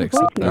 To gotta send a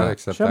accept voicemail. that.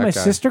 accept Should that my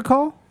guy. sister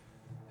call?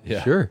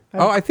 Yeah. Sure.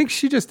 Oh, I think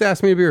she just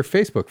asked me to be her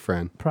Facebook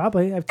friend.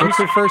 Probably. I've What's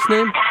her first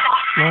name?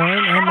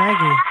 Lauren and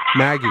Maggie.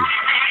 Maggie.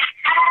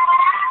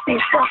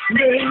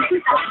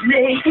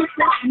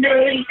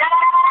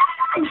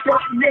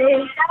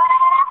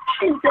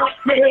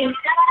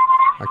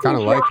 I kind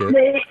of like it.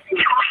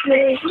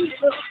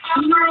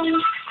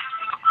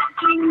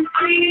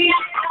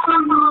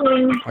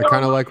 I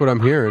kind of like what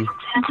I'm hearing.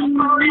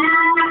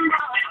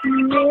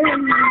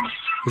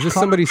 Is this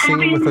somebody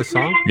singing with a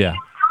song? Yeah.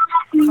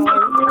 You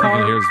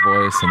can hear his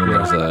voice, and then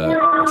there's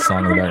a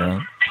song in the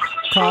background.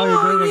 Carl,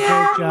 you're doing a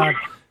great job.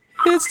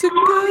 It's too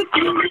good.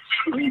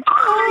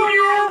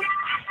 Oh,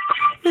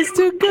 yeah. It's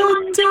too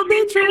good to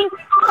be true.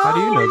 How do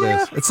you know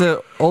this? It's an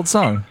old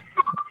song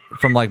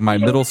from like my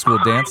middle school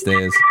dance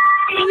days.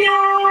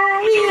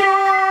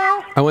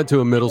 I went to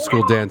a middle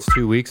school dance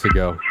 2 weeks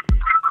ago.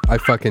 I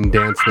fucking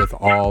danced with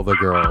all the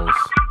girls.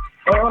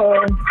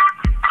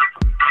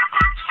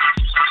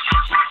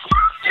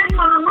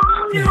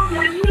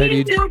 Hey, do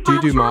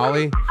you do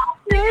Molly?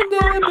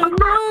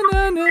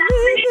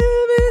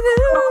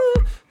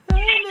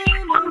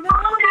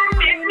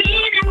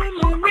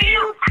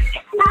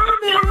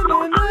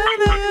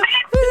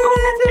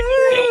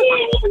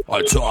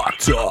 I talk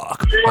to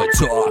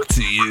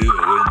you in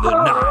the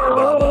night.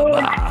 Blah, blah,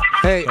 blah.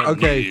 Hey,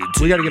 okay,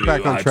 we got to get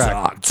back on track.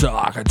 I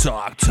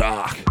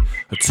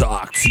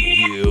talk to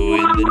you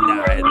in the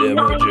night.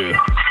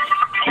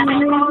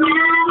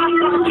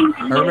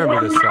 I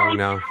remember this song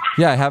now.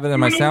 Yeah, I have it in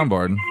my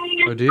soundboard.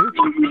 Oh, do you?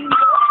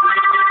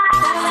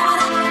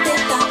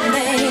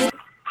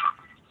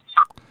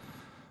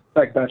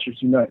 Back bastards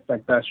unite.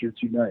 Back bastards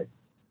unite.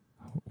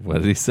 What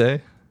did he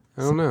say?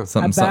 I don't know. A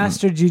Something,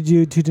 bastard you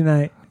do to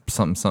tonight.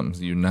 something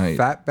unite.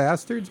 Fat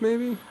bastards,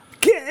 maybe?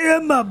 Get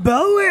in my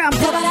belly. I'm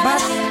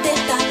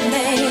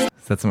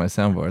That's in my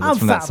soundboard. That's I'm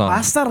from that fat song.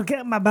 bastard.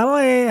 Get in my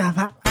belly. All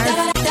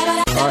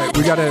right,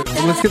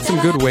 let's get some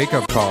good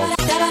wake-up calls.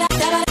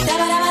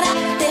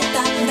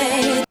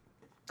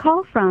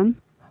 Call from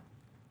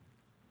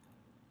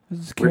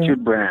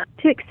Richard Brand.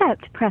 To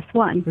accept, press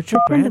 1. Richard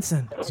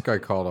Branson. This guy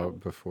called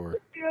out before.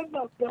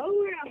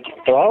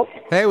 Hello?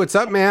 Hey, what's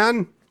up,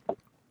 man?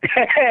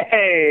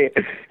 Hey!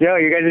 Yo,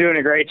 you guys are doing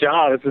a great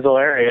job. This is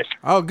hilarious.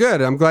 Oh,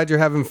 good. I'm glad you're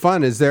having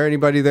fun. Is there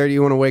anybody there that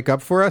you want to wake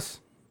up for us?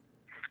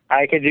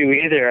 I could do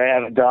either. I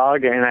have a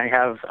dog and I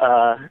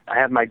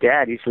have my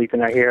dad. He's sleeping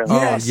right here.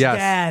 Yes,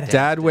 yes.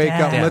 Dad. Wake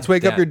up. Let's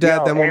wake up your dad,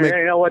 Yo, then we'll and make...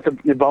 you know what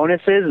the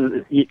bonus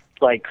is?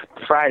 Like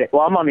Friday.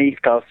 Well, I'm on the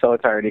East Coast, so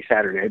it's already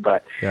Saturday,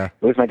 but Yeah.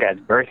 it was my dad's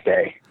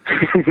birthday.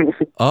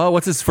 Oh,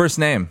 what's his first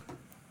name?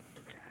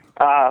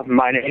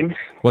 My name?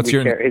 What's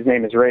your... His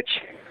name is Rich.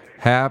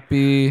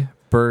 Happy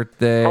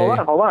birthday. Hold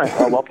on.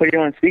 I'll put you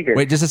on speaker.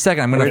 Wait just a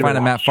second. I'm going to find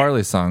a Matt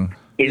Farley song.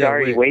 He's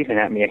already waving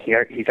at me.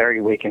 He's already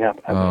waking up.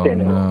 Oh,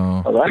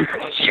 no. Hold on.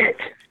 Shit.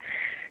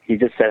 He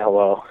just said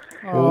hello.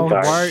 Oh,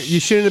 Sorry. You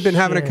shouldn't have been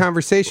having a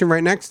conversation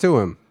right next to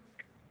him.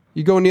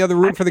 You go in the other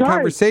room for the sorry.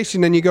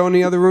 conversation, then you go in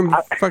the other room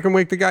to fucking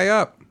wake the guy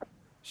up.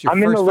 It's your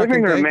I'm in the first living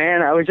fucking room, day.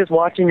 man. I was just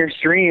watching your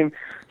stream.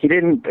 It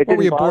didn't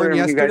were you bother born him.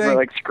 You guys yesterday? were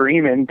like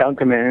screaming,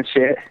 dunking and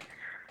shit.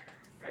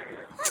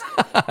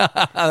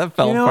 That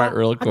fell apart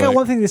real quick. I got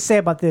one thing to say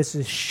about this: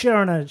 is shirt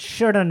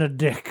on a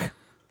dick.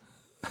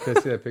 Can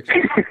I see that picture?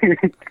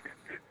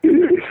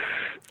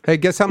 Hey,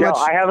 guess how much?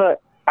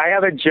 I I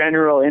have a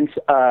general,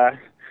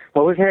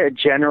 what was it? A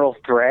general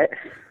threat?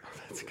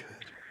 That's good.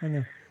 I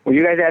know. Were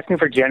you guys asking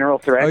for general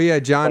threat? Oh, yeah,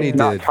 Johnny like, did.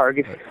 Not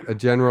target. A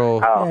general.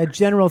 Yeah, a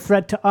general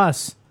threat to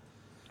us.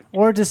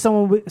 Or to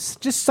someone,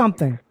 just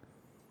something.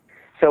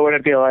 So would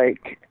it be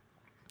like,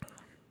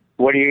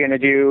 what are you going to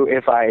do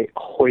if I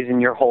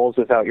poison your holes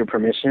without your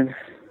permission?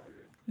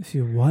 If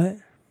you what?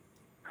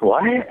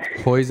 What?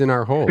 Poison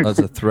our holes. That's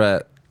a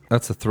threat.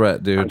 That's a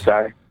threat, dude. I'm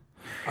sorry.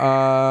 No,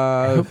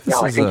 I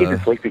think he's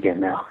asleep again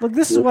now. Look,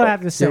 this is what I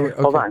have to say. Yeah,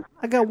 okay. Hold on.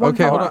 I got one.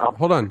 Okay,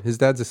 hold on. His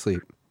dad's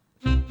asleep.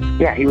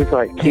 Yeah, he was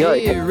like, he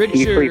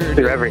sleeps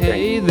through everything.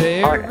 Hey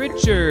there, All right.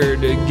 Richard.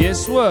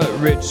 Guess what,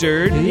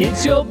 Richard?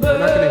 It's your We're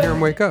not going to hear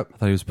him wake up. I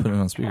thought he was putting it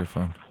on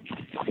speakerphone.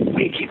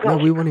 No,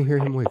 we want to hear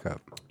him wake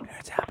up.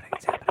 It's happening.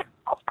 It's happening.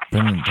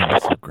 Brendan, don't be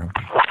so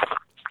grumpy.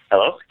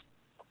 Hello?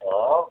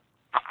 Hello?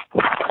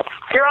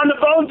 You're on the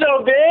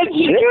bozo, bitch!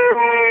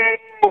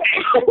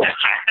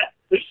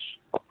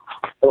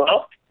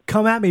 Hello?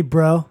 Come at me,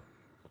 bro.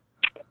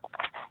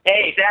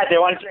 Hey, Dad, they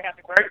want to say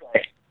happy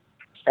birthday.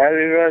 Happy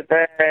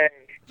birthday.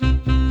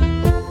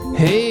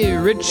 Hey,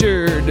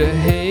 Richard.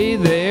 Hey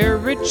there,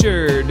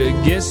 Richard.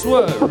 Guess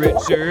what,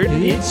 Richard?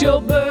 It's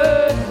your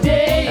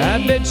birthday.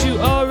 I bet you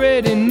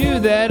already knew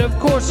that. Of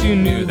course you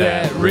knew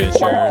that,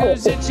 Richard.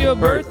 It's your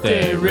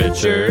birthday,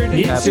 Richard.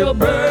 It's your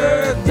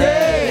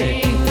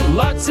birthday.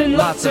 Lots and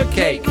lots of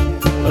cake.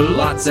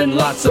 Lots and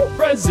lots of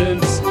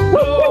presents.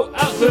 Blow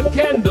out the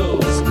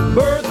candles.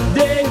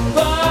 Birthday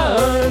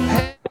fun.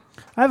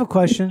 I have a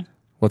question.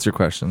 What's your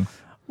question?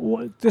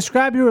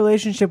 Describe your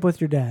relationship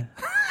with your dad.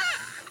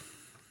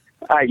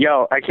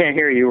 Yo, I can't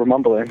hear you. We're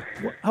mumbling.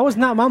 I was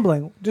not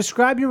mumbling.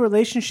 Describe your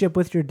relationship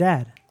with your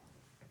dad.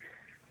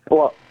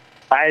 Well,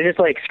 I just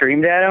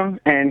screamed at him,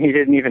 and he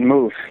didn't even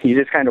move. He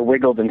just kind of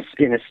wiggled in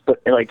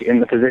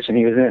the position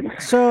he was in.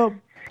 So,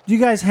 do you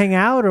guys hang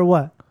out or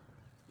what?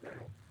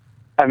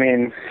 I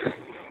mean,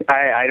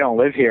 I don't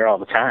live here all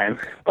the time.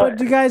 But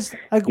do you guys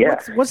yeah.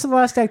 what's the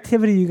last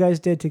activity you guys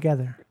did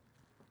together?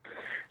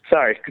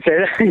 Sorry, say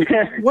that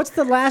again. What's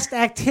the last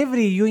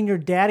activity you and your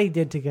daddy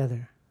did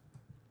together?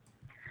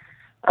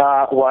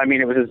 Well, I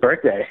mean, it was his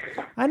birthday.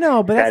 I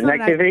know, but that's An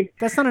not activity.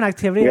 That's not an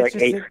activity. You're It's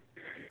like just 8.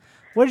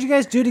 What did you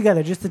guys do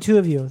together? Just the two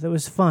of you. That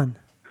was fun.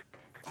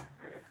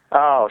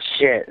 Oh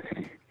shit,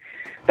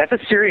 that's a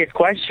serious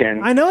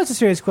question. I know it's a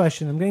serious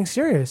question. I'm getting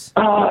serious.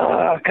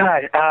 Oh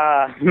God.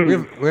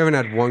 We haven't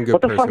had one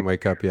good person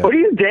wake up yet. What are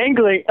you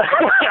dangling?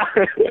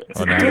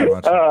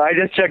 I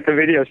just checked the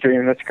video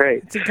stream. That's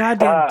great. It's a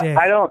goddamn dick.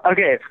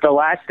 Okay, the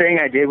last thing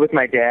I did with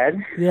my dad.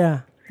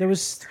 Yeah, it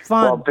was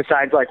fun. Well,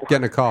 besides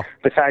getting a call.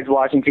 Besides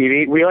watching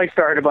TV, we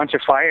started a bunch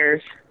of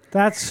fires.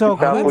 That's so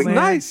cool. That's man.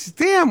 nice.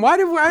 Damn. Why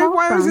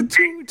was it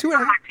two?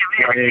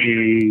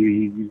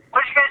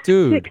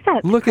 Dude,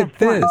 look at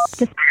this.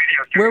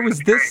 Where was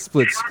this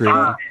split screen?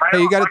 Hey,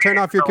 you got to turn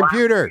off your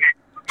computer.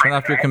 Turn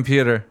off your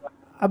computer.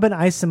 I've been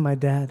icing my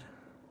dad.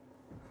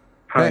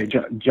 Hi,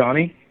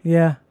 Johnny.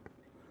 Yeah.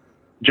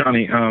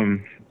 Johnny,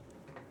 Dude,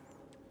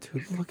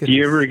 look at do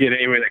you ever get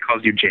anybody that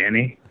calls you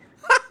Janny?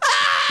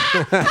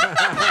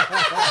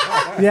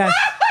 Yes.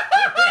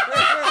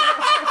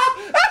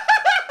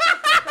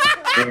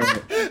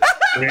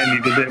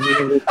 Randy, did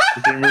anybody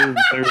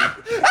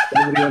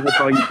ever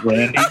call you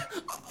Brandy?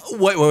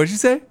 What would you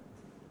say?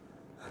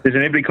 Does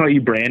anybody call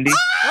you Brandy?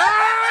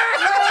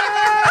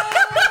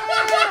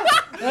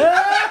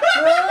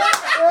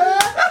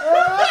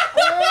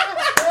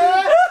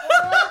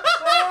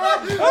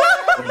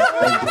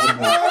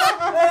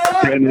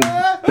 Brandon,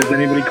 does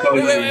anybody call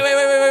you?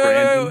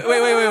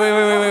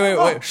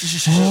 Wait.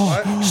 Shh.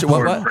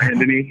 What?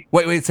 Brandony?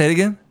 Wait. Say it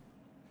again.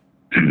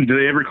 Do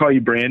they ever call you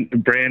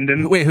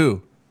Brandon? Wait,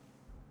 who?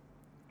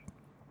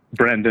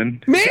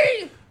 Brendan. Me?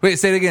 Wait,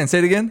 say it again.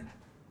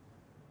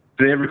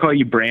 Do they ever call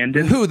you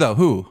Brandon? Who though?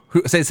 Who?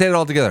 Say it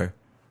all together.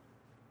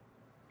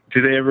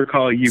 Do they ever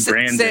call you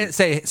Brandon?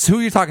 Say who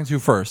you're talking to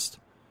first.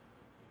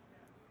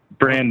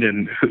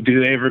 Brandon.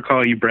 Do they ever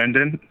call you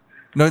Brendan?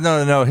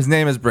 No. His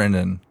name is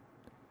Brendan.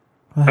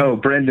 Oh,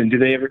 Brendan. Do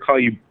they ever call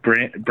you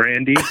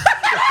Brandy?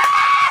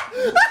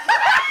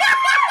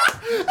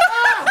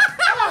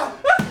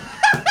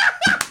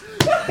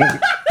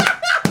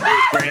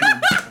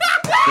 Brandon.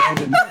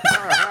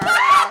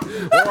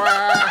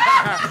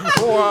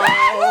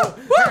 Whoa.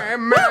 Hey,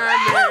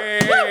 mommy,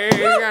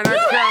 gonna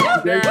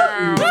come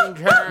down.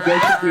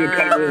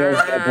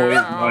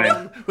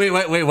 Wait,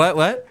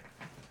 what?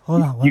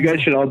 Hold on. You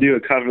guys should all do a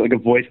cover, like a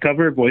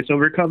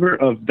voiceover cover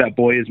of "That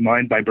Boy Is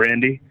Mine" by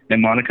Brandy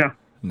and Monica.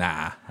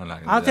 Nah, I'm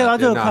not I'll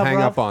do a cover.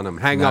 Hang up on him.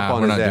 Hang up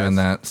on we're his not ass. doing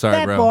that. Sorry,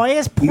 That bro. boy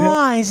is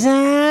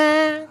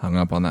poison. Hung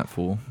up on that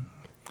fool.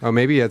 Oh,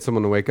 maybe he had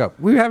someone to wake up.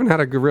 We haven't had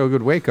a real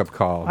good wake up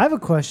call. I have a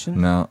question.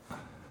 No.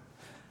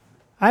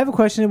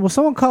 Will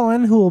someone call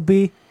in who will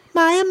be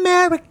my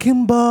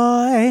American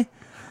boy?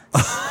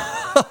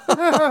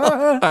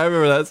 I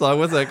remember that song.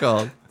 What's that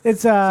called?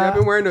 It's See, I've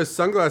been wearing those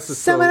sunglasses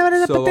so long.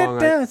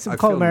 It's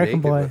called American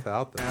Boy.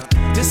 Without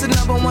them. This is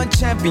number one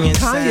champion Kanye,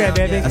 sound.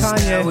 baby,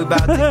 Kanye. We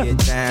about to get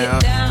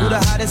down. Who the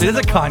hottest It is a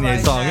in the world Kanye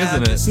right song, now?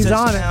 isn't it? Just He's touch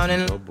on it. down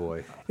and- Oh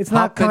boy. It's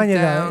not Up and Kanye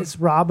though. down. It's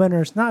Robin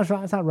or it's not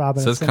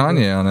Robin. It says It's something.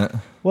 Kanye on it.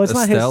 Well, it's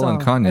not his Estelle song.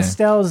 and Kanye.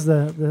 Estelle's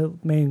the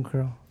main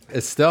girl.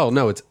 Estelle?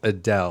 No, it's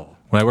Adele.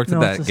 When I worked No,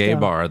 at that it's gay Estelle.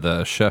 bar,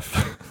 the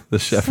chef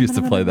used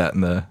to play that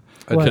in the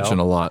What? kitchen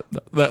a lot.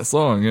 That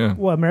song, yeah.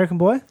 What, American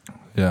Boy?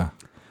 Yeah.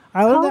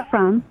 I learned Call that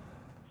from.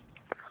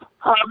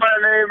 Hi, my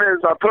name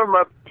is. I put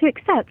my. To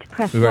accept,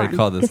 press We've already 1.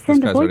 called To this. This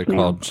send a guy's already voicemail,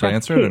 called. Should I press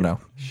answer it or 2. no?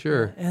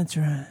 Sure.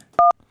 Answer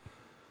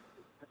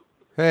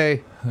it.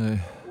 Hey.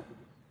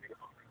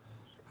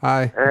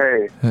 Hi.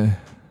 Hey.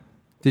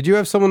 Did you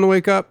have someone to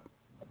wake up?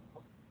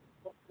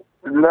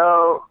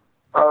 No,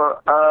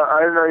 I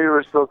didn't know you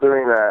were still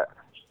doing that.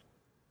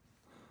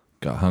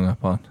 Got hung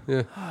up on.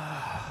 Yeah.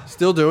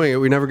 Still doing it.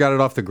 We never got it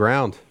off the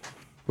ground.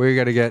 We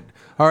got to get.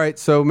 All right,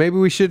 so maybe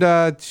we should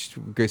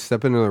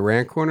step into the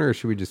rant corner, or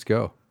should we just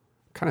go?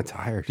 Kind of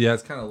tired. Yeah,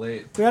 it's kind of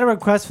late. We got a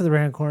request for the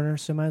rant corner,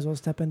 so might as well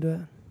step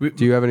into it.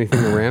 Do you have anything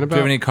to rant Do about?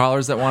 you have any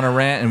callers that want to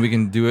rant, and we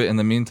can do it in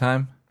the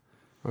meantime?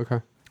 Okay.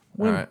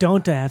 When All right.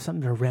 don't I have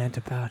something to rant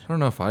about? I don't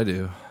know if I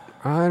do.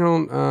 I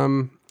don't.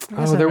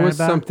 What's that There rant was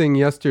about? something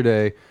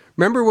yesterday.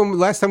 Remember when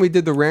last time we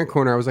did the rant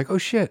corner? I was like, oh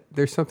shit,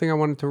 there's something I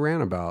wanted to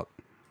rant about.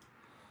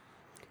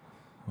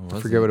 I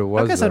forget what it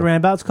was. I guess I'd though.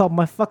 rant about. It's called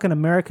My Fucking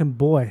American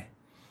Boy.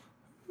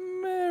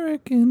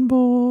 American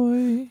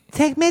Boy.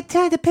 Take me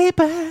to the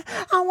paper.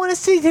 I want to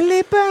see the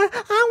lipper.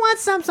 I want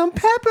some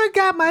pepper.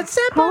 Got my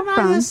Call temper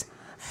from. on this.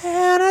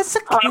 And it's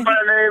Hi, my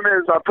name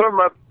is. I put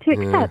my. To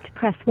accept,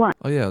 press 1.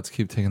 Oh yeah, let's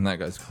keep taking that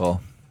guy's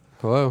call.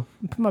 Hello.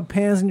 Put my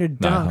pants in your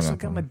No, I hung dunks. I up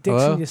got on my him.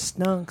 dicks Hello? in your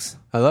stunks.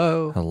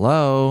 Hello.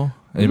 Hello.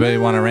 Anybody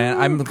want to rant?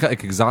 I'm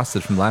like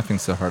exhausted from laughing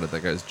so hard at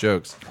that guy's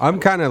jokes. I'm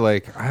kind of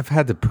like I've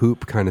had to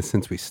poop kind of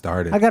since we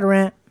started. I got a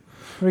rant.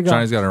 Here we go.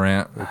 Johnny's got a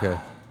rant. Okay.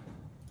 All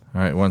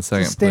right, 1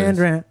 second, Stand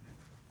please. rant.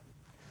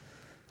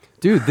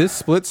 Dude, this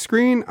split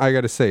screen, I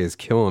got to say, is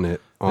killing it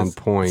on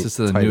point. It's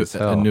just tight a as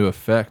hell. new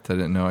effect. I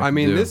didn't know. I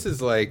mean, could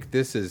do.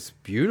 this is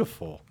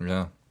beautiful.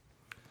 Yeah.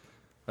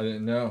 I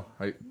didn't know.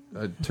 I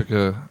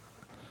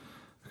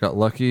got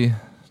lucky.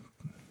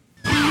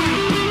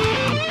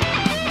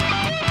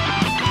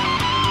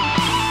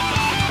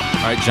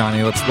 All right,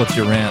 Johnny, what's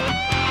your rant?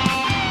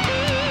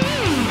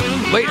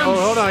 Wait,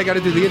 hold on. I got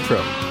to do the intro.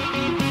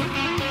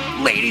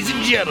 Ladies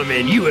and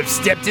gentlemen, you have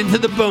stepped into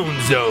the Bone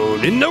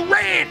Zone, in the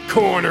rant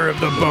corner of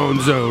the Bone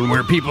Zone,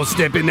 where people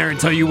step in there and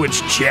tell you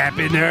what's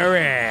chapping their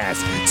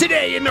ass.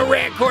 Today in the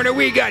rant corner,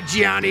 we got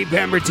Johnny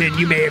Pemberton.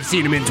 You may have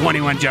seen him in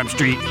 21 Jump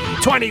Street,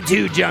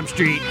 22 Jump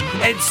Street,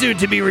 and soon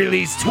to be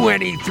released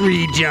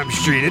 23 Jump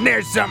Street. And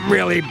there's something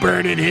really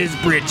burning his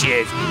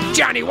britches.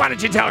 Johnny, why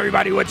don't you tell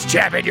everybody what's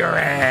chapping your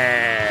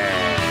ass?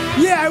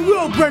 Yeah, I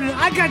will, Brendan.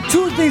 I got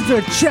two things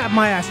that chap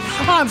my ass.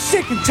 I'm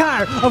sick and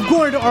tired of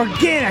going to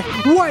organic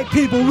white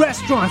people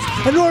restaurants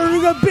and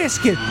ordering a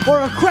biscuit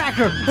or a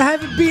cracker and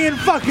have it being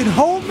fucking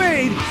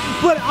homemade.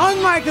 But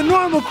unlike a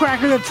normal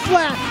cracker that's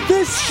flat,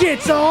 this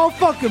shit's all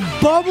fucking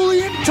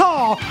bubbly and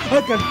tall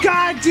like a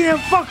goddamn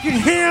fucking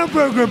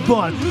hamburger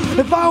bun.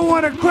 If I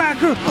want a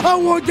cracker, I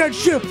want that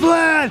shit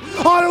flat.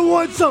 I don't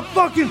want some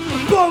fucking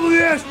bubbly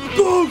ass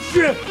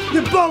bullshit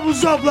that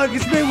bubbles up like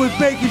it's made with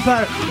baking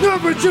powder.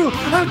 Number two,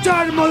 I'm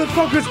tired of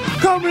motherfuckers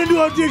coming into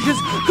auditions,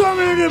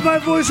 coming into my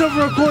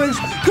voiceover recordings,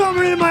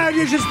 coming into my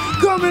auditions,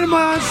 coming into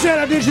my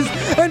on-set auditions,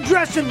 and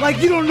dressing like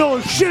you don't know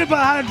shit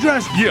about how to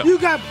dress. Yeah. You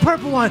got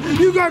purple on,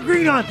 you got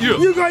green on, Yeah.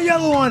 you got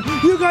yellow on,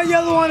 you got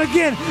yellow on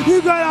again,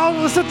 you got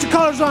all sorts of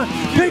colors on.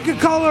 Pick a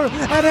color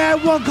and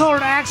add one color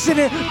to accent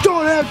it.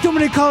 Don't have too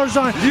many colors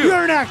on. Yeah.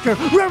 You're an actor.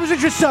 Represent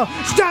yourself.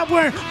 Stop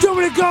wearing too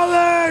many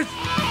colors.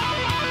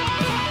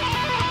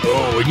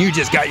 Oh, and you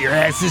just got your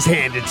asses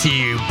handed to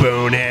you,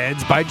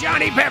 boneheads, by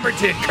Johnny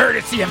Pemberton,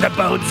 courtesy of the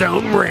Bone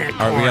Zone Rant.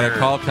 All right, we got a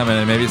call coming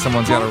in. Maybe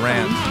someone's got a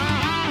rant.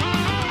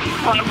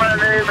 Hi, my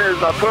name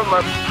is. I put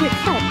my.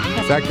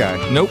 It's that guy.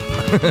 Nope.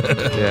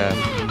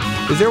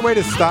 Yeah. Is there a way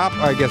to stop?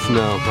 I guess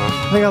no,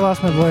 huh? I think I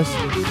lost my voice.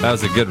 That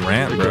was a good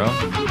rant, bro.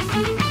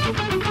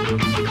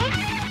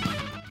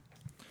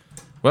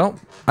 Well,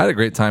 I had a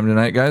great time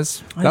tonight,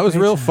 guys. That was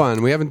real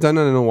fun. We haven't done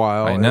it in a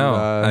while. I know.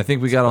 and, I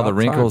think we got all the about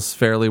time. wrinkles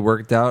fairly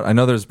worked out. I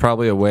know there's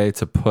probably a way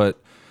to put.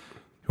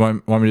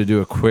 You want me to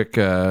do a quick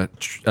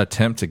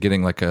attempt at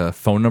getting like a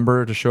phone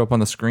number to show up on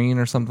the screen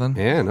or something?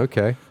 Man,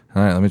 okay.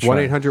 All right, let me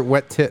try.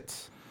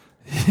 1-800-WET-TITS.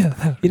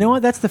 You know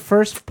what? That's the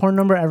first porn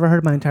number I ever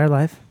heard in my entire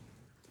life.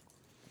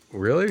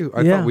 Really?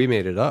 I Yeah. thought we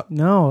made it up.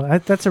 No,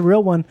 that's a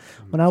real one.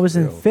 When I was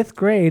in fifth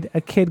grade,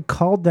 a kid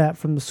called that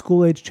from the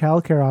school-age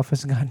childcare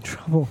office and got in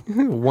trouble.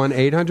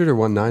 1-800 or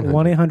 1-900?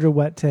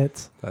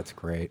 1-800-WET-TITS. That's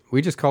great.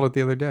 We just called it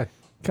the other day.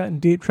 Got in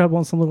deep trouble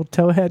on some little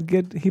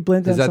towhead. He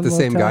blamed Is on that some the little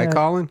same guy towhead.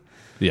 calling?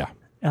 Yeah.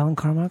 Alan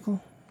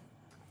Carmichael?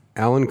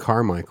 Alan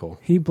Carmichael.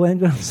 He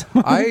blamed it on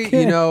some other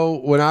kid.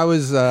 When I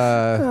was,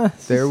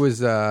 there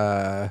was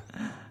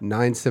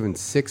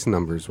 976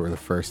 numbers were the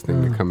first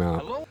thing to come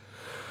out.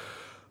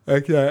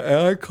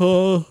 I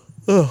call.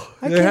 I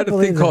They can't had a thing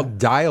believe called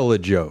Dial a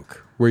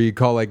Joke, where you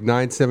call like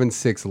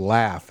 976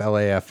 laugh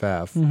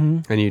LAFF,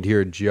 Mhm. and you'd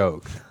hear a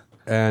joke.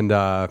 And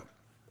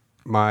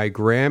my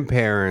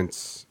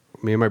grandparents,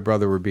 me and my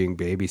brother were being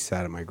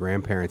babysat at my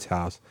grandparents'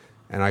 house,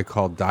 and I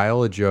called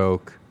dial a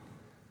joke.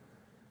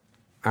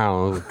 I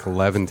don't know, like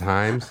 11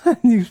 times.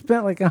 You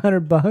spent like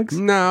 $100.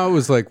 No, it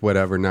was like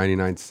whatever,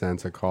 99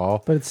 cents a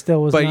call. But it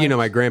still was. But nice. you know,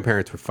 my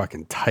grandparents were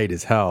fucking tight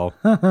as hell.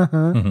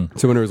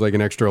 So when there was like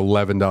an extra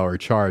 $11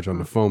 charge on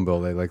the phone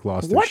bill, they like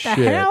lost their What shit.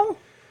 the hell?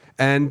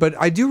 But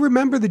I do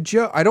remember the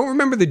joke. I don't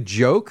remember the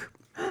joke,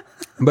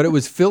 but it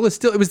was Phyllis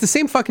Diller. It was the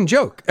same fucking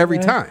joke every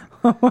time.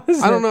 What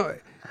was I don't know.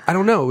 I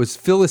don't know. It was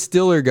Phyllis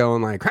Diller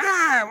going like,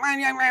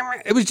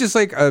 it was just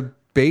like a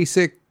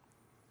basic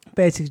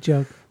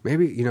joke.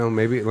 Maybe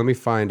let me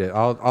find it.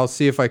 I'll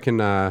see if I can.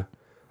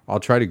 I'll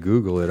try to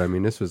Google it. I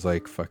mean, this was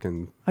like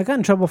fucking. I got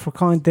in trouble for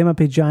calling They Might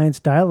Be Giants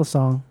dial a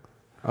song.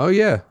 Oh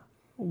yeah.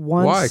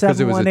 Why? Because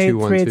it was a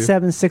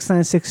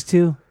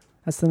 1-718-387-6962.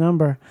 That's the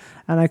number.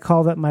 And I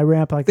called up my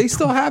ramp like they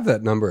still have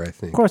that number, I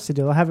think. Of course they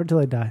do. I'll have it till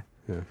I die.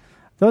 Yeah.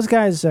 Those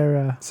guys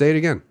are. Say it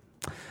again.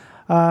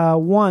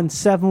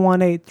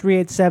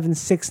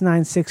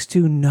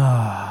 1-718-387-6962.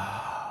 No.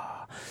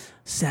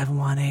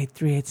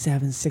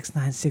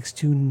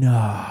 718-387-6962. No.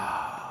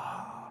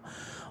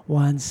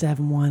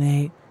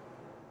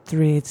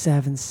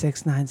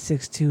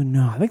 1-718-387-6962.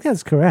 No. I think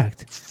that's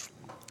correct.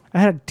 I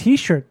had a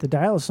T-shirt, the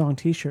Dial a Song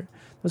T-shirt.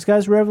 Those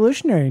guys were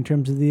revolutionary in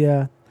terms of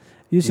the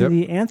using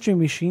the answering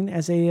machine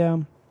as a.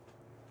 I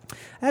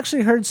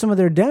actually heard some of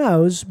their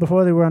demos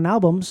before they were on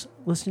albums,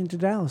 listening to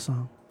Dial a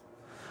Song.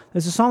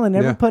 There's a song they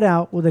never put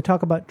out where they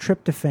talk about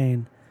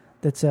tryptophan.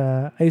 That's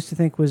I used to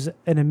think was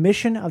an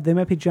admission of They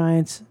Might Be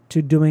Giants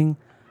to doing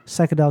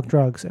psychedelic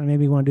drugs, and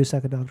maybe you want to do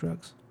psychedelic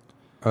drugs.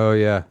 Oh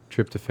yeah,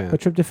 tryptophan. But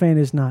tryptophan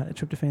is not.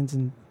 It's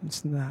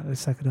not a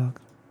psychedelic.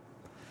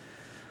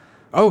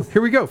 Oh,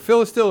 here we go.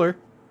 Phyllis Diller.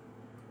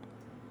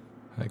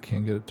 I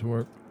can't get it to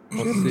work.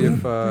 Let's see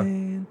if.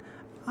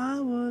 I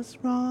was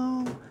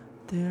wrong.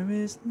 There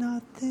is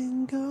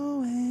nothing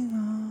going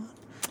on.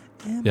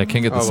 Yeah, I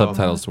can't get the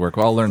subtitles to work.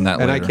 Well, I'll learn that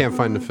and later. I can't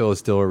find the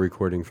Phyllis Diller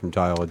recording from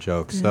Dial a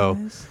Joke. So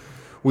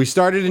we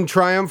started in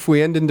triumph.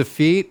 We end in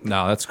defeat.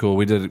 No, that's cool.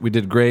 We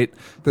did great.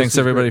 Thanks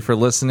everybody for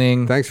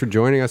listening. Thanks for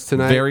joining us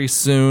tonight. Very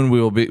soon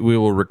we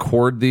will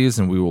record these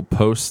and we will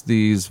post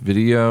these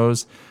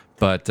videos.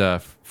 But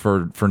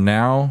for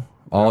now,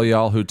 all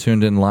y'all who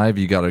tuned in live,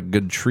 you got a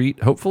good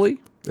treat. Hopefully,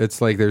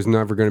 it's like there's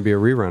never going to be a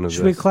rerun of this.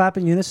 Should we clap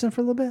in unison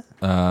for a little bit?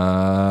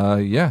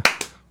 Yeah.